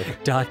South Park. ...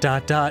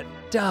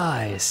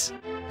 dies.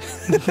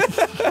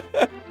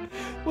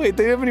 Wait,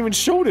 they haven't even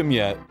showed him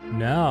yet.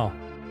 No.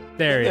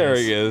 There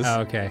he is.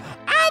 Oh, okay.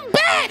 I'm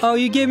back! Oh,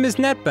 you gave him his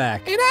net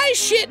back. And I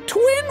shit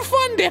twin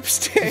fun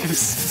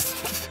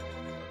dipsticks!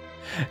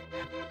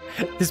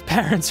 His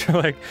parents are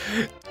like,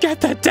 get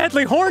that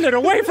deadly hornet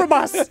away from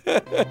us!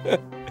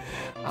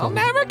 I'll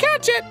never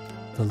catch it!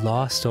 The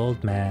lost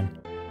old man.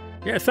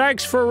 Yeah,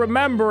 thanks for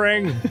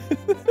remembering.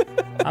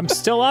 I'm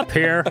still up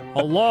here,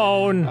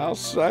 alone.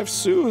 I've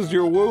soothed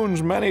your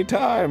wounds many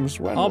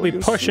times. I'll be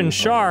pushing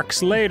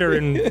sharks later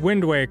in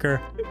Wind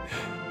Waker.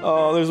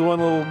 Oh, there's one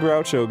little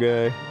Groucho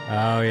guy.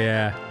 Oh,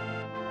 yeah.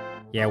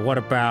 Yeah, what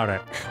about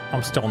it?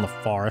 I'm still in the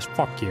forest.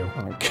 Fuck you.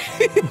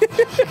 Okay.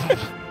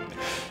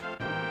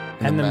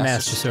 and the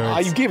Master Sword. Ah,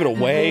 you gave it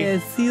away. Yeah,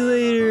 see you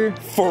later.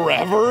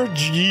 Forever?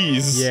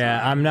 Jeez.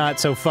 Yeah, I'm not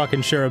so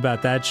fucking sure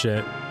about that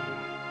shit.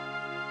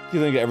 You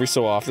think every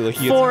so often, like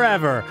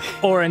Forever,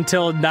 or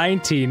until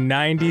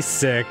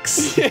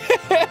 1996. He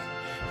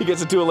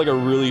gets into like a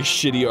really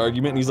shitty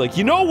argument, and he's like,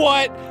 you know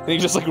what? And he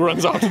just like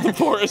runs off to the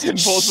forest and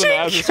pulls the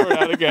Master Sword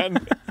out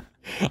again.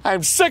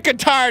 I'm sick and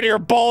tired of your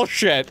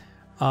bullshit.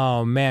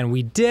 Oh man,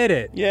 we did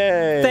it!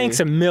 Yay! Thanks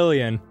a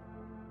million.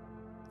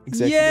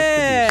 Executive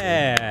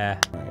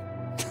yeah.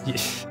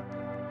 Producer.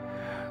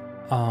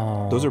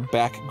 Oh. Those are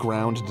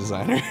background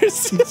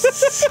designers.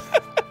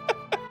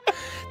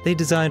 They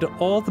designed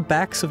all the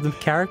backs of the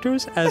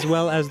characters as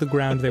well as the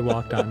ground they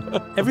walked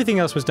on. Everything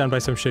else was done by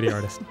some shitty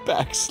artist.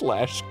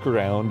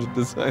 /ground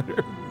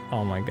designer.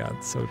 Oh my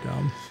god, so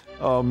dumb.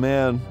 Oh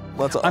man,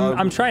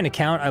 I'm trying to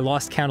count. I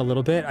lost count a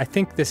little bit. I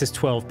think this is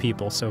 12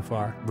 people so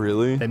far.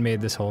 Really? That made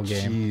this whole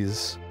game.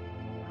 Jeez.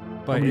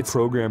 But how many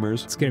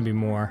programmers? It's gonna be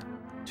more.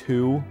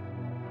 2.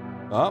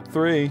 Up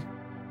 3.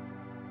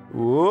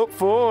 Whoop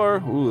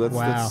 4. Ooh,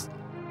 that's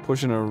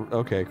pushing a.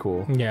 Okay,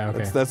 cool. Yeah,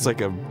 okay. That's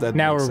like a. That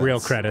now makes we're real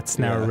sense. credits.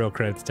 Now we're real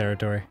credits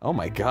territory. Oh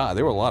my god,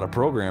 there were a lot of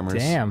programmers.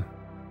 Damn.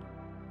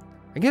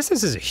 I guess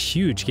this is a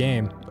huge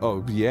game.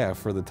 Oh yeah,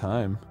 for the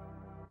time.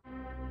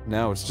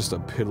 Now it's just a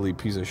piddly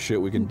piece of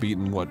shit we can beat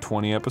in, what,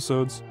 20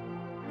 episodes?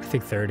 I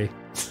think 30.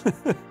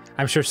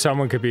 I'm sure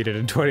someone could beat it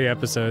in 20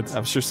 episodes.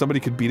 I'm sure somebody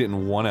could beat it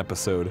in 1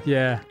 episode.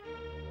 Yeah.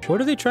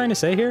 What are they trying to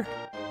say here?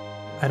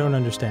 I don't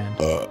understand.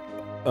 I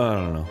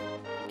don't know.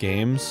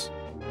 Games?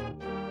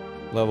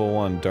 Level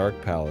 1,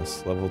 Dark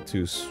Palace. Level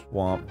 2,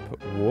 Swamp.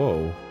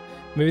 Whoa.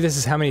 Maybe this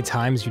is how many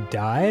times you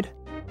died?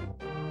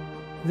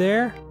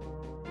 There?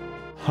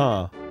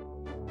 Huh.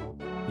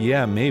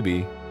 Yeah,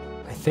 maybe.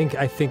 I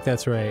think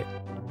that's right.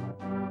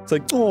 It's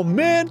like, oh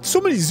man, so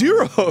many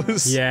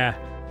zeros! Yeah,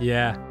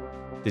 yeah.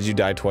 Did you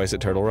die twice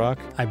at Turtle Rock?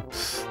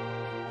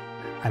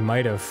 I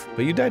might have.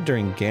 But you died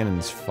during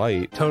Ganon's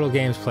fight. Total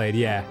games played,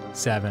 yeah,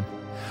 7.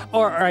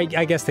 Or I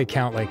guess they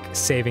count like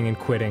saving and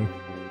quitting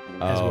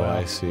as well.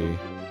 I see.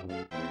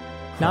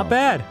 Not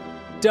bad.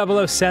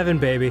 007,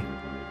 baby.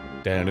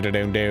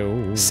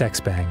 Down. Sex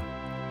bang.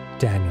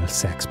 Daniel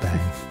sex bang.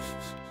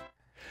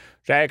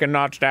 Second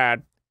not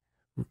that.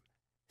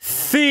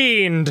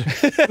 Fiend!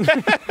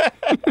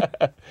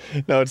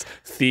 No, it's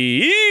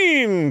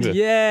Fiend!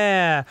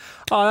 Yeah!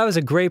 Oh, that was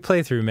a great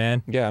playthrough,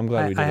 man. Yeah, I'm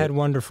glad we did I had it.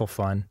 wonderful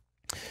fun.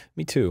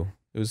 Me too.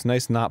 It was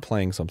nice not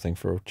playing something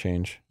for a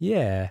change.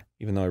 Yeah.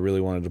 Even though I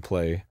really wanted to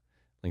play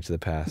Link to the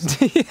Past.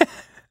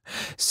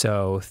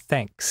 So,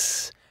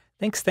 thanks.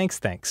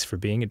 Thanks for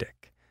being a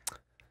dick.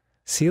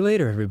 See you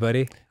later,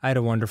 everybody. I had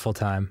a wonderful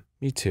time.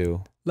 Me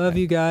too. Love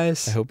you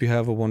guys. I hope you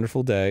have a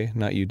wonderful day.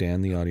 Not you,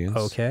 Dan, the audience.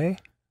 Okay.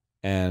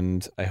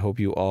 And I hope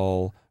you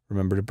all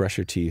remember to brush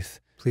your teeth.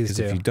 Please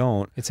do. Because if you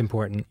don't, it's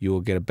important. you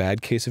will get a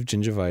bad case of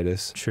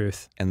gingivitis.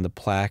 Truth. And the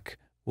plaque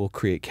will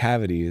create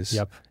cavities.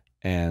 Yep.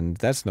 And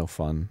that's no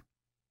fun.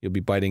 You'll be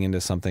biting into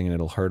something and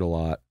it'll hurt a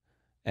lot.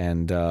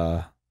 And,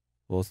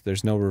 well,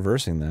 there's no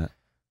reversing that.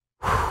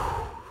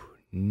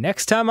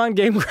 Next time on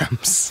Game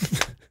Grumps.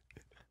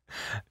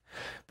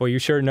 Boy, you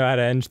sure know how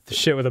to end the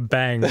shit with a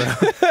bang, bro.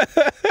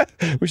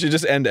 We should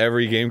just end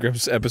every Game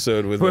Grumps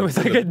episode with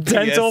like a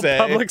dental PSA.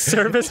 public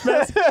service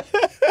message.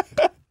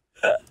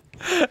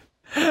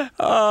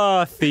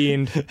 Oh,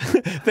 Fiend.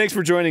 Thanks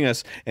for joining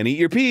us, and eat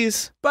your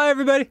peas. Bye,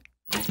 everybody.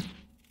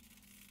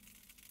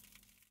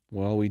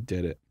 Well, we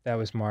did it. That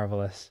was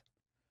marvelous.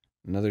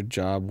 Another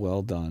job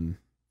well done.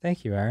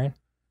 Thank you, Arin.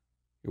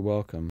 You're welcome.